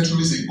died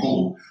centuries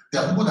ago,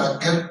 there are people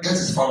that get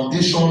his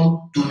foundation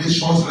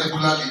donations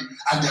regularly,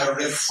 and they are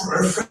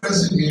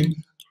referencing him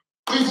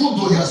even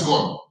though he has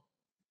gone.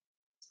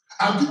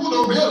 And people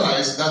don't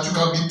realize that you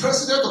can be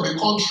president of a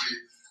country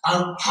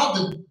and have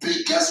the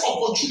biggest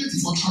opportunity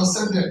for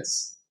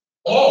transcendence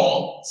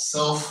or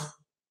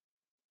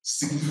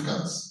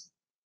self-significance.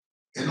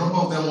 A number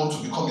of them want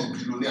to become a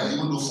billionaire,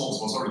 even though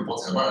Forbes was not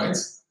reported. Am I right?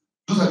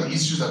 Those are the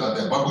issues that are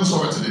there. But I'm going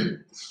somewhere today.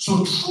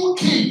 So true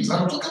kings,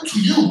 and I'm talking to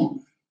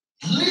you,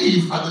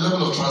 live at the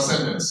level of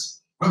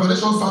transcendence.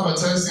 Revelation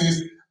 5:10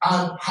 says,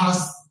 and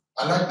has,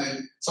 I like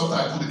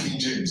sometimes I put the King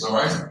James, all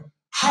right?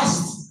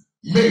 Has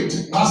made,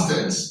 past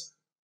tense,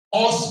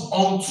 us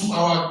unto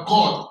our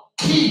God,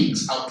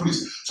 kings and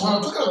priests. So when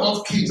I'm talking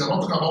about kings, I'm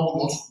not talking about what we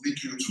want to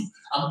make you into.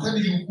 I'm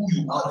telling you who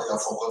you are that you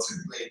have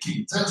forgotten. You are a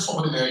king. Tell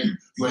somebody near you,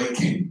 you are a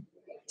king.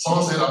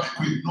 Someone said I'm a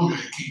queen. No, you're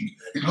a king.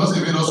 It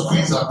doesn't even us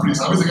queens and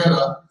priests. Are we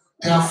together?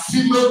 They are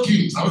female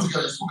kings. Are we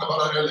together? You spoke about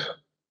that earlier.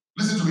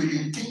 Listen to me.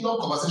 In kingdom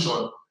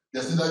conversation,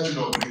 there's neither Jew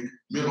nor Greek,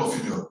 male or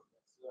female.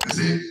 They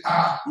say,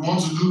 we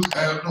want to do,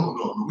 no.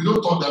 We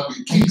don't talk that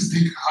way. Kings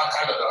think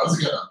harder than us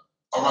together.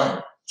 All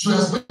right. So he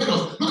has made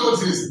us. Look at what it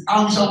says.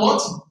 And we shall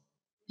what?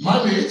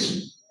 Manage,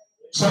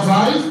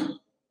 survive.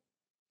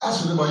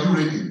 Ask them, are you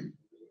ready?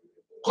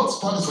 God's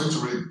plan is for you to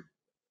reign.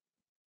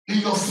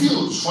 In your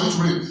field, for you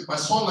to reign. My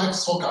son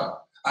likes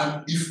soccer.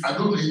 And if I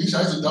don't know,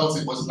 initially I used to doubt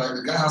it, but it's like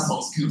the guy has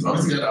some skills. Are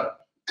we together?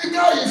 The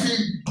guy, if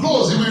he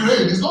blows, he will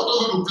reign. He's not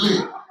going to play.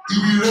 He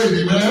will reign.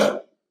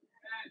 Amen?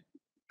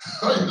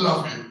 Why are you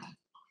laughing?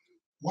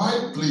 Why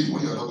play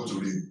when you're not going to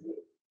reign?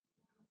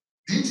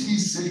 Did he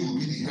say you will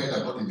be the head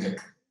and not the neck?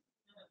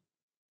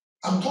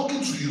 I'm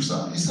talking to you,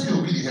 sir. He said you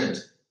will be the head.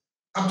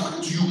 I'm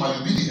talking to you, man.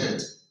 You'll be the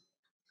head.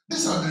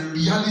 These are the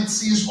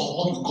realities of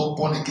what we got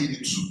born again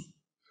into.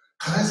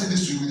 Can I say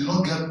this to you? We did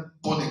not get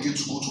born again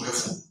to go to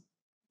heaven.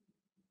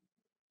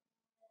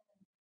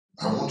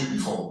 I warned you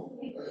before.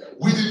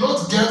 We did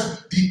not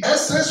get the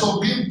essence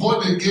of being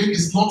born again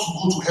is not to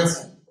go to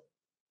heaven.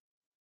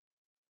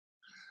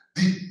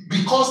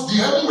 Because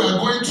the heaven we are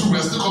going to, we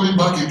are still coming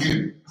back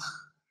again.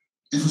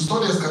 If you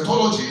study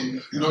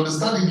eschatology, you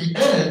understand in the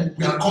end,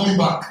 we are coming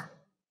back.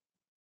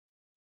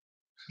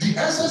 The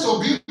essence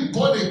of being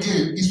born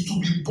again is to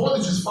be born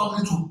into his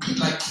family, to be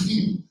like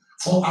him.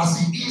 For as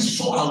he is,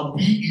 so are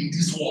we in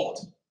this world.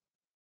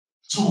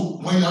 So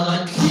when you are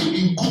like him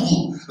in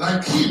Google,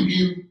 like him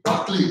in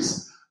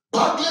Barclays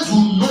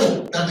will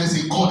know that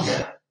there's a God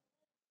here.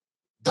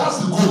 That's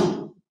the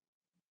goal.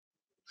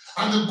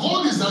 And the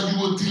goal is that you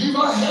will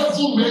deliver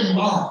heaven where you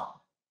are.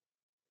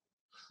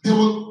 They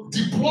will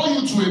deploy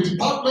you to a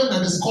department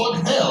that is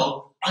called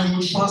hell, and you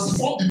will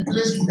transform the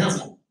place to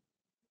heaven.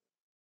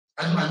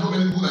 And I know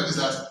many people like this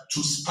that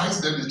to spice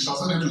them, they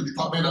transfer them to a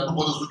department that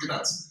nobody's looking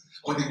at.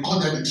 When they got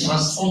there, they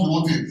transform the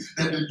whole thing.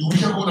 Then the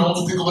wicked one that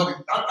want to take over the.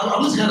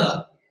 Are we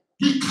together?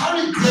 We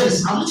carry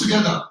grace. Are we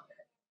together?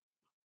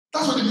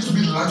 That's what it means to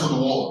be the light of the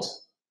world.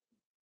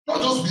 Not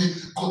just be.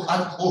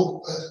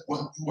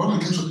 When we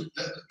get to.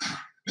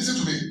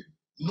 Listen to me.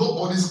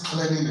 Nobody's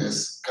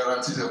cleanliness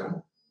guarantees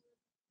heaven.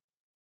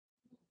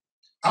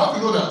 I hope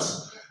you know that.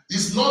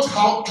 It's not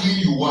how clean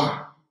you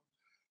are.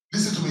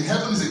 Listen to me.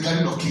 Heaven is a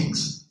garden of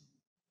kings.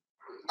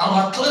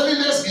 Our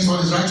cleanliness is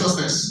on his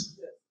righteousness.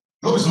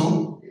 No,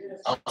 so.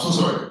 I'm so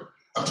sorry.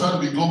 I'm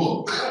trying to be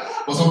global.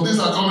 But some things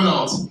are coming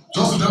out.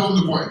 Just to tell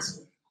the point.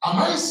 Am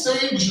I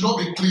saying we should not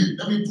be clean?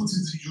 Let me put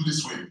it to you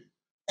this way.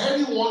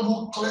 Anyone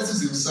who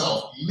cleanses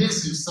himself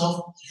makes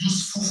himself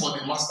useful for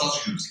the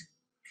master's use.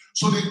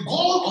 So the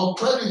goal of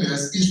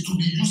cleanliness is to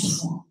be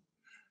useful.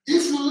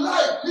 If you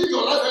live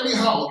your life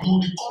anyhow, you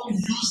will become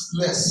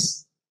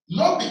useless.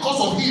 Not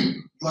because of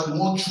him. You are the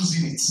one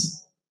choosing it.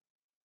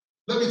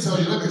 Let me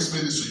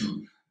explain this to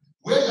you.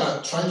 Where you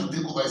are trying to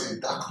take over is a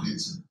dark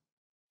place.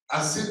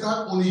 And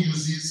Satan only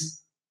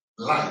uses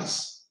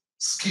lies,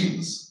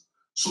 schemes.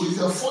 So if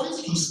you are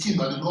falling to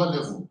scheme at the lower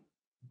level,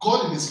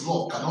 God in his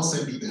love cannot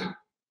send you there.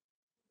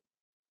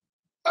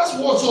 That's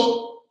what.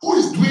 So who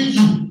is doing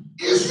you?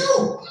 It's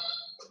you.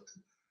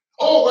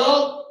 Oh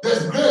well,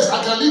 there's grace.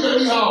 I can live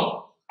anyhow.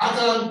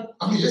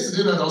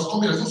 Yesterday night I was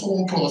coming, I saw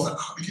someone club. I was like,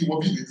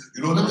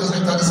 let me just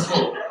enter this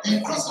club.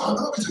 In Christ, I've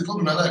never been to a club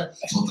in my life.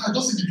 Sometimes I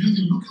just see the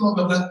building looking up,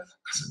 I'm like,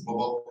 I said,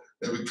 Baba,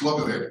 then we club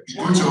your head. You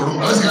go to your room.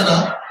 Let's hear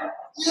that.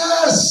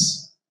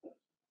 Yes.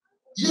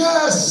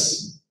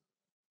 Yes.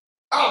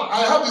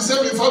 I have the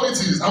same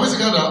infirmities. Are we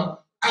together?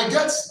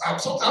 Sometimes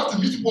I have to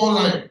meet people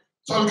online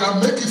so we can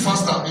make it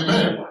faster.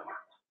 Amen.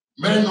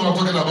 Men know what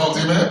I'm talking about.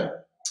 Amen.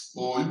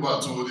 Oh, you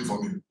are too early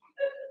for me.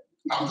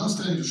 I'm just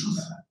telling you the truth.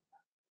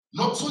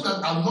 Not so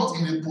that I'm not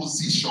in a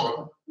position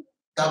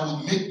that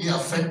will make me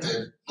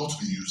affected not to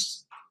be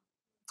used.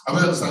 Are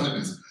we understanding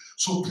this?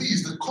 So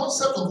please, the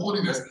concept of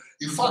holiness,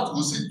 in fact,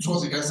 we'll see it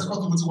towards again. 2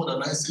 Timothy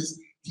 1:9 says,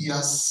 he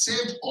has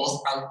saved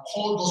us and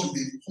called us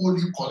with a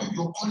holy calling.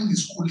 Your calling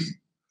is holy.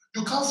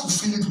 You can't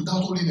fulfill it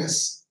without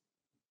holiness.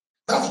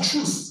 That's the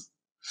truth.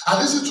 And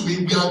listen to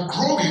me, we are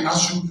growing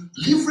as you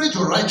leverage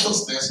your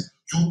righteousness,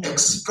 you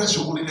express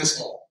your holiness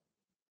more.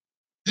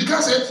 You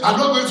can't say, I'm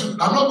not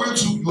going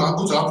to, you are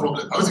going to have a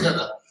problem. Are we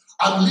together?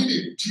 I'm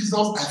leading. Jesus,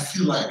 I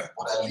feel like,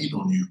 but I lean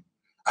on you.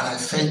 And I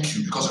thank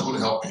you because you're going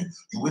to help me.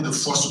 You win the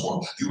first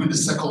one, you win the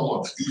second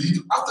one. You lead.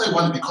 After a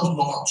while, it becomes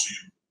normal to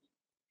you.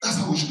 That's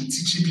how we should be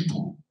teaching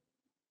people.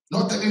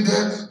 Not telling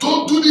them,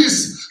 don't do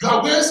this. You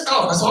are wearing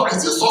scarf. I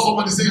still saw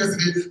somebody say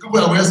yesterday, people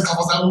are wearing scarf.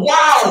 I was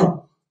like,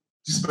 wow!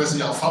 This person,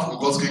 you are far from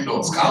God's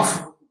kingdom.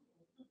 Scarf? Oh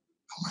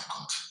my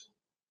God.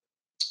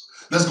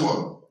 Let's go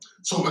on.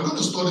 So we're going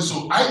to study.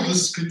 So I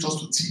use scriptures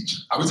to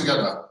teach. Are we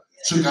together?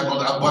 So you can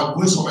understand. But I'm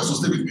going somewhere, so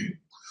stay with me.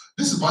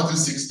 This is Matthew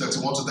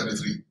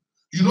 6:31-33.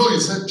 You know,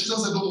 Jesus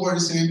said, don't worry,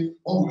 saying,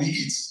 what will we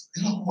eat?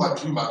 You know who are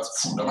dreaming about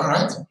food, am I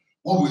right?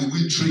 What will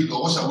we drink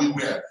or what shall we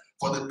wear?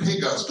 For the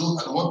pagans,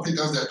 those and what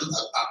pagans that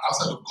are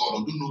outside of God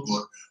or don't know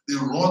God, they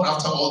run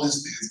after all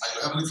these things, and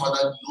your heavenly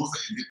Father knows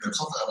that you need them.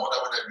 Sometimes I wonder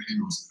whether he really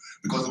knows.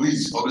 Because the way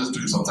he's always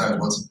doing sometimes,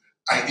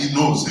 but he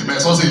knows. Amen.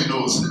 Someone say he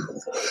knows.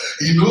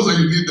 He knows that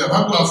you need them.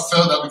 How people have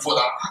felt that before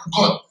that?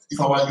 God, if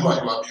I were you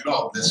and you are me, you know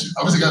I'll bless you.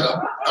 Are we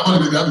together? I've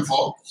only been there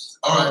before.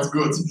 All right,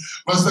 good.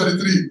 Verse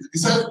 33. He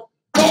said,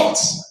 but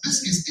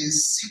this is a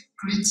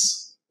secret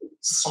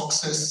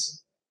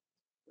success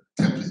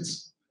template.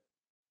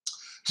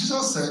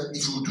 Jesus said,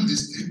 if you will do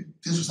this thing,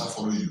 things will start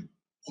following you.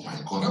 Oh my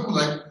God, I would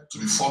like to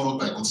be followed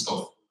by good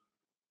stuff.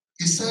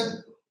 He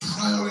said,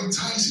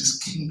 prioritize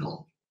his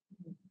kingdom.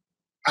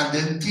 And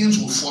then things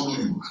will follow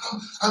you.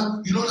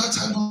 And you know that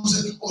time people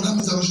say, oh, that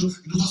means that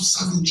you don't have to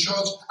serve in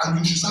church and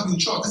you should serve in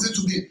church. Listen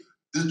to me.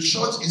 The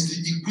church is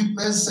the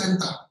equipment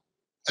center.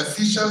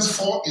 Ephesians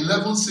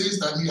 4:11 says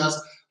that he has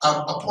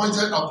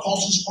appointed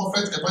apostles,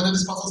 prophets,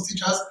 evangelists, pastors,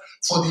 teachers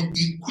for the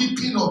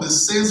equipping of the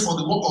saints for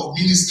the work of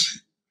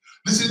ministry.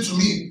 Listen to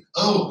me.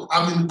 Oh,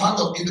 I'm in part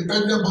of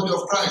independent body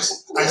of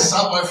Christ. I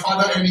serve my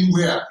Father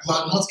anywhere. You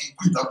are not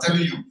equipped, I'm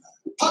telling you.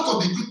 Part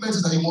of the equipment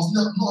is that you must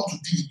know how to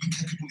deal with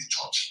wicked people in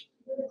church.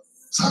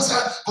 So I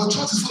said, but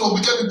church is full of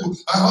wicked people.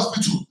 And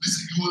hospital,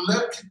 listen, you will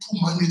learn people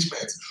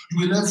management. You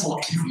will learn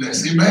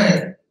forgiveness.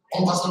 Amen.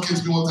 One pastor came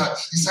to me one time.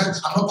 He said,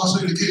 I'm not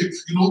pastoring the game.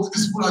 You know,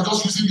 these people are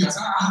just using me. I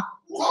said,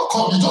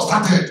 welcome. You just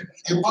started.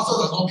 A pastor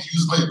does not be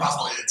used, not a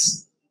pastor yet.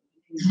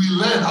 You will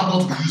learn how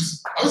not to be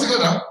used. Are we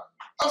together?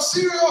 I'm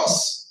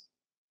serious.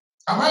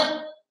 Am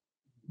I?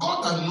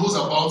 God that knows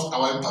about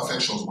our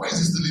imperfections. Why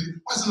is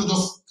he not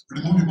just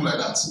remove people like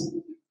that?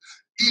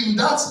 In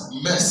that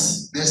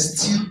mess, there's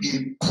still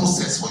a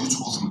process for you to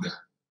go through there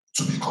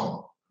to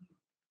become.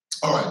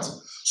 All right.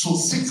 So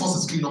seek first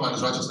his kingdom and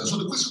his righteousness. So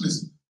the question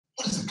is,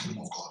 what is the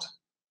kingdom of God?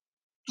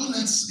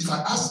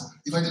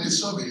 If I did a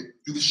survey,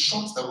 you'll be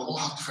shocked that we all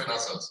have different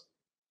answers.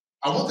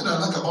 And one thing I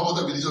like about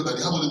other religions that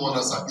they have only one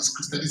answer is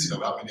Christianity that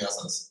we have many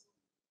answers.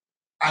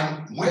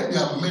 And when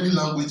there are many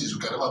languages,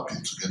 we can never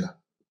build together.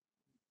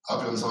 I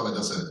hope you understand what I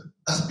just said.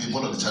 That's been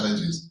one of the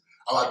challenges.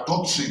 Our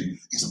doctrine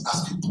is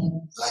as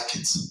people like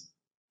it.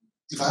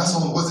 If I ask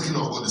someone, what's the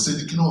kingdom of God? They say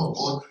the kingdom of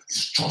God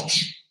is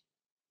church.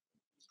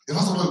 If I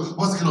ask someone,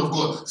 what's the kingdom of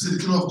God? They say the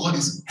kingdom of God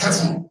is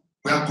heaven.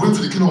 We are going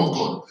to the kingdom of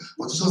God.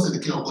 But Jesus said the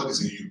kingdom of God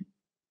is in you.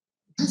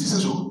 Did he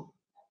say so?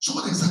 So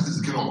what exactly is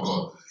the kingdom of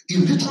God?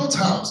 In literal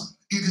terms,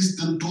 it is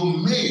the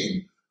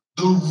domain,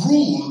 the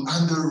rule,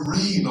 and the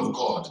reign of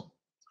God.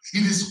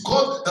 It is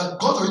God that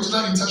God's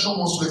original intention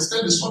was to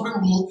extend the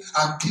sovereign rule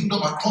and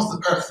kingdom across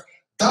the earth.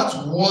 That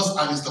was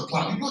and is the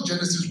plan. You know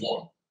Genesis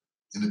 1.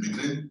 In the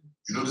beginning,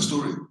 you know the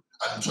story.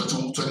 And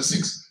in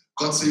 26,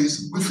 God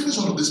says, we finish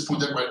all of this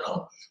project right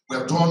now. We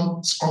have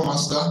done Scrum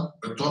Master,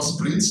 we've done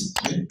sprints,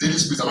 daily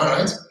sprints, am I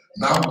right?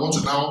 Now we want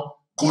to now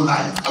go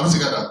live. I will say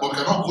that, but we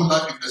cannot go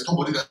live if there's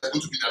nobody that's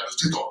going to be the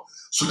administrator.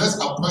 So let's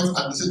appoint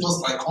administrators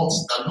like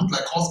us, that look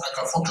like us and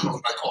can function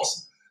like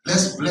us.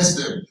 Let's bless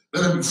them.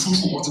 Let them be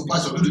fruitful, multiply,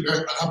 so do the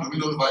earth and have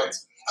dominion over it.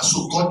 And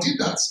so God did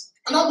that.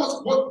 And that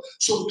was what.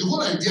 So the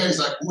whole idea is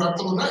like we are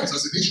colonized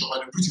as a nation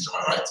by the British, am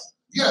I right?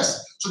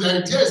 Yes. So the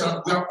idea is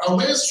that we are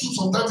wearing suits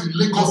sometimes in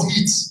Lagos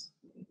heat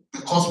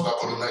because we are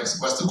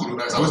colonized. We are still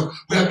colonized.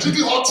 We are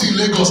drinking hot tea in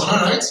Lagos, am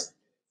I right?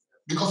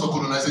 Because of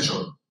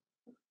colonization.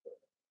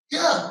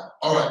 Yeah.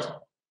 All right.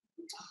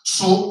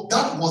 So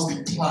that was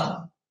the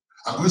plan.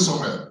 I'm going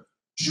somewhere.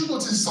 Did you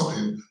notice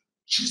something?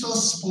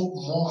 Jesus spoke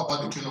more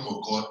about the kingdom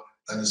of God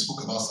than he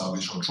spoke about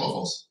salvation. True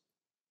of us.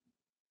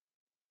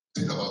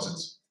 Think about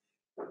it.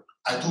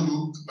 I told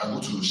you I'm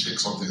going to shake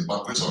something, but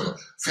I'm going somewhere.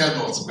 Fear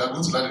not, we are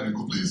going to land in a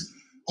good place.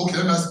 Okay,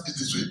 let me ask it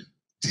this way.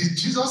 Did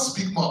Jesus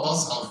speak more about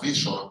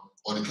salvation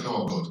or the kingdom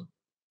of God?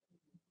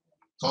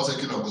 So I was saying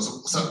kingdom of God.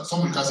 So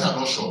somebody can say I'm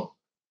not sure.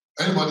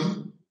 Anybody?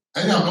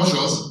 Any I'm not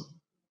sure?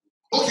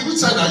 Okay, which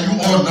side are you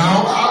on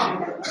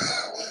now?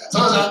 So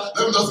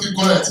let me just keep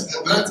quiet.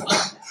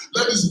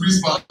 Let this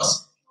breeze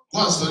pass.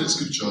 Go and study the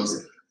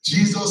scriptures.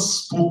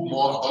 Jesus spoke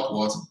more about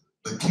what?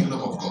 The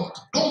kingdom of God.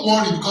 Don't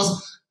worry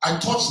because I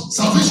touched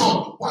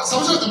salvation. Well,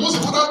 salvation is the most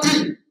important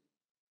thing.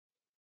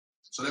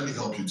 So let me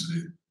help you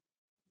today.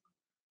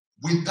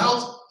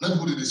 Let me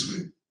put it this way.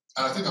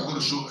 And I think I'm going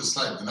to show a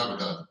slide in that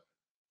regard.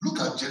 Look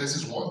at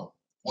Genesis 1.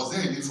 Was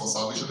there a need for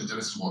salvation in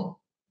Genesis 1?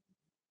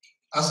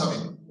 Answer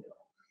me.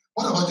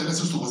 What about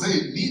Genesis 2? Was there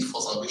a need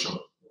for salvation?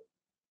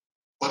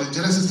 But in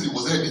Genesis 3,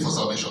 was there a need for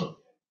salvation?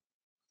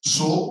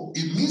 So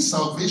it means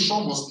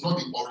salvation was not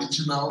the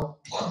original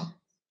plan.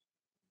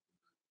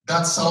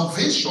 That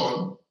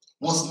salvation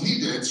was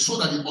needed so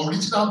that the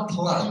original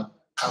plan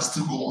can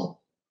still go on.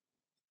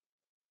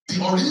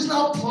 The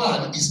original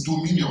plan is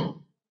dominion.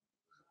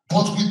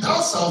 But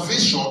without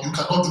salvation, you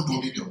cannot do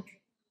dominion.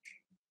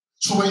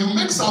 So when you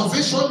make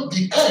salvation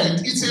the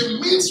end, it's a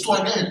means to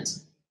an end.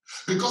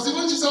 Because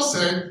even Jesus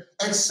said,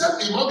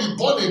 except a man be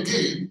born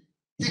again,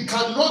 he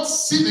cannot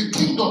see the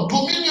kingdom,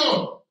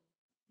 dominion.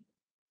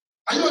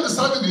 Are you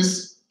understanding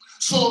this?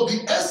 So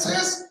the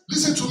essence,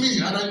 listen to me,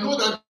 and I know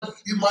that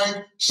it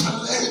might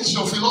challenge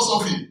your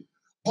philosophy,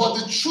 but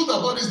the truth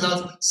about it is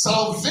that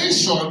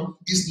salvation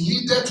is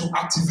needed to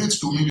activate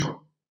dominion.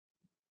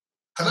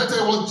 Can I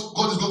tell you what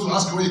God is going to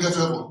ask you when you get to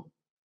heaven?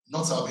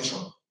 Not salvation.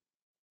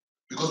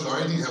 Because you're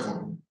already in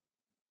heaven.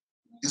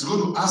 He's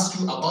going to ask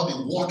you about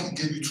the work he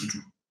gave you to do.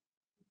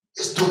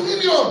 It's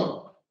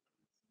dominion.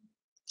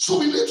 So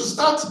we need to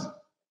start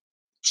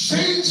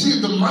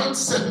changing the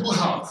mindset people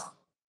have.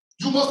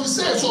 You must be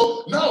saved.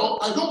 So now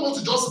I don't want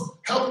to just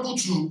help people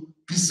to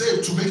be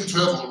saved to make it to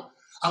heaven.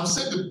 I'm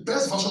saying the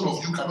best version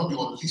of you cannot be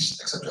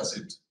unleashed except you are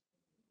saved.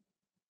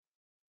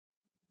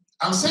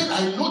 I'm saying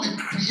I know the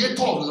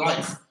creator of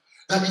life,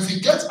 that if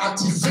he gets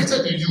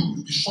activated in you,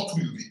 you'll be shocked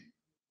who you'll be.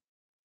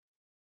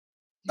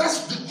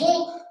 That's the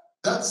whole,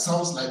 that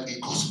sounds like a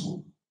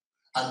gospel.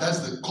 And that's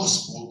the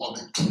gospel of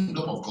the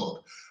kingdom of God.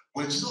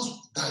 When Jesus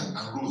died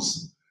and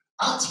rose,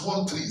 Acts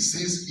 1:3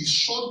 says he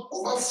showed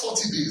over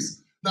 40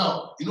 days.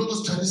 Now, you know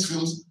those Chinese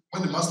films,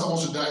 when the master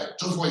wants to die,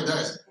 just before he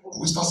dies, he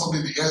whispers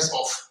something in the ears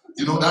of,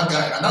 that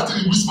guy. And that thing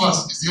he whispers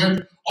is the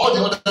end. All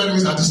the other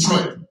enemies are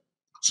destroyed.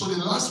 So the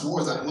last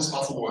words are the most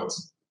powerful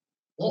words.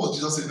 What was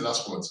Jesus saying in the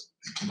last words?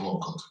 The kingdom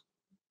of God.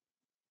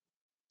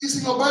 It's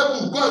in your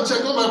Bible. Go and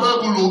check out my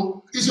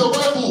Bible. It's your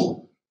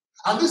Bible.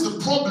 And this is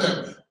the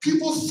problem.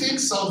 People think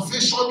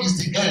salvation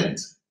is the end.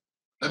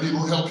 Let me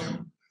go help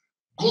you.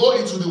 Go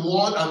into the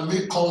world and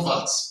make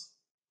converts.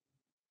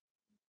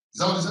 Is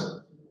that what he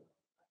said?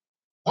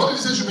 What did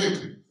he say you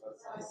make?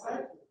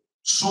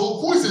 So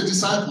who is a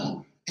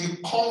disciple? A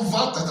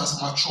convert that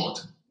has matured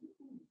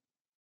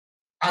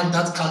and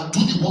that can do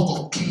the work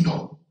of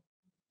kingdom.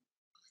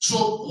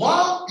 So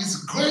while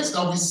it's great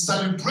that we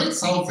celebrate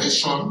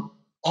salvation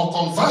or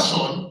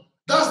conversion,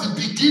 that's the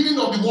beginning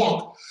of the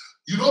work.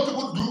 You know,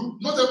 people do,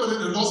 not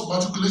everybody lost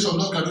matriculation,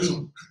 not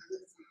graduation.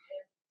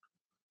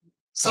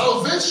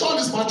 Salvation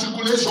is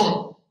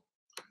matriculation.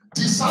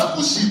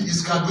 Discipleship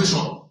is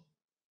graduation.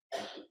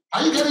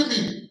 Are you getting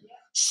me?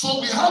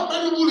 So we have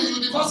many people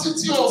in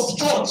University of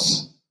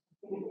Church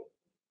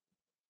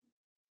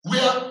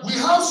where we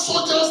have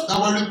soldiers that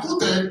were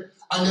recruited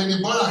and then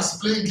the barracks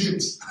playing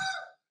games,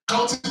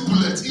 counting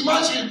bullets.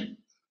 Imagine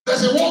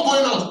there's a war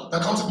going on,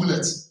 they're counting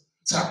bullets.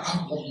 Say, I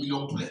have 1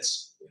 million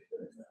bullets.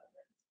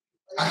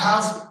 I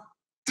have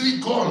 3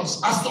 guns,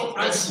 assault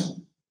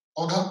rifle.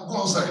 Okay, go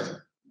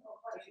outside.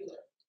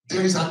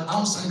 There is an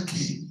outside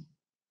game.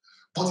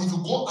 But if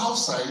you go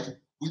outside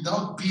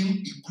without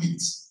being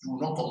equipped, you will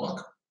not come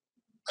back.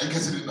 Are you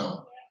getting it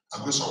now?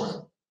 I'm going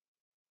somewhere.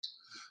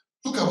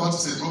 Look at what it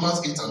says,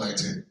 Romans 8 and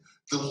 19.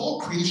 The whole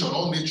creation,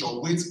 all nature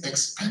waits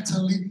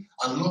expectantly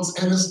and looks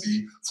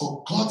earnestly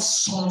for God's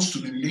sons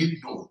to be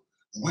made known.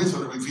 Wait for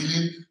the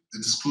revealing, the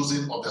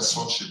disclosing of their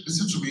sonship.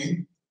 Listen to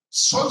me.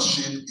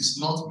 Sonship is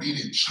not being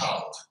a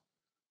child.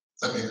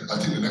 I think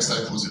the next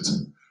slide puts it.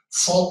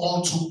 For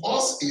unto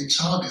us a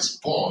child is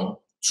born,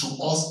 to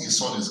us a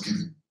son is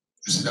given.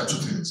 You see, there are 2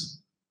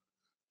 things.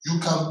 You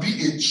can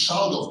be a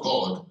child of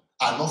God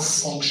and not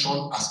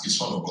function as a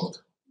son of God.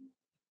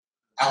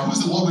 And who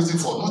is the one waiting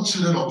for? Not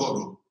children of God,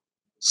 though.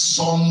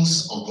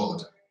 Sons of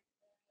God.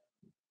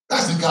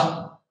 That's the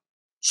gap.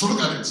 So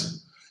look at it.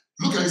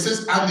 Look at it. It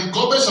says, and the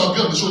government shall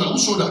be on the shoulder.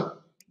 Whose shoulder?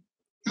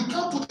 You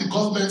can't put the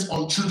government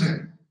on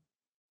children.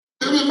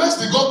 They will mess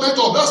the government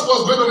up. That's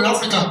what's going on in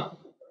Africa.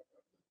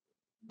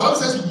 The Bible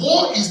says,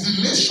 war is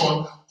the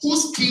nation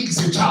whose king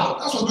is a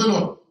child. That's what's going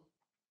on.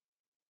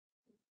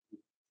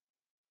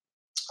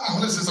 I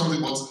want to say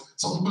something, but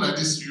some people like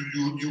this,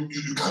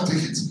 you can't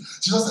take it.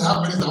 Jesus, I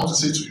have many things I want to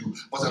say to you,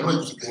 but I'm not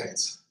able to bear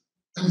it.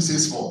 Let me say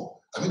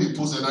small. I made a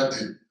post the other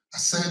day. I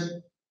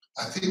said,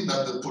 I think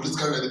that the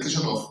political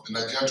education of the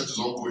Nigerian church is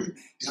ongoing.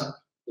 Yeah,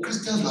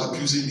 Christians are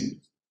abusing me.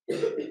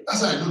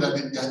 That's how I know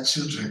that they are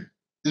children.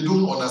 They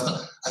don't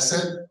understand. I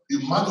said, the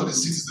man on the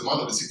seat is the man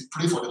on the seat.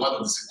 Pray for the man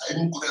on the seat. I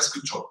even quoted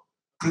scripture.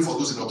 Pray for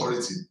those in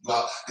authority.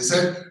 They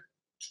said,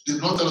 they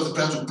did not tell us the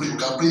prayer to pray. You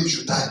can pray, you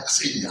should die. I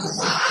say, yeah.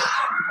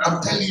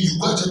 I'm telling you,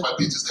 go and check my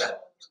pages there.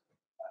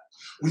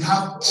 We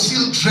have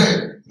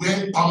children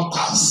wearing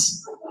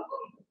pampers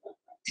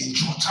in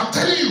church. I'm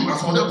telling you,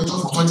 I've been in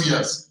church for 20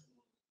 years.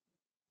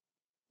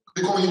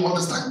 Because when you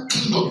understand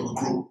kingdom, you will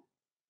grow.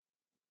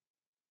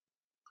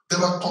 There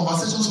were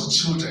conversations for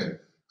children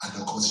and there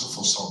were conversations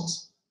for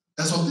sons.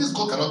 There's some things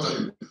God cannot tell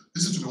you.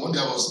 Listen to me, one day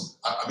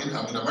I'm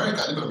in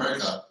America, I live in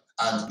America,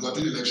 and we were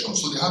doing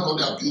elections. So they had all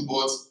their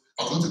billboards.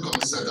 I was going to the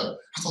community center.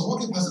 As I was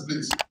walking past the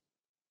place,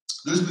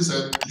 the Holy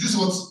Spirit said, did you see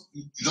what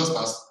you just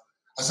passed?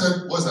 I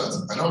said, what's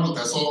that? I now looked,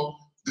 I saw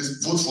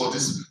this, vote for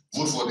this,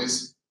 vote for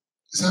this.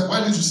 He said, why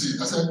didn't you see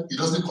it? I said, it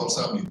doesn't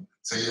concern me. He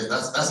said,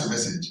 yes, that's a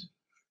message.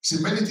 He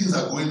said, many things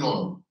are going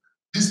on.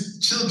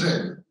 These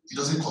children, it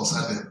doesn't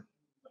concern them.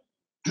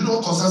 Do you know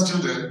what concerns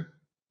children?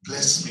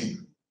 Bless me,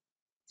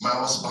 my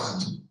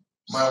husband,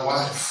 my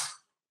wife,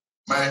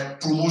 my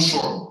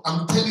promotion.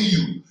 I'm telling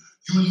you,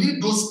 you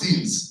need those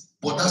things,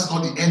 but that's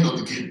not the end of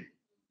the game.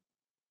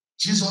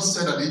 Jesus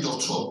said at the age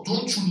of 12,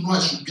 don't you know I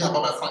should be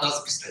about my father's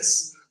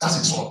business? That's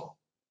his son.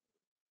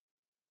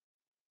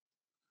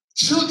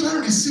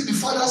 Children receive the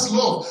father's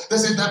love.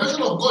 There's a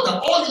dimension of God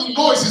that all you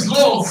know is his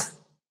love.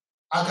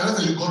 I can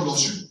tell you God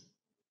loves you.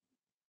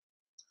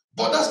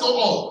 But that's not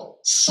all.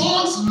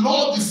 Sons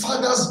love the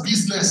father's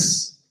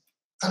business.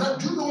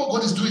 Do you know what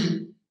God is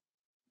doing?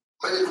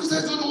 Many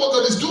Christians don't know what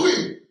God is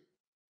doing.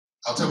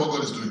 I'll tell you what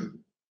God is doing.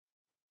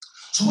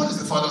 So what is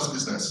the father's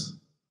business?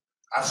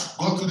 I've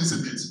gone through this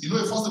a bit. You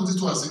know, in 1 Timothy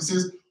 2 and 6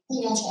 says,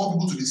 who wants all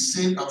people to be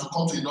saved and to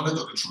come to the knowledge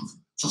of the truth?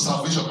 So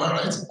salvation, am I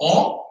right?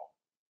 Or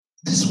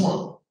this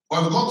one.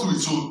 Well, we've gone through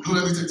it, so don't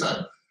let me take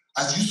time.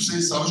 As you used to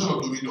say, salvation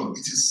of dominion. It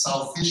is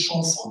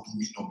salvation for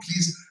dominion.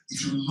 Please,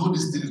 if you know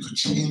this thing, to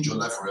change your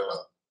life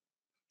forever.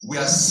 We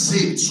are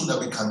saved so that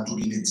we can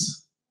dominate.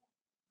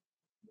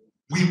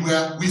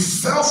 We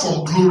fell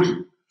from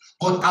glory,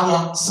 but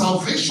our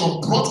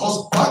salvation brought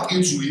us back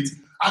into it,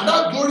 and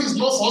that glory is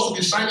not for us to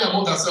be shining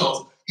among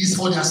ourselves. Is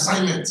for the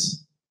assignment.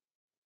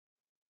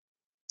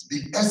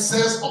 The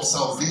essence of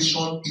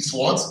salvation is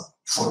what?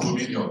 For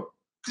dominion.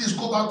 Please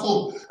go back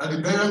home and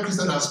the Berean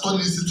Christian has studied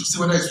this to see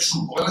whether it's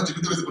true or whether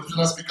Jimito is a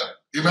professional speaker.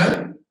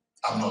 Amen?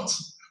 I'm not.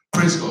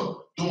 Praise God.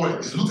 Don't worry.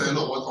 It's looked at a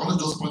lot. I want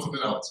to just point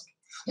something out.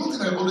 One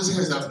thing I always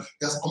hear is that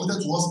he has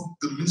committed to us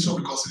the ministry of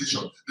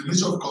reconciliation. The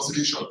ministry of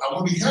reconciliation. And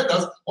when we hear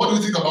that, what do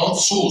we think about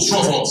souls? True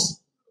of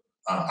us.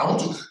 I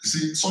want to, you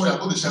see, sorry, I'm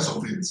going to share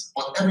some things,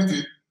 but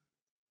everything,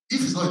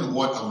 if it's not in the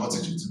word, I will not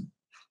teach it.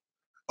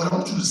 But I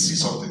want you to see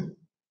something.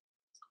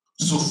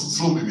 So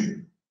flow with me.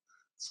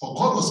 For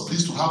God was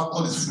pleased to have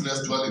all his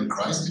fullness dwell in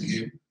Christ, in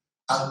him,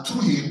 and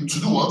through him to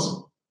do what?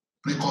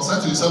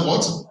 Reconcile to himself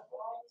what?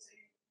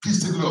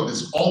 Please take note of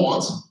this. All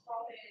what?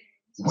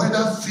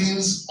 Whether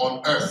things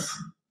on earth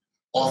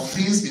or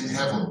things in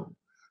heaven,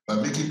 by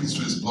making peace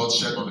through his blood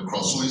shed on the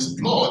cross. So his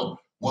blood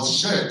was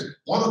shed.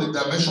 One of the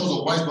dimensions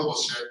of why his blood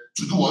was shed,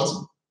 to do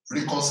what?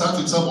 Reconcile to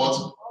himself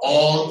what?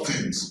 All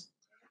things.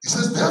 He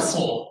says,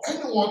 therefore,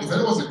 anyone, if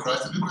anyone's in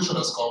Christ, the new creation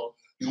has come,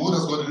 the old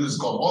has gone, the new has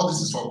come. All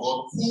this is from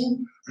God,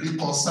 who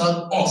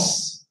reconciled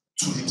us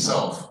to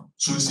himself.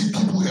 So you see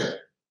people here,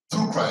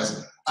 through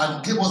Christ,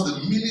 and gave us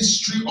the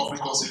ministry of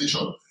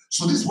reconciliation.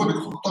 So this is what we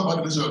talk about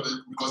the ministry of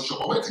the reconciliation.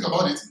 But when you think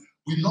about it,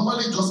 we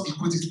normally just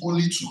equate it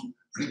only to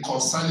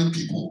reconciling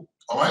people.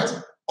 Alright?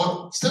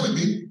 But stay with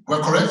me,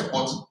 we're correct,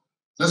 but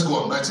let's go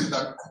on. Writing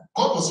that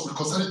God was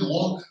reconciling the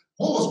world.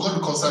 What was God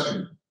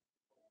reconciling?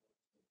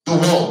 The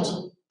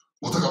world.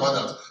 We'll talk about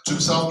that. To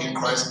himself in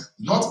Christ,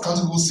 not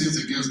counting people's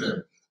sins against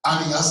them.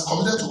 And he has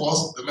committed to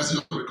us the message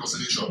of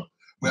reconciliation.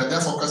 We are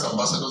therefore Christ's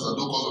ambassadors, and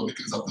no cause of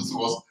making his appeal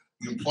through us.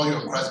 We implore you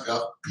on Christ's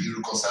behalf, be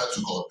reconciled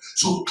to God.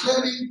 So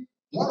clearly,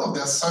 one of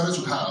the assignments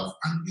we have,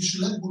 and we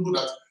should let people know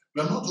that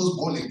we are not just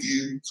born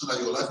again so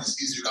that your life is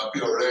easy, you can pay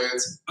your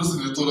rent. Those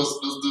things they told us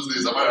those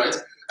days, am I right?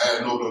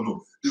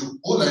 No. The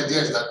whole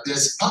idea is that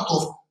there's part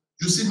of,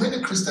 you see,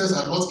 many Christians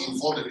are not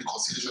involved in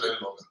reconciliation any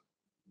longer.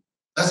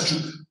 That's the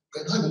truth.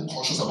 They're not even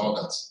conscious about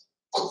that.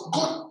 But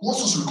God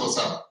wants us to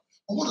reconcile.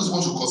 But what does he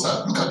want to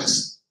reconcile? Look at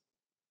this.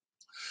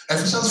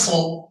 Ephesians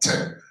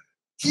 4:10.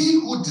 He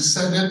who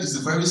descended is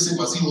the very same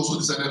as he who also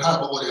descended high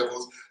above all the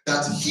heavens,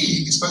 that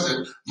he is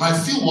present might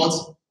feel what?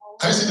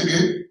 Can you see it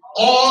again?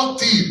 All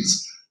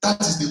things.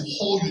 That is the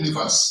whole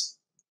universe.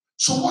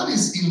 So what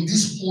is in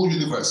this whole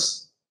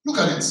universe? Look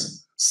at it.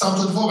 Psalm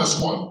 24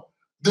 verse 1.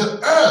 The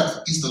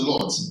earth is the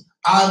Lord's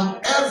and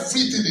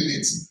everything in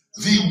it,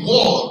 the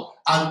world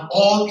and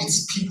all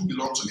its people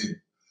belong to him.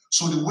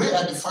 So the way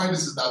I define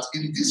this is that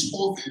in this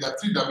whole thing, there are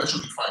three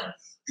dimensions you find.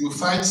 You will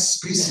find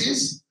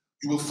spaces,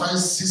 you will find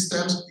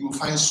systems, you will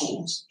find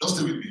souls. Just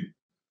stay with me.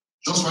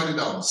 Just write it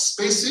down.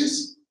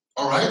 Spaces,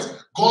 all right?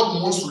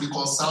 God wants to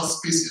reconcile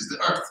spaces, the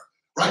earth.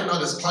 Right now,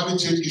 there's climate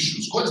change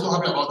issues. God is not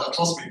happy about that,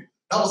 trust me.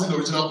 That was in the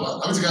original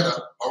plan. Are we together?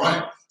 All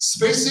right.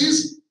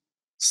 Spaces,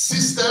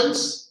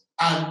 systems,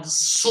 and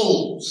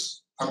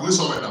souls. I'm going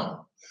somewhere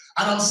now.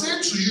 And I'm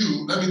saying to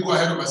you, let me go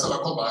ahead of myself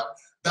and come back,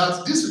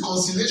 that this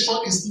reconciliation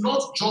is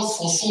not just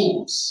for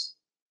souls.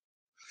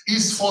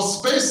 It's for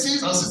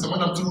spaces and systems.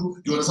 When I'm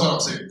through, you understand what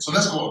I'm saying. So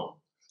let's go on.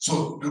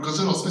 So, the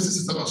reconciliation of spaces,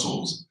 systems, and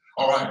souls.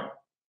 All right.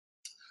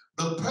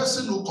 The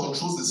person who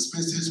controls the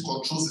spaces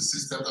controls the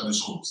systems and the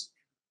souls.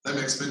 Let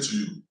me explain to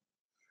you.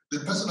 The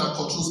person that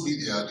controls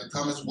media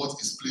determines what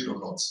is played or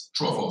not.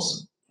 True of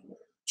us.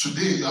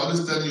 Today, you're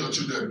always telling your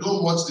children,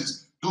 don't watch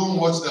this, don't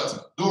watch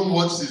that, don't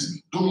watch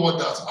this, don't watch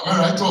that. Am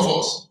I right? True of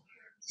us.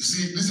 You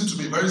see, listen to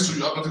me, very soon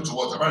you have nothing to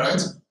watch. Am I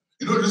right?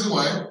 You know the reason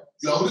why?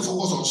 You are only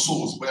focused on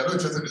souls, but you're not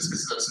interested in the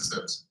spaces and the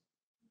systems.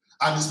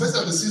 And the spaces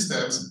and the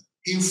systems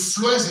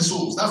influence the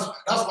souls. That's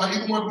why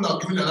even when people are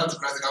giving their life to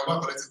Christ, they can go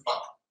and collect it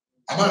back.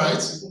 Am I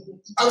right?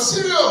 I'm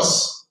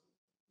serious.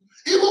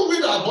 Even we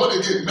that are born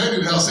again, men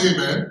in hell say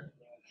amen.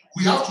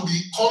 We have to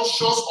be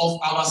conscious of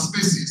our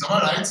spaces. Am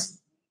I right?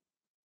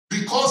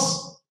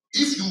 Because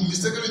if you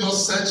mistakenly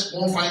just search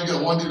one fine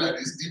girl one day like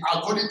this, the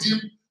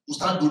algorithm will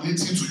start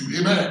donating to you.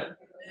 Amen.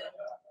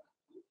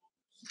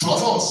 True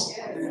of us.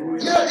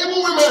 Yeah,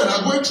 even women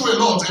are going through a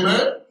lot.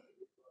 Amen.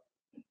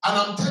 And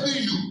I'm telling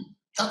you,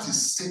 that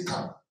is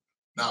Satan.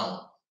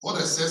 Now, what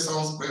I said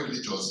sounds very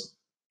religious,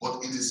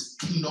 but it is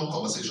kingdom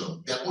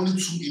conversation. There are only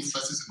two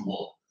influences in the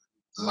world: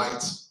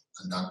 light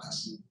and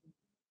darkness.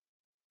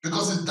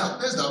 Because it's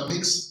darkness that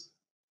makes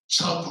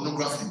child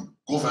pornography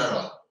go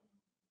viral.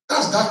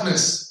 That's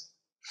darkness.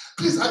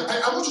 Please,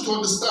 I want you to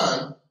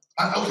understand.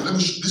 Okay,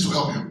 this will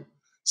help you.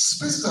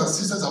 Spaces and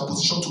systems are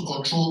positioned to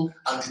control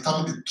and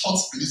determine the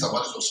thoughts, beliefs, and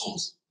values of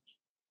souls.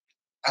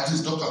 At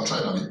least, Doctor, I'm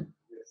trying.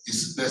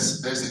 There's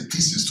a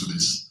thesis to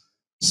this,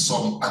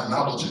 some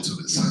analogy to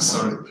this.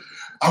 Sorry.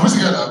 Are we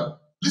together?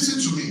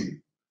 Listen to me.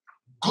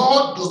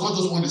 God does not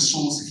just want the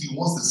souls; He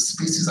wants the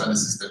spaces and the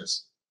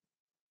systems.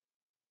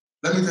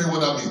 Let me tell you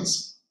what that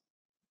means.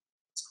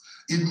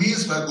 It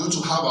means we are going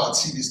to have our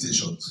TV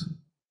stations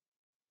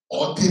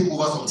or take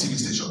over some TV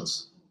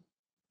stations.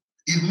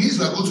 It means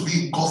we are going to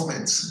be in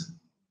government.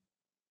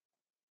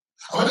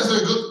 And when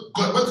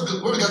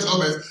we get to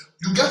government,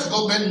 you get to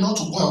government not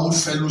to go and hold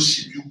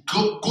fellowship. You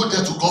go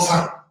there to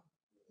govern.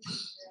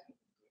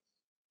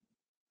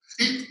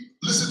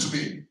 Listen to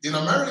me. In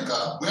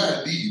America, where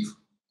I live,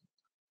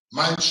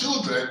 my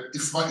children,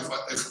 if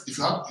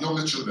you have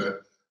younger children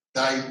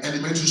that are in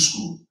elementary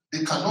school,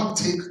 they cannot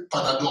take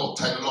Panadol,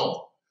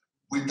 Tylenol,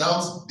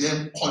 without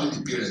them calling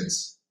the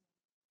parents.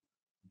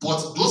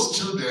 But those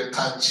children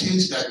can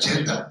change their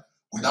gender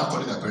without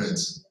calling their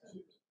parents.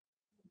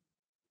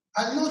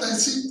 And you know what I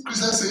see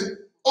Christians say?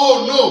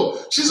 Oh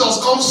no,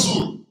 Jesus comes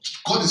soon.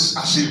 God is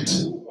ashamed.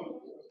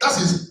 That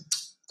is,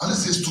 I didn't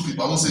say stupid,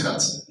 but I won't say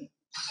that.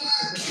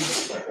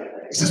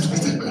 It's a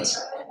stupid statement.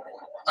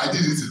 I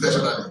did it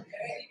intentionally.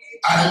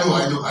 I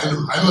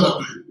know that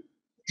way.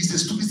 It's a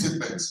stupid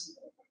statement.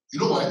 You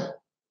know why?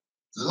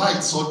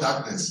 Light saw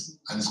darkness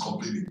and is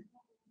complaining.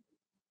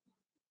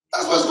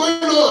 That's what's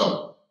going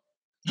on.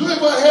 You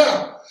ever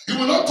hear? He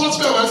will not touch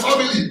me and my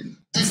family.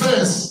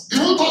 Defense. He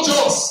won't touch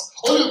us.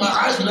 Only with my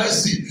eyes will I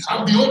see.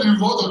 And behold the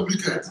reward of the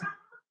wicked.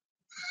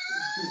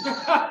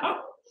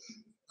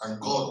 And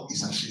God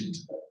is ashamed.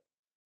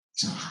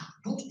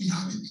 Don't we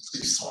have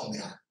a son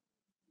there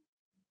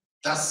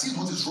that sees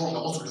what is wrong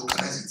and wants to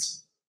reorganize it?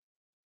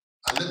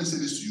 And let me say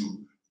this to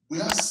you.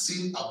 Where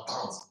sin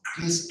abounds,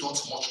 grace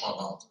doth much more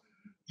abound.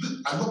 Look,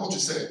 I know what you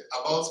said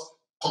about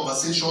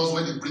conversations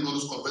when they bring all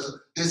those conversations.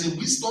 There's a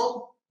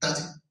wisdom that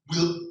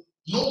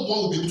no one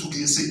will be able to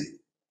gainsay.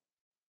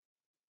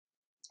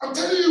 I'm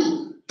telling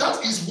you,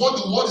 that is what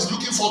the world is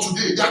looking for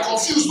today. They are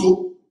confused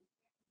though.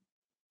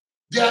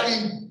 They are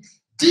in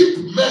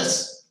deep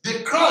mess.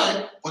 They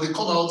cry, but they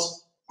come out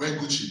wearing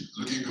Gucci,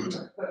 looking good.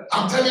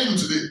 I'm telling you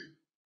today.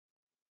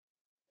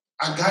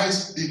 And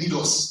guys, they need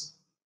us.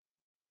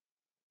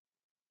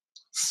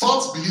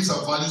 Thoughts, beliefs,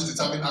 and values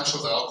determine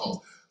actions and outcomes.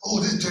 Oh,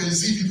 these Gen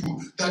Z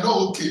people, they're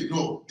not okay.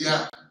 No, they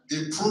are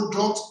a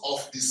product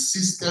of the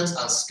systems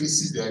and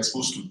spaces they're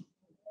exposed to.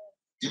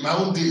 In my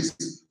own days,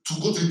 to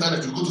go to the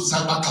internet, you go to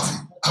cyber cafe.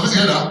 Have you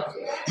heard that?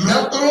 You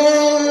have,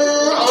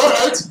 all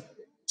right.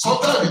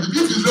 Sometimes the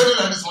people is ready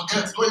and they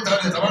forget, no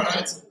internet, am I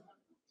right?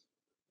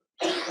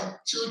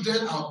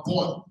 Children are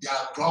born, they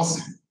are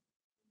browsing.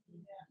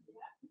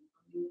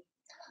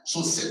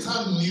 So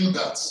Satan knew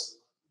that.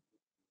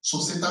 So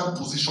Satan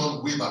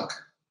positioned way back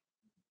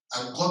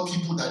and got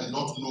people that did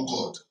not know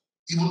God,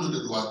 even though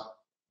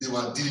they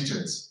were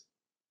diligent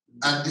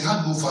and they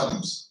had no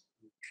values.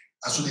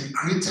 And so they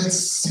created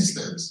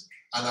systems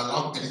and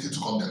allowed anything to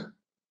come there.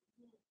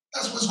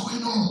 That's what's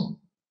going on.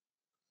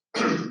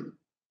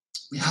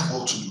 We have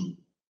work to do.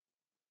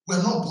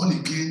 We're not born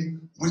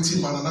again,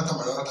 waiting, Maranatha.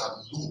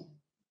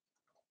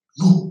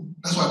 No.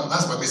 That's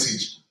my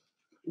message.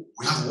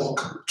 We have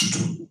work to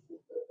do.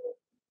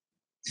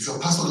 If your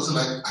pastor doesn't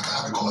like, I can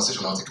have a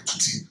conversation, I'll take him to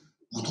tea.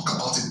 We'll talk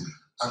about it.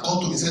 And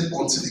God told me, he said,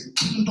 until the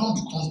kingdom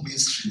becomes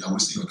mainstream, you're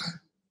wasting your time.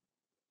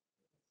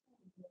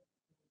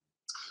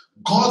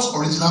 God's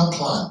original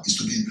plan is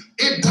to be,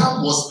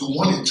 Adam was the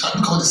one in charge.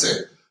 Look how they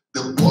said,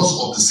 the boss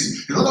of the sea.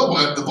 You know that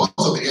word, the boss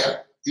of the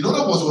air. You know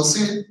that word was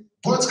saying,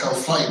 birds can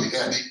fly in the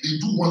air. They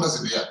do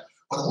wonders in the air.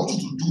 But I want you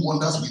to do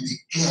wonders with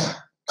the air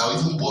that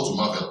even birds will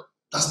marvel.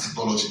 That's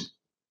technology.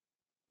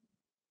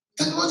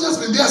 Technology has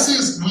been there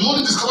since we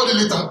only discovered it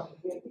later.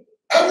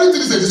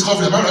 Everything is a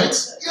discovery, am I right?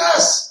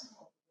 Yes.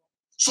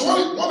 So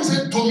when we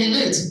say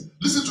dominate,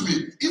 listen to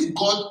me. If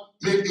God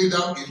made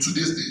Adam in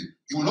today's day,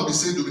 he will not be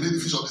saying dominate the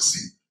fish of the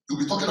sea. He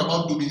will be talking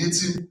about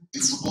dominating the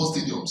football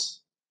stadiums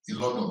in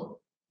London.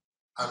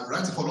 And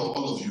right in front of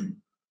all of you,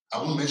 I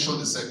won't mention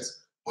the sect,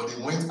 but they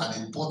went and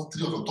they bought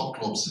 3 of the top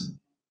clubs.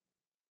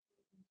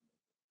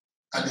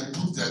 And they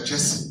put their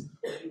jersey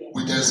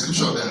with their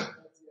inscription there.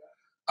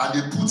 And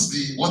they put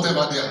the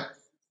whatever there.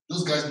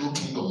 Those guys know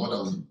kingdom more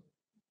than we.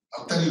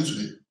 I'm telling you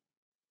today.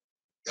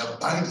 They are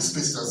buying the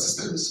spaces and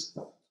systems.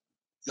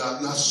 You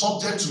are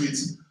subject to it.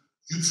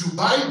 If you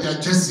buy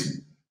their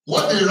jersey,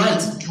 what they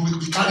write, you will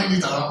be carrying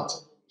it around.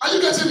 Are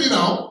you getting me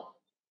now?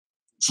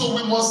 So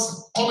we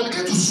must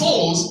communicate to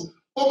souls,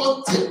 but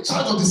must take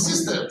charge of the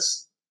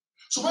systems.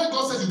 So when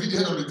God says you be the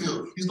head of the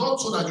tail, it's not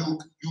so that you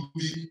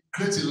be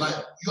great in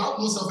life. You have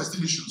no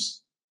self-esteem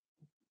issues.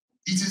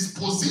 It is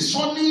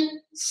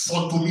positioning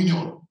for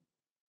dominion.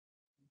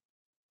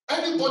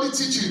 Anybody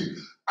teaching,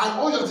 and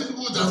all you're telling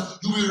people that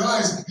you will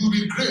rise, you will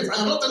be great, and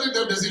you're not telling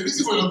them there's a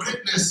reason for your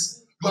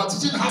greatness. You are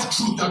teaching half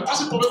truth, you are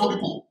passing problem for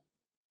people.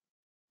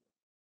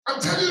 I'm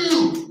telling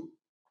you.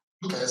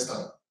 Look at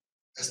Esther.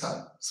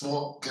 Esther,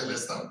 small girl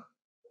Esther,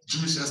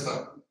 Jewish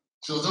Esther.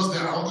 She was just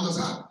there. Her uncle just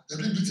said, they're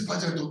doing beauty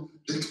pageant.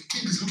 The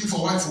king is looking for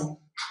a wife. Go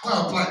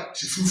and apply.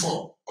 She filled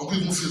for. Uncle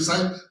even feel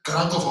sign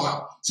guarantor for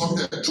her.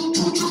 Something.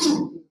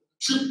 True.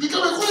 She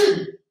became a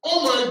queen.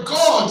 Oh my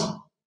God.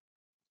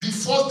 The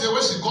first day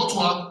when she got to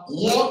her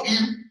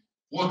walk-in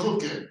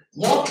wardrobe care,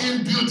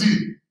 walk-in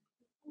beauty,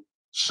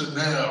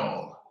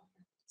 Chanel,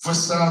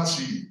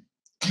 Versace,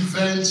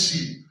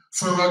 Givenchy,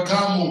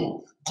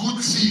 Ferragamo,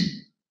 Gucci.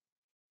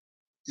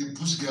 A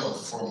bush girl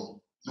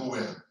from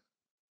nowhere.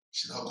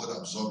 She now got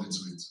absorbed into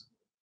it.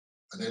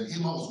 And then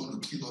Haman was going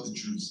to kill all the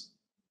Jews.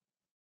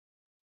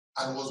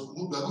 And we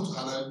were going to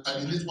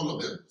annihilate all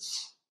of them.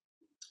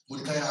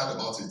 Mordecai heard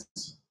about it,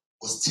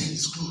 was tearing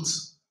his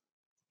clothes,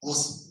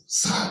 was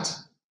sad.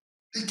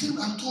 They came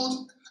and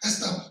told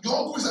Esther, your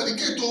uncle is at the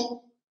gate,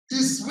 though.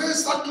 He's wearing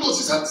sackcloth.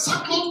 He said,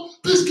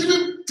 sackcloth, please give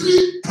him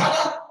 3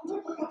 Prada.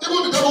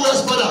 Even the devil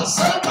wears Prada.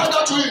 Send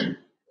Prada to him.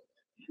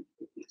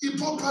 He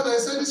brought Prada. He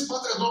said, this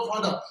matter is not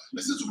Prada.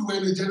 Listen to me,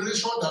 we're in a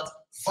generation that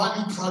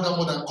value Prada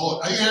more than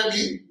God. Are you hearing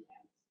me?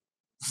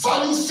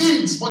 Value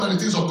things more than the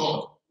things of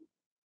God.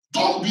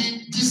 Don't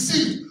be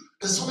deceived.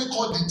 There's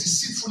called the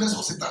deceitfulness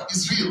of Satan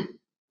is real.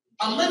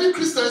 And many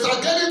Christians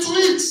are getting to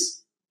it.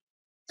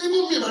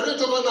 Even me, my rent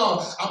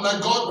now, I'm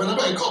like, God,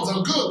 whenever it comes,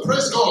 I'm good.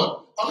 Praise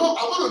God. I'm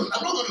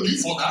not going to live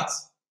for that.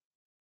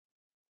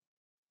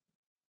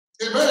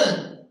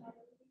 Amen.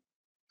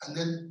 And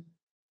then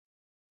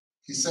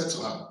he said to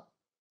her,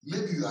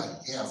 maybe you are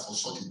here for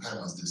such a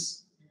time as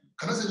this.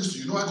 Can I say this to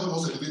you? You know why God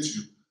wants to elevate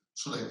you?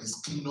 So that his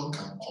kingdom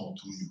can come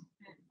through you.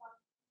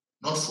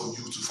 Not for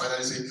you to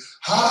finally say,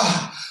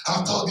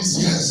 after all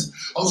these years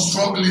of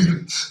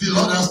struggling, the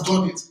Lord has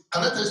done it.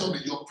 Can I tell you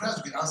something? Your prayers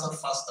will be answered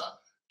faster.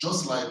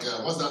 Just like,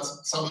 what's that?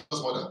 Samuel's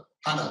mother,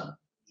 Hannah.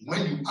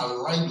 When you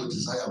align your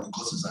desire with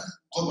God's desire,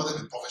 God wanted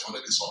the prophet, she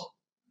wanted the son.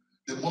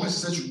 The moment she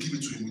said she would give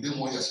it to him, within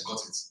 1 year she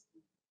got it.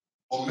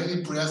 But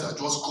many prayers are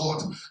just,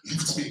 God,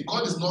 lift me.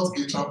 God is not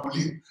a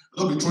trampoline.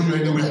 He'll not be throwing you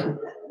anywhere.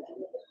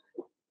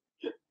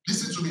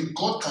 Listen to me.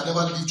 God can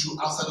never lift you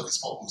outside of his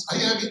purpose. Are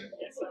you hearing me?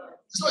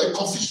 It's not a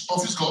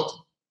confused God.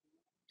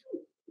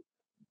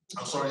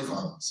 I'm sorry if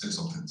I'm saying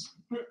something.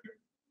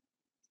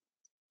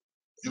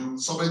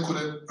 Somebody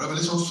couldn't.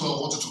 Revelation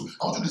 12, 1 to 2.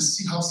 I want you to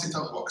see how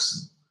Satan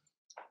works.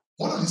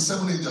 One of the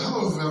 7 angels. How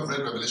many of you have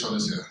read Revelation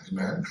this year?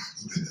 Amen.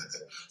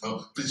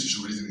 No, please, you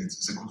should read it.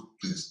 It's a good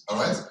place. All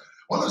right.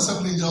 One of the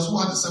 7 angels who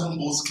had the 7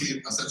 bowls came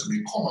and said to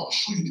me, "Come, I will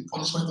show you the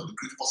punishment of the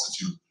great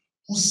prostitute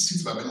who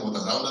sits by many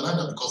waters." I underline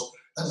that because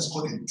that is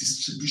called a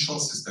distribution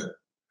system.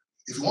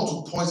 If you want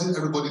to poison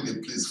everybody in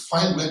a place,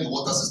 find where the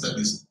water system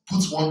is,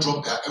 put 1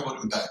 drop there, everybody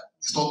will die.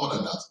 It's not more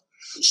than that.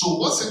 So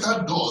what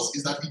Satan does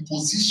is that he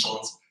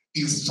positions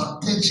in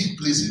strategic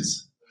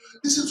places.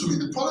 Listen to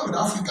me. The problem with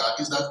Africa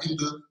is that in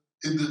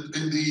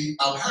the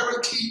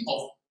hierarchy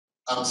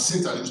of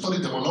Satan, if you study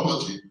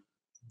demonology,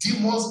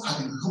 demons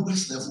are the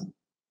lowest level.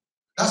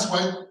 That's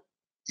why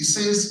he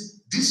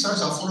says, "These signs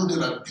shall follow them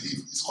that believe."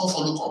 It's called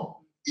follow come.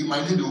 In my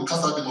name they will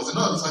cast out demons.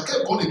 Now, if I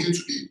get born again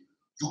today,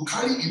 you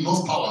carry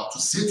enough power to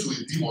say to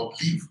a demon,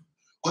 "Leave."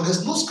 But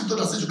there's no scripture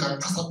that says you can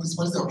cast out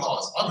principalities and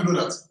powers. How do you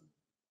know that?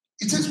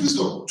 It takes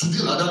wisdom to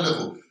deal at that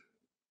level.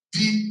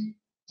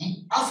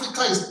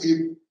 Africa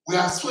we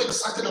are so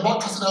excited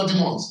about casting out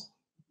demons.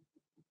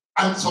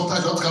 And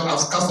sometimes you have to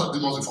cast out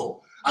demons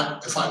before.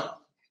 And if I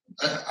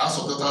ask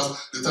some daughters,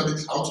 they tell me,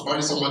 "I want to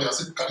marry somebody." I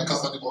say, "Can you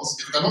cast out demons?"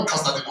 If you cannot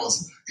cast out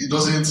demons, he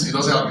doesn't have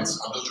it.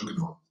 I'm just joking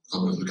now.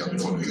 Somebody look at me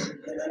funny.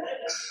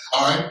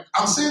 All right.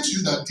 I'm saying to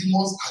you that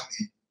demons are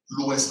the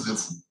lowest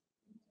level.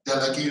 They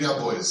are like area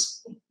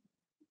boys.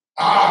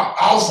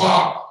 How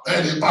far?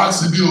 Hey, the bad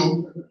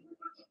CBO.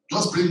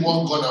 Just bring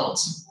 1 gun out.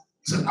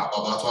 He said,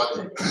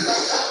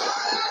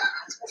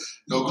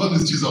 your God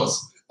is Jesus.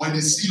 When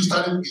they see you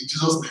standing in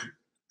Jesus'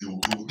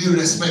 name, they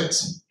respect.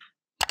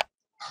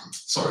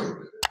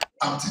 Sorry,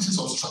 I'm teaching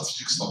some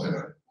strategic stuff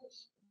here.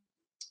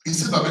 He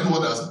said by many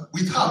waters,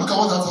 with her, look at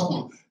what has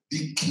happened.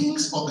 The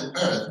kings of the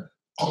earth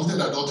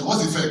committed adultery.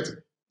 What's the effect?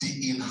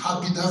 The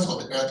inhabitants of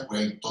the earth were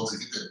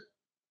intoxicated.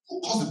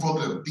 Who caused the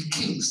problem? The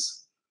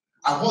kings.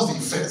 And what's the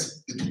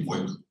effect? The people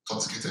were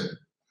intoxicated.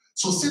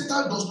 So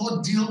Satan does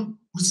not deal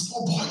with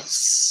small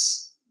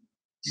boys.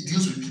 He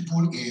deals with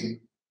people in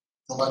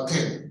number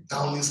 10,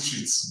 Downing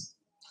Streets.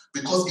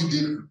 Because if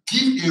they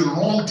give a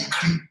wrong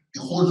decree,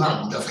 the whole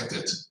land will be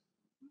affected.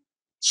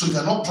 So if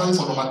you're not planning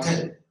for number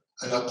 10,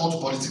 and you're called to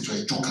politics, you're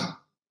a joker.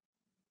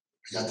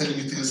 You're telling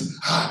me things,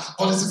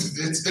 politics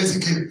is dirty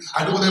game.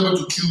 I don't want anyone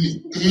to kill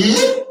me.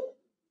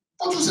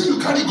 But you say you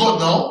carry God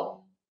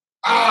now?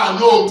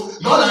 No,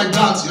 not like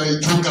that, you're a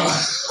joker.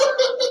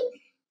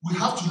 We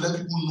have to let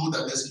people know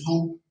that there's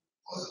no,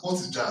 what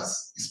is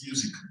jazz? It's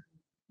music.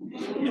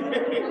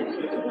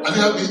 Have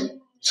you heard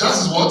me?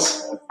 Jazz is what?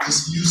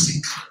 It's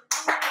music.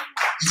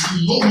 If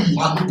you know who you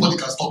are, nobody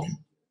can stop you.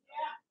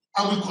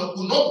 And we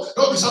will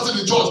not be shouting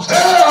in church,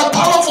 "Hey, I'm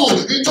powerful!"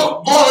 In church,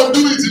 go and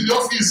do it in the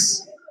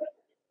office.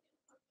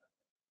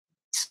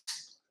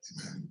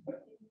 Amen.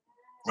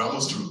 We're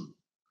almost through.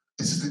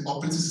 This is the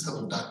operating system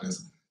of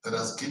darkness that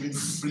has given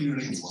free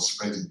rein for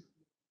spreading.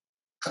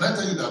 Can I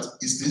tell you that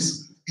it's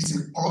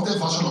a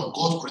corrupted version of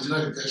God's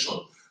original intention.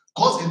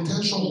 God's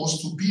intention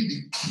was to be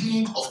the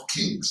King of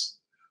Kings,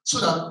 so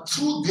that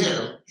through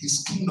them,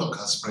 his kingdom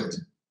can spread.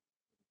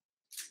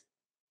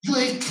 You're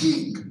a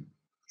king.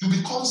 You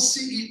become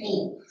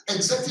CEO,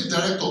 executive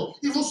director,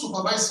 even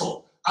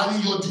supervisor. And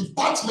in your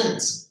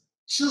department,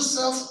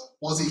 Joseph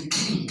was a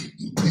king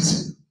in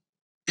prison,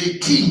 a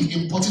king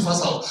in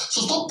Potiphar's house.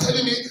 So stop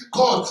telling me,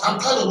 "God, I'm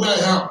tired of where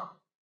I am."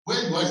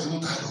 Where you are is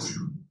even tired of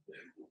you.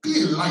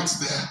 Be a light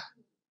there.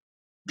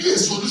 Be a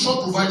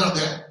solution provider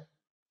there.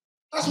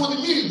 That's what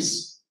it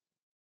means.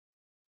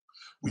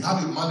 We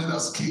have a mandate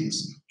as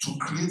kings to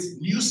create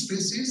new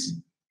spaces,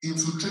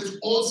 infiltrate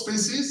old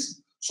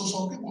spaces. So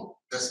some people,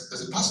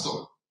 there's a pastor,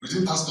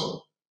 within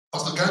Pastor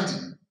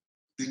Gandhi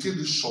became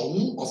the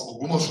Shawu of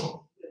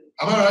Ogbomoso.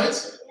 Am I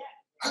right?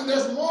 And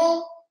there's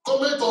more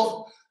comment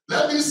of,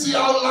 "Let me see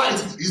our light.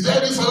 Is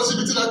there any fellowship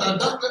between light and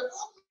darkness?"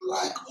 I'm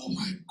like, oh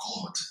my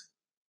God.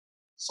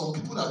 Some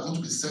people are going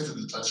to be sent to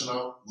the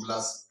traditional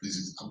rulers'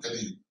 places. I'm telling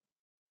you.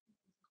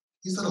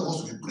 Instead of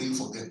us to be praying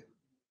for them,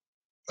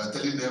 by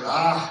telling them,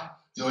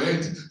 Your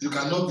head, you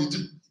cannot be.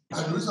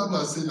 And the reason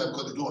why I say that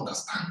because they don't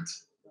understand.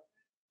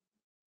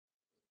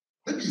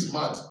 Maybe he's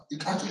mad.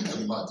 It actually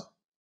can be mad.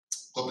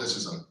 God bless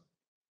you, son.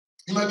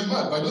 He might be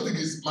mad, but I don't think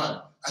he's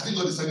mad. I think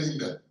God is sending him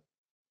there.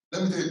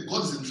 Let me tell you,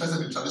 God is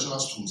interested in traditional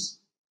schools.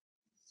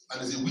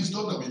 And it's a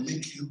wisdom that will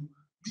make you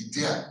be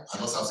there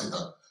and not serve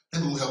Satan.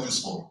 Then we will help you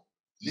small.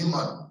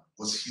 Naaman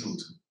was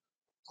healed.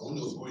 And when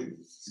he was going,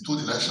 he told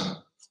Elisha,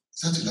 he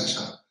said to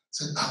Elisha, he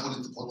said, I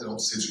want to point I want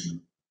to say to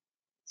you.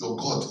 Your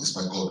God is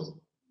my God.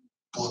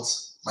 But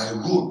my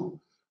role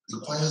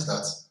requires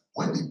that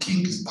when the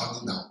king is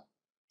bowing down,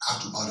 I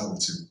have to bow down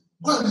with him.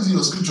 Go and read in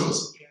your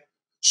scriptures.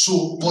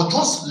 So, but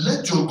just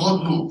let your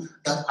God know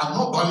that I'm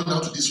not bowing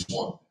down to this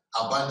one.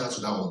 I'm bowing down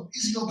to that one.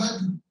 It's in your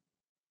Bible.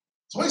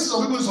 So when you see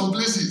some people in some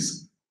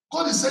places,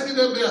 God is sending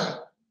them there.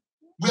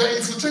 We are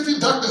infiltrating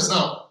darkness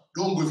now.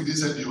 Don't go if he didn't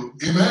send you.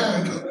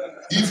 Amen.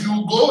 If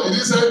you go, he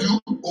didn't send you.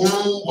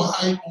 Oh,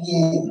 why?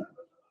 Oh.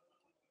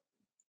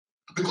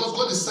 Because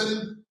God is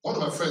sending one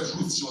of my friends,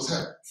 Ruth, she was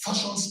here.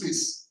 Fashion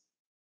space.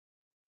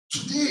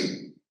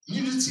 Today,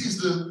 nudity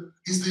is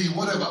the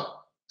whatever.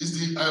 Is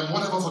the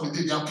whatever for the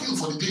day, the appeal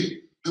for the day.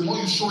 The more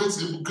you show it,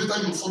 the greater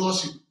your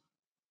followership.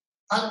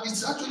 And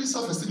it's actually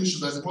self-esteem issue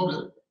that's the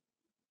problem.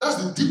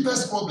 That's the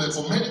deepest problem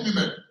for many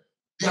women.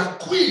 They are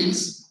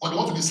queens, but they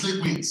want to be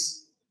slave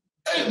queens.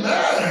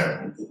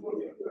 Amen.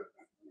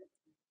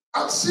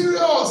 I'm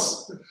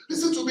serious.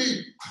 Listen to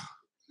me.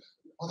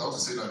 What I want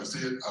to say now, you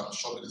say I'm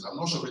shopping this. I'm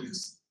not shopping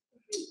this.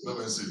 No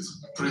one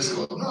says, praise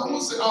God. No, I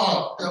won't say, they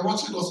are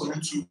watching us on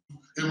YouTube.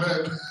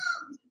 Amen.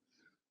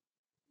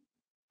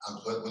 And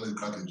when they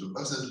crack a joke,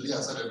 Bible says,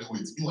 Leah said every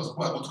weight. You must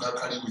go and go to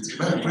carry weight.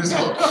 Amen. Praise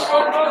God.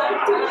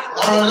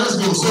 All right, let's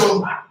go.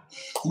 So,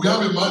 we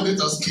have a mandate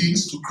as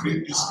kings to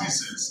create these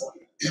spaces.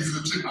 If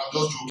you think I'm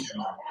just joking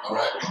now, all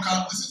right? You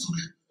can listen to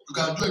me. You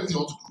can do everything you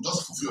want to do.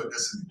 Just fulfill your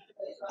destiny.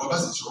 But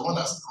that's it. You run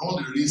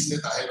the race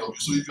set ahead of you.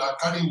 So if you are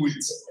carrying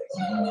weight,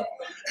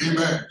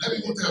 amen. Let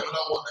me go tell you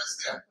another one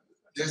that's there.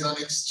 There's an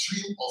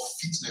extreme of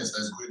fitness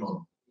that's going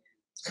on.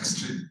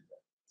 Extreme.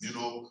 You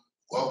know,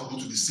 we have to go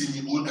to the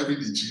swimming every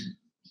day gym.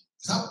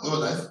 Is that your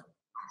life?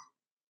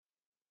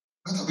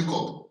 Better wake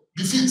up.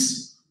 Be fit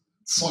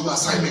for your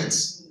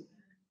assignments.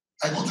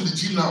 I go to the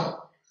gym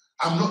now.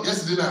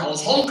 Yesterday night I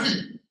was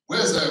hungry.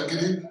 Where's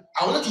kidding?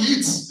 I wanted to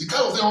eat. The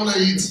kind of thing I want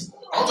to eat.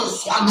 I want to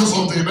swallow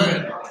something,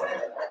 man.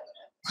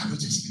 I don't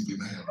just sleep,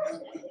 amen.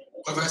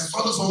 But if I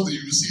swallow something,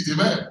 you see it,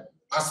 amen.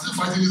 I'm still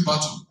fighting this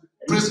battle.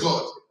 Praise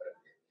God.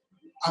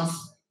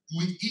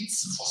 We eat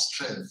for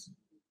strength.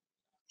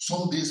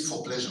 Some days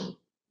for pleasure.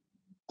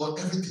 But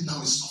everything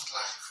now is soft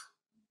life.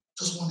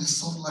 Just want this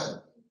soft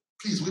life.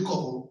 Please wake up.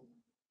 Oh.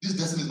 This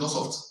destiny is not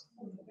soft.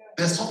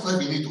 There's soft life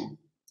we need to.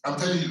 I'm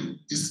telling you,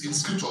 it's in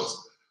scriptures,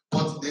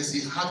 but there's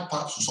a hard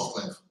part to soft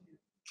life.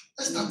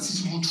 Let's start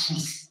teaching you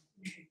truth.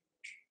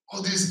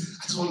 All this,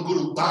 I just want to go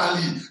to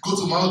Bali, go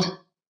to Maldives.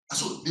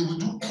 So they will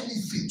do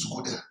anything to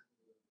go there.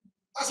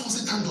 That's what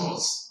Satan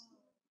does.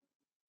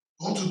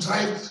 You want to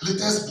drive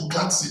latest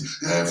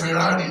Bugatti,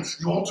 Ferrari.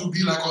 You want to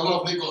be like a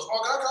lot of Lagos.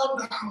 Oh,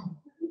 calm down.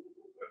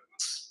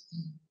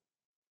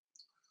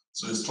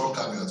 So a strong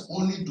caveat.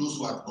 Only those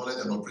who acknowledge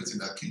and operate in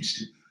their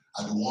kingship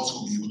are the ones who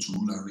will be able to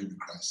rule and reign with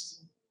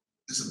Christ.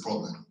 This is the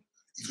problem.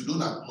 If you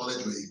don't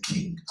acknowledge you're a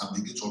king and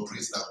begin to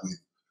operate that way,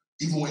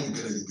 even when you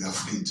get there, you'll be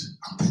afraid.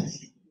 I'm telling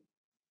you.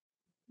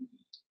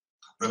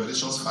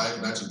 Revelations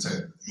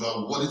 5:9-10. You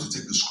are worthy to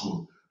take the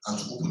scroll and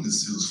to open the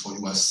seals, for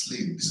you are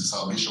slain. This is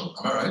salvation.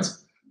 Am I right?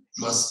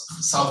 You are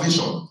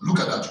salvation. Look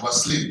at that. You are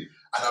slain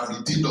and have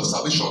redeemed of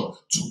salvation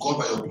to God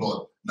by your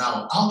blood.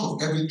 Now, out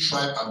of every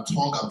tribe and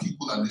tongue and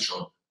people and nation,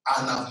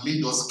 and have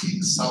made us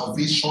kings.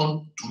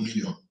 Salvation,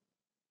 dominion,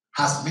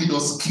 has made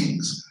us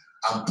kings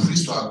and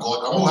priests to our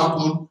God. And what will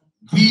happen?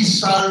 We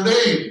shall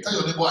reign. Tell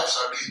your neighbor, I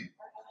shall reign.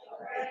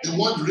 The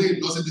word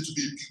reign doesn't need to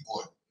be a big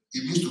boy.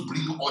 It means to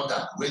bring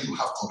order where you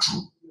have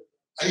control.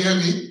 Are you hearing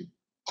me?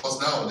 Because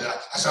now,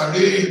 I shall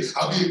reign.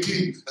 I'll be a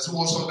king. There's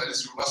one song that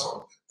is Yoruba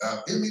song.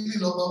 Emily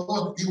number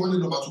one. He wanted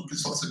number two.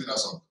 Please stop singing that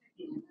song.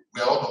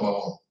 We are all number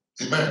one.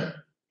 Amen.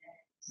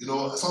 You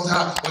know,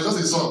 sometimes it's just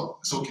a song.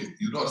 It's okay.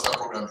 You don't understand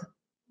programming.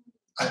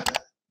 And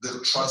the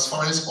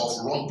transference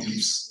of wrong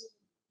beliefs.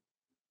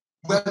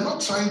 We're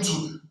not trying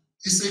to,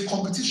 it's a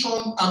competition.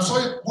 I'm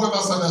sorry, whoever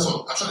started that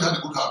song, I'm sure they had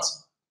a good heart.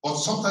 But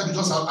sometimes you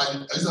just have,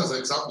 I use it as an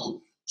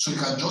example, so you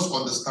can just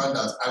understand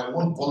that I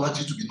want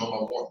Bolaji to be number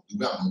one, the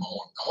way I'm number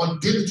one. I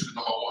want David to be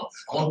number one.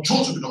 I want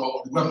Joe to be number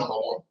one, the way I'm number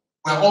one.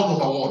 We're all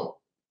number one.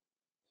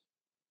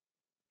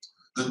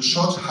 The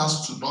church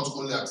has to not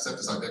only accept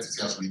its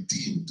identity as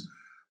redeemed,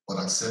 but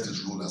accept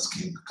its role as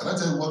king. Can I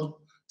tell you what?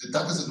 The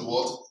darkness in the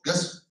world,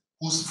 guess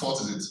whose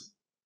fault is it?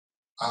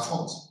 Our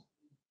fault.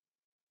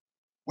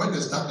 When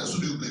there's darkness,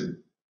 who do you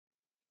blame?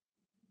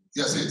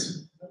 Yes, it.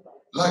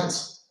 Light.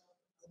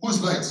 Who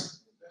is light?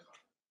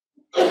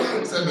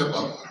 Send them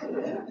back.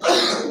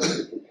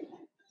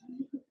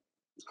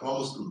 I'm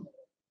almost through.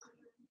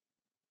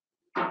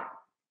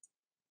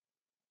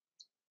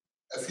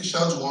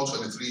 Ephesians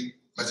 1:23,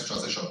 Message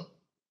translation.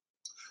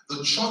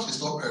 The church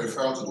is not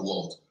peripheral to the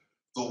world.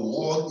 The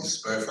word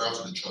is peripheral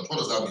to the church. What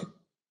does that mean?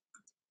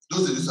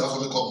 Those days used to have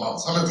something called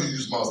mouse. How many of you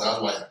use mouse that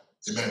has wire?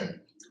 Amen.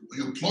 When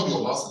you plug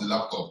your mouse in the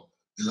laptop,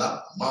 the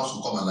mouse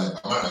will come alive.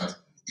 Am I right?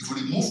 If you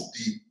remove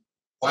the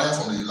wire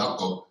from the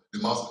laptop, the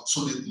mouse,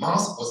 so the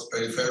mouse was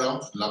peripheral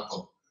to the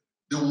laptop.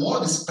 The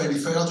word is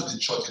peripheral to the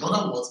church. In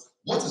other words,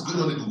 what is going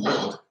on in the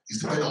world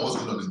is depending on what's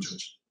going on in the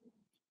church.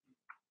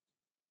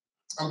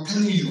 I'm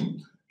telling you,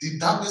 the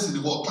darkness in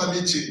the world,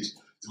 climate change,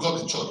 is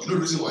got the church. You know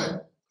the reason why?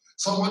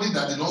 Somebody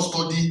that did not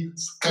study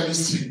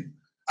chemistry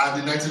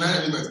and the 99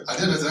 elements, I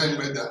did 99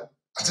 elements there.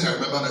 I think I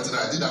remember 99.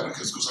 I did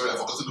American school, sorry, I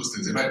forgot those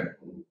things. Amen.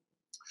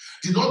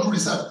 Did not do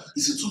research.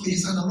 Listen to me,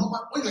 it's an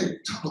normal. When you're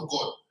a child of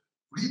God,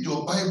 read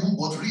your Bible,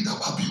 but read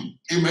about you.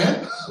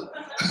 Amen.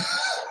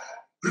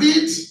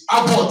 Read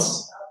about.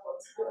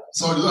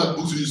 Sorry, those are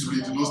books we used to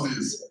read in those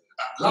days.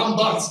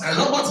 Lambert.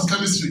 Lambert is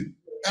chemistry.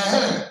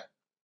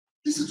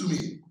 Listen to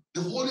me.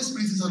 The Holy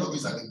Spirit inside of you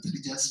is an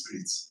intelligent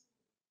spirit.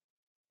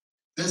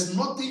 There's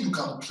nothing you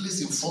can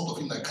place in front of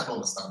him that cannot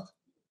understand.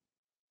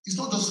 It's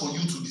not just for you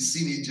to be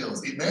seeing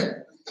angels.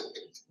 Amen.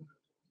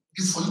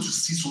 It's for you to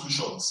see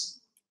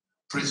solutions.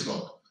 Praise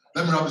God.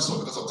 Let me wrap this up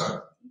because of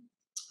time.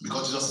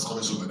 Because Jesus is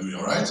coming soon, by the way,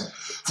 all right?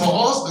 For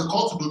us, the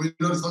call to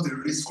dominion is not a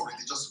race for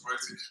religious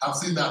superiority. I'm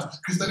saying that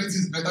Christianity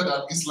is better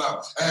than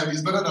Islam.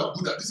 It's better than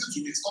Buddha. Listen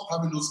to me. Stop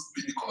having those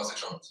baby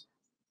conversations.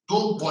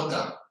 Don't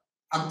bother.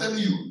 I'm telling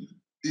you,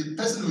 the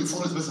person who will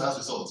follow this person has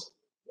results.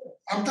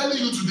 I'm telling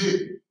you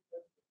today.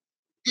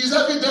 It's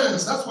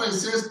evidence. That's why it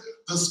says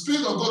the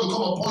Spirit of God will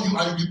come upon you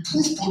and you'll be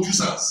proof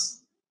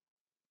producers.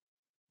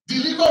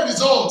 Deliver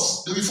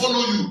results. They will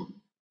follow you.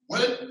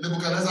 When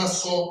Nebuchadnezzar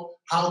saw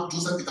how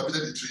Joseph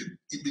interpreted the dream,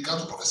 he began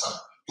to prophesy.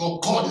 Your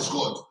God is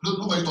God.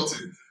 Nobody taught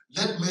him.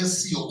 Let men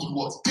see your good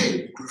works.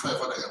 They glorify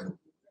Father in heaven.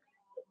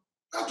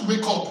 You have to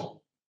wake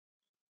up.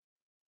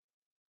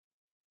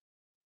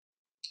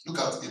 Look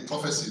at a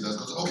prophecy that's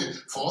going to, okay,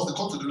 for us, the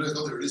call to the is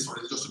not a race for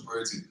religious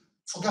superiority.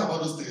 Forget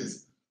about those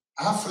things.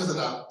 I have friends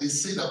that they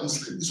say they're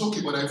Muslim. It's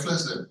okay, but I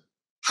influence them.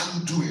 How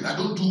you doing? I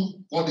don't do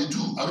what they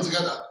do. Are we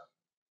together?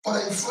 But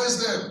I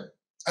influence them.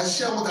 I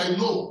share what I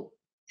know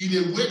in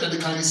a way that they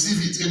can receive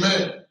it.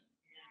 Amen.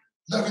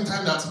 Not every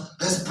time that,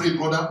 let's pray,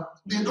 brother.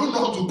 They don't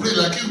know how to pray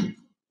like you.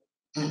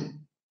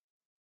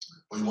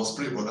 But you must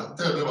pray, brother.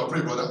 Tell them about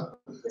pray, brother.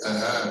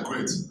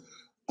 Great.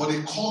 But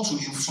a call to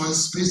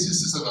influence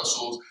spaces, systems, and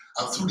souls,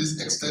 and through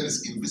this extend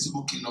his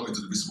invisible kingdom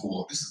into the visible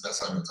world. This is the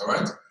assignment, all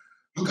right?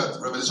 Look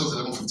at Revelation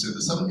 11:15.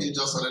 The seven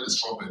angels sounded the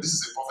trumpet. This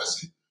is a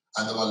prophecy.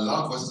 And there were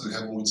loud voices in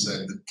heaven which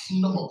said, the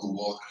kingdom of the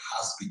world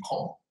has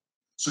become.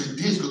 So a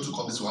day is going to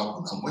come, this will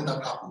happen. And when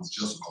that happens,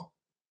 Jesus will come.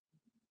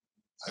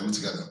 Are we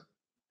together?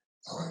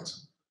 All right.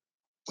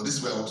 But this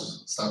is where I want to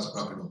start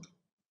wrapping up.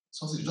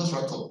 So you just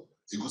wrapped up.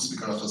 A good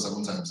speaker after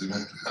 7 times.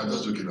 Amen. I'm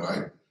just joking, all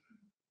right?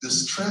 The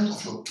strength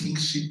of your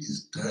kingship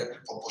is directly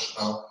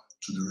proportional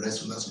to the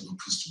resonance of your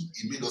priesthood.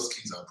 He made us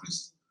kings and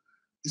priests.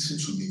 Listen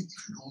to me.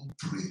 If you don't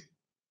pray,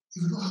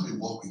 if you don't have a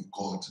walk with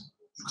God,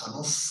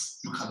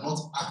 you cannot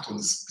act on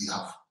his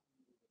behalf.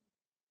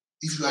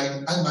 If you are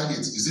in MI8,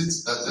 is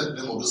it that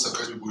the name of those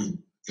security people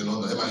in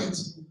London,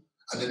 MI8?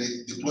 And then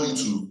they deploy you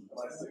to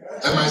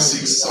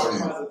MI6, sorry.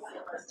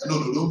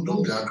 No,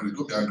 don't be angry.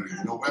 Don't be angry.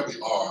 You know, where we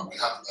are, we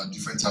have a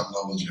different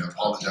terminology. I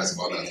apologize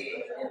about that.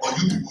 But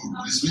you people,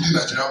 it's really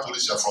Nigerian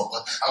police you're from.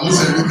 I won't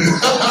say anything.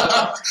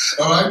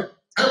 All right?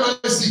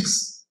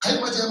 MI6. Can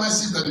you imagine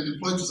MI6 that they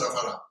deployed to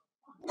Zamfara?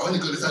 And when they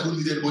go, they say, I don't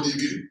need anybody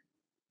again.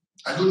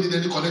 I don't need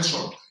any connection.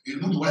 You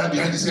remove the wire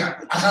behind his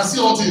ear. I can see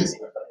all things.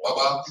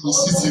 Baba, you will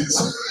see things.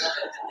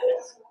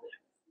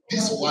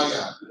 This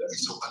wire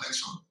is your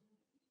connection.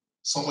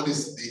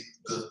 Somebody's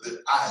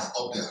the eye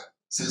up there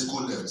says go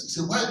left. You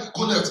say, why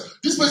go left?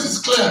 This place is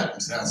clear. You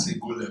say, I say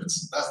go left.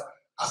 That's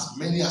as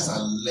many as are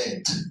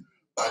led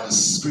by the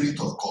Spirit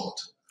of God.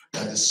 They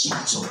are the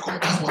sons of God.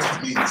 That's what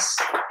it means.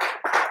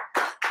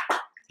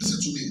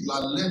 Listen to me. You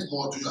are led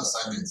more doing your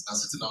assignments than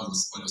sitting down on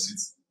your seat.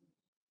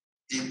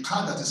 A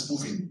car that is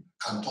moving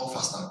can turn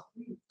faster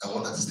than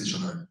one that is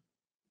stationary.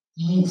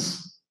 Move.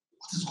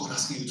 What is God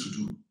asking you to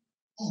do?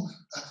 Oh,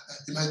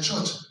 in my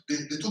church,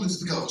 they told me to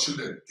take care of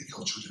children. Take care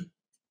of children.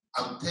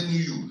 I'm telling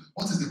you,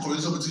 what is the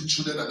correlation between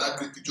children and that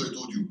great picture he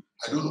told you?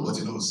 I don't know what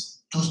he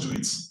knows. Just do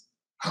it.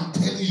 I'm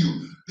telling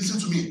you. Listen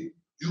to me.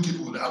 You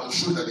people, I will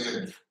show it at the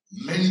end.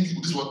 Many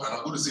people, this is what, and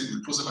I'm going to say it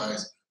with closing my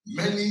eyes.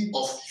 Many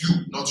of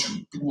you, not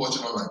you, people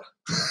watching online,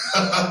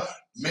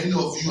 many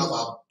of you have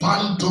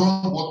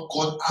abandoned what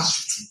God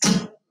asked you to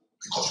do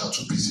because you are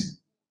too busy.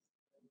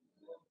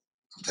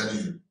 I'm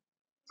telling you.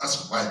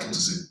 That's why I came to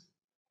say.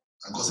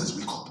 And God says,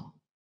 wake up.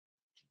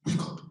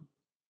 Wake up.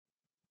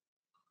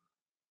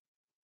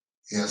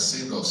 He has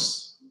saved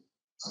us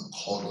and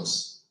called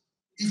us.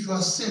 If you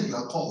are saved, you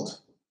are called.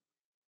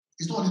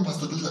 It's not only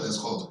Pastor Joshua that is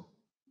called.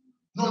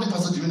 Not only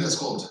Pastor Jimmy that is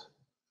called.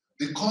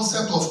 The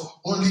concept of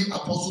only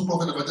apostle,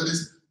 prophet,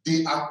 evangelist,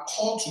 they are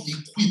called to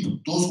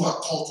equip those who are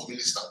called to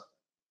minister.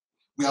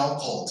 We are all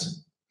called.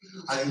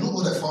 And you know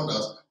what I found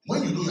out?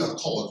 When you know you are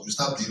called, you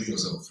start believing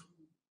yourself.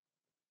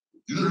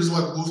 You know the reason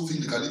why people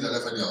think they can live their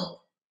life anyhow?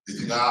 They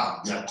think, they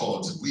are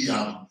called. We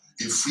are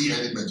a free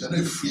element. You are not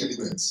a free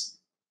element.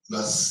 You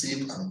are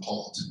saved and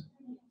called.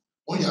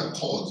 When you are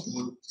called, it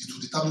will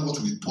determine what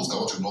you will post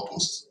and what you will not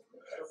post.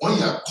 When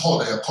you are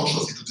called and you are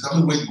conscious, it will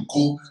determine where you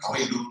go and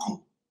where you don't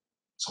go.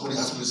 Somebody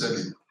asked me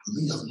recently, you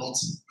mean you have not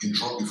been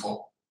drunk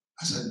before?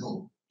 I said,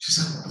 no. She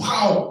said,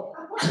 wow,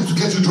 I need to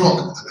get you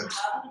drunk.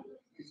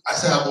 I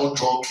said, I want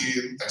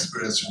drunken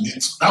experience. You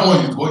need that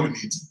one is what you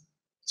need.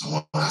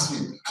 Someone asked me,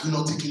 have you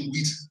not taken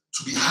weed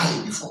to be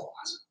high before? I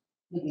said,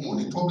 no,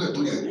 the problem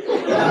don't you?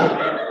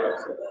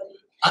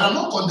 And I'm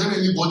not condemning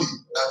anybody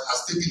that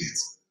has taken it,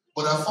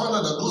 but I found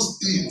out that those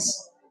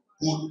things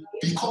will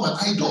become an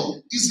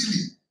idol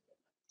easily.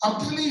 I'm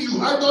telling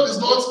you, idol is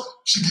not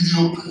shigidi.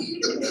 You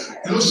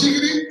know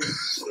shigidi?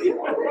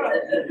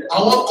 I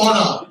want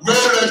corner,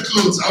 wear red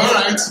clothes, am I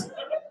right?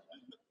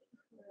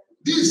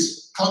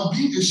 This can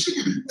be a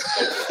shigidi.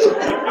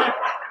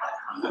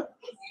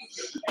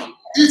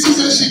 It is a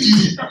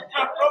shigidi.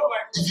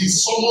 If it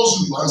summons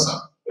you, you answer.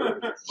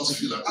 Just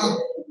feel like,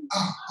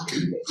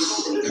 okay.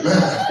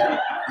 Amen.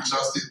 We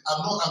shall stay.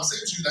 I'm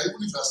saying to you that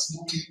even if you are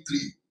smoking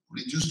 3,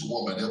 reduce to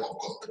 1 by the help of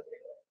God.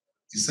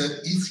 He said,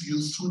 if you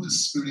through the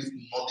Spirit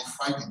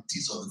nullify the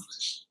deeds of the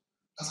flesh,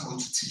 that's how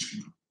to teach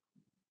people.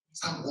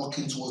 Start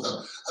walking towards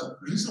that. And the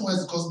reason why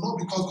is because not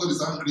because God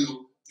is angry.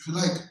 If you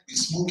like, be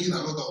smoking and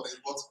all of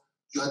things, but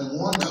you are the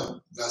one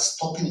that are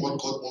stopping what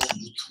God wants to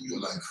do through your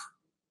life.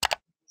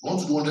 You want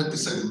to do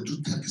 100%, you will do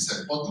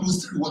 10%, but you will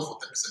still reward for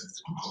 10%. It's a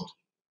good God.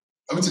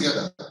 Are we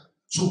together?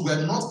 So we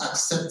are not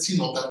accepting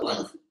of that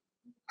life.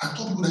 I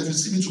told people that if you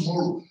see me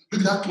tomorrow,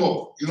 maybe that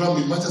club, you know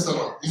I'm in Manchester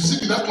now. If you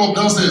see me that club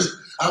downstairs,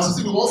 and I'm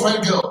sitting with one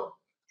fine girl,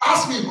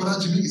 ask me, Brother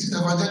Jimmy, is it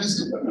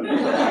evangelism?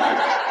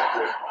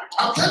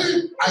 I'm telling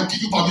you, I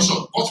give you permission.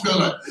 Watch me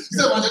online. Is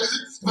it evangelism?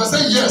 If I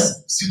say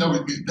yes, sit down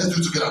with me. Let's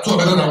do it together. 2 are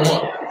better than 1.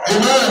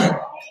 Amen.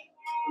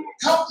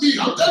 Help me.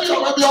 I'm telling you, I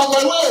might be on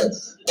my way.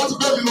 Want to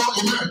get me know?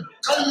 Amen.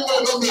 Carry me where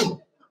I don't know.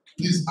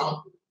 Please,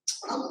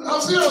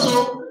 I'm serious,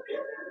 though.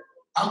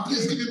 And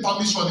please give me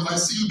permission if I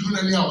see you doing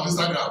anything on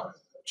Instagram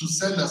to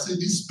send and say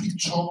this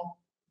picture,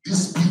 you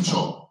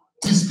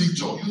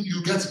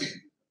get me.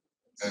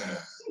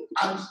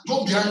 And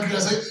don't be angry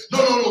and say, no.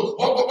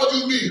 What do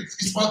you mean?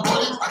 It's my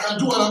body. I can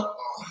do what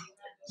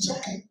it's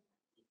okay.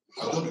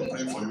 I'll not be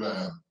praying for you. I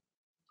am.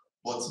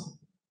 But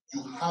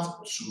you have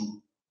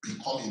to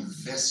become a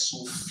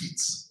vessel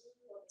fit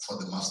for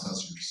the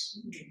master's use.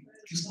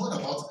 It's not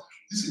about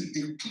this is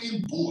a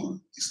clean bowl.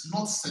 It's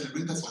not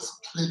celebrated for its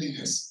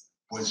cleanliness,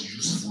 but its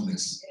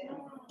usefulness.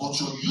 But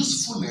your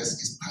usefulness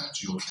is tied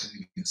to your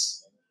cleanliness.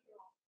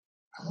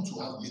 I want to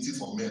have a meeting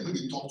for men.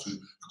 Maybe talk to you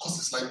because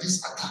it's like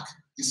this attack.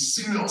 It's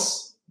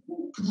serious.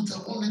 People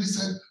tell one lady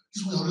said,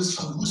 this way always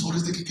traveling, who's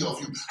always taking care of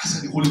you? I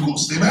said, the Holy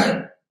Ghost.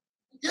 Amen.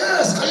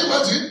 Yes, can you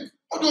imagine?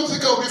 What do you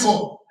take care of me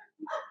for?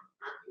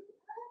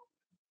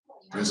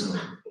 Praise God.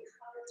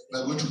 We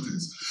are going through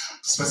things.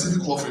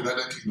 Specific word for the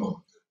United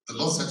Kingdom. The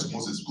Lord said to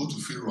Moses, go to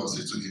Pharaoh and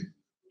say to him,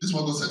 this is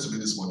what God said to me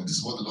this morning. This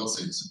is what the Lord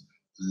says.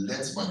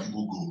 Let my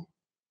people go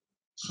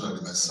so that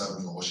they might serve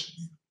me and worship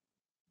me.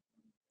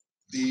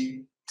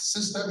 The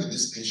system in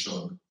this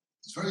nation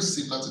is very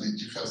similar to the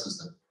Egyptian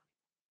system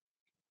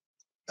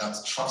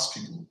that traps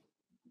people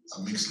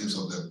and makes slaves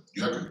of them.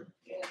 Do you agree?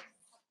 Yeah.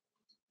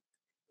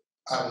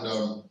 And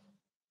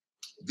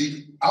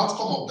the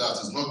outcome of that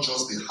is not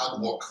just the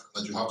hard work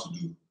that you have to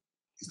do,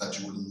 is that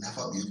you will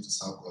never be able to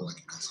serve God like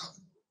you can serve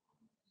Him.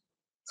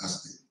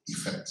 That's the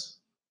effect.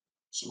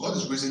 So God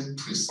is raising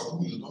priests. Some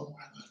people, you know,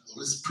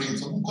 always praying.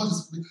 Some people, God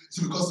is,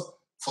 see, because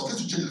for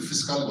things to change the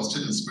physical, you must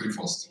change the spirit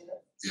first.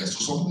 Yes,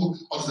 so some people,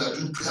 obviously, are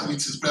doing prayer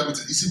meetings.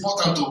 It's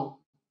important though,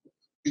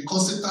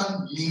 because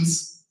Satan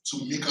means to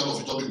make out of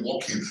you, don't be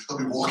walking,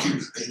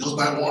 and you just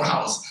buy one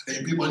house, and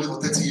you pay money for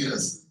 30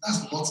 years. That's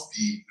not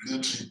the real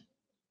dream.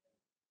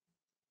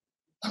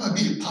 That might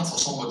be a part for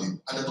somebody, and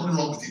there's nothing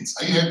wrong with it.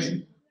 Are you hearing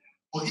me?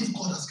 But if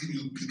God has given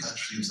you bigger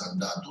dreams than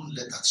that, don't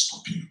let that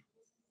stop you.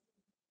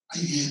 Are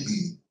you hearing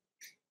me?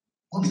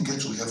 When we get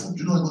to heaven,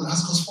 you know what He's going to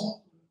ask us for?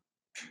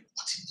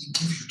 What did He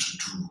give you to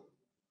do?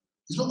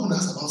 He's not going to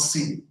ask about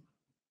sin.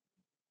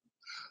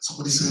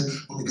 Somebody said,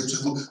 when we get to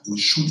heaven, they will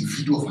show the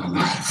video of our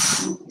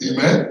life.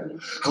 Amen?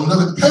 I will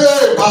never,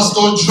 hey,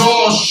 Pastor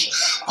Josh.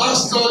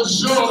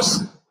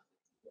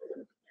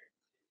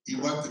 He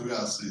wiped away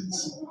our sins.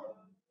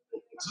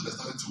 So there's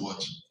nothing to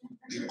watch.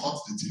 They cut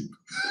the tape.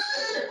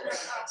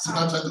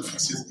 Satan tried to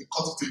fix it. He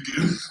cut it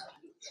again.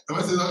 The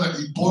man says like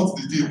he bought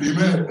the tape.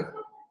 Amen?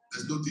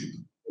 There's no tape.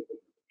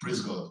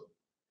 Praise God.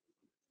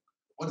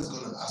 What he's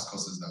going to ask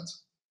us is that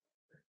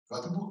there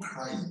are people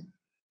crying,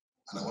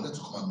 and I wanted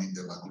to come and meet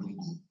them. I couldn't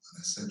go. And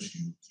I said to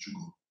you, did you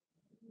go?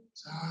 I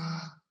said, I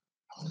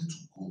wanted to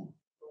go.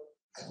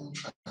 I haven't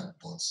tried,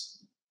 but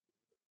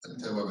let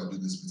me tell you why we're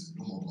doing this meeting.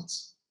 No more buts.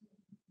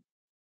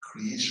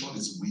 Creation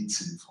is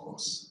waiting for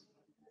us.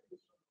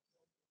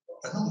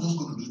 We're not just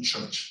going to do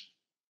church.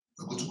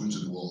 We're going to go into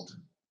the world.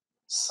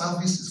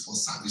 Service is for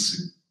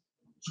servicing.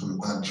 So we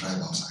go and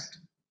drive outside.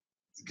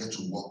 You get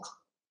to walk.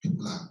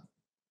 People are,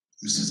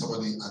 you see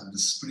somebody and the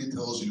Spirit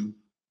tells you,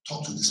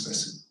 talk to this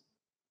person.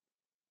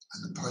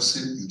 And the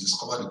person, you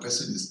discover the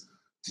person is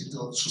thinking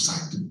of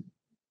suicide.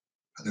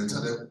 And then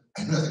tell them,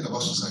 I know nothing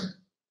about suicide.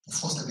 But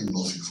first, let me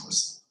love you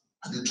first.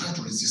 And they try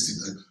to resist it.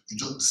 And you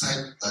just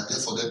decide that there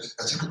for them,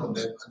 you're checking on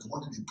them, and the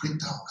one day they break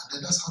down. And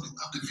then that's how they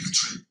have the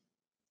victory.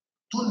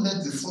 Don't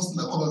let the first thing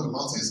that comes out of your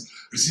mouth is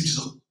receive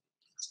Jesus.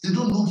 They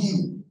don't know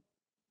him.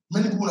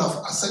 Many people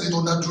have said it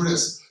under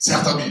duress. Say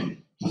after me.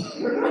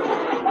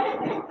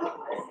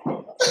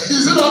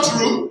 Is it not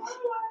true?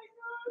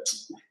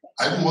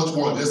 I even watched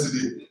one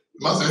yesterday.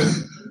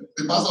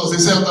 The pastor was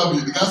saying, say after me.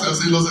 The guy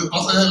said, listen,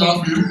 pastor, you're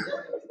laughing.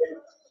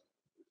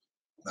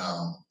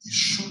 Now, you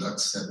should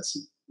accept,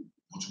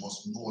 but you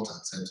must know what to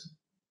accept.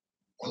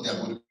 One day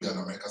I'm going to be an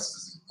American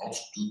citizen. I want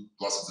to do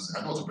dual citizen.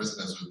 I know what the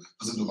president is, so it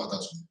doesn't matter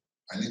to me.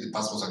 I need the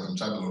passport so I can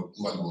travel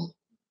over the world.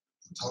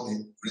 You tell me,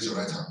 raise your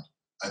right hand.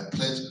 I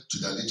pledge to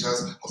the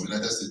allegiance of the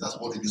United States. That's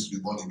what it means to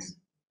be born again.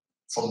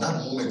 From that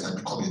moment, I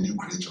become a new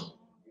creature.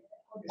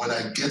 When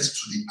I get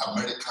to the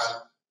American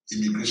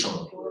immigration,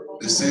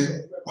 they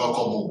say,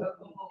 welcome home.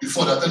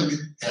 Before they're telling me,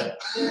 yeah.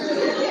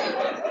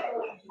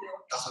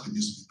 That's what it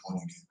means to be born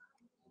again.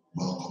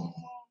 Welcome home.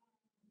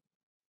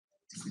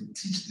 If we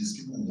teach this,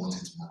 people will want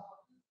it more.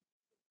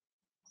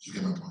 You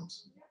get my point?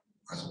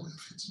 That's what we're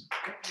fit.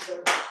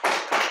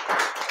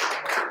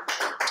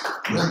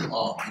 Where you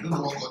are, you don't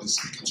know what God is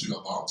speaking to you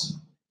about,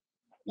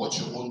 what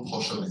your own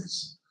portion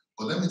is.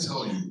 But let me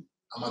tell you,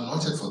 I'm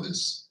anointed for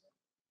this.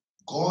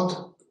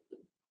 God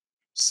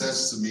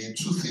says to me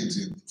two things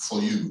for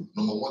you.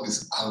 Number one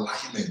is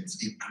alignment,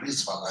 a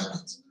grace for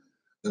alignment.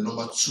 The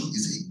number two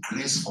is a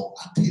grace for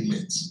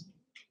attainment.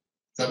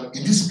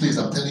 In this place,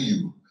 I'm telling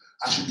you,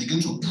 I should begin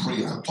to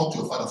pray and talk to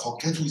your father.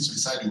 Forget who is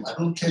beside you. I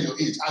don't care your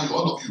age.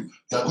 All of you,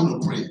 you are going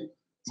to pray. You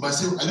might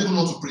say, I don't even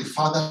know how to pray.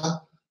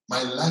 Father,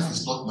 my life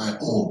is not my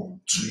own.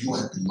 To you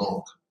I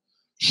belong.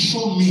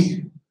 Show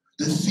me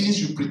the things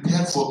you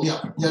prepared for me and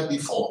prepared me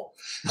for.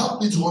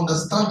 Help me to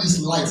understand this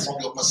life from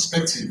your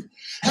perspective.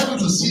 Help me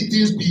to see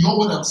things beyond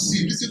what I'm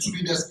seeing. Listen to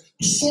me, there's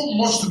so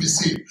much to be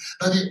seen.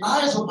 That the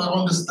eyes of my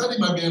understanding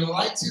might be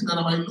enlightened, and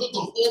I might know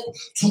the hope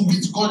to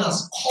which God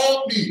has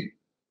called me.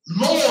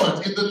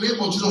 Lord, in the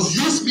name of Jesus,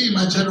 use me in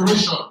my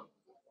generation.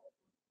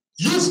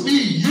 Use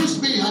me,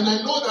 and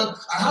I know that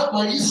I have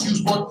my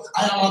issues, but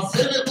I am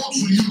available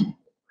to you.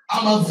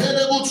 I'm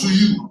available to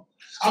you.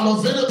 I'm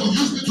available.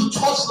 Use me to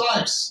touch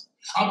lives.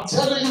 I'm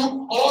telling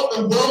you, all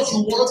the world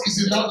you want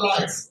is in that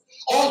life.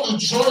 All the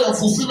joy and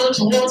fulfillment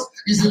you want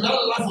is in that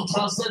life of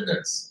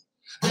transcendence.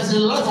 There's a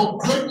life of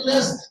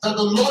greatness that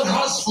the Lord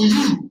has for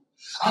you.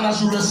 And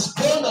as you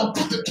respond and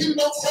put the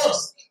kingdom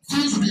first,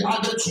 things will be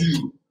added to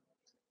you.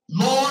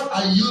 Lord,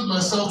 I yield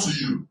myself to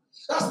you.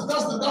 That's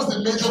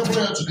the major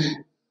prayer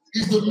today.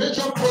 It's the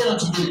major prayer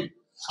today.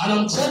 And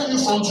I'm telling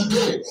you from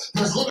today,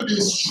 there's going to be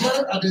a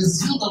strength and a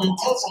zeal that will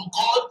come from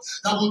God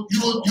that you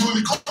will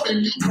become a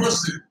new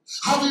person,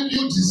 having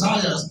new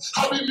desires,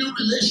 having new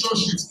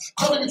relationships,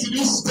 coming into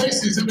new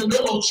spaces in the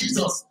name of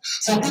Jesus.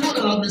 For people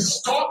that have been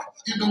stuck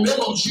in the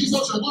name of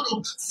Jesus, you're going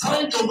to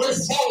find your way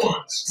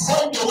forward,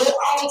 find your way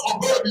out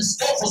of where you've been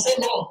stuck for so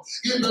long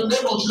in the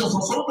name of Jesus. For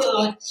some people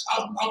like,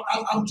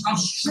 I've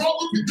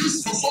struggled with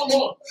this for so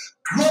long.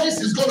 Grace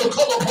is going to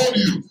come upon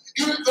you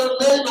in the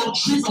name of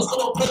Jesus.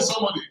 Come on, pray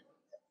somebody.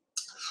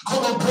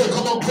 Come on, pray,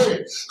 come on,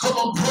 pray, come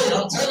on, pray.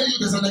 I'm telling you,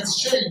 there's an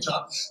exchange.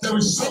 There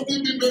is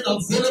something being made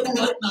available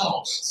right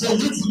now for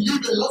you to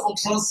live a life of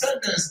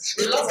transcendence,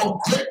 a life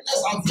of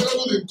greatness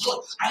available in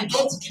God. I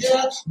don't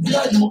care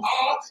where you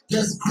are,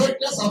 there's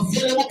greatness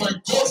available by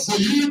God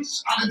for you.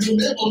 And in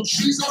the name of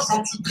Jesus,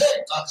 from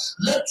today,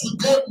 let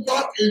today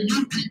mark a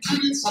new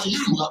beginning for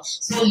you.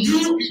 For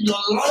you in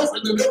your life,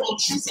 in the name of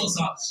Jesus,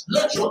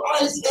 let your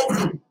eyes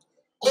open.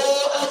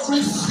 Oh,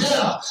 every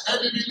fear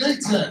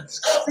eliminated,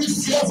 every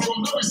fear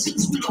from not receive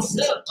the spirit of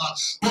fear,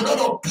 but not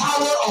the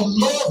power of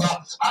love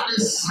and a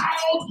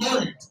sound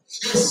mind.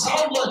 A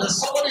sound mind. There's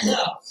somebody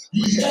here.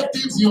 You hear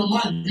things in your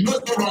mind. You know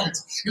it's not right.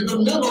 In the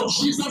name of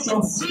Jesus,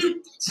 you're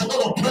free from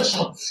all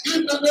oppression.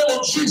 In the name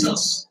of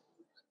Jesus,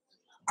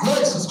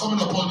 grace is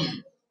coming upon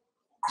you.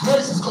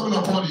 Grace is coming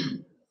upon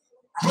you.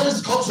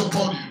 Grace comes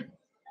upon you.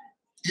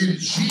 In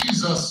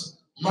Jesus'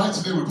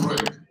 mighty name we pray.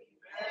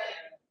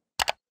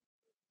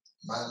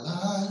 My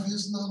life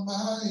is not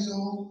my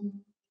own.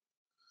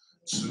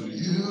 To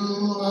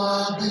you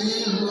I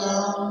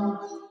belong.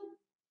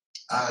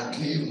 I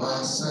give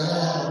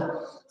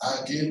myself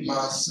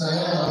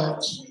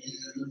to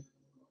you.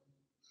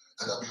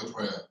 Let that be your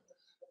prayer.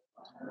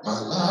 My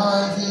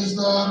life is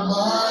not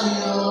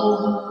my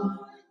own.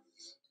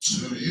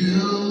 To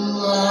you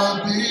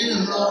I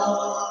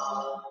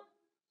belong.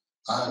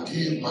 I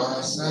give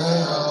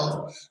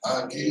myself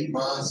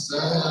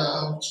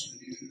to you.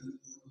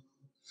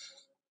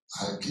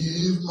 I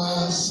give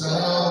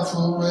myself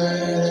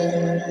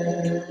away.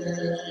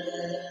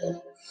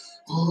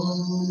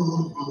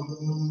 Ooh,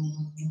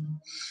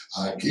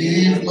 I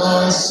give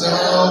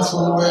myself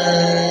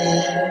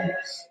away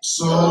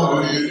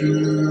so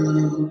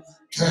you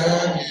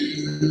can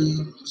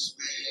use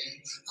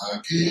me. I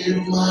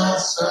give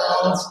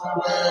myself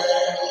away.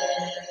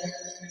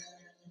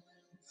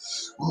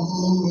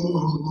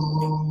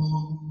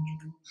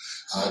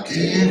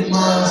 give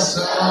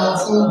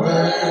myself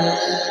away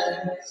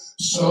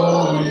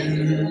so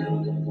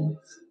you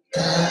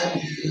can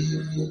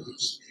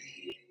use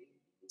me.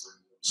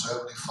 So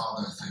Heavenly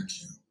Father, I thank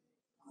you.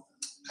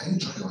 Can you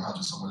join your heart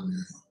to someone near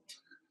you?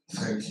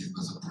 Thank you.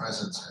 There's a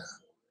presence here.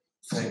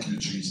 Thank you,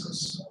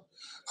 Jesus.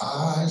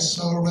 I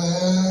surrender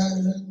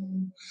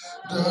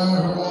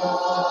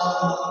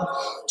all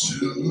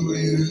to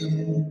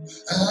you.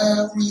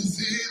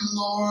 Everything,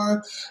 Lord,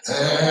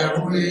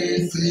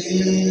 everything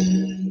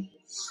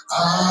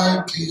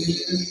I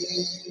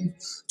give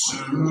to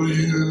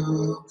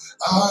you.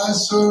 I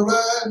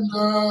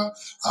surrender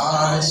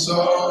all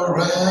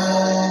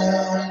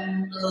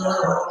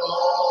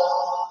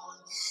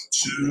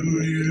to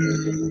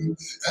you.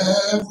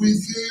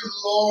 Everything,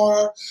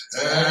 Lord,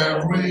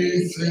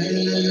 everything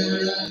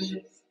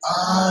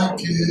I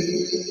give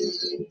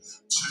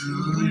to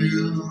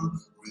you.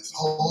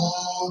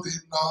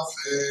 Withholding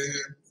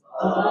nothing.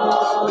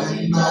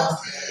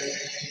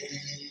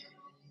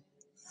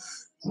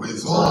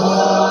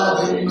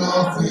 Withholding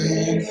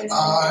nothing,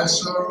 I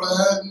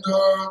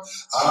surrender.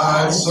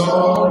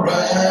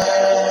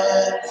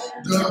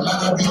 Let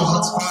that be your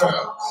heart's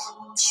prayer.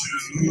 To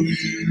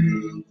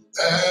you,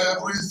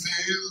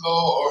 everything,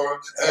 Lord,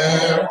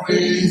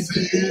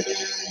 everything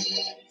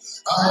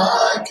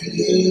I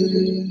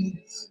give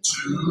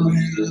to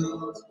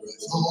you.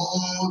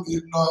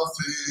 Withholding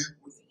nothing.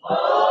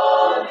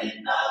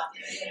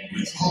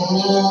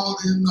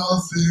 Withholding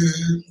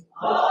nothing.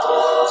 I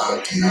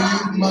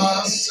give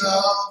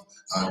myself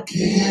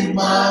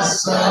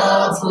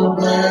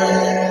away.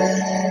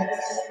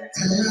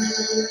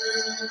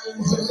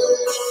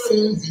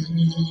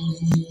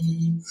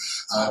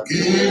 I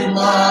give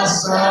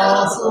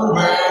myself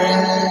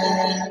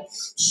away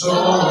so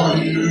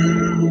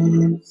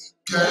you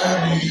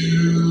can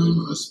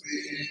use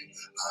me.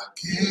 I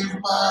give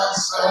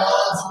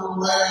myself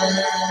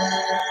away.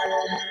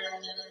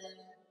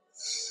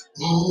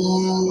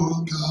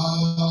 Oh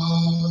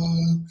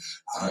God,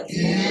 I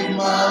give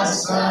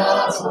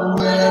myself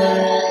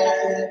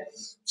away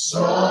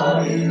so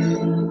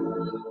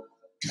you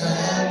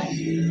can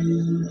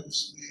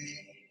use me.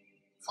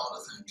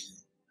 Father, thank you.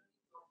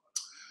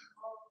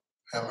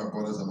 Hey, my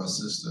brothers and my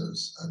sisters,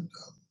 and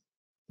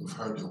we've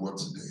heard your word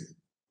today.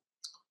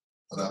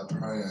 But our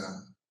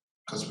prayer,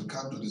 because we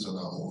can't do this on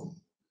our own,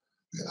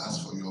 we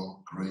ask for your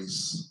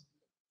grace,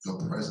 your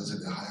presence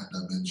in a higher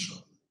dimension.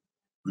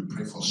 We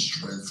pray for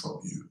strength from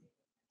you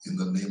in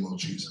the name of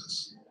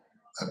Jesus.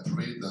 I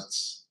pray that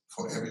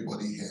for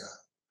everybody here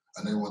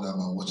and everyone that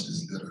might watch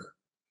this later,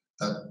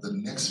 that the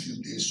next few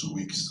days to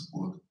weeks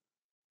would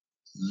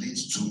lead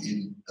to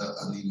an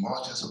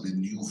emergence of a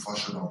new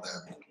version of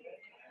them,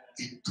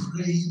 a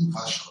praying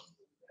version.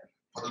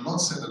 But the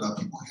Lord said that there are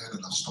people here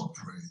that have stopped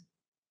praying,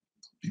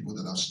 people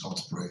that have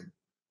stopped praying.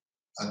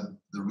 And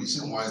the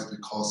reason why is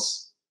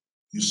because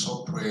you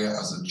saw prayer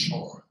as a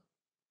chore.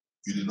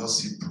 You did not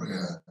see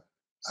prayer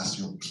as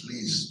your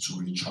place to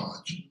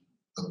recharge,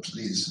 the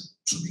place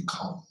to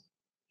become.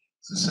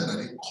 He said, I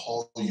didn't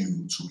call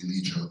you to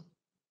religion.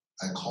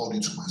 I called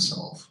you to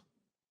myself.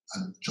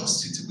 And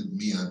just sitting with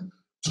me and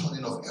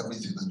turning off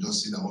everything and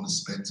just saying, I want to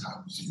spend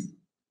time with you.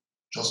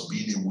 Just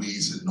being away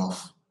is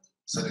enough.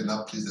 Said in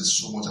that place, there's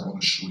so much I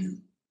want to show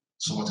you,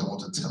 so much I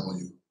want to tell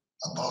you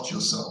about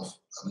yourself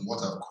and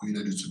what I've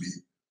created you to be.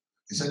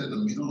 He said, in the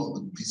middle of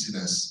the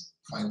busyness,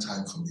 find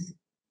time for me.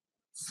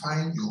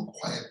 Find your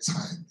quiet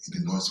time in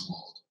the noisy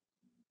world.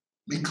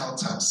 Make out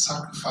time,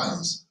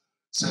 sacrifice.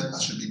 Said,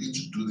 as you begin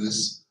to do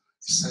this,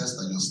 he says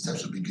that your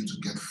steps will begin to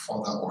get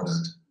further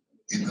ordered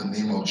in the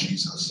name of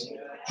Jesus.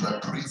 So I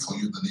pray for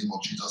you in the name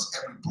of Jesus.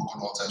 Every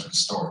broken altar is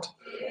restored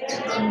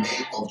in the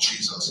name of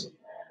Jesus.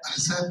 And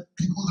he said,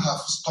 people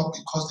have stopped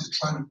because they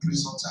try to pray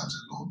sometimes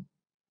alone.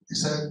 He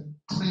said,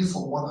 pray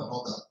for one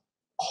another.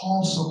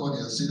 Call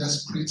somebody and say,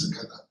 let's pray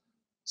together.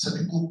 He said,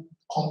 people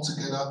come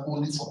together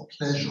only for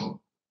pleasure.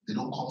 They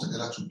don't come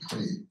together to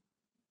pray.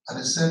 And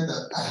he said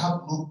that I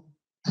have no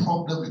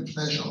problem with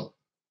pleasure,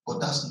 but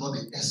that's not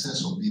the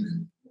essence of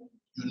living.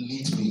 You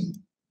need me.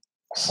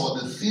 For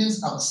the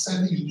things I'm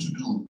sending you to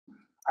do,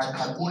 I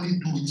can only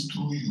do it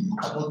through you. You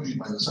cannot do it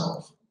by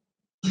yourself.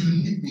 So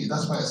you need me.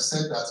 That's why I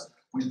said that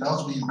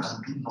without me, you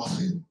can do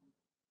nothing.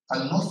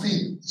 And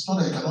nothing, it's not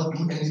that you cannot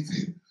do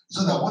anything. It's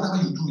not that whatever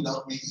you do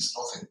without me is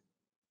nothing.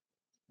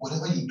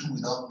 Whatever you do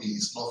without me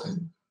is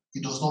nothing.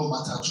 It does not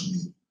matter to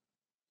me.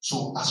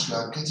 So as you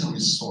are getting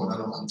restored,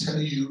 and I'm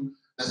telling you,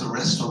 there's a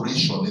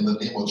restoration in the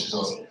name of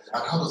Jesus.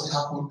 And how does it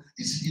happen?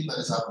 It's Him that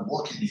is at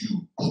work in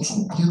you, both to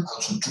will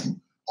and to do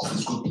of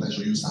His good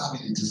pleasure. You start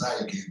having a desire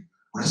again.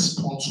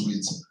 Respond to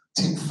it.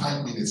 Take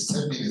 5 minutes,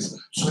 10 minutes,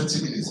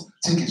 20 minutes.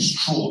 Take a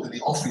stroll in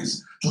the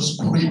office. Just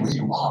pray where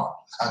you are.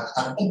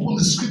 And open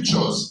the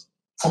scriptures.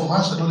 For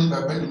man shall not live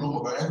by bread alone,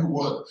 but by every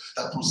word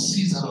that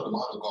proceeds out of the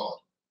mouth of God.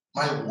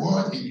 My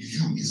word in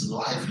you is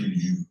life in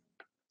you.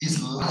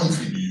 Is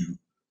life in you.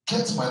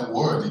 Get my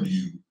word in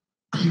you.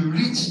 Be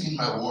rich in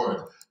my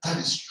word. That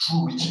is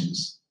true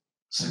riches,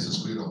 says the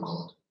Spirit of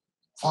God.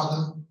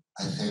 Father,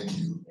 I thank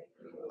you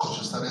because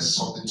you started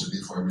something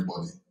today for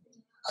everybody.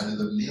 And in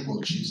the name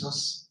of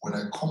Jesus, when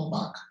I come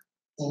back,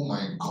 oh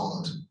my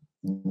God,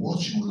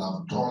 what you will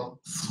have done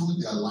through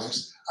their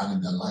lives and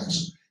in their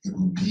lives, it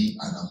will be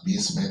an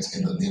amazement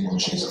in the name of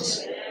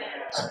Jesus.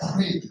 I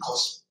pray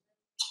because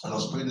when I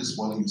was praying this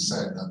morning, you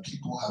said that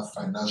people have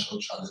financial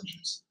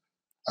challenges.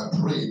 I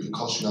pray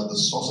because you are the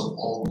source of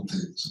all good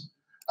things.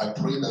 I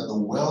pray that the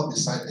well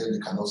beside them they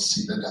cannot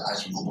see, let their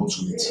eyes be open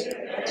to it.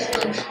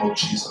 In the name of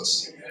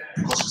Jesus.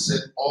 Because you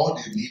said all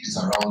they need is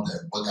around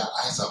them, but their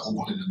eyes are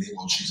open in the name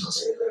of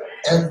Jesus.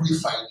 Every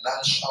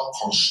financial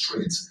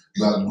constraint,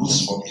 you are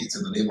loose from it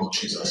in the name of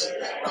Jesus.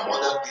 Now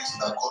what that means is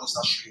that God will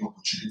start showing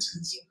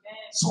opportunities.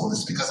 Some of the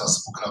speakers have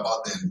spoken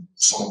about them.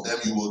 Some of them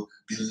you will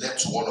be led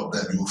to one of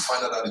them. You will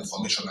find out that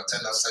information,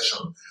 attend that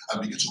session,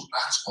 and begin to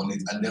act on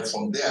it. And then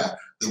from there,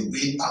 the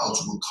way out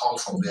will come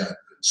from there.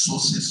 So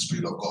says the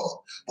Spirit of God.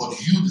 But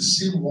you, the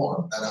same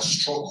one that has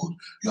struggled,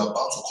 you are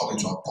about to come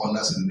into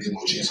abundance in the name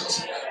of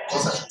Jesus.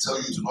 Because I should tell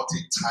you, it will not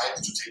take time,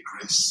 it will take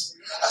grace.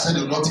 I said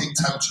it will not take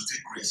time to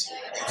take grace.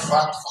 In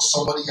fact, for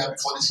somebody here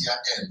before this year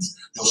ends,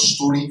 your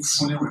story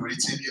fully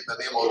rewritten in the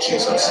name of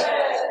Jesus.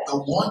 The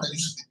one that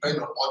used to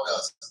depend on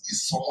others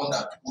is someone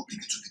that people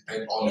begin to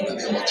depend on in the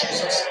name of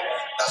Jesus.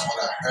 That's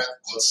what I heard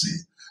God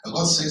say. And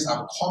God says,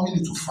 I'm coming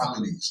into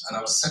families and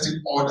I'm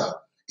setting order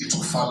into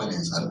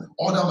families. And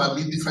order might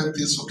mean different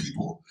things for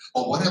people.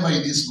 But whatever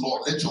it is,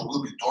 Lord, let your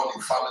will be done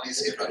in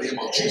families in the name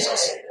of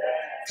Jesus.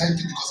 Thank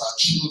you because our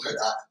children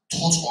are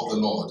taught of the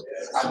Lord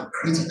and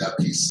creating their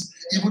peace.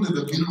 Even in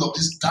the middle of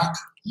this dark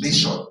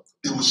nation,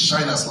 they will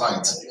shine as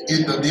light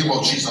in the name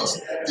of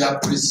Jesus. They are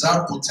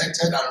preserved,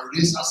 protected, and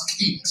raised as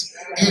kings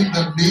in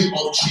the name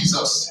of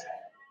Jesus.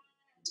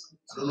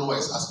 I don't know why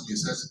he's asking me. He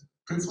says,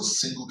 pray for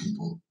single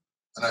people.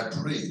 And I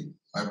pray,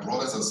 my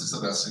brothers and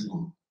sisters that are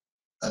single,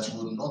 that you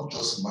will not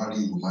just marry,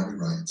 you will marry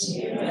right.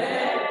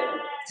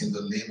 In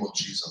the name of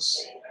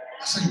Jesus.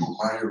 I say you will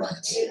marry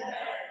right.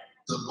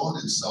 The Lord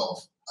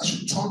himself,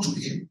 as you turn to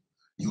him,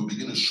 he will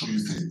begin to show you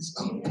things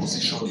and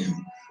position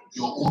you.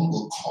 Your own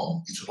will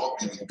come. It will not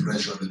be with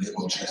pressure in the name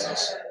of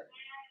Jesus.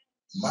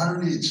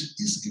 Marriage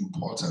is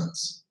important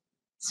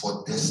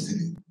for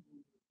destiny.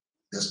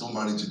 There's no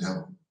marriage in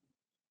heaven.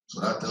 So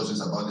that tells you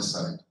it's about this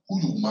side. Who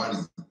you marry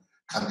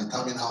can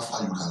determine how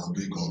far you can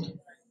obey God.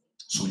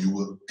 So you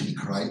will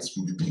pick right,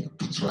 you will be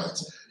picked right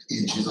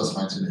in Jesus'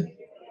 mighty name.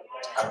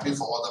 I pray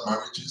for other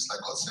marriages,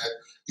 like God said,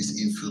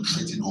 is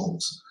infiltrating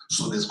homes.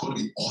 So there's going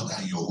to be order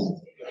in your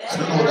home. I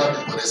don't know what that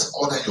means, but there's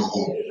order in your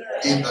home.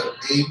 In the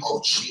name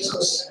of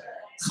Jesus.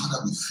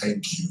 Father, we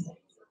thank you.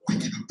 We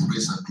give you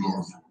praise and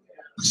glory.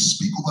 We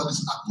speak over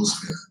this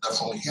atmosphere that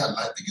from here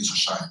light begins to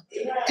shine.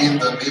 In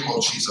the name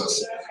of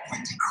Jesus, we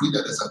decree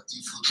that there's an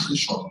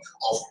infiltration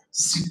of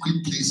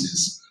secret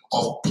places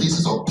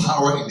of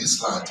power in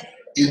this land.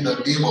 In the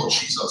name of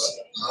Jesus,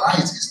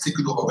 light is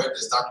taken over where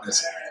there's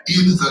darkness.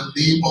 In the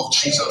name of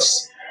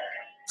Jesus,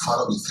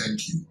 Father, we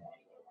thank you.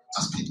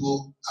 As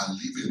people are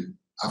living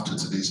after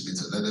today's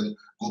meeting, let them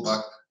go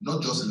back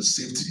not just in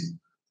safety,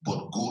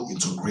 but go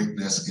into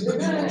greatness in the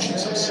name of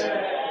Jesus.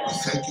 We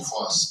thank you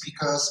for our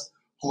speakers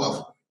who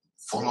have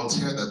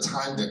volunteered their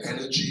time, their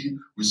energy,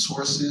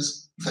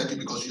 resources. Thank you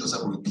because you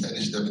yourself will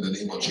replenish them in the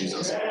name of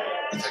Jesus.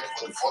 We thank you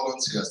for the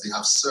volunteers they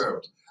have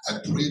served. I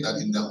pray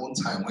that in their own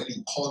time, when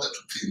you call them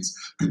to things,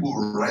 people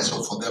will rise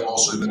up for them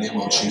also in the name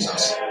of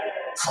Jesus.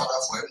 Father,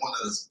 for everyone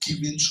that is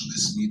given to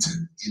this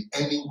meeting in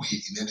any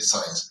way, in any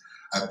size,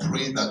 I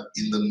pray that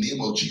in the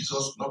name of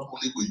Jesus, not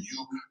only will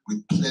you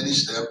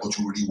replenish them, but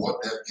you will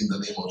reward them in the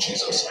name of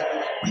Jesus.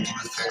 We give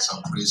you thanks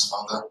and praise,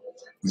 Father.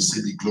 We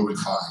say be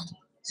glorified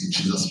in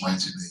Jesus'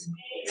 mighty name.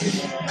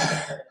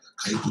 Amen.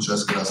 Can you put your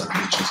hands together as I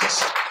pray,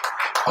 Jesus?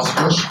 Pastor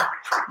Josh,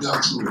 we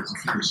are through.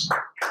 I'm finished.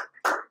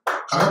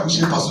 Can I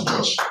appreciate Pastor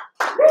Josh?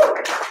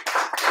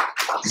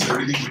 He's a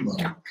really good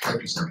man.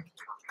 Thank you, sir.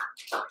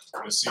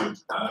 Bless you.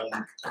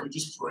 Can we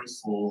just pray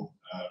for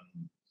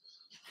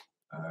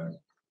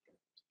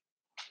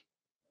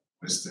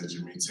Mr.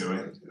 Jimmy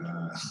Tewe,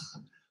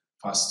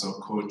 Pastor,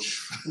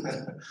 Coach?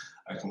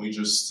 Can we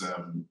just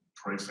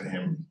pray for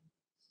him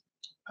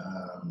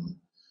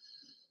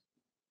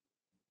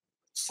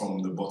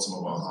from the bottom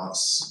of our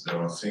hearts?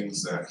 There are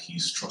things that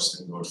he's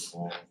trusting God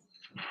for,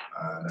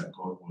 that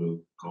God will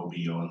go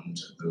beyond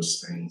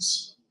those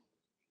things.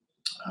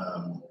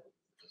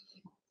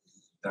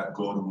 That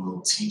God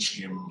will teach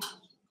him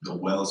the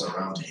wells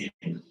around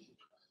him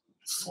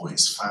for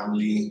his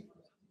family,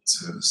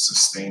 to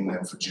sustain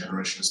them for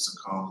generations to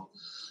come.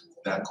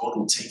 That God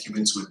will take him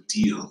into a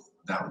deal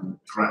that will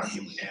grant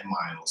him air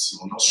miles. He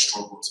will not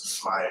struggle to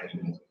fly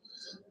anymore.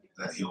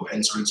 That he'll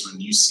enter into a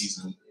new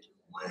season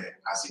where,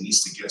 as he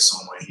needs to get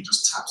somewhere, he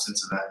just taps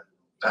into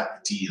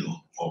that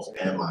deal of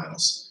air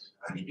miles.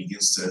 And he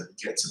begins to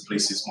get to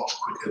places much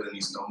quicker than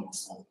he's done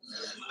before.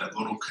 That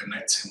God will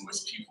connect him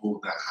with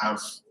people that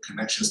have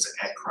connections to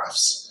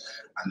aircrafts,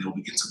 and they'll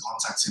begin to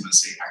contact him and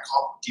say, I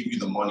can't give you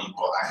the money,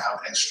 but I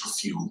have extra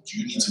fuel. Do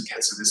you need to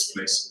get to this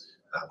place?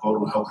 That God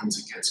will help him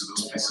to get to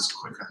those places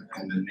quicker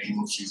in the name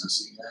of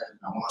Jesus.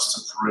 I want us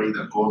to pray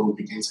that God will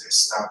begin to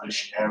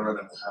establish Aaron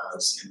and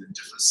hers in the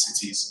different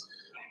cities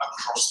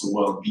across the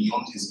world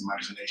beyond his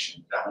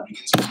imagination, that will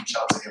begin to reach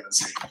out to him and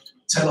say,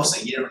 tell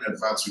us a year in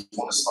advance, we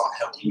want to start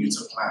helping you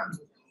to plan,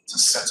 to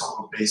set up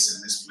a base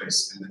in this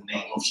place in the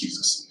name of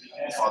Jesus.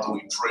 Father,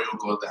 we pray, oh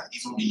God, that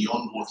even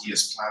beyond what he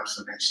has planned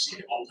for next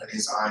year, open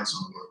his eyes,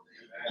 oh God.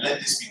 Let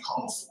this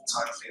become a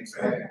full-time thing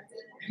for him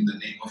in the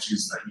name of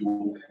Jesus, that you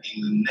will,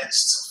 in the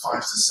next 5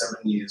 to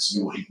 7 years,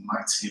 you will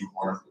ignite him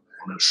on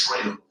a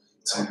trail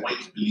to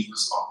wake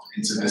believers up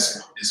into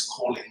this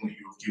calling that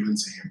you have given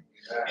to him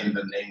in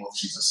the name of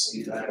Jesus.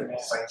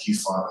 Thank you,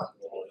 Father.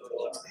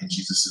 In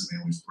Jesus'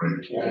 name we've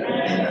prayed.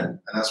 Amen.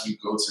 And as we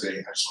go today,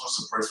 I just want us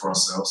to pray for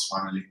ourselves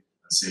finally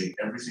and say,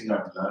 everything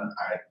I've learned,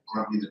 I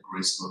grant me the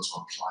grace, God,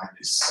 to apply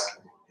this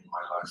in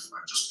my life.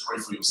 And just pray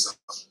for yourself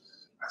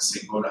and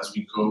say, God, as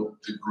we go,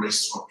 the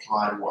grace to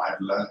apply what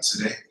I've learned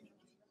today.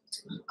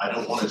 I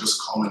don't want to just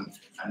come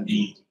and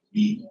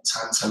be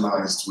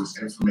tantalized with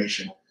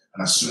information.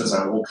 And as soon as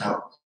I walk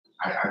out,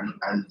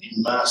 I'm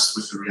immersed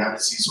with the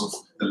realities of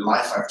the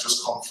life I've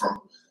just come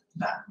from,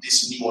 that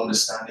this new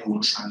understanding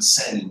will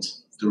transcend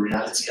the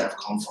reality I've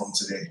come from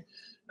today.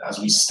 As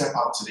we step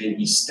out today,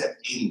 we step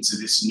into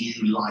this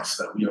new life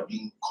that we are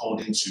being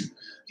called into.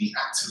 The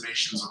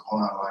activations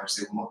upon our lives,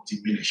 they will not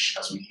diminish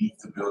as we leave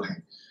the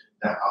building.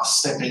 That our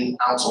stepping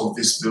out of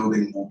this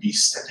building will be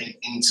stepping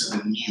into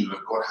the new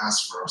that God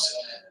has for us.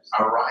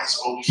 Arise,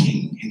 O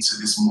King, into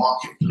this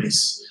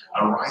marketplace.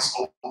 Arise,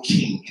 O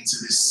King, into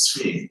this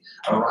sphere.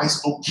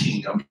 Arise, O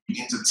King, and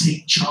begin to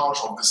take charge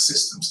of the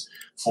systems.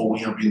 For we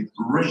have been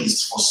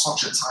raised for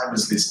such a time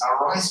as this.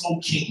 Arise, O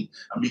King,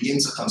 and begin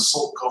to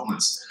consult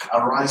governments.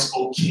 Arise,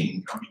 O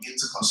King, and begin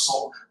to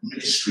consult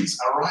ministries.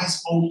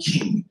 Arise, O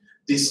King.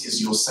 This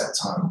is your set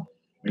time.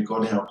 May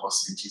God help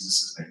us in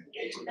Jesus' name.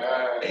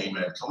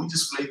 Amen. Can we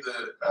display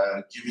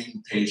the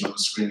giving page on the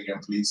screen again,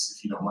 please,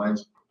 if you don't mind?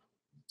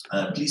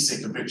 Please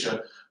take a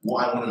picture.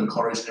 What I want to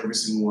encourage every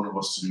single one of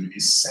us to do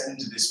is send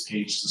this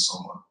page to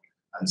someone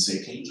and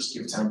say, can you just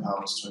give £10,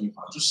 £20?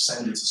 Just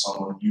send it to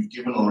someone. You've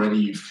given already,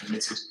 you've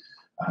committed.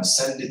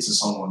 Send it to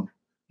someone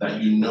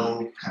that you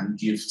know can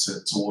give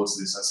towards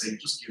this. I say,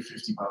 just give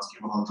 £50,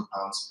 give £100.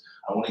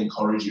 I want to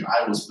encourage you.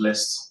 I was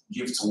blessed.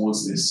 Give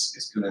towards this.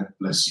 It's going to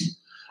bless you.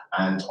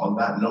 And on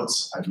that note,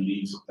 I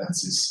believe that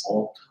is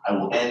all. I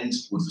will end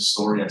with the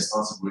story I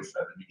started with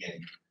at the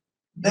beginning.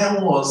 There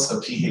was a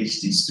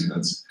PhD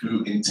student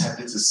who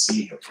intended to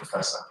see a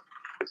professor.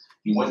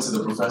 He went to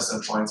the professor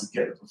trying to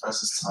get the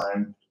professor's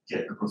time,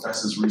 get the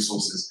professor's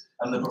resources.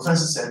 And the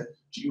professor said,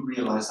 do you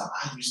realize that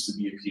I used to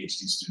be a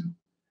PhD student?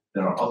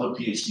 There are other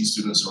PhD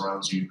students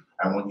around you.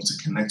 I want you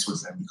to connect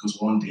with them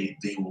because one day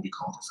they will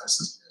become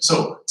professors.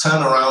 So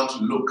turn around,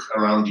 look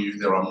around you.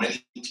 There are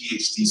many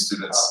PhD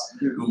students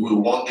who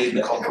will one day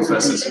become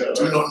professors. You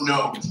do not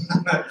know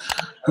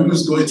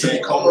who's going to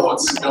become what.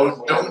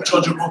 Don't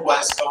judge a book by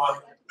its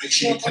cover. Make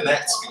sure you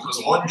connect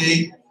because one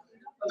day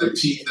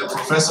the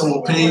professor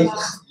will pay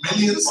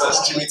millions,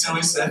 as Jimmy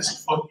Tilly said,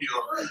 for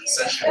your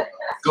session.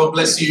 God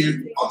bless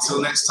you.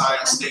 Until next time,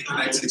 stay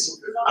connected.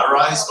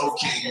 Arise, O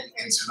King,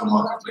 into the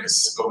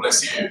marketplace. God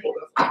bless you.